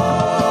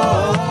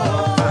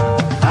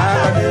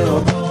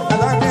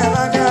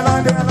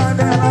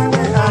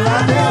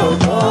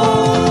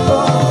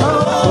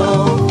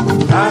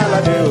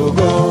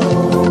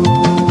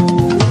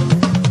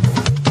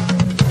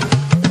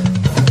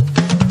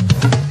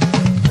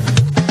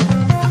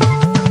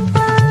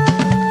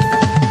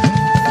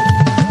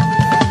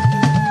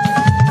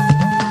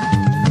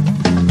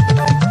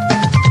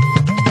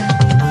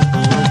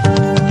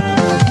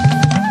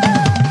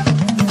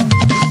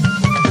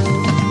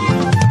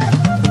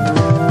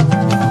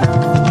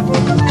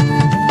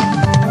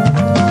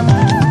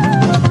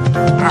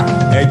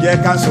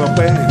 Ká sọ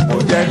pé mo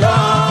jẹ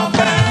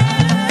lọ́pẹ́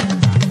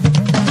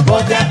mo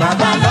jẹ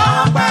bàbá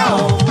lọ́pẹ́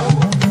o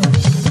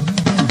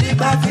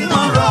nígbà tí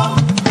wọ́n rọ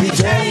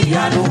ìjẹ́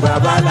ìyanu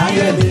bàbá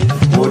láyé mi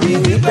mo rí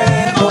wípé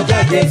mo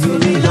jẹ́ Jésù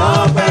ní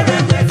lọ́pẹ́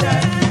rẹpẹtẹ.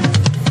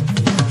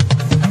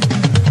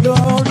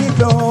 Glory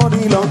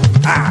glory Lord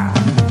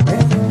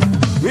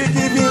we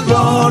give you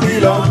glory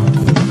Lord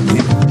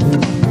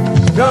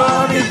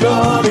glory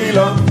glory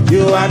Lord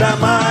you are the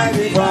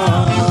mighty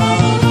God.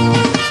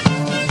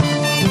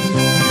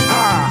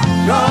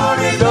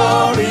 Glory,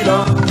 glory,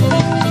 Lord.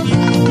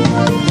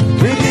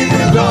 We give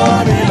you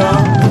glory,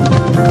 Lord.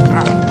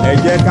 Ẹ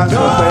jẹ́ ká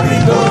sọ pé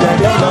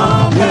glory,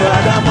 Lord. You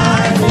are the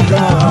mighty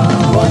God.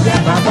 Ó jẹ́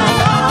bàbá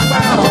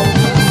lọ́pẹ́ o.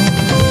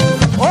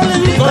 Ó lè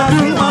ní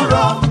ìtọ́jú wọn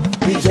rọ.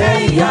 Ìjẹ́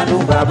ìyanu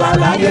bàbá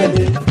láyé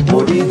mi. Mo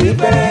rí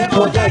wípé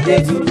ó jẹ́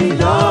Jésù mi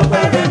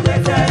lọ́pẹ́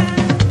rẹpẹtẹ.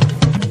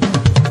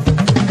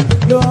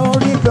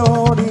 Glory,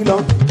 glory,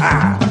 Lord.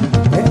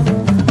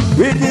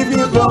 We give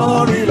you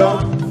glory,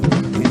 Lord.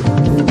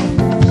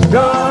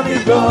 Glory,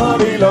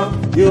 glory, Lord,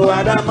 you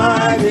are the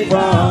mighty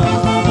God.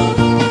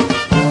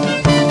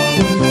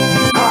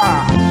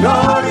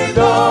 Glory,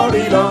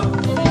 glory, Lord,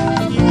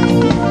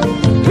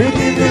 we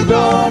give you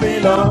glory,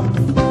 Lord.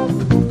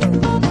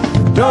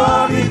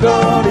 Glory,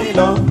 glory,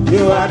 Lord,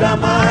 you are the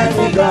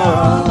mighty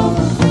God.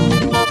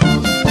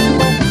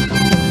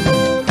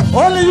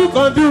 Only you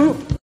can do.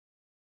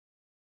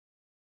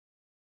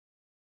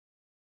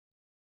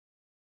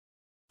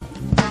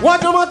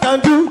 What no man can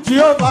do,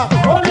 Jehovah.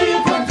 Only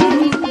you can do.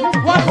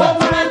 What no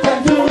man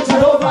can do,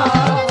 Jehovah.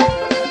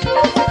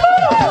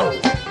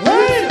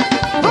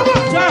 Come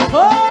on,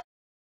 Jehovah.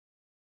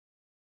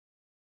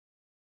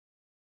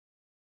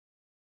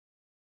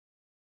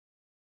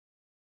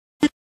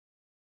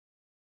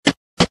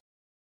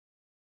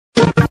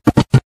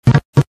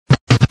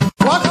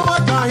 What no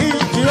man can heal,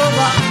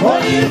 Jehovah.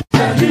 Only you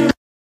can do.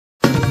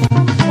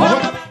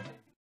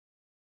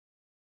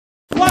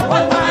 What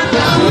man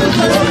can do,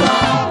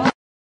 Jehovah.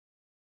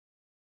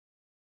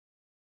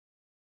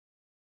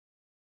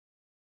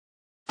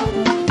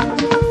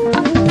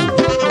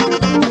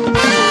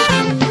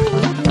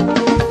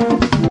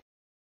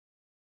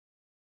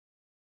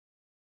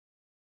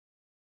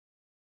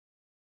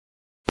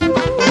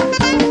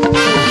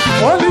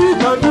 Only you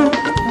can do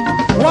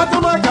what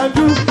no man can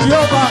do,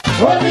 Jehovah.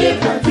 Only you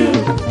can do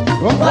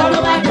what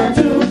no man can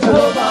do,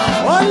 Jehovah.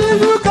 Only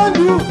you can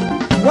do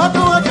what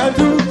no man can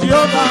do,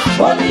 Jehovah.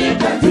 Only you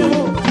can do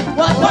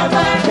what no man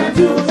can do.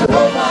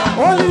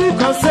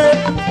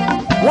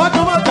 What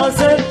am I gonna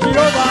say,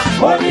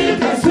 Jehovah? Only you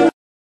can do.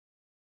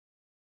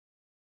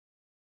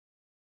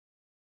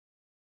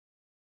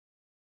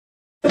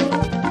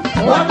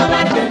 What am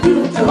I can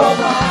do,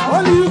 Jehovah?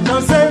 Only you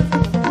can say.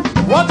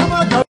 What am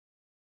I gonna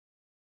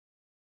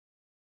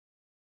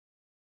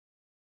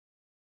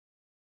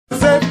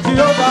say,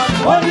 Jehovah?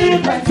 Only you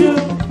can do.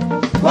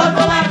 What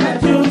am I can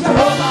do,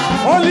 Jehovah?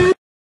 Only you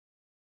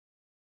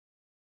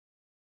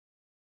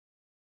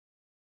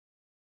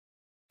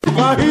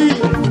can heal.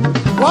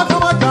 What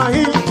am I gonna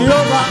heal,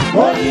 Jehovah?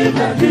 Only you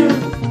can do.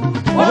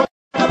 What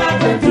am I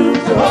can do,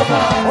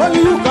 Jehovah? Only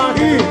you can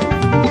heal.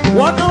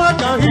 What am I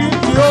gonna heal,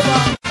 Jehovah?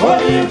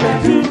 Only you can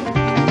do.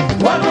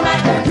 What am I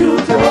can do,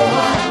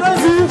 Jehovah?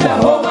 Praise you,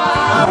 Jehovah.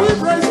 I will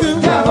praise you,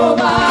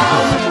 Jehovah. I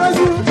will praise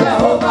you,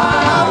 Jehovah.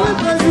 I will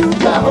praise you,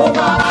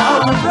 Jehovah. I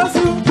will praise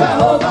you,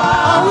 Jehovah.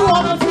 I will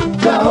honor you,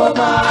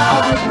 Jehovah. I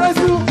will praise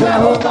you,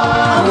 Jehovah.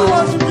 I will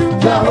worship you,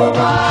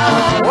 Jehovah.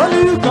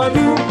 Only you can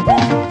do.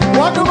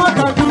 What am I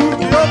can do,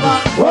 Jehovah?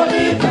 Only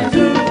you can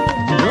do.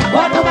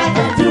 What am I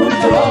can do,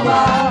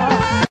 Jehovah?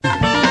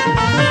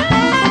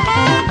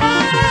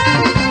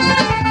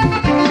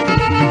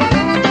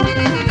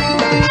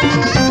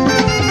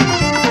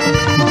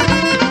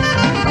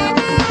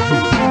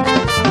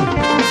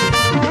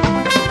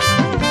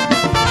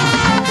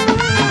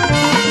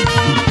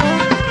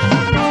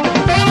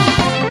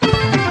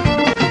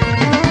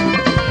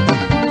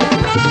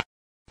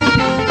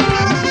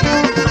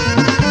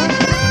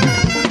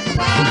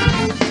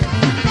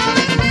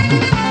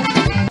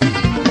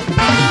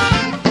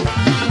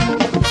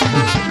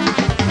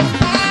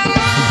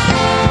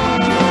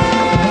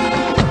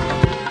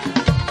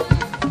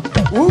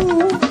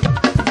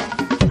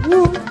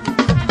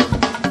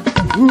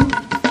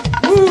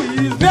 Who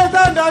is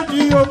better than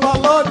Jehovah,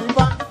 Lord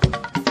divine?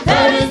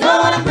 There is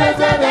no one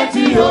better than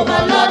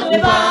Jehovah, Lord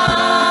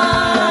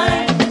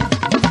divine.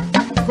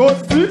 Go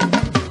see.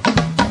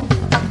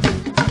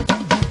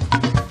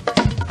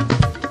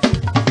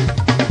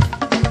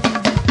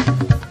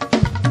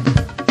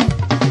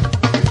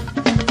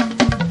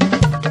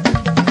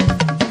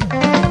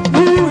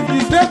 Who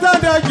is better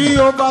than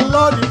Jehovah,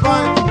 Lord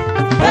divine?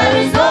 There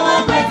is no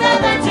one better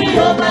than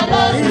Jehovah,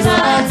 Lord He's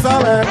divine.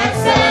 excellent.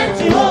 Excellent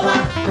Jehovah,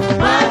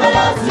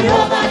 marvelous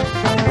Jehovah.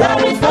 There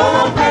is no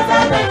one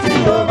better than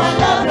Jehovah,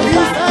 Lord He's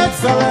divine.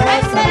 excellent.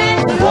 Excellent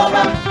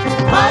Jehovah,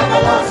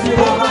 marvelous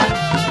Jehovah.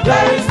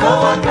 There is no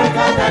one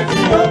better than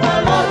Jehovah,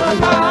 Lord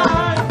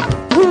divine.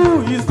 Who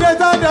is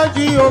better than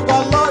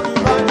Jehovah, Lord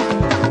divine?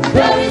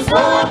 There is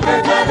no one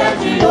better than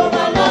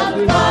Jehovah, Lord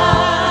divine.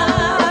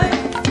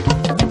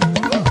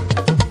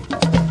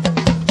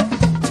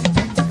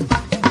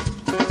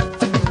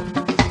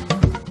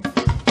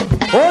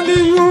 Only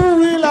you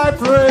will I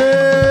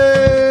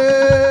praise.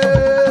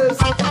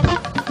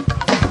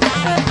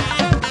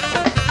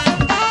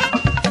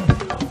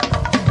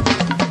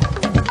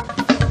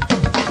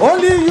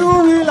 Only you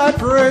will I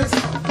praise.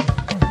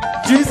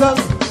 Jesus,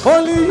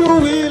 only you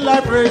will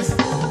I praise.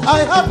 I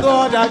have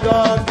no other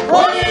God.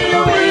 Only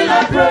you will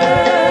I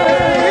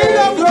praise. King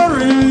of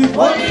glory.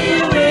 Only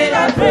you will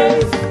I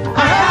praise. I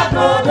have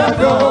no other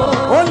God.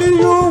 Only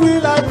you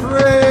will I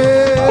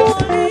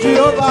praise.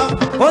 Jehovah,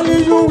 only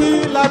you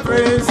will I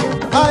praise.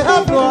 I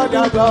have no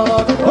other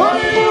God.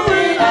 Only you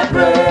will I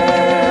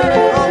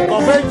praise.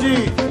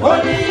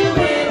 Only you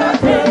will I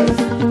praise.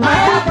 I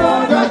have no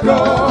other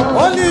God.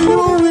 Only you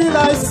will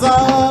I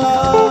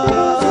serve.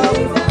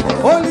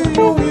 Only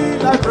you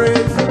will I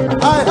praise.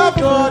 I have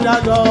no other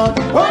God.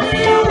 Only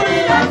you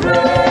will I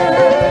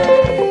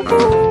praise.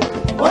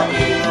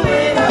 Only you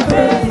will I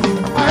praise.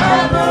 I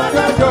have no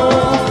other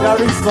God.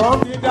 There is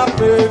something that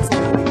makes me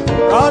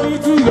run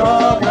into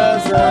your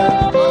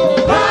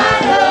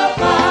presence.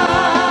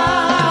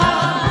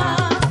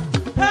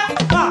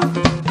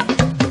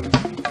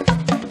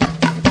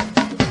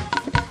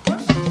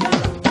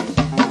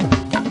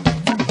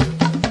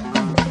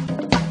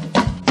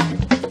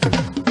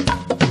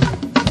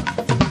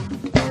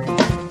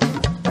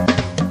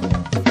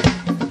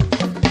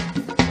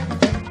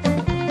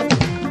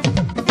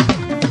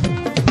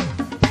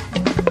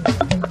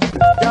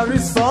 There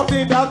is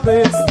something that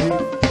makes me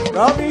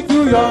come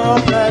into your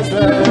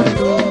presence.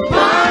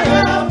 My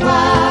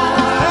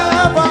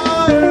helper.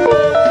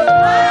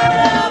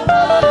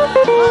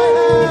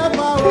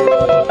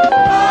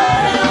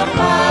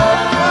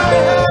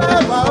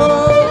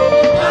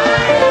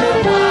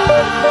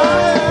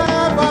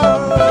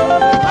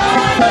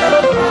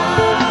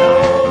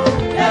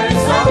 There is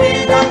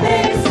something that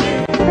makes me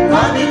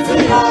come into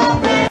your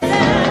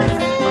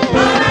presence.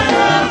 My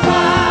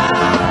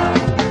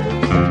helper.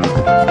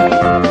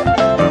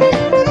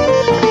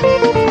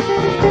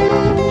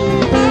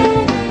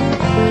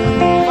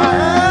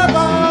 My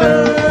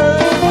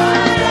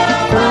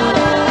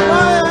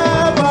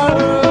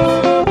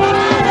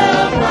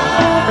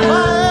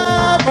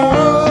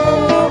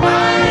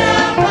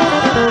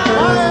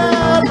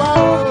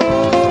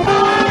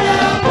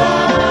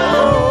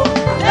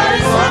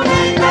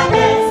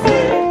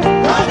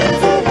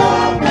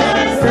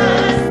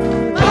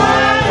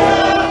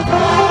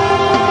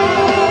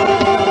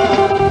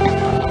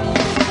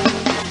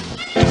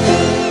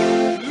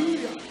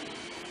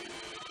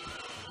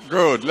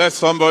Let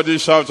somebody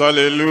shout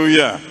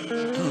hallelujah.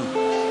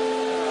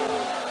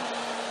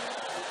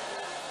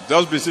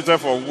 Just be seated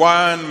for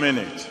 1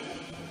 minute.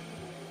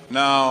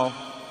 Now,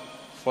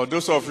 for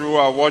those of you who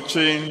are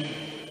watching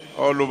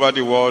all over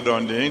the world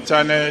on the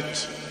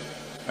internet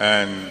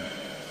and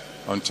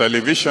on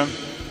television,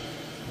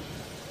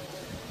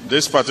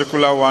 this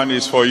particular one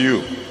is for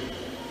you.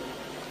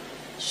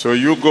 So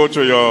you go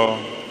to your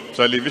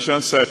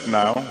television set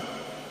now,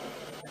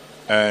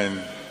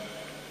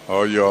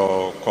 or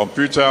your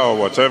computer or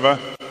whatever,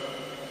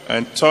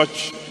 and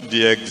touch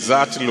the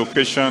exact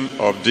location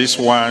of this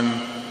one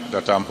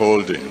that I'm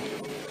holding.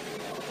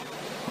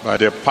 By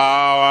the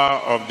power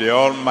of the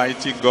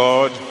Almighty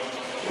God,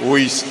 who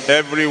is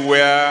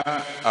everywhere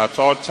at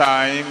all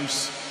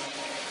times,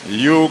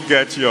 you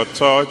get your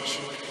touch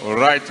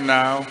right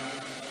now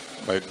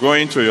by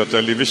going to your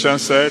television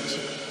set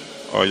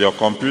or your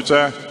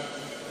computer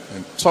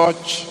and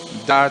touch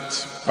that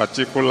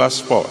particular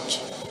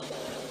spot,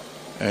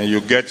 and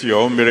you get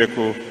your own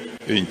miracle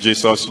in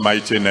Jesus'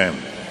 mighty name.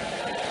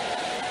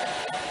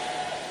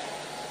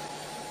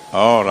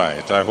 All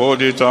right, I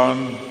hold it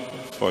on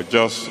for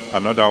just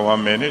another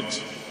 1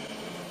 minute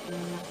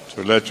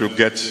to let you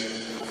get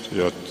to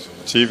your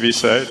TV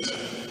set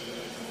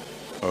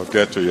or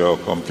get to your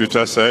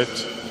computer set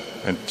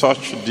and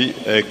touch the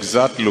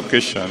exact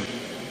location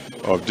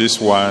of this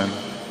one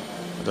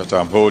that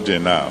I'm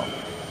holding now.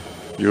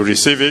 You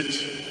receive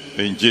it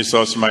in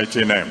Jesus'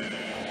 mighty name.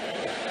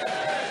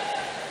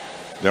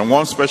 Then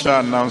one special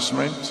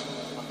announcement.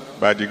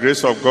 By the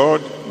grace of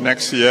God,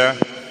 next year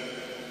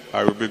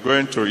I will be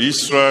going to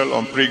Israel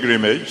on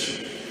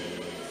pilgrimage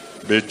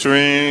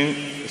between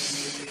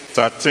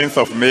 13th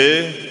of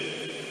May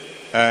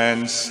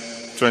and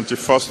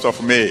 21st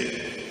of May.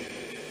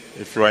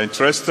 If you are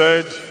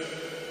interested,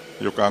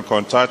 you can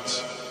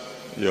contact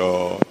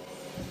your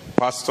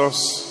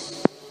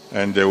pastors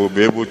and they will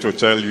be able to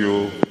tell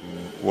you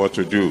what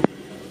to do.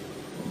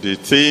 The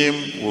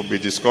theme we'll be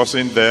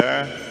discussing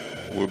there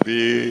will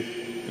be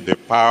the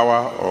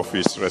power of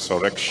his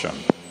resurrection.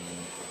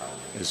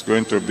 It's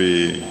going to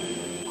be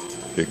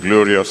a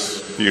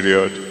glorious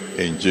period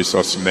in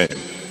Jesus' name.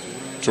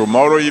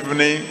 Tomorrow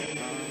evening,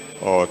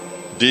 or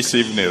this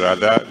evening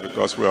rather,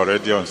 because we're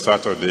already on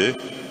Saturday,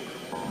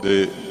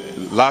 the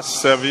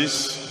last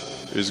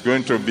service is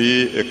going to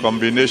be a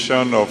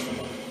combination of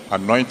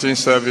anointing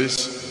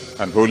service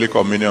and Holy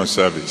Communion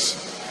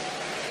service.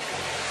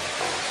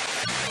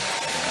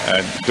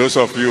 And those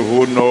of you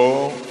who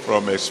know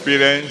from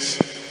experience,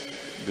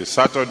 the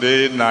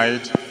Saturday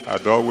night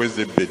had always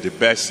been the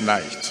best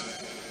night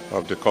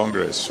of the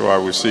Congress. So I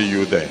will see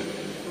you there.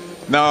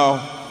 Now,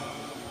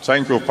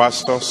 thank you,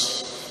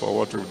 pastors, for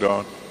what you've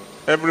done.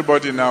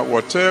 Everybody now,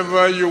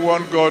 whatever you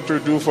want God to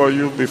do for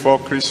you before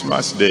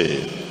Christmas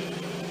Day,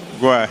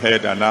 go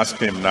ahead and ask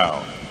him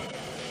now.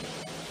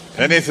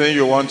 Anything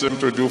you want him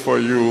to do for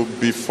you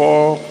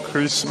before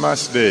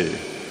Christmas Day,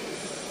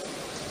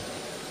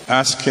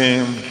 ask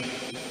him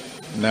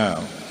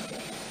now.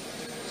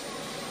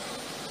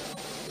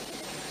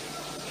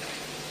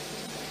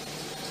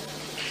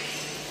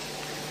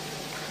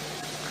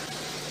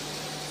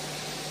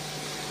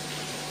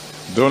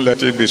 Don't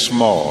let it be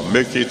small.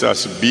 Make it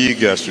as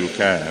big as you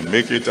can.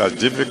 Make it as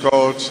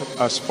difficult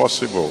as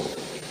possible.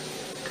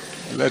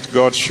 Let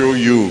God show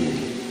you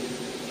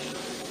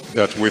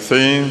that with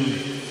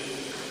him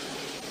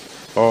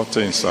all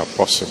things are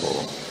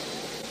possible.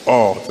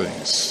 All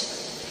things.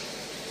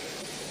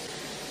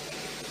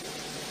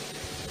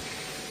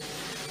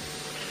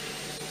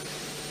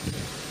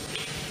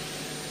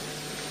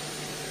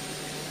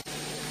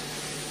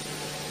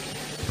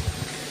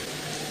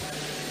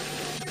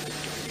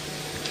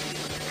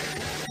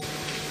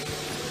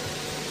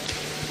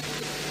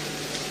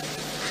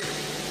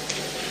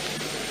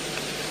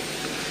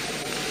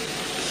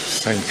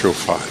 Thank you,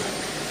 Father.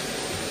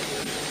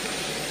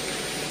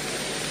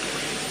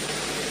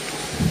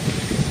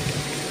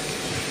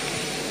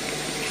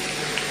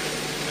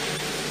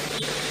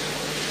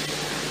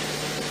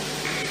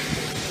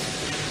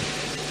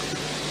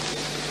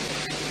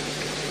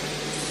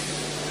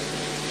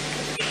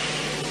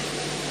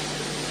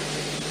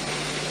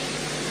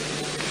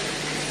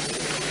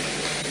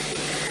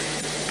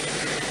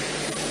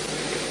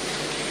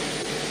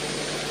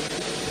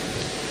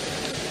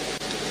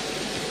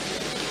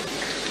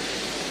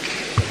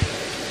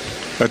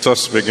 Let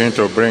us begin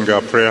to bring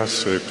our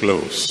prayers to a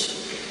close.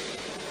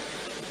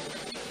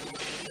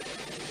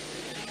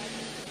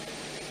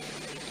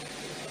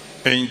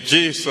 In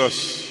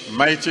Jesus'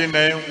 mighty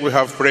name we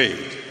have prayed.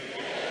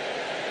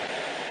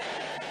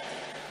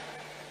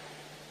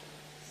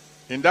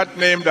 In that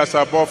name that's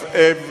above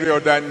every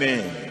other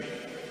name,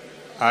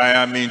 I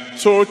am in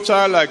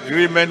total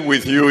agreement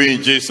with you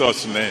in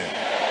Jesus' name.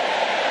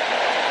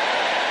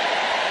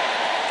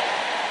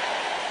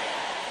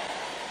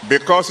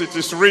 Because it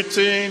is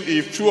written,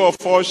 if two of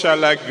us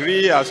shall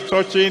agree as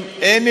touching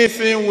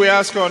anything we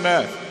ask on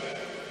earth,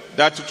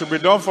 that it will be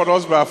done for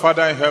us by our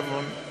Father in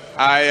heaven,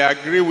 I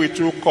agree with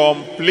you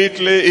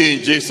completely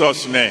in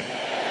Jesus' name.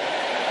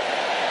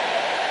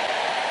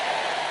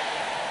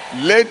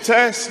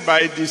 Latest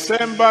by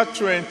December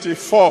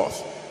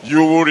 24th, you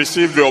will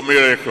receive your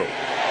miracle.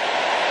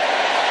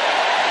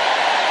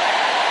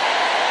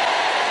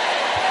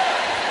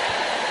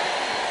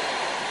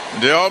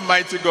 The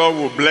Almighty God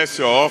will bless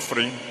your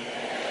offering,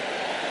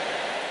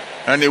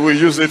 and He will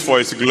use it for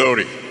His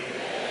glory.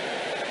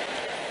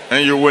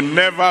 And you will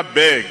never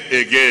beg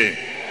again.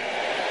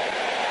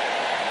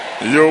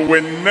 You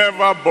will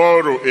never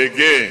borrow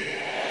again.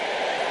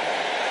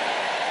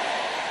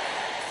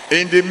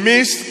 In the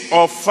midst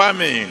of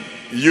famine,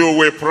 you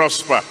will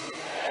prosper.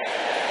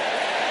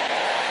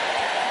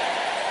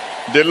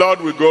 The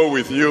Lord will go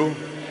with you.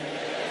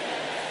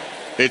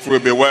 It will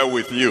be well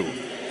with you.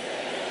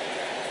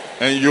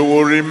 And you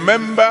will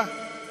remember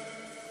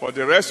for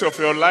the rest of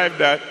your life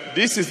that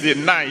this is the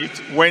night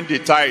when the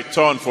tide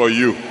turned for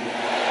you.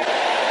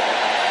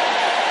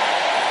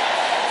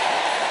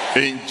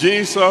 In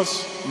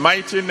Jesus'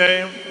 mighty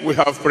name we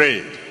have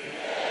prayed.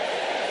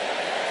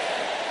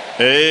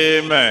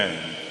 Amen.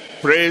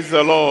 Praise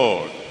the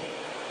Lord.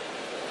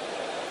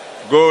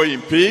 Go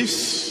in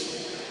peace.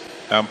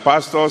 And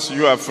pastors,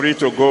 you are free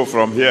to go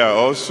from here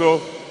also.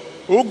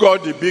 Who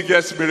got the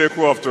biggest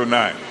miracle of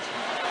tonight?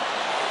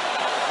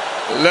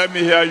 Let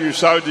me hear you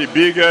shout the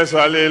biggest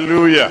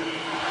hallelujah.